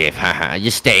about it, Leaf.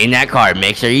 Just stay in that car.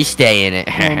 Make sure you stay in it.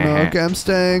 Oh no. Okay, I'm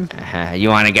staying. You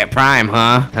want to get Prime,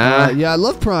 huh? Yeah, I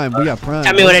love Prime. We got Prime.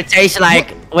 Tell me what it tastes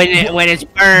like when it's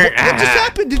burnt. What just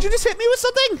happened? Did you just hit me with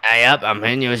something? Yep, I'm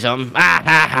hitting you with something.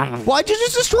 Why'd you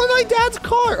just destroy my dad's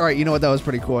car? All right, you know what? That was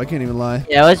pretty cool. I can't even lie.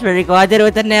 Yeah, it was pretty cool. I did it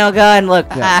with the nail gun. Look.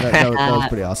 Yeah, that was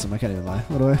pretty awesome. I can't even lie.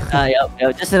 What do I?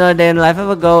 Yep. Just another day in the life of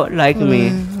a goat like me.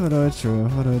 What do I? True.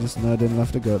 What do I? Just no, I didn't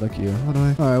have to go like you. What do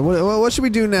I? All right. What should we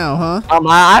do now, huh?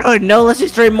 I don't know. Let's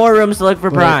just trade more rooms to look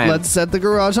for Prime. Let's set the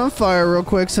garage on fire real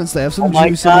quick since they have some Oh my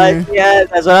juice in gosh, here. yeah,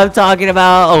 that's what I'm talking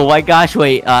about. Oh my gosh,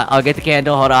 wait. I'll get the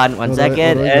candle. Hold on one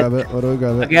second. What do I grab it? What do I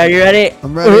grab it? Okay, are you ready?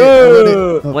 I'm ready.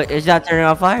 Oh. Wait, it's not turning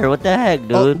on fire. What the heck,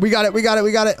 dude? Oh, we got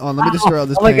it. Oh, let me destroy all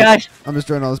this Oh my paint. gosh. I'm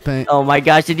destroying all this paint. Oh my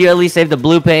gosh, did you at least save the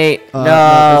blue paint? No, it's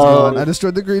gone. No. I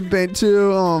destroyed the green paint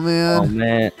too. Oh man. Oh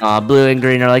man. Blue and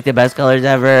green are like the best colors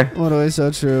ever. What do I?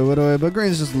 So true. What do I? But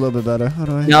green's just a little bit better. What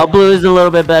do I? No, blue is a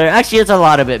little bit better. Actually, it's a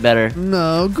lot of bit better.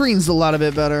 No, green's a lot of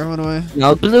bit better. What do I?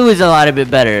 No, blue is a lot of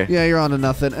bit better. Yeah, you're on to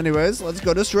nothing. Anyways, let's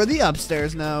go destroy the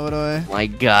upstairs now. What do I? My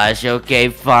gosh, okay,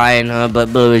 fine,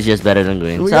 but blue is just better than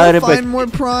green. We Sorry gotta to break- find more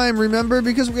Prime, remember?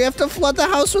 Because we have to flood the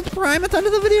house with Prime at the end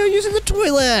of the video using the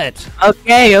toilet.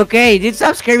 Okay, dude,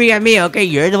 stop screaming at me. Okay,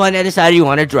 you're the one that decided you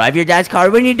want to drive your dad's car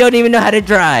when you don't even know how to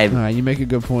drive. All right, you make a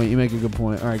good point.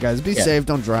 All right, guys, be safe.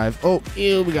 Don't drive. Oh,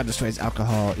 ew, we got destroyed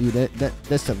alcohol. Ew,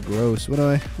 that stuff gross. What do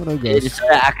I? Dude, destroy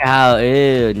the alcohol.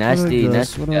 Ew, nasty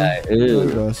guy. Ew. What do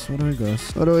I gross? What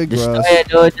do I Destroy gross? it,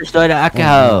 dude. Destroy the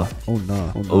alcohol. Oh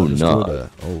no. Oh, destroy no. that.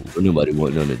 Oh. Nobody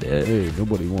want none of that. Hey,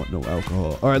 nobody want no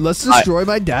alcohol. All right, let's destroy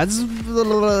my dad's.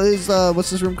 His what's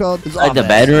this room called? His Like the office.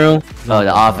 bedroom? Oh,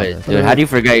 the office. Dude, how do you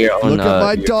forget your own? Look at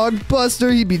my dog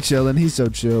Buster. He be chilling. He's so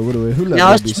chill. What do I? Who let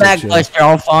Now him be so smack chill? Buster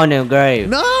on phone and grave.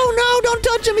 No, don't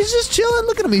touch him. He's just chilling.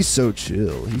 Look at him. He's so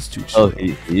chill. He's too chill. Oh,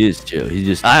 he is chill. He's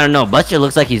just. I don't know. Buster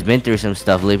looks like he's been through some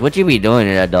stuff, Leaf. What you be doing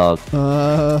to that dog?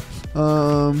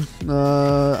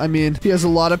 I mean, he has a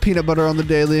lot of peanut butter on the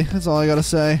daily. That's all I gotta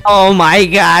say. Oh my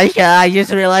gosh, I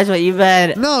just realized what you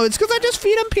meant. No, it's because I just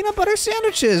feed him peanut butter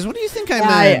sandwiches. What do you think I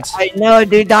meant? I know,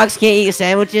 dude. Dogs can't eat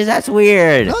sandwiches. That's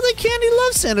weird. No, they can't. He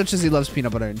loves sandwiches. He loves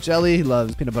peanut butter and jelly. He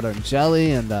loves peanut butter and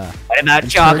jelly and What about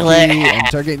and chocolate? turkey and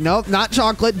turkey. Nope, not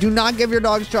chocolate. Do not give your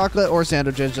dogs chocolate or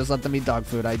sandwiches. Just let them eat dog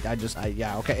food.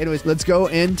 Yeah, okay. Anyways, let's go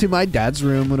into my dad's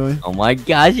room. What do I? Oh my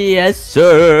gosh, yes,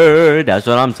 sir. That's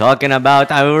what I'm talking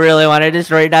about. I really want to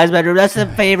destroy Dad's bedroom. That's the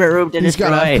favorite room to He's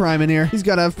gotta have destroy. Prime in here. He's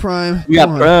gotta have Prime. We got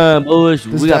Come on. Prime, boys.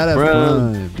 Does We Dad got have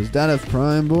Prime. Prime? Does Dad have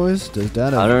Prime, boys? Does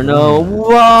Dad have I don't know. Prime?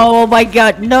 Whoa, oh my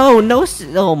god. No.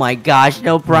 Oh my gosh,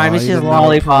 no Prime. Oh, It's you just didn't have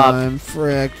lollipop. Prime.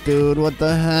 Frick, dude. What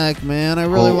the heck, man? I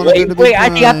really Oh, wanted it to be wait,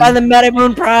 Prime. I think I found the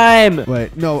Metamoon Prime.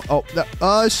 Wait, no.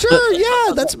 Oh, sure.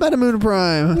 Yeah, that's Metamoon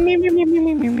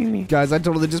Prime. Guys, I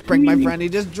totally just pranked my friend. He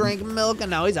just drank milk and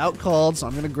now he's out cold, so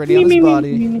I'm gonna gritty on his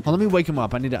body. Oh, let me wake him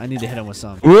up. I need to hit him with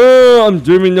some. Well, I'm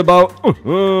dreaming about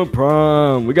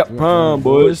Prime. We got Prime,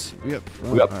 boys. We got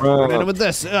Prime. We got All right, we're gonna Prime. hit him with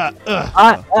this.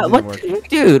 What, Didn't work.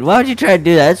 dude? Why would you try to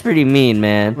do that? That's pretty mean,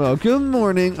 man. Well, good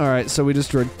morning. All right, so we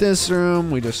destroyed this room.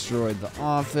 room. We destroyed the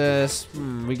office.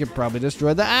 We could probably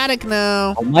destroy the attic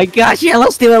now. Oh my gosh, yeah,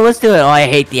 let's do it, let's do it. Oh, I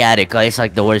hate the attic. Oh, it's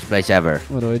like the worst place ever.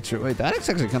 What do I wait, the attic's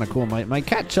actually kind of cool. My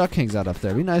cat Chuck hangs out up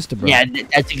there. Be nice to bro. Yeah,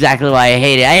 that's exactly why I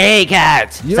hate it. I hate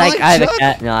cats. You It's don't like like I have Chuck? a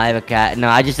cat. No, I have a cat. No,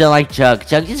 I just don't like Chuck.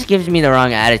 Chuck just gives me the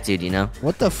wrong attitude, you know?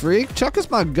 What the freak? Chuck is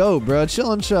my goat, bro.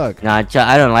 Chillin' Chuck. Nah, Chuck,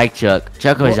 I don't like Chuck.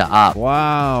 Chuck was an op.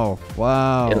 Wow.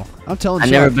 Yeah. I'm telling I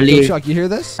Chuck. never Yo, believed- Chuck, you hear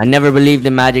this? I never believed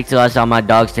in magic till I saw my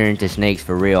dogs turn into snakes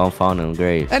for real and fall in the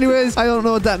grave. Anyways, I don't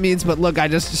know what that means, but look, I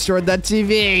just destroyed that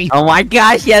TV. Oh my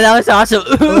gosh, yeah, that was awesome.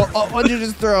 What'd you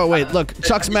just throw? Wait, look,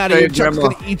 Chuck's mad at you. Chuck's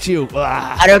gonna eat you.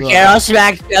 I don't care. I'll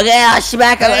smack. Okay, I'll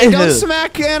smack him. Hey, don't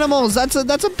smack animals. That's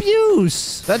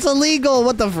abuse. That's illegal.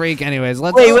 What the freak? Anyways,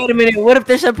 let's. Wait a minute. What if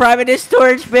there's a private in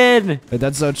storage bin? Wait,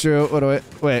 that's so true. What do I?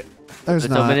 Wait, there's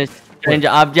Let's not. open this strange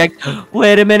object.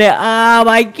 Wait a minute. Oh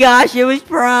my gosh, it was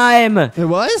Prime. It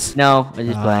was? No, I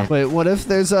just playing. Wait, what if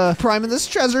there's a prime in this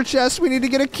treasure chest? We need to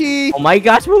get a key. Oh my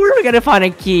gosh, where are we gonna find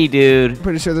a key, dude?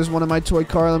 Pretty sure there's one in my toy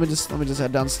car. Let me just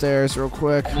head downstairs real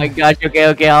quick. Oh my gosh,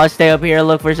 okay, I'll stay up here and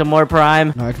look for some more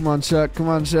Prime. All right, come on, Chuck. Come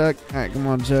on, Chuck. All right, come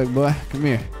on, Chuck, boy. Come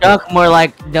here. Chuck, more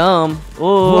like dumb.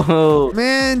 Ooh.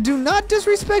 Man, do not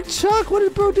disrespect Chuck. What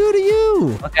did bro do to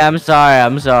you? Okay, I'm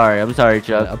sorry,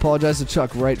 Chuck. Apologize to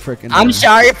Chuck right frickin' I'm now.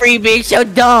 sorry for you being so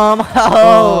dumb.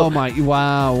 Oh my!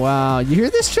 Wow! You hear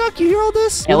this, Chuck? You hear all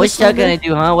this? Yeah, All what's this Chuck thunder? gonna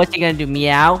do, huh? What's he gonna do?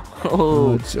 Meow?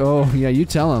 Oh, yeah, you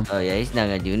tell him. Oh yeah, he's not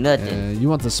gonna do nothing. You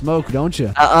want the smoke, don't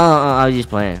you? I was just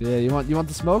playing. Yeah, you want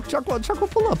the smoke? Chuck will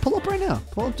pull up right now.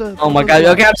 Pull up to. Oh my god,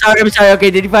 okay, I'm sorry.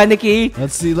 Okay, did you find the key?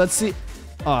 Let's see.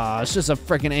 Aw, it's just a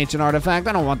freaking ancient artifact.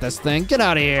 I don't want this thing. Get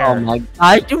out of here. Oh my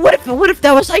god, dude, what if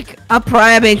that was like a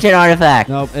Prime ancient artifact?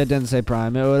 Nope, it didn't say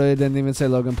Prime. It didn't even say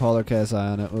Logan Paul or KSI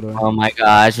on it. What do I? Oh my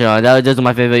gosh, those are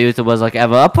my favorite YouTubers like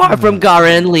ever, apart from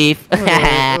Gara and Leaf.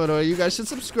 What do I? You guys should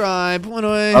subscribe. What do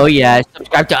I? Oh yeah,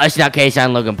 subscribe to us, not KSI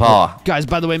and Logan Paul. Guys,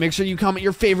 by the way, make sure you comment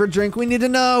your favorite drink. We need to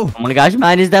know. Oh my gosh,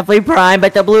 mine is definitely Prime,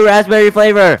 but the blue raspberry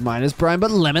flavor. Mine is Prime,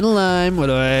 but lemon lime. What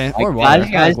do I? Or my water. gosh,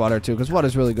 I guys. like water too, because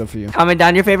water's really good for you. Comment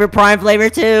down your favorite Prime flavor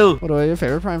too. What do I? Your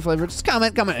favorite Prime flavor? Just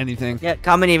comment anything. Yeah,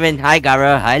 comment even. Hi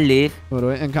Gara, hi Leaf. What do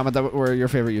I? And comment that we're your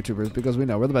favorite YouTubers, because we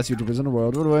know we're the best YouTubers in the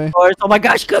world. What do I? Oh my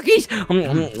gosh, cookies!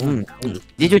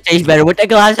 These would taste better with a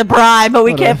glass of Prime, but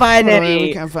we can't find What do I? We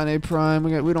any. can't find any Prime.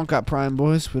 We don't got Prime,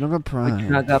 boys. We don't got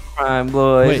Prime. I got Prime,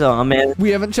 boys. Wait. Oh man. We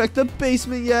haven't checked the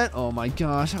basement yet. Oh my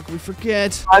gosh, how can we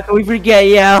forget? How can we forget?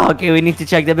 Yeah, okay, we need to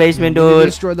check the basement, We need to dude.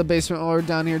 destroy the basement while we're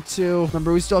down here too.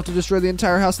 Remember, we still have to destroy the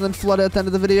entire house and then flood it at the end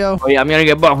of the video. Oh yeah, I'm gonna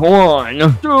get buff. 1, 2,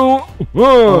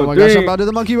 Oh my gosh, I'm about to do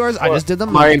the monkey bars. I just did the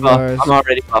I'm already monkey buff. bars. I'm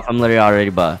already buff. I'm literally already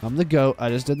buff. I'm the goat. I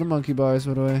just did the monkey bars.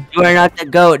 What do I? You are not the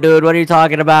goat, dude. What are you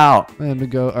talking about? I am the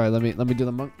goat. All right, let me do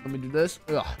the monk. Let me do this.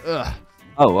 Ugh.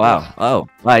 Oh wow. Oh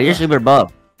wow, you're super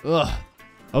buff. Ugh.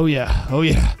 Oh yeah.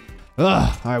 Ugh.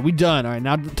 All right, we done. All right,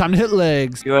 now time to hit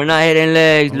legs. You are not hitting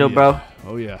legs, little bro.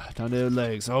 Oh yeah, time to hit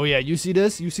legs. Oh yeah, you see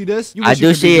this? You see this? You I wish you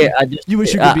do could see beat it. I do. You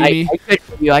wish see you it. could beat me. I could beat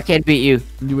you. I can't beat you.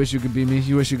 me. You wish you could beat me.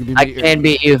 You wish you could beat me. I can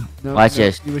beat you. No, Watch no,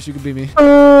 this. You wish you could beat me.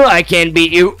 Ooh, I can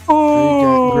beat you. You can't.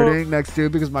 Ooh. Gritty next to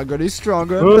because my gritty's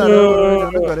stronger. and better.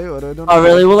 What do I do? What do I do? Oh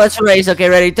really? Well, let's race. Okay,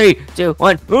 ready? 3, 2,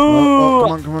 1. Ooh.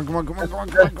 Come on.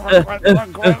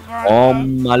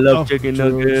 I love chicken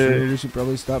True. nuggets. We should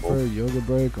probably stop for a yoga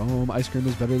break. Ice cream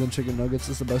is better than chicken nuggets.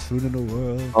 It's the best food in the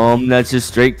world. That's just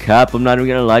straight cap. I'm not even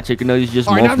gonna lie. Chicken nuggets just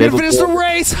All right, more now I'm gonna finish the flavorful.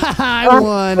 race. I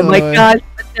won. Oh my god,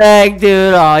 what the heck,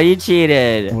 dude? Oh, you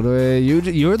cheated.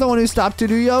 You're the one who stopped to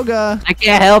do yoga. I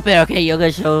can't help it. Okay,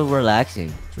 yoga's so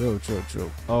relaxing. True.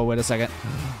 Oh, wait a second.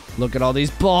 Look at all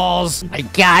these balls. My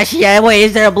gosh, yeah. Wait,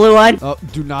 is there a blue one? Oh,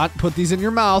 do not put these in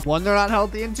your mouth. 1, they're not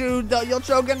healthy, and 2, you'll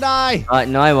choke and die.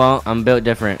 No, I won't. I'm built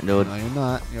different, dude. No, you're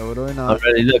not. Yo, what do I Oh, not?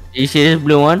 really? Look, you see this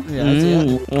blue one? Yeah, I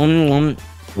see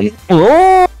it.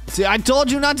 Oh, See, I told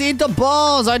you not to eat the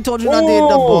balls. I told you not to eat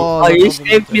the balls. oh, you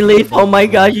saved me, Leaf. Oh my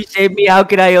gosh, you saved me. How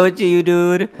can I owe it to you,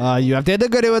 dude? You have to hit the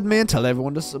goodie with me and tell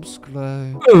everyone to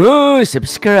subscribe. Ooh,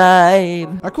 subscribe.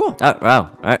 Alright, cool. Oh, wow. All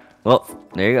right. Well,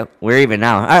 there you go. We're even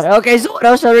now. All right. Okay, so what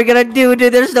else are we gonna do,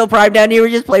 dude? There's no Prime down here.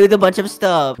 We just play with a bunch of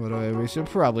stuff. What do I? We should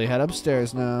probably head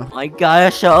upstairs now. My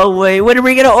gosh. Oh, wait. When are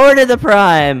we gonna order the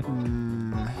Prime?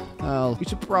 Well, we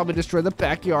should probably destroy the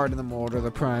backyard in the mortar of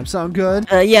the Prime. Sound good?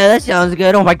 Yeah, that sounds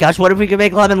good. Oh my gosh, what if we could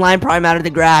make lemon lime prime out of the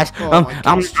grass? Oh my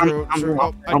gosh, true.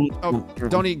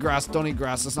 Don't eat grass. Don't eat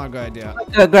grass. That's not a good idea.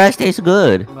 Grass tastes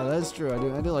good. Well, that's true.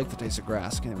 I do like the taste of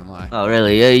grass. Can't even lie. Oh,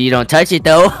 really? You don't touch it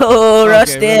though. Oh,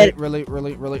 roasted. Really.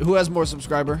 Who has more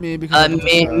subscriber? Me, because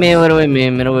Me. What do we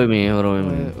mean? What do we?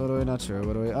 Not sure.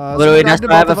 What do we? What do we? That's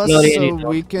both of us so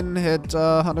we can hit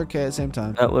 100K at the same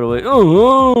time. What do we?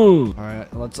 Ooh. All right,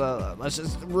 let's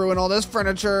just ruin all this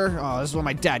furniture. Oh, this is what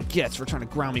my dad gets for trying to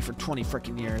ground me for 20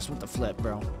 freaking years. What the flip,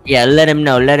 bro? Yeah, let him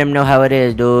know. Let him know how it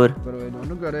is, dude. What do I do?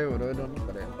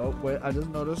 Oh, wait, I just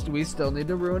noticed we still need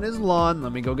to ruin his lawn.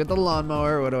 Let me go get the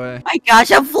lawnmower. What do I? My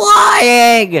gosh, I'm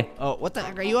flying! Oh, what the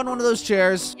heck? Are you on one of those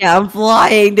chairs? Yeah, I'm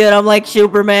flying, dude. I'm like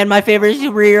Superman, my favorite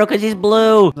superhero, because he's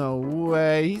blue. No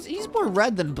way. He's more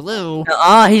red than blue.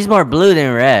 He's more blue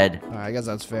than red. All right, I guess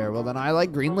that's fair. Well, then I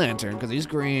like Green Lantern because he's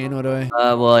green. What do I?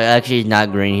 Well, actually, he's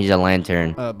not green. He's a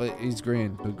lantern. But he's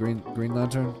green. But Green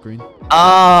Lantern? Green? Oh,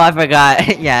 I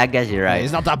forgot. Yeah, I guess you're right.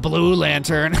 He's not that Blue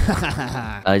Lantern.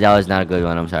 That was not a good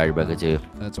one. I'm sorry to break it to you.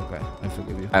 That's okay. I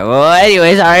forgive you. Alright, well,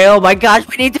 anyways, alright. Oh my gosh,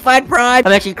 we need to find Prime.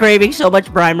 I'm actually craving so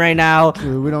much Prime right now.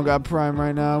 Dude, we don't got Prime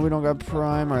right now. We don't got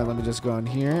Prime. All right, let me just go in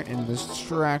here in this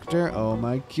tractor. Oh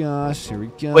my gosh, here we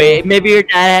go. Wait, maybe your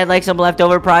dad had like some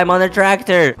leftover Prime on the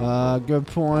tractor. Good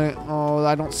point. Oh,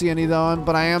 I don't see any though,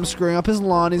 but I am screwing up his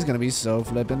lawn. He's gonna be so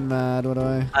flippin' mad. What do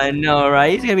I? I know,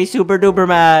 right? He's gonna be super duper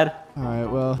mad.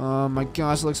 Alright, well, oh my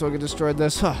gosh, looks like I destroyed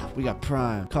this. Huh, we got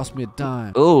Prime. Cost me a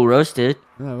dime. Ooh, roasted.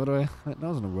 Yeah, what do I? That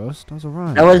wasn't a roast. That was a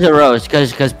rhyme. That was a roast,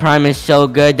 cause Prime is so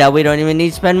good that we don't even need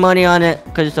to spend money on it,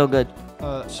 cause it's so good.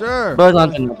 Sure. Both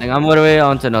on to nothing. I'm literally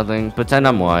on to nothing. Pretend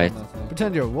I'm white.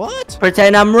 Pretend you're what?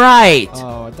 Pretend I'm right.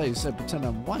 Oh, I thought you said pretend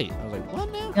I'm white. I was like, what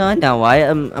now? No, I'm not white.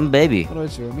 I'm baby. What do I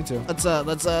do? Me too. Let's order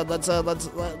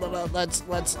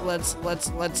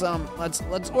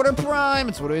Prime.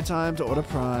 It's literally time to order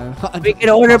Prime. We can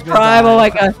order Prime. Oh my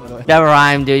god. That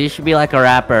rhyme, dude. You should be like a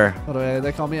rapper. What do I?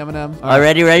 They call me Eminem.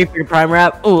 Already ready for the Prime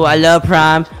rap? Ooh, I love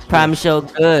Prime. Prime is so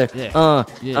good. Yeah.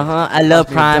 I love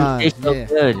Prime. It's so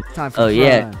good. Time for Oh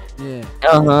yeah. Yeah.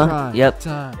 Prime. Yep.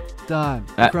 Time.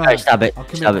 Alright, stop it. I'll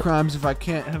Stop commit it. crimes if I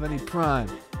can't have any Prime.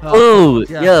 Ooh,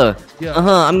 yeah. Yeah.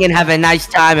 I'm gonna have a nice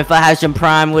time if I have some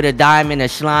Prime with a dime and a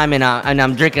slime and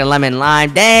I'm drinking lemon lime.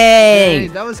 Hey,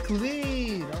 Dang! that was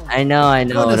clean. I know.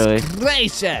 Goodness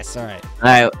gracious. All right.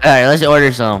 Alright, let's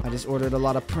order some. I just ordered a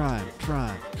lot of Prime.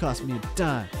 Prime cost me a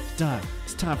dime.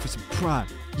 It's time for some Prime.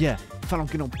 Yeah. If I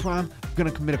don't get no Prime, I'm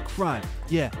gonna commit a crime.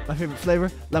 Yeah. My favorite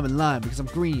flavor, lemon lime, because I'm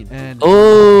green and.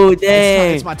 Ooh,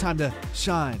 dang! It's my time to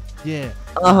shine. Yeah.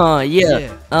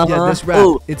 Yeah. Yeah, this rap,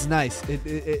 Ooh. it's nice.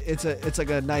 It's like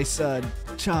a nice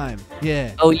chime.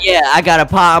 Yeah. Oh yeah, I got a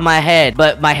pot on my head,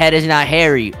 but my head is not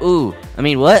hairy. Ooh, I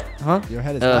mean what? Huh? Your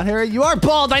head is not hairy. You are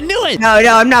bald. I knew it. No,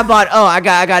 I'm not bald. Oh, I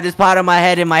got this pot on my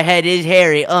head, and my head is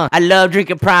hairy. I love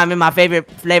drinking Prime, and my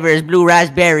favorite flavor is blue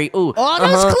raspberry. Ooh. Oh,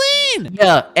 that's clean.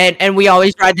 Yeah, and we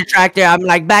always ride the tractor. I'm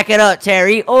like, back it up,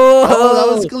 Terry. Oh,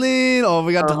 that was clean. Oh,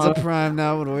 we got tons of Prime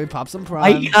now. What do we pop some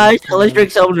Prime? Oh my gosh, let's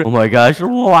drink some. Oh my gosh,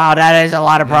 wow, that is a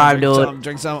lot of Prime, dude.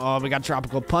 Drink some. Oh, we got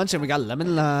tropical punch and we got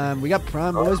lemon lime. We got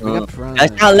Prime, boys. We got Prime.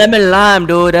 That's not lemon lime,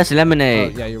 dude. That's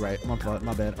lemonade. Oh, yeah, you're right. My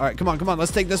bad. All right, come on.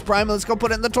 Let's take this Prime and let's go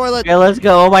put it in the toilet. Okay, let's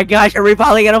go. Oh my gosh, are we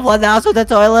probably gonna flood the house with the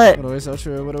toilet? What are we so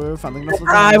true? What are we finally gonna flood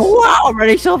Prime, the house? wow, I'm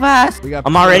ready so fast.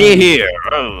 I'm already here.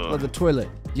 Flood the toilet.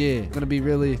 Yeah, gonna be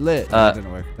really lit. That didn't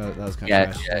work. That was kind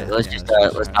of trash. Yeah, let's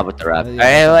stop with the rap.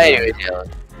 Alright, wait.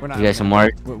 We're not. You got some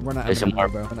more? We're not. Some more,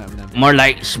 bro. We're not. More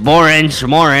like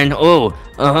s'morin'. Oh,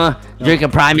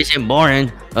 Drinking Prime isn't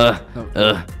boring.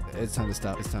 It's time to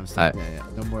stop. Right. Yeah.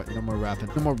 No more rapping.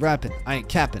 No more rapping. I ain't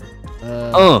capping.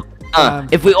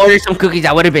 If we ordered some cookies,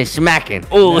 I would have been smacking.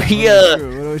 Oh, yeah. What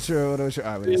are we sure?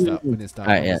 Alright, we need to stop.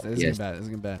 Alright, yeah. This is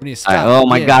getting bad. We need to stop. Oh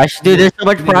my gosh, dude, there's so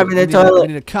much Prime in the toilet. We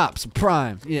need to cop some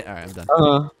Prime. Yeah, alright, I'm done.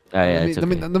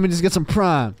 Let me just get some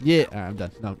Prime. Yeah, alright, I'm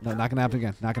done. No, not gonna happen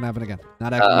again. Not happening.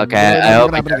 Okay, I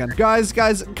hope it doesn't.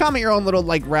 Guys, comment your own little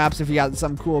like raps if you got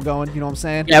something cool going. You know what I'm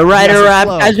saying? Yeah, write a rap,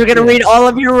 guys. We're gonna read all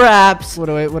of your raps.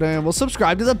 We'll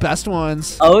subscribe to the best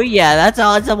ones. Oh yeah, that's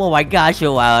awesome. Oh my gosh,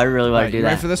 wow, I really want to do that.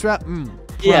 Ready for this rap?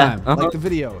 Yeah. Like the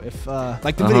video. If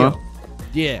like the video.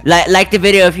 Yeah. Like the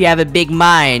video if you have a big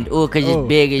mind. Ooh, cause it's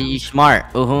big and you smart.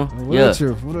 What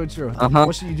true?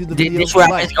 What should you do the video? This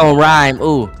rap is gonna rhyme.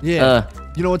 Ooh. Yeah.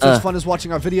 You know what's as fun as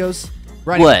watching our videos?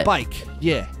 Riding a bike.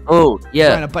 Yeah. Oh, yeah.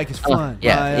 Riding a bike is fun.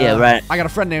 Right. I got a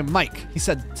friend named Mike. He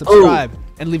said subscribe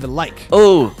and leave a like.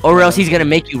 Oh, or else he's gonna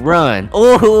make you run.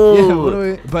 Oh.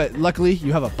 Yeah, but luckily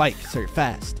you have a bike, so you're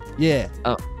fast. Yeah.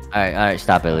 Alright,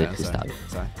 stop it, Leaf. Yeah, Just sorry.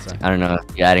 stop it. Sorry. I don't know.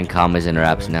 You're adding commas and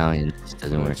raps now, and it just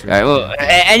doesn't work. Alright, well,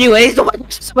 anyways, so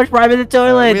much prime in the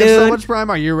toilet, We dude. have so much prime.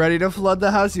 Are you ready to flood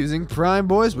the house using prime,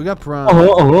 boys? We got prime.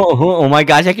 Oh my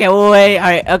gosh, I can't wait.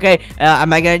 Alright, okay.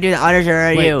 Am I gonna do the honors or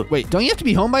are you? Wait, don't you have to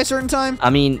be home by a certain time? I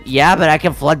mean, yeah, but I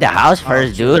can flood the house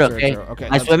first, true, dude, true, okay? true. Okay,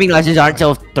 My let's- swimming lessons aren't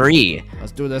till 3.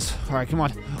 Let's do this. All right, come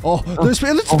on. Oh, it's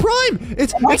prime.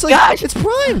 It's my like gosh. it's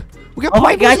prime. We got Oh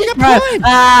my prime, boys, gosh, we it's got prime.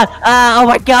 prime. Oh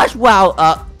my gosh, wow.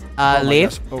 Oh my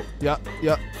Leaf, gosh. Oh,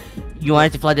 yeah. you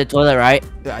wanted to flood the toilet, right?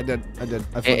 Yeah, I did. I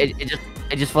flooded.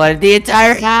 It just flooded the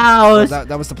entire house. That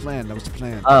was the plan.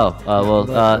 Oh, Hold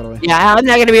on. yeah, I'm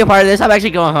not gonna be a part of this. I'm actually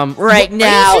going home right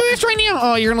now. Are you serious right now?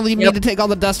 Oh, you're gonna leave me Yep. to take all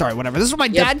the dust. All right, whatever. This is what my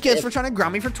Yep, dad gets yep. for trying to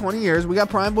ground me for 20 years. We got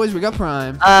prime, boys. We got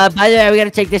prime. By the way, we gotta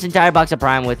take this entire box of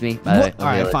prime with me. By the way. All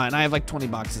right, fine. I have like 20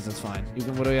 boxes. That's fine. You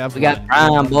can. What do we have? We got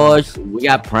prime, boys. We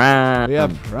got prime. We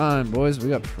got prime, boys. We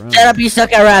got prime. Shut up, you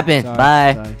suck at rapping. Sorry,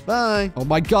 Bye. sorry. Bye. Oh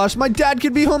my gosh, my dad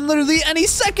could be home literally any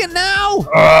second now.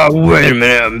 Wait a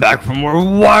minute, I'm back from work.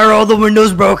 Why are all the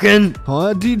windows broken?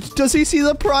 Huh? Does he see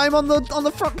the prime on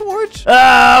the front porch?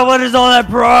 What is all that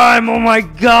prime? Oh my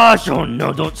gosh. Oh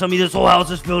no, don't tell me this whole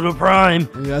house is filled with prime.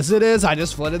 Yes, it is. I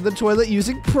just flooded the toilet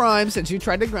using prime since you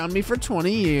tried to ground me for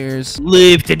 20 years.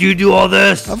 Leaf, did you do all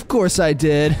this? Of course I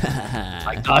did.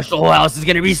 My gosh, the whole house is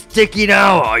gonna be sticky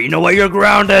now. Oh, you know what? You're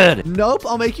grounded. Nope,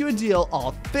 I'll make you a deal.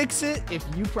 I'll fix it if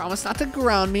you promise not to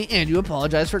ground me and you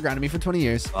apologize for grounding me for 20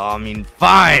 years. I mean,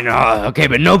 fine. Okay,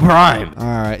 but no prime. All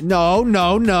right. No.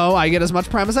 I get as much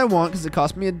prime as I want because it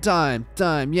cost me a dime.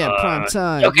 Yeah, prime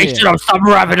time. Okay, yeah. shut up. Stop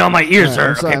rapping on my ears, All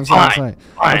right, sir. I'm sorry, Okay, I'm sorry.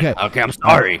 fine. Okay. Okay, I'm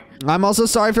sorry. I'm also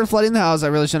sorry for flooding the house. I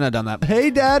really shouldn't have done that. Hey,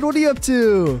 Dad, what are you up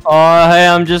to? Oh, hey,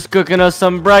 I'm just cooking us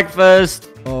some breakfast.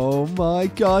 Oh my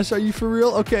gosh, are you for real?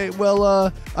 Okay,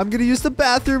 well, I'm gonna use the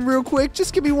bathroom real quick.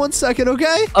 Just give me 1 second,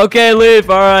 okay? Okay, Leaf.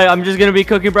 All right, I'm just gonna be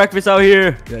cooking breakfast out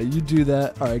here. Yeah, you do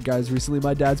that. All right, guys, recently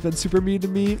my dad's been super mean to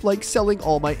me, like selling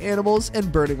all my animals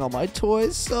and burning all my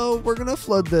toys, so we're gonna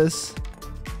flood this.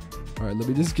 All right, let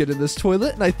me just get in this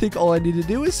toilet, and I think all I need to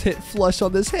do is hit flush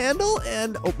on this handle,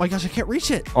 and oh my gosh, I can't reach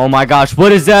it. Oh my gosh,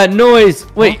 what is that noise?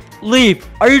 Wait, Leaf,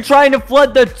 are you trying to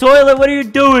flood the toilet? What are you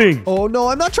doing? Oh no,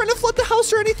 I'm not trying to flood the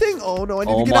house or anything. Oh no, I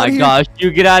need to get out Oh of my here. gosh,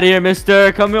 you get out of here,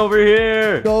 mister. Come over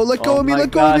here. No, let go Oh of me, my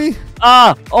let go of gosh. me.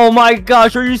 Oh my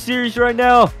gosh, are you serious right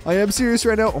now? I am serious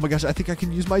right now. Oh my gosh, I think I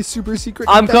can use my super secret.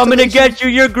 I'm coming to ventilation. get you.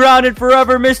 You're grounded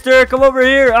forever, mister. Come over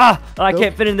here. I Nope.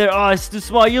 can't fit in there. Oh, it's too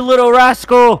small. You little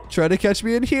rascal. Try to catch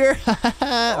me in here. All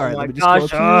right, my let me just go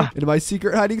gosh, up here into my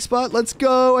secret hiding spot. Let's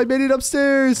go. I made it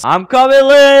upstairs. I'm coming,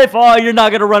 Leaf. Oh, you're not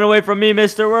going to run away from me,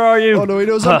 mister. Where are you? Oh no, he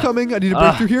knows I'm coming. I need to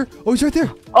break through here. Oh, he's right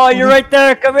there. Oh, you're right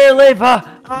there. Come here, Leaf.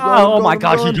 Run, Oh my run,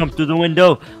 gosh, run. you jumped through the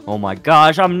window. Oh my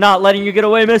gosh, I'm not letting you get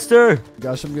away, mister.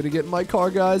 Gosh, I'm gonna get in my car,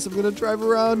 guys. I'm gonna drive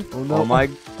around. Oh no. Oh my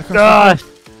I crashed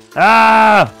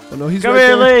gosh. Oh no, he's Come right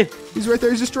here, there. Leaf. He's right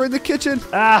there. He's destroying the kitchen.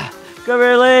 Come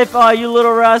here, Leaf. Oh, you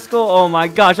little rascal. Oh my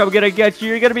gosh, I'm gonna get you.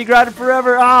 You're gonna be grounded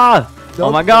forever. Oh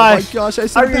Nope. my gosh. Oh my gosh, I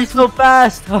see Are you so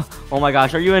fast? Oh my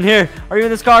gosh, are you in here? Are you in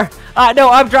this car? No,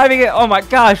 I'm driving it. Oh my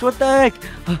gosh, what the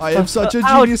heck? I have such a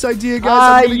Ouch. genius idea,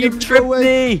 guys. I'm gonna You get him to go tripped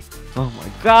away. me. Oh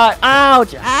my god.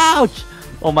 Ouch. Ouch.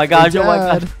 Oh my gosh. Oh my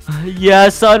Dad. god. Yeah,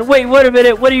 son. Wait a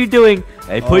minute. What are you doing?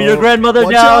 Hey, put your Oh, grandmother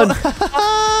watch down. out.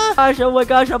 Gosh, oh my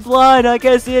gosh, I'm blind. I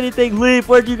can't see anything. Leaf,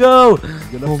 where'd you go?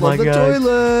 Gonna Oh flood my the God.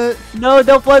 toilet. No,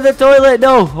 don't flood the toilet.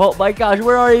 No. Oh my gosh,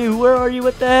 where are you? Where are you?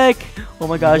 What the heck? Oh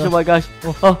my gosh, oh my gosh.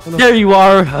 Oh, there you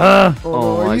are. Oh, no.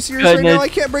 Oh Are my you serious right goodness. now? I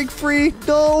can't break free.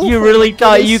 No. You Oh really my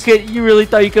thought you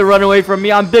goodness. could run away from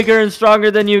me? I'm bigger and stronger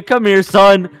than you. Come here,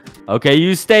 son. Okay,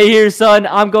 you stay here, son.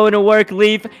 I'm going to work,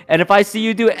 Leaf. And if I see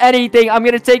you do anything, I'm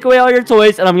going to take away all your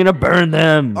toys and I'm going to burn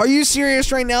them. Are you serious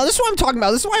right now? This is what I'm talking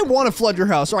about. This is why I want to flood your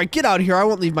house. All right, get out of here. I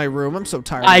won't leave my room. I'm so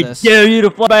tired I of this. dare you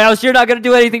to flood my house. You're not going to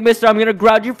do anything, mister. I'm going to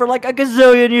ground you for like a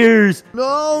gazillion years.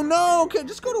 No. Okay,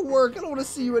 just go to work. I don't want to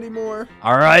see you anymore.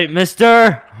 All right,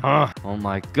 mister. Oh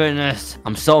my goodness.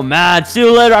 I'm so mad. See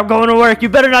you later. I'm going to work. You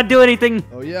better not do anything.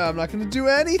 Oh, yeah, I'm not going to do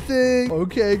anything.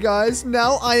 Okay, guys,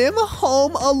 now I am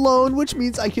home alone, which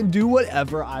means I can do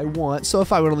whatever I want. So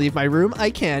if I want to leave my room,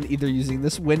 I can, either using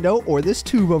this window or this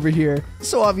tube over here.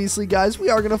 So obviously, guys, we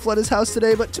are going to flood his house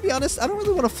today, but to be honest, I don't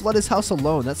really want to flood his house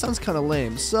alone. That sounds kind of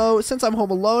lame. So since I'm home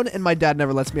alone and my dad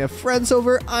never lets me have friends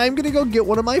over, I'm going to go get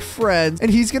one of my friends, and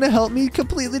he's going to help me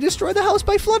completely destroy the house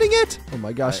by flooding it. Oh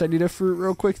my gosh, I need a fruit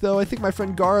real quick, though. I think my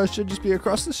friend Gara should just be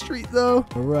across the street, though.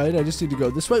 All right, I just need to go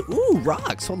this way. Ooh,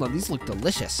 rocks. Hold on, these look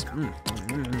delicious.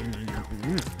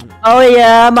 Oh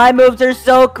yeah, my moves are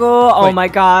so cool. Oh Wait. my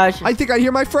gosh. I think I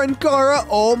hear my friend Gara.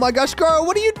 Oh my gosh, Gara,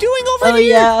 what are you doing over Oh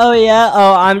here? yeah, oh yeah.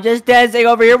 Oh, I'm just dancing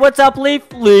over here. What's up, Leaf?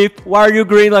 Leaf, why are you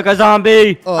green like a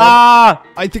zombie?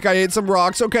 I think I ate some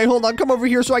rocks. Okay, hold on. Come over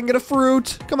here so I can get a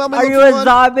fruit. Come on, my Are you little a one.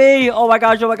 zombie? Oh my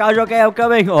gosh, okay, I'm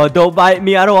coming. Oh, don't bite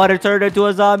me. I don't want to turn into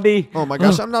a zombie. Oh my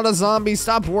gosh, I'm not a zombie.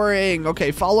 Stop worrying.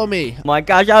 Okay, follow me. Oh my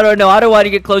gosh, I don't know. I don't want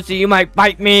to get close to you. You might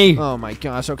bite me. Oh my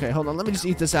gosh. Okay, hold on. Let me just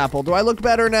eat this apple. Do I look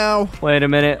better now? Wait a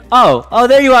minute. Oh,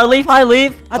 there you are, Leaf. Hi,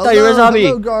 Leaf. I thought you were a zombie.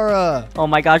 Hello, Gara. Oh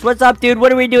my gosh, what's up, dude?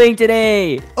 What are we doing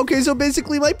today? Okay, so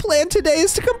basically my plan today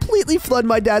is to completely flood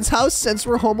my dad's house since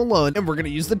we're home alone. And we're going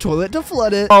to use the toilet to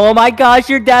flood it. Oh my gosh,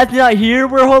 your dad's not here.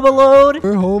 We're home alone.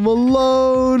 We're home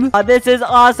alone. This is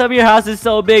awesome. Your house is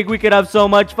so big. We could have so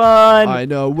much fun. I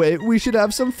know. Wait, we should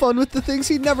have some fun with the things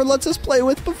he never lets us play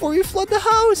with before we flood the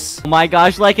house. Oh my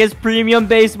gosh, like his premium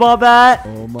baseball bat.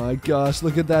 Oh my gosh,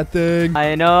 look at that thing.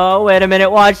 I know. Wait a minute.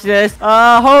 Watch this.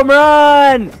 Home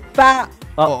run.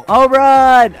 Home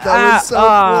run. That was so cool.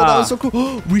 That was so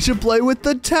cool. We should play with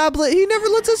the tablet. He never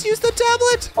lets us use the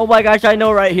tablet. Oh my gosh, I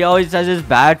know, right? He always says it's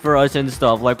bad for us and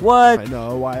stuff. Like, what? I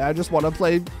know. Why? I just want to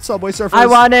play Subway Surfers. I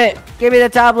want it. Give me the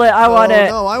tablet. I want it.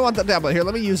 No, I want the tablet. Here,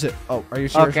 let me use it. Oh, are you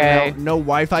sure? Okay. No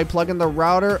Wi-Fi plug in the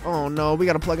router? Oh, no. We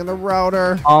got to plug in the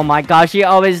router. Oh my gosh, he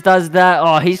always does that.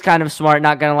 Oh, he's kind of smart,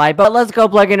 not gonna lie. But let's go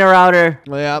plug in a router.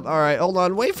 Yeah, all right. Hold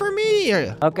on. Wait for me.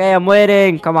 Okay, I'm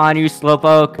waiting. Come on, you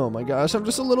slowpoke. Oh, my gosh. I'm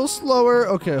just a little slower.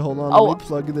 Okay, hold on. Oh. Let me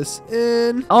plug this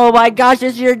in. Oh my gosh,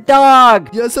 it's your dog.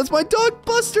 Yes, that's my dog,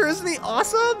 Buster. Isn't he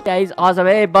awesome? Yeah, he's awesome.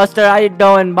 Hey, Buster, how you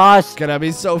doing, boss? Gonna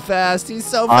be so fast. He's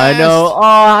so fast. I know. Oh,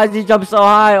 how does he jump so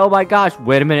high? Oh my gosh.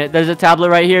 Wait a minute. There's a tablet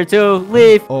right here too.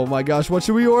 Leaf. Oh my gosh. What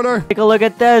should we order? Take a look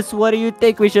at this. What do you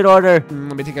think we should order?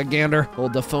 Let me take a gander.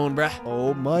 Hold the phone, bruh.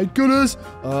 Oh my goodness.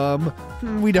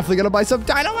 We definitely gotta buy some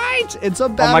dynamite and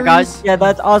some batteries. Oh my gosh. Yeah,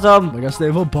 that's Oh awesome. my gosh, they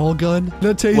have a ball gun and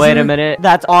a taser. Wait a minute.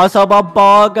 That's awesome. A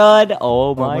ball gun.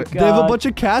 Oh my god. They have a bunch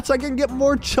of cats. I can get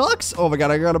more chucks. Oh my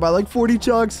god, I gotta buy like 40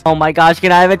 chucks. Oh my gosh.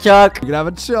 Can I have a chuck? You can have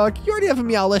a chuck. You already have a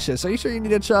Meowlicious. Are you sure you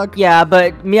need a chuck? Yeah,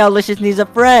 but Meowlicious needs a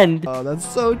friend. Oh, that's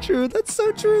so true. That's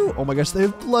so true. Oh my gosh, they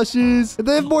have plushies. And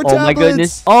they have more Oh tablets. my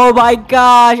goodness. Oh my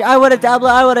gosh. I want a tablet.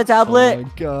 I want a Oh tablet. my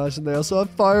gosh, and they also have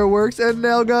fireworks and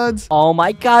nail guns. Oh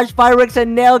my gosh. Fireworks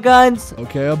and nail guns.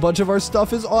 Okay, a bunch of our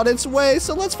stuff is on its way,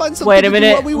 so let's find something Wait a to do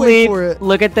minute. while we wait Leaf. for it.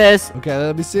 Look at this. Okay,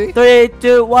 let me see. 3,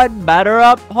 2, 1. Batter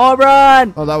up. Home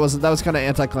run. Oh, that was kind of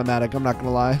anticlimactic. I'm not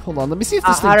gonna lie. Hold on, let me see if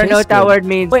this thing I don't know what tastes that good. word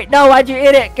means. Wait, no. Why'd you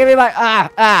eat it? Give me my.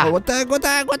 Oh, what the heck? What the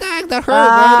heck? What the heck? That hurt, bro.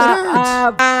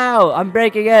 That hurts. Ow, I'm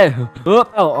breaking it. Oop.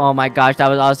 Oh my gosh, that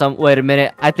was awesome. Wait a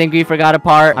minute. I think we forgot a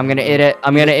part. I'm gonna eat it.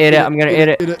 I'm gonna eat it. I'm gonna eat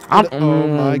it. Eat it. Oh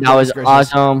my That was goodness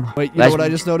gracious. awesome. Wait, you know what I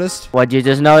just noticed? What'd you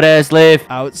just notice, Leaf?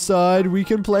 Outside, we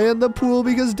can play in the pool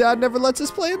because Dad never lets us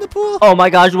play in the pool. Oh my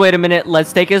gosh, wait a minute.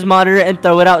 Let's take his monitor and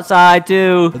throw it outside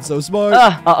too. That's so smart.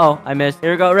 Uh-oh, I missed.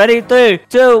 Here we go. Ready? 3,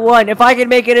 2, 1. If I can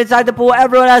make it inside the pool,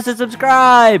 everyone has to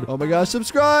subscribe. Oh my gosh,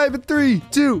 subscribe in 3,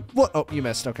 2, 1. Oh, you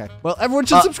missed. Okay. Well, everyone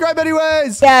should subscribe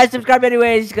anyways. Yeah, subscribe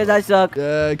anyways, because I suck.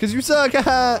 Because you suck. All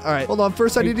right, hold on.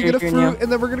 First, I need to get a fruit,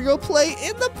 and then we're going to go play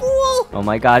in the pool. Oh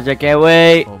my gosh, I can't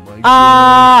wait. Oh my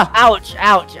Ouch,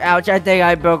 ouch, ouch. I think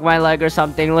I broke my leg or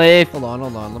something, Leaf. Hold on.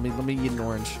 Let me eat an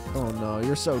orange. Oh no,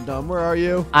 you're so dumb. Where are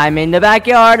you? I'm in the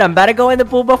backyard. I'm about to go in the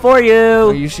pool before Are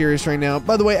you. you serious right now?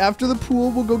 By the way, after the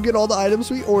pool, we'll go get all the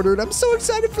items we ordered. I'm so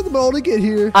excited for them all to get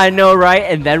here. I know, right?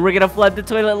 And then we're gonna flood the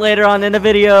toilet later on in the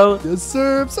video. Yes,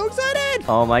 sir. I'm so excited.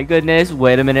 Oh my goodness.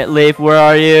 Wait a minute, Leaf. Where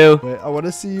are you? Wait, I want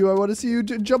to see you. I want to see you.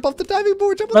 Jump off the diving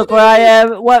board. Jump off Look the where I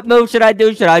diving am. What move should I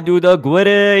do? Should I do the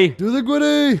gwitty? board. Do the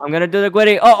gritty. I'm gonna do the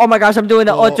gwitty. Oh my gosh, I'm doing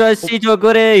the Oh. Ultra Cito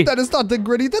gwitty. That is not the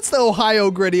gritty. That's the Ohio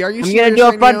gritty. Are you I'm serious gonna do a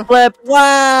right front now? flip.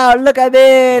 Wow, look at me,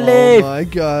 Oh Leaf. my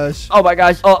gosh. Oh my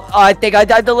gosh. Oh, I think I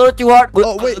dived a little too hard.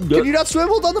 Oh wait, can you not swim?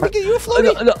 Hold on, let me get you a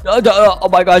floaty. Oh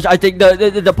my gosh, I think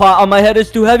the pot on my head is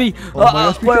too heavy. Oh my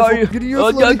gosh, be Where are careful. you? Get in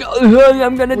your floaty.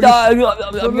 I'm gonna What die. is-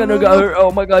 I'm no, gonna no, go. no.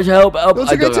 Oh my gosh, help. No,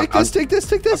 it's okay. Take this. Take this.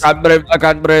 Take this. I can't breathe. I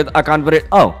can't breathe. I can't breathe.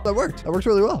 Oh, That worked. That worked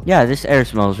really well. yeah, this air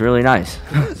smells really nice.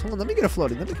 Nice. Hold on, let me get a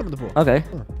floaty. Let me come in the pool. Okay.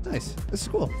 Oh, nice. This is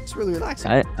cool. It's really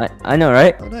relaxing. I know,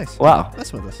 right? Oh, nice. Wow.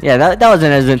 Mess with this. Yeah, that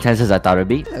wasn't as intense as I thought it'd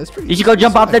be. Yeah, that's pretty. You should go that's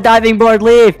jump off the fine. diving board,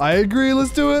 Leaf. I agree.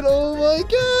 Let's do it. Oh my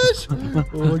gosh.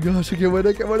 Oh my gosh. I can't wait.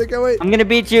 I can't wait. I can't wait. I'm gonna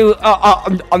beat you.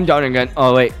 I'm drowning again.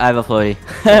 Oh wait, I have a floaty.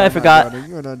 You're I not forgot. drowning.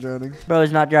 You're not drowning. Bro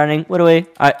is not drowning. What do we?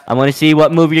 Alright, I want to see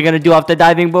what move you're gonna do off the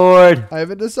diving board. I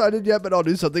haven't decided yet, but I'll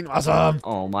do something awesome.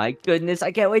 Oh my goodness,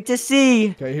 I can't wait to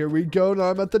see. Okay, here we go. Now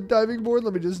I'm at the diving board.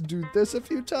 Let me just do this a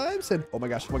few times. And oh my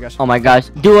gosh, oh my gosh. Oh my gosh.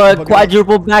 Do a Okay.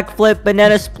 quadruple backflip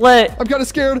banana split. I'm kind of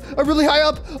scared. I'm really high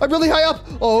up. I'm really high up.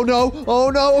 Oh no. Oh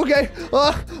no. Okay.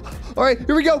 All right.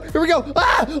 Here we go. Here we go.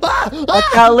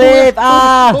 Watch out, Leaf.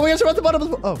 Ah. Oh my gosh, we're at the bottom of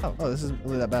the. Oh, this isn't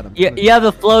really that bad. You have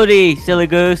the floaty, silly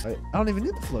goose. I don't even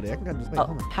need the floaty. I can kind of just wait. Oh,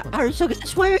 Hold on. how are you so good at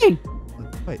swimming?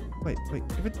 Wait.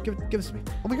 Give this to me.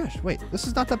 Oh my gosh. Wait. This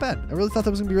is not that bad. I really thought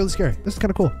that was gonna be really scary. This is kind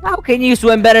of cool. How can you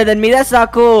swim better than me? That's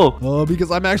not cool. Oh,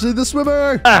 because I'm actually the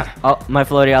swimmer. Oh, my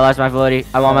floaty. I lost my floaty.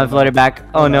 I want my floaty back.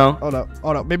 Oh no. Oh no.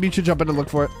 Oh no. Maybe you should jump in and look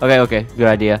for it. Okay. Good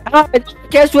idea. Ah, I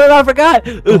can't swim. I forgot.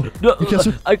 You can't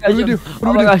swim. What do we do?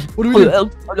 Oh my gosh. What do we do?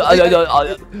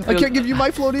 I can't give you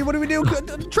my floaty. What do we do?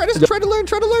 Try to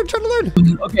learn.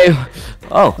 Okay.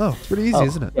 Oh. Oh, it's pretty easy,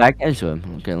 isn't it? Yeah, I can swim.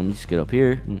 Okay, let me just get up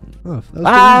here. Oh, that was pretty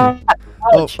easy.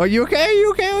 Oh, Ouch. are you okay?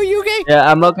 Are you okay?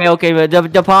 Yeah, I'm okay, but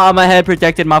the paw on my head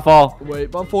protected my fall.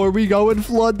 Wait, before we go and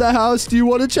flood the house, do you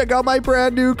want to check out my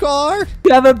brand new car?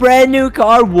 You have a brand new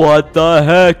car? What the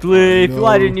heck, Leaf? No.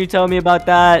 Why didn't you tell me about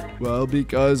that? Well,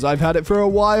 because I've had it for a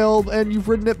while, and you've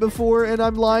ridden it before, and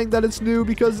I'm lying that it's new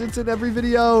because it's in every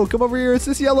video. Come over here, it's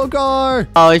this yellow car.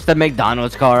 Oh, it's the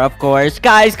McDonald's car, of course.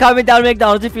 Guys, comment down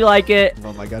McDonald's if you like it.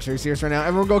 Oh my gosh, are you serious right now?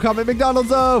 Everyone go comment McDonald's,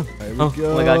 though. There we Oh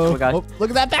go. my gosh, oh my gosh. Oh,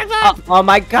 look at that backpack. Oh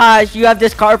my gosh, you have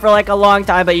this car for like a long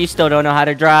time, but you still don't know how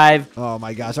to drive. Oh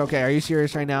my gosh, okay, are you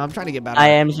serious right now? I'm trying to get better. I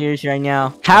am serious right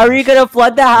now. How are you gonna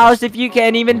flood the house if you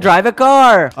can't even drive a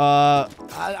car? I'll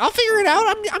figure it out.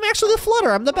 I'm actually the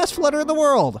flooder. I'm the best flooder in the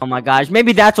world. Oh my gosh,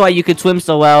 maybe that's why you could swim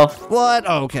so well. What?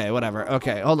 Okay, whatever.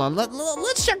 Okay, hold on.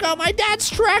 Let's check out my dad's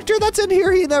tractor that's in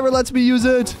here. He never lets me use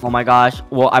it. Oh my gosh.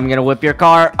 Well, I'm gonna whip your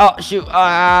car. Oh, shoot. Wait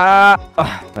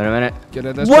a minute. Get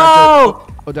in this Whoa! tractor.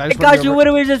 Oh, I got you. What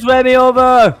do we just ran me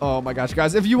over? Oh my gosh,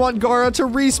 guys. If you want Gara to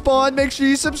respawn, make sure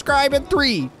you subscribe in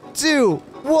 3, 2,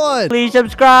 1. Please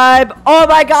subscribe. Oh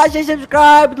my gosh, I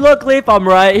subscribed. Look, Leaf, I'm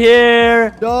right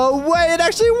here. No way, it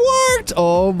actually worked.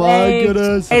 Oh my Thanks.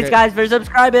 goodness. Thanks, Okay. guys, for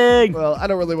subscribing. Well, I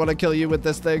don't really want to kill you with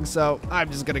this thing, so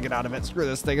I'm just gonna get out of it. Screw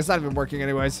this thing. It's not even working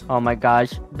anyways. Oh my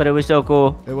gosh, but it was so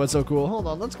cool. It was so cool. Hold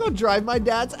on, let's go drive my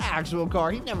dad's actual car.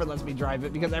 He never lets me drive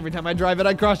it because every time I drive it,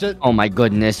 I crush it. Oh my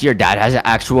goodness, your dad has an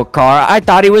actual car. I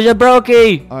thought he was a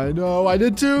brokey. I know, I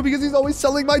did too, because he's always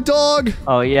selling my dog.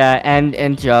 Oh yeah,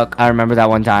 and Chuck. I remember that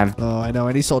one time. Oh, I know,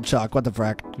 and he sold Chuck. What the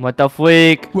frack? What the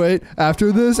freak? Wait,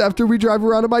 after this, after we drive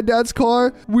around in my dad's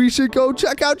car, we should go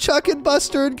check out Chuck and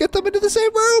Buster and get them into the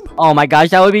same room. Oh my gosh,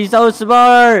 that would be so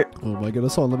smart. Oh my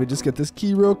goodness, hold on, let me just get this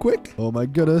key real quick. Oh my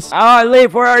goodness. Oh,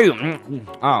 Leaf, where are you?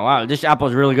 Oh wow, this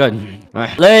apple's really good.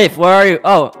 Leaf, where are you?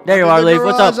 Oh, there you I'm are, in the Leaf.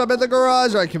 What's garage, up? I'm in the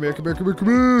garage. All right, come here.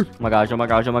 Oh my gosh, oh my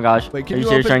gosh, oh my gosh. Wait, are you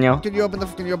serious right now? Can you open the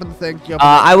thing? Can you open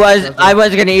I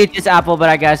was gonna eat this apple, but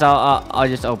I guess I'll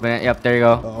just open it. Yep, there you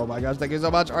go. Oh my gosh, thank you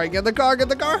so much. All right, get in the car,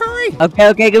 hurry.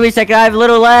 Okay, give me a second. I have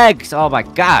little legs. Oh my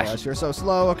gosh. Gosh, you're so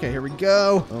slow. Okay, here we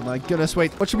go. Oh my goodness,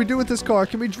 wait. What should we do with this car?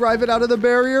 Can we drive it out of the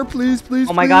barrier? Please.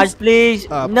 Oh my gosh, please.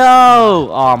 Up. No.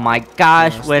 Oh my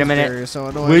gosh. Gosh, Wait a this minute. barrier is so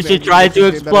annoying. We Maybe should try this to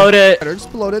is getting explode it. Better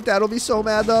explode it. Dad'll be so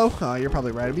mad though. Oh, you're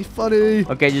probably right. It'd be funny.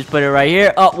 Okay, just put it right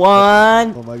here. Oh,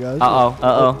 one. Oh my gosh.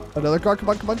 Uh-oh. Another car. Come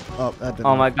on. Oh, that didn't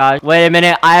Oh my work. gosh. Wait a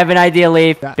minute. I have an idea,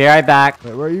 Leaf. Yeah. Be right back.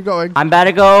 Wait, where are you going? I'm about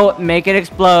to go make it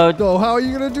explode. No, how are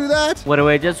you gonna do that?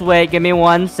 Wait, just wait. Give me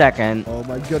 1 second. Oh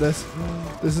my goodness.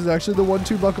 This is actually the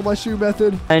 1-2 buckle my shoe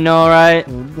method. I know, right?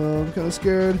 Oh no, I'm kind of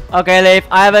scared. Okay, Leaf.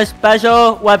 I have a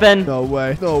special weapon. No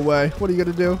way. What are you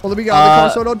gonna do? Well, let me get out of the car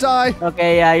so I don't die.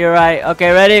 Okay, yeah, you're right.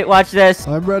 Okay, ready? Watch this.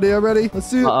 I'm ready. Let's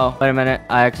see it. Uh-oh. Wait a minute.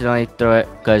 I accidentally threw it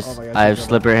because Oh my gosh, I have you're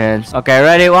slippery hands. Okay,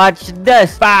 ready? Watch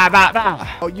this. Bah, bah, bah.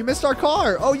 Oh, you missed our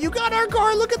car. Oh, you got our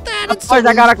car. Look at that. Of course,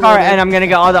 I got a car, and I'm gonna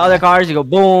get all the other cars. You go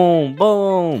boom,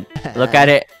 boom. Look at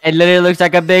it. It literally looks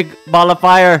like a big ball of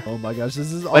fire. Oh my gosh,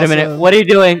 this is awesome. Wait a minute. What are you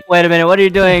doing? Wait a minute. What are you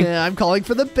doing? Yeah, I'm calling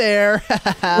for the bear.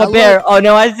 The bear. Oh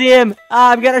no, I see him.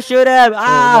 Ah, I'm gonna shoot him. Oh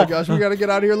Ah. my gosh, we gotta get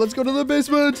out of here. Let's go to the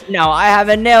basement. No, I have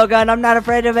a nail gun. I'm not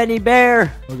afraid of any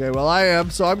bear. Okay, well I am,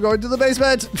 so I'm going to the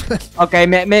basement. Okay,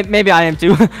 maybe I am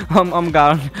too. I'm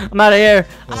gone. I'm out of here.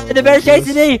 The bear's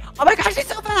chasing me. Oh my gosh, he's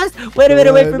so fast. Wait a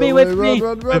minute. Wait for me. Wait for me.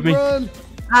 Run.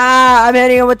 Ah, I'm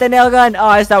hitting him with the nail gun.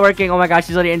 Oh, it's not working. Oh my gosh,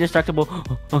 he's literally indestructible.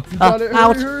 You got it.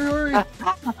 Ouch. Hurry.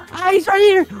 He's right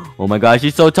here. Oh my gosh,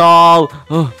 he's so tall.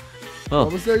 Oh.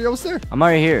 Almost there. You're almost there. I'm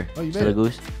already here. Oh, you made Silly it.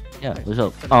 goose. Yeah, what's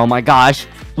up? Oh my gosh,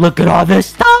 look at all this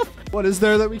stuff. What is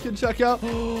there that we can check out?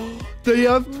 They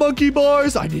have monkey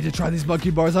bars. I need to try these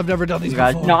monkey bars. I've never done these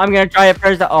Guys, before. no, I'm gonna try it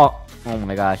first. Oh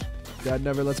my gosh. Dad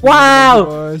never lets me Wow. do the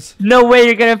monkey bars. No way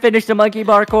you're gonna finish the monkey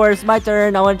bar course. My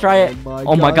turn. I wanna try it. Oh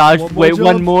Oh my gosh. One more Wait, jump.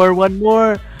 one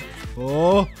more.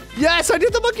 Oh, yes, I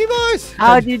did the monkey voice.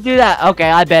 How'd you do that? Okay,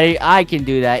 I bet I can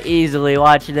do that easily.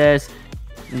 Watch this.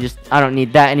 I don't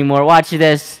need that anymore. Watch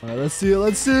this. All right, let's see it.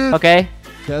 Let's see it. Okay.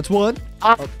 That's one.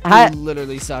 How, You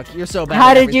literally suck. You're so bad. how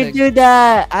at did you everything. do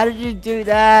that? How did you do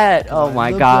that? Oh I'm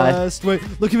my the god. best. Wait,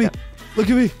 look at me. Look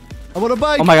at me. I'm on a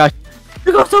bike. Oh my gosh.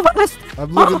 You go so fast.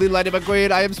 I'm literally Lightning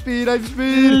McQueen. I am speed. I'm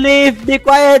speed. Leave. Be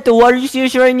quiet. What are you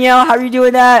serious right now? How are you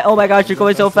doing that? Oh my gosh, you're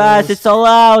going so fast. It's so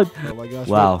loud. Oh my gosh.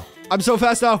 Wow. wait. I'm so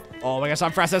fast now. Oh my gosh,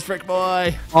 I'm fast as frick,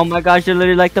 boy. Oh my gosh, you're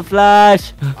literally like the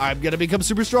Flash. I'm gonna become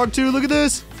super strong too. Look at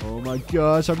this. Oh my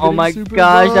gosh, I'm Oh getting my super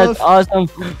gosh, buff. that's awesome.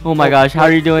 Oh my gosh, how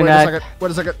are you doing wait that? A second.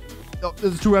 Wait a second. Oh,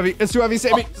 it's too heavy. It's too heavy.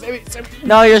 Save me. Save me. Save me.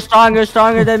 No, you're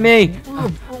stronger than me.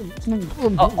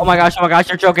 Oh my gosh,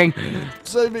 you're choking.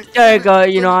 Save me. There you go.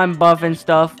 You know I'm buff and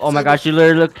stuff. Oh my Save gosh, you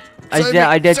literally look. Save me.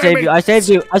 I did Save save me. you. I saved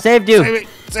you. I saved you. Save me.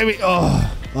 Save me.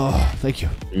 Oh, thank you.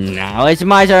 Now it's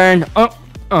my turn.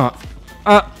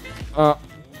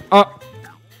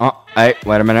 Hey,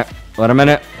 wait a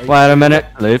minute.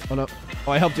 Leave. Oh no.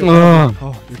 Oh, I helped you. Ugh.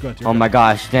 Oh, you're good. You're Oh good. my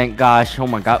gosh, thank gosh. Oh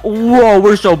my god. Whoa,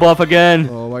 we're so buff again.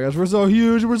 Oh my gosh, we're so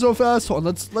huge. We're so fast. Hold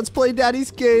on, let's play Daddy's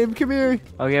game. Come here.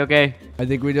 Okay. I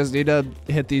think we just need to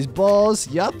hit these balls.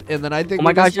 Yup. And then I think Oh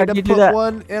my we just gosh, need how'd to you do put that?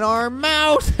 one in our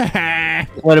mouth.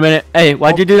 Wait a minute. Hey,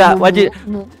 why'd you do that?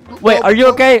 Wait, are you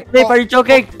okay? Leaf, are you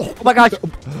choking? Oh my gosh.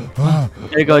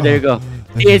 There you go.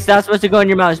 See, it's not supposed to go in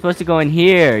your mouth. It's supposed to go in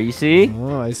here. You see?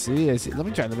 Oh, I see. Let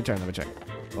me try.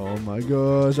 Oh my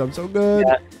gosh, I'm so good.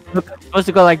 Yeah. Look, it's supposed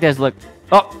to go like this. Look.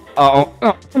 Oh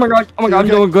my gosh. I'm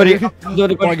doing good here. I'm doing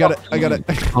good. Oh, I got it.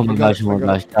 Oh my gosh.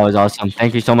 That was awesome.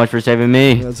 Thank you so much for saving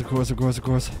me. Yes, of course.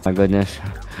 My goodness.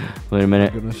 Wait a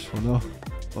minute. Goodness.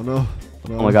 Oh no.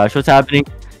 Oh my gosh. What's happening?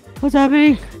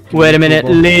 Wait a minute.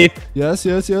 Leaf. Yes.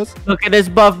 Look at this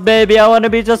buff baby. I want to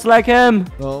be just like him.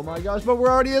 Oh my gosh, but we're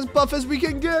already as buff as we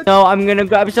can get. No, I'm going to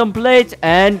grab some plates.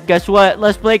 And guess what?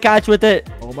 Let's play catch with it.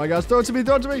 Oh my gosh, throw it to me.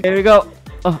 Here we go.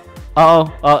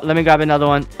 Let me grab another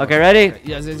one. Okay, ready?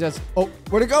 Yes. Oh,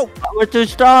 where'd it go? We're too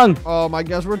strong. Oh my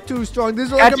gosh, we're too strong.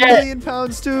 These are like Catch a it. million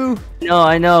pounds too. No,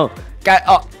 I know.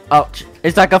 Ouch.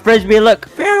 It's like a frisbee. Look.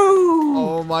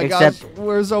 Oh my Except- gosh,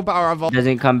 we're so powerful.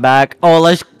 Doesn't come back. Oh,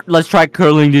 let's try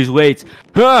curling these weights.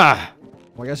 Oh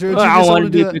my gosh, I I wanna want to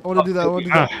do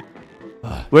that.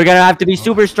 We're gonna have to be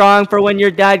super strong for when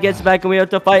your dad gets back and we have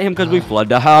to fight him because we flood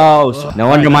the house. No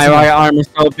wonder my right arm is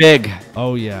so big.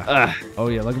 Oh yeah.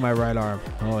 Look at my right arm.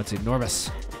 Oh, it's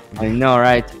enormous. I know,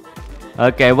 right?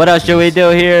 Okay, what else should we do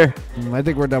here? I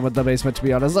think we're done with the basement, to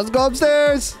be honest. Let's go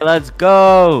upstairs. Let's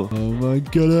go. Oh my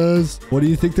goodness. What do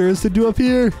you think there is to do up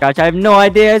here? Gosh, I have no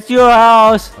idea. It's your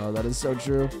house. Oh, that is so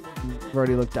true. We've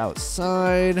already looked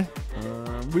outside.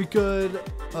 We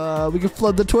could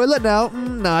flood the toilet now.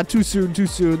 Nah, too soon.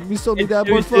 We still need to have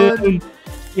more fun.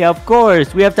 Yeah, of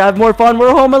course. We have to have more fun.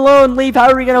 We're home alone. Leave. How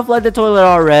are we gonna flood the toilet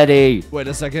already? Wait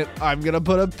a second. I'm gonna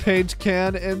put a paint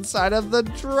can inside of the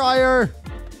dryer.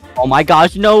 Oh my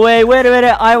gosh, no way. Wait a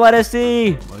minute. I want to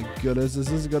see. Oh my goodness,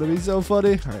 this is gonna be so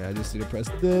funny. All right, I just need to press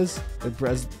this and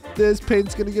press this.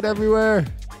 Paint's gonna get everywhere.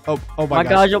 Oh my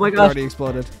gosh. Oh my It gosh. already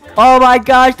exploded. Oh my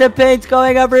gosh, the paint's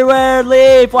going everywhere.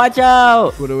 Leave. Watch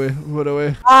out. What do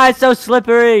we? Ah, it's so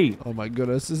slippery. Oh my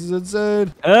goodness, this is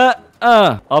insane.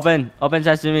 Open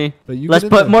sesame. But you Let's get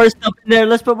in put there. more stuff in there.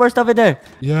 Let's put more stuff in there.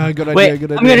 Yeah, good idea. Wait,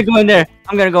 Good idea. I'm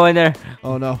gonna go in there.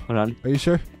 Oh no. Hold on. Are you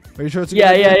sure? It's a good Yeah.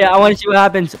 idea? I want to see what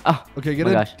happens. Oh, Okay, Oh get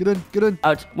my in. gosh. Get in.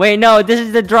 ouch. Wait, no, this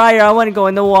is the dryer. I want to go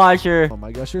in the washer. Oh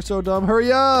my gosh, you're so dumb.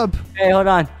 Hurry up. Hey, hold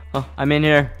on. Oh, I'm in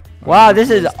here. Wow, this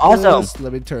is awesome.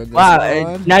 Let me turn this Wow,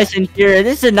 on. it's nice interior.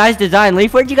 This is a nice design.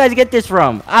 Leaf, where'd you guys get this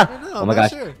from? I don't know, Oh I'm my not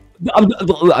gosh. sure.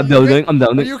 I'm building.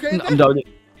 Are you okay I'm building.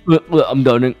 I'm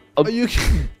building. Are you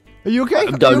okay? Are you okay?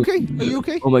 I'm Are done. you okay? Are you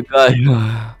okay? Oh my god.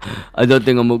 I don't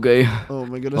think I'm okay. Oh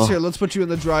my goodness. Oh. Here, let's put you in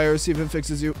the dryer, see if it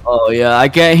fixes you. Oh yeah, I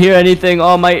can't hear anything.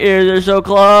 All my ears are so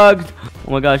clogged.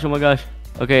 Oh my gosh.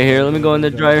 Okay, here, let me go in the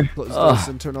dryer. Close this Oh,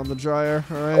 and turn on the dryer.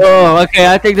 All right. okay,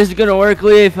 I think this is gonna work,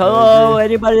 Leaf. Hello,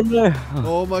 anybody in there?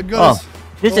 Oh my goodness.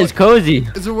 This Oh, is cozy.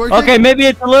 Is it working? Okay, maybe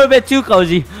it's a little bit too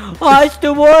cozy. Oh, it's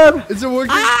too warm. Is it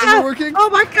working? Is it working? Oh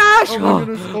my gosh. Oh my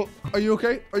goodness. Oh, are you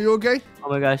okay? Are you okay? Oh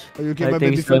my gosh. Are you okay, I my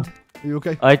think baby so. friend? Are you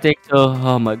okay? I think so.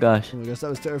 Oh my gosh. Oh my gosh, that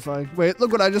was terrifying. Wait,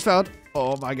 look what I just found.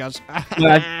 Oh my gosh. Oh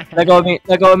my gosh. Let go of me.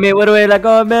 Let go of me. What do we? Let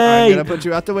go of me. I'm gonna put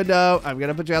you out the window.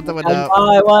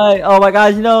 Why? Oh my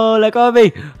gosh, no. Let go of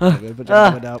me. I'm gonna put you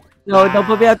out the window. No, don't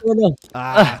put me out the window.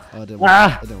 Oh, it didn't work.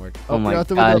 Ah. It didn't work. Oh you're my out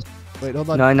the gosh. window. Wait, hold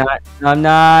on. No, I'm not. No, I'm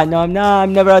not. No, I'm not.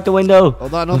 I'm never out the window.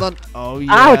 Hold on. Oh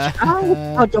yeah. Ouch.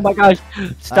 Ouch. Oh my gosh.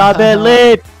 Stop it,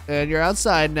 Leaf. and you're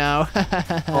outside now.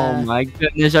 Oh my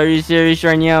goodness, are you serious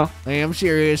right now? I am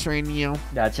serious right now.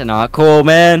 That's not cool,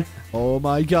 man. Oh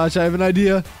my gosh, I have an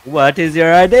idea. What is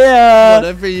your idea? What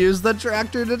if we use the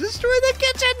tractor to destroy the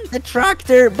kitchen? The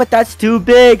tractor, but that's too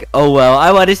big. Oh well,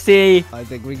 I want to see. I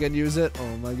think we can use it.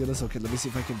 Oh my goodness. Okay, let me see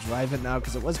if I can drive it now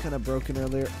because it was kind of broken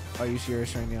earlier. Are you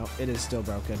serious right now? It is still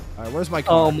broken. All right, where's my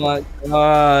car? Oh my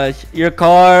gosh, your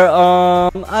car.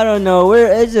 I don't know.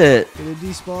 Where is it? Did it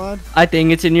despawn? I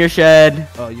think it's in your shed.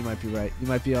 Oh, you might be right. You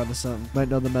might be onto something. Might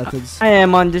know the methods. I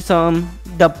am onto some.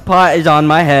 The pot is on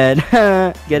my head.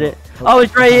 Get it? Oh,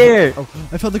 it's right here. Oh,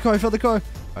 I found the car. I found the car. All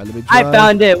right, let me I drive.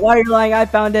 found it. Why are you lying? I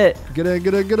found it. Get in,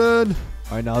 get in, get in. All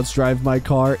right, now let's drive my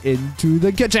car into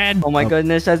the kitchen. Oh my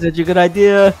goodness, that's such a good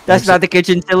idea. That's Actually- not the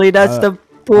kitchen, silly. That's the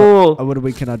pool. What do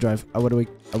we cannot drive? What do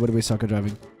we suck at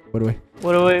driving? What do we?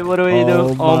 What do we do?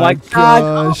 Oh Oh my my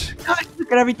gosh. gosh. Oh my gosh,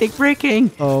 look at everything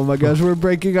breaking. Oh my gosh, we're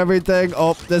breaking everything.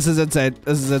 Oh, this is insane.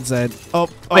 This is insane. Oh,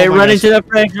 Wait, my run gosh. into the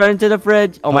fridge. Run into the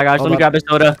fridge. Oh my gosh, let hold me on. grab a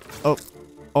soda.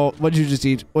 Oh, what'd you just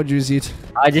eat? What'd you just eat?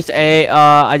 I just ate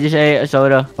a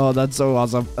soda. Oh, that's so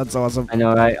awesome. That's so awesome. I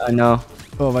know, right? I know.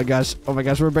 Oh my gosh. Oh my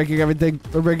gosh, we're breaking everything.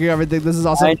 We're breaking everything. This is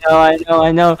awesome.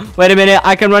 I know. Wait a minute,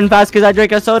 I can run fast because I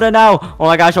drink a soda now. Oh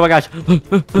my gosh, oh my gosh.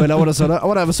 Wait, I want a soda. I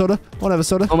want to have a soda. I want to have a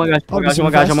soda. Oh my gosh, oh my I'm gosh, oh super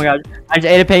my gosh, fast. oh my gosh. I just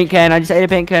ate a paint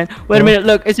can. Wait a Oh. minute,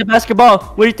 look, it's a basketball.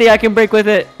 What do you think I can break with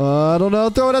it? I don't know.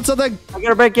 Throw it at something. I'm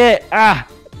gonna break it. Ah.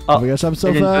 Oh my gosh, I'm so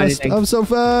I didn't do fast. anything. I'm so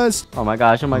fast. Oh my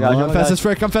gosh, oh my gosh, oh I'm my fast gosh. as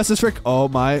frick. I'm fast as frick. Oh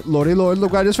my lordy lord.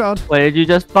 Look what I just found. What did you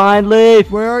just find, Leaf?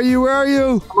 Where are you? Where are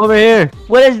you? I'm over here.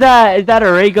 What is that? Is that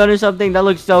a ray gun or something? That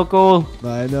looks so cool.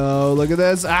 I know. Look at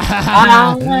this.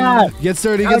 Ah. Get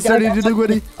sturdy. Get sturdy. Do the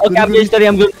goody. Okay, I'm getting steady.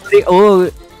 I'm good. Oh,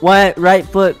 what? Right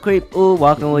foot creep. Ooh,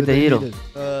 walking with the hero.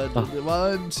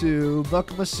 1, 2,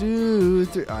 buckle my shoe.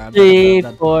 3. All right, I'm 3,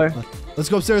 done. 4. Let's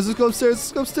go upstairs. Let's go upstairs.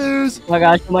 Let's go upstairs.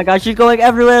 Oh my gosh, you're going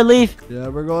everywhere, Leaf. Yeah,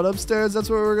 we're going upstairs. That's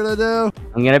what we're gonna do.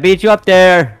 I'm gonna beat you up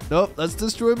there. Nope. Let's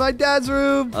destroy my dad's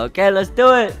room. Okay, let's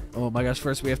do it. Oh my gosh.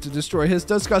 First, we have to destroy his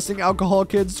disgusting alcohol.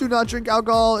 Kids, do not drink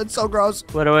alcohol. It's so gross.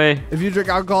 Put away. If you drink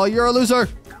alcohol, you're a loser.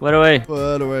 Put away.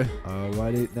 Put it away.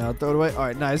 Alrighty, now throw it away. All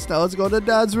right, nice. Now let's go to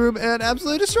Dad's room and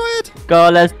absolutely destroy it. Go,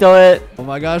 let's do it. Oh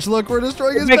my gosh, look, we're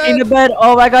destroying his Breaking bed. the bed.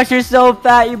 Oh my gosh, you're so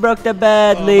fat. You broke the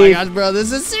bed, Oh my Leaf. gosh, bro,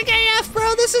 this is sick AF,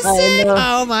 bro. This is I sick. know.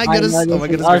 Oh my I goodness. know, Oh my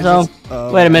this is goodness. awesome. gracious. Oh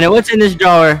Wait my a minute, what's in this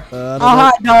drawer? I A don't know.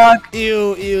 hot dog.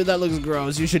 Ew, that looks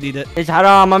gross. You should eat it. It's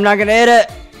haram. I'm not gonna eat it.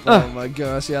 Oh my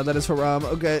gosh, yeah, that is haram.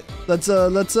 Okay,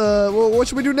 well, what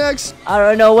should we do next? I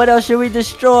don't know. What else should we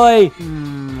destroy?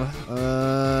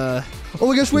 Oh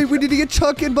my gosh, wait, we need to get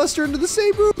Chuck and Buster into the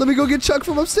same room. Let me go get Chuck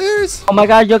from upstairs. Oh my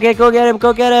gosh, okay, go get him.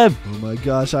 Go get him. Oh my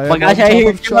gosh, I my am gosh, on I top hear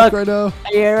of Chuck Chuck. right now. I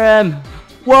hear him.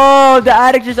 Whoa, the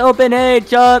attic just opened. Hey,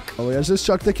 Chuck. Oh my gosh, just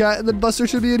Chuck the cat and then Buster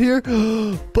should be in here.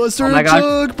 Buster Oh my and gosh.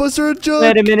 Chuck, Buster and Chuck.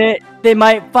 Wait a minute. They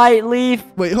might fight, Leaf.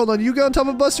 Wait, hold on, you get on top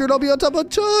of Buster and I'll be on top of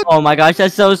Chuck. Oh my gosh,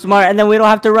 that's so smart. And then we don't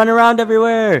have to run around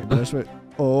everywhere. Gosh, wait.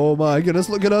 Oh my goodness,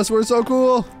 look at us, we're so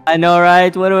cool. I know,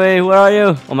 right? Where are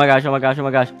you? Oh my gosh, oh my gosh, oh my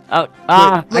gosh. Out.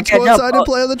 Ah, Wait, let's I can't go jump. outside and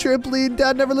play on the trampoline.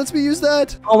 Dad never lets me use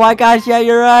that. Oh my gosh, yeah,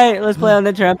 you're right. Let's play on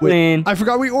the Wait, trampoline. I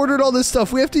forgot we ordered all this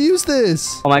stuff. We have to use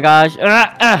this. Oh my gosh.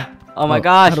 Oh my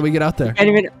gosh. How do we get out there?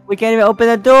 We can't even open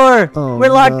the door. Oh, We're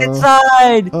locked no.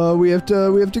 inside. We have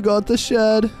to go out the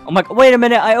shed. Oh my, wait a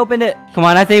minute. I opened it. Come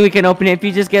on, I think we can open it if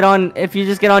you just get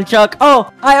on Chuck. Oh,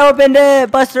 I opened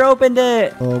it. Buster opened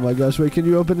it. Oh my gosh, wait, can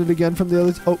you open it again from the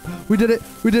other? Oh, we did it.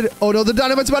 Oh no, the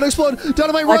dynamite's about to explode.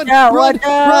 Dynamite, run, Watch out, run, watch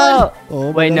out. run. Oh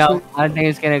my Wait, gosh, no. I don't think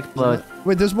it's gonna explode.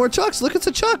 Wait, there's more Chucks. Look, it's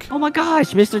a Chuck. Oh my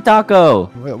gosh, Mr.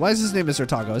 Taco. Wait, why is his name Mr.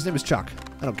 Taco? His name is Chuck.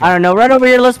 I don't care. I don't know. Run over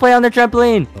here. Let's play on the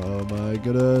trampoline. Oh my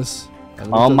goodness.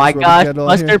 Oh my gosh,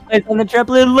 Buster plays on the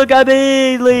trampoline. Look at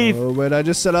me, Leaf. Oh wait, I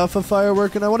just set off a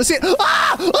firework and I want to see it.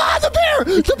 Ah! Ah! The bear!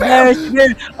 The There, bear!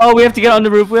 there. Oh, we have to get on the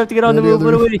roof. We have to get on the Where roof. the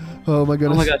What other are we? Oh my Oh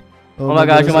goodness. my god. Oh my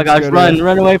gosh, goodness, oh my I'm gosh, scared, run, man.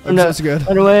 run away from I'm the, so scared.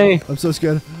 run away. I'm so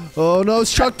scared. Oh no,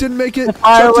 Chuck didn't make it. The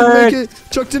Chuck didn't make fireworks.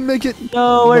 it. Chuck didn't make it.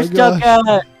 No, Oh where's my Chuck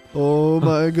at? Oh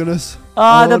my goodness.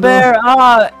 Ah, Oh, the no. bear.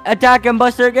 Ah, attack him,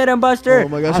 Buster. Get him, Buster. Oh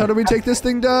my gosh, how do we take this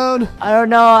thing down? I don't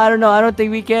know. I don't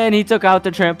think we can. He took out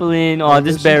the trampoline. Oh,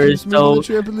 this She bear is keeps moving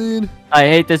so... the trampoline. I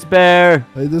hate this bear.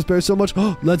 I hate this bear so much.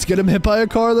 Let's get him hit by a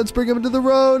car. Let's bring him into the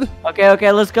road.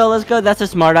 Okay, let's go. That's a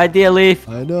smart idea, Leaf.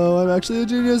 I know, I'm actually a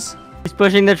genius. He's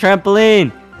pushing the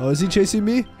trampoline. Oh, is he chasing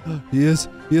me? He is.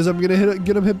 I'm gonna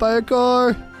get him hit by a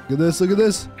car. Look at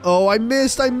this. Oh, I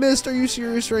missed. Are you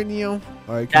serious right now?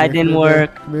 All right, That didn't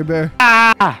work. Come here, bear.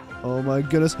 Ah! Oh my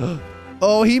goodness.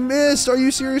 Oh, he missed. Are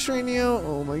you serious right now?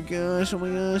 Oh my gosh.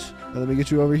 Now, let me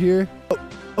get you over here.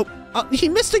 He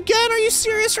missed again. Are you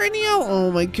serious right now?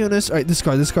 Oh my goodness. All right, this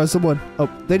car's the one. Oh,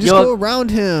 they just go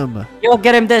around him. You'll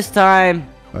get him this time.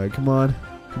 All right, come on.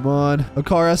 Come on. A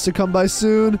car has to come by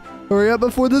soon. Hurry up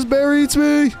before this bear eats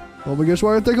me. Oh my gosh,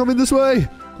 why aren't they coming this way?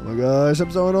 Oh my gosh,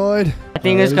 I'm so annoyed. I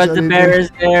think it's because the bear is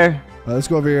there. All right, let's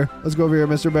go over here. Let's go over here,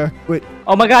 Mr. Bear. Wait.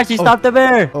 Oh my gosh, he stopped the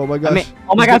bear. Oh my gosh. I mean,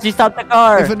 oh my gosh, he stopped the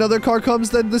car. If another car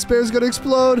comes, then this bear's gonna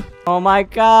explode. Oh my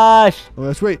gosh. Oh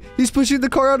gosh, wait. He's pushing the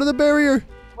car out of the barrier.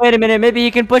 Wait a minute, maybe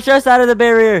he can push us out of the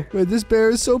barrier. Wait, this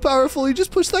bear is so powerful. He just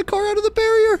pushed that car out of the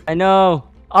barrier. I know.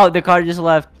 Oh, the car just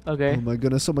left. Okay. Oh my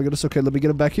goodness. Oh my goodness. Okay, let me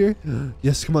get him back here.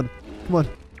 Yes, come on. Come on.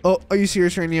 Oh, are you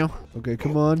serious right now? Okay,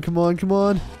 come on, come on, come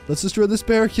on. Let's destroy this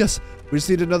bear. Yes. We just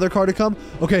need another car to come.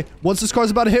 Okay, once this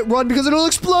car's about to hit, run because it'll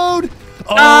explode.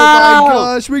 Oh my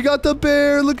gosh, we got the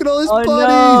bear. Look at all his body.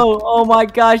 No. Oh my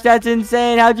gosh, that's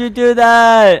insane. How'd you do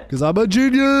that? Because I'm a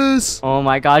genius. Oh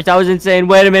my gosh, that was insane.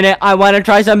 Wait a minute. I want to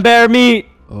try some bear meat.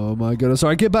 Oh my goodness. All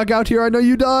right, get back out here. I know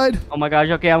you died. Oh my gosh,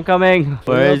 okay, I'm coming.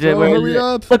 Where is it? Where Hurry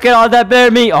up. Look at all that bear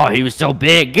meat. Oh, he was so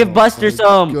big. Give Buster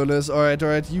some. Goodness. All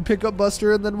right. You pick up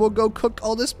Buster and then we'll go cook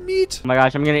all this meat. Oh my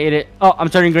gosh, I'm going to eat it. Oh, I'm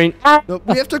turning green. No,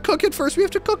 we have to cook it first. We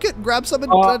have to cook it. Grab some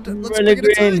and let's really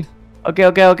bring it inside.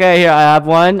 Okay. Here, I have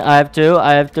 1. I have 2.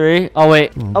 I have 3. Oh,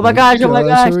 wait. Oh my gosh.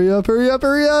 Hurry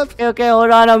up. Okay,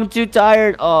 hold on. I'm too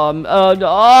tired. Okay,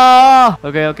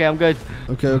 I'm good.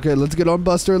 Okay. Let's get on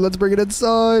Buster. Let's bring it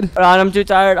inside. Hold on, I'm too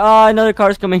tired. Oh, another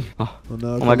car's coming. Oh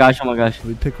no. Oh my gosh. Let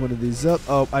me pick one of these up.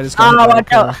 Oh, I just got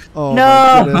watch out. Oh no.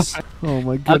 My goodness. Oh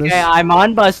my goodness. Okay, I'm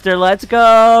on Buster. Let's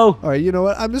go. All right, you know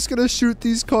what? I'm just gonna shoot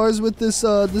these cars with this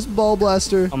this ball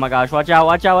blaster. Oh my gosh, watch out.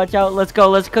 Let's go.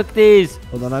 Let's cook these.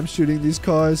 Hold on, I'm shooting these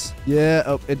cars. Yeah.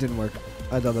 Oh, it didn't work.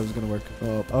 I thought that was gonna work.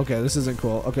 Oh, okay, this isn't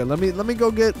cool. Okay, let me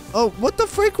go get. Oh, what the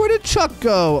frick? Where did Chuck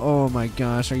go? Oh my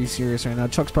gosh, are you serious right now?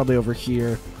 Chuck's probably over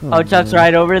here. Oh, Chuck's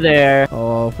right over there.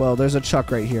 Oh, well, there's a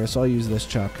Chuck right here, so I'll use this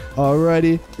Chuck.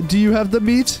 Alrighty. Do you have the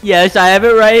meat? Yes, I have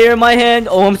it right here in my hand.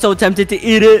 Oh, I'm so tempted to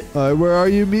eat it. Alright, where are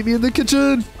you? Meet me in the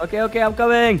kitchen. Okay, I'm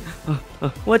coming.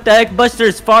 What the heck?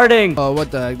 Buster's farting. Oh, what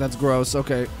the heck? That's gross.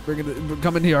 Okay,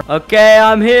 come in here. Okay,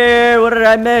 I'm here. What did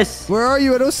I miss? Where are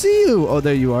you? I don't see you. Oh,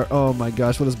 there you are. Oh my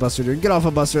gosh, what is Buster doing? Get off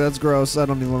of Buster. That's gross. I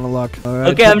don't even want to look. All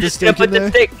right, okay, I'm just gonna put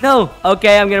the steak. No.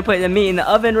 Okay, I'm gonna put the meat in the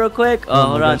oven real quick. Oh,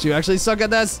 hold on. You actually suck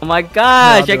at this. Oh my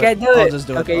gosh, No, I can't do it. I'll just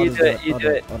do it. Okay, you do it. You do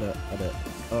it. I'll do it.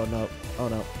 Oh no. Oh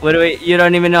no. What do we? You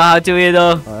don't even know how to either.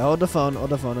 All right, hold the phone. I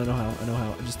know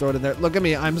how. Just throw it in there. Look at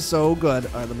me. I'm so good.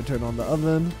 All right, let me turn on the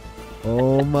oven.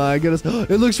 Oh my goodness.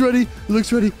 It looks ready. I'm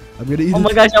gonna eat it. Oh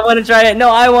my gosh, I want to try it.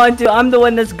 No, I want to. I'm the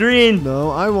one that's green.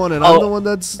 No, I want it. I'm the one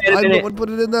that's. I'm the one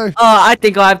put it in there. Oh, I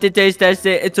think I'll have to taste test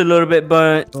it. It's a little bit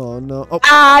burnt. Oh no. Oh.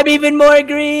 I'm even more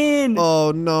green.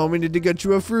 Oh no, we need to get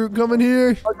you a fruit. Come in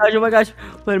here. Oh my gosh.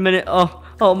 Wait a minute. Oh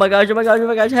my gosh. Help.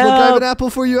 Look, I have an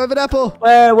apple for you. I have an apple.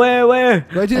 Where?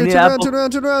 Right here. Turn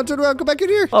around. Come back in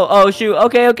here. Oh shoot.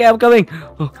 Okay, I'm coming.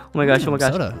 Oh my gosh.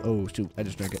 Soda. Oh shoot, I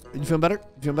just drank it. You feeling better?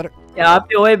 Yeah, I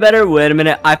feel way better. Wait a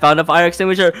minute. I found a fire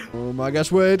extinguisher. Oh my gosh,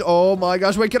 wait.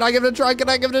 Can I give it a try?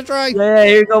 Yeah,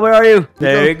 here you go. Where are you?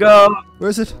 There you go. Where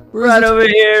is it? Right over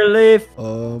here, Leaf.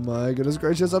 Oh my goodness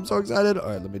gracious, I'm so excited. All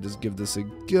right, let me just give this a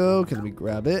go. Okay, let me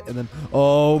grab it and then,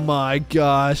 oh my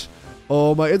gosh.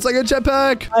 It's like a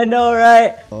jetpack. I know,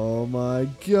 right? Oh my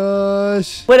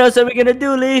gosh. What else are we gonna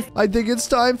do, Leaf? I think it's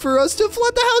time for us to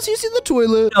flood the house using the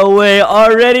toilet. No way,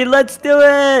 already? Let's do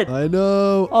it. I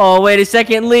know. Oh, wait a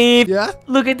second, Leaf. Yeah?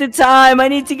 Look at the time. I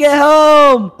need to get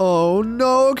home. Oh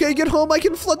no. Okay, get home. I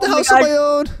can flood the house on my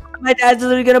own. My dad's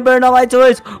literally gonna burn all my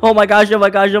toys. Oh my gosh.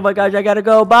 I gotta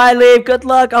go. Bye, Leaf. Good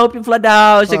luck. I hope you flood the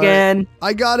house again.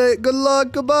 I got it. Good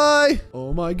luck. Goodbye.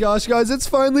 Oh my gosh, guys. It's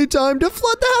finally time to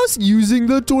flood the house using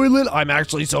the toilet. I'm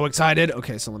actually so excited.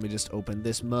 Okay, so let me just open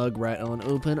this mug right on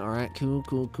open. All right,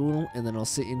 cool. And then I'll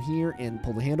sit in here and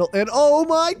pull the handle. And oh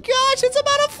my gosh, it's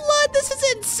about to flood. This is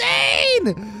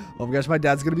insane. Oh my gosh, my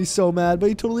dad's gonna be so mad, but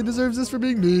he totally deserves this for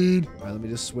being mean. All right, let me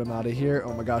just swim out of here.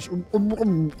 Oh my gosh.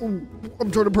 I'm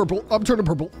turning purple.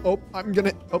 Oh, I'm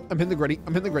hitting the gritty.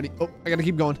 Oh, I gotta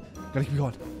keep going.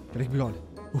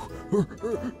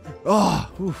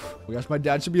 Oh my gosh, my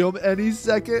dad should be home any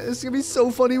second. It's gonna be so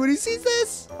funny when he sees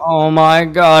this. Oh my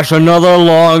gosh, another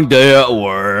long day at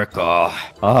work.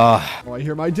 Oh, I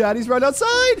hear my daddy's right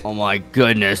outside. Oh my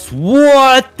goodness.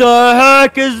 What the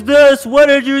heck is this? What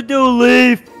did you do,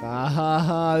 Leaf?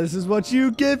 This is what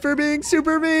you get for being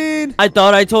super mean. I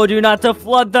thought I told you not to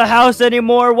flood the house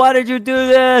anymore. Why did you do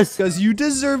this? Because you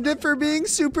deserved it for being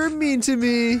super mean to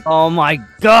me. Oh my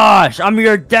gosh, I'm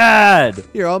your dad.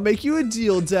 Here, I'll make you a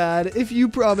deal, Dad. If you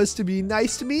promise to be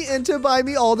nice to me and to buy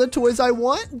me all the toys I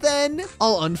want, then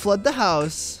I'll unflood the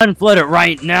house. Unflood it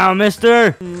right now,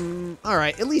 mister. All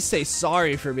right, at least say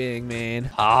sorry for being mean.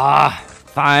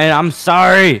 Fine, I'm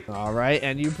sorry. All right,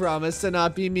 and you promise to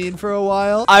not be mean for a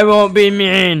while? I won't be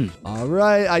mean. All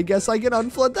right, I guess I can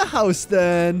unflood the house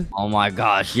then. Oh my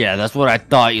gosh, yeah, that's what I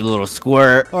thought, you little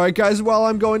squirt. All right, guys, while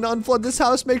I'm going to unflood this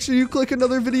house, make sure you click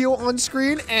another video on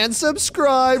screen and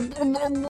subscribe.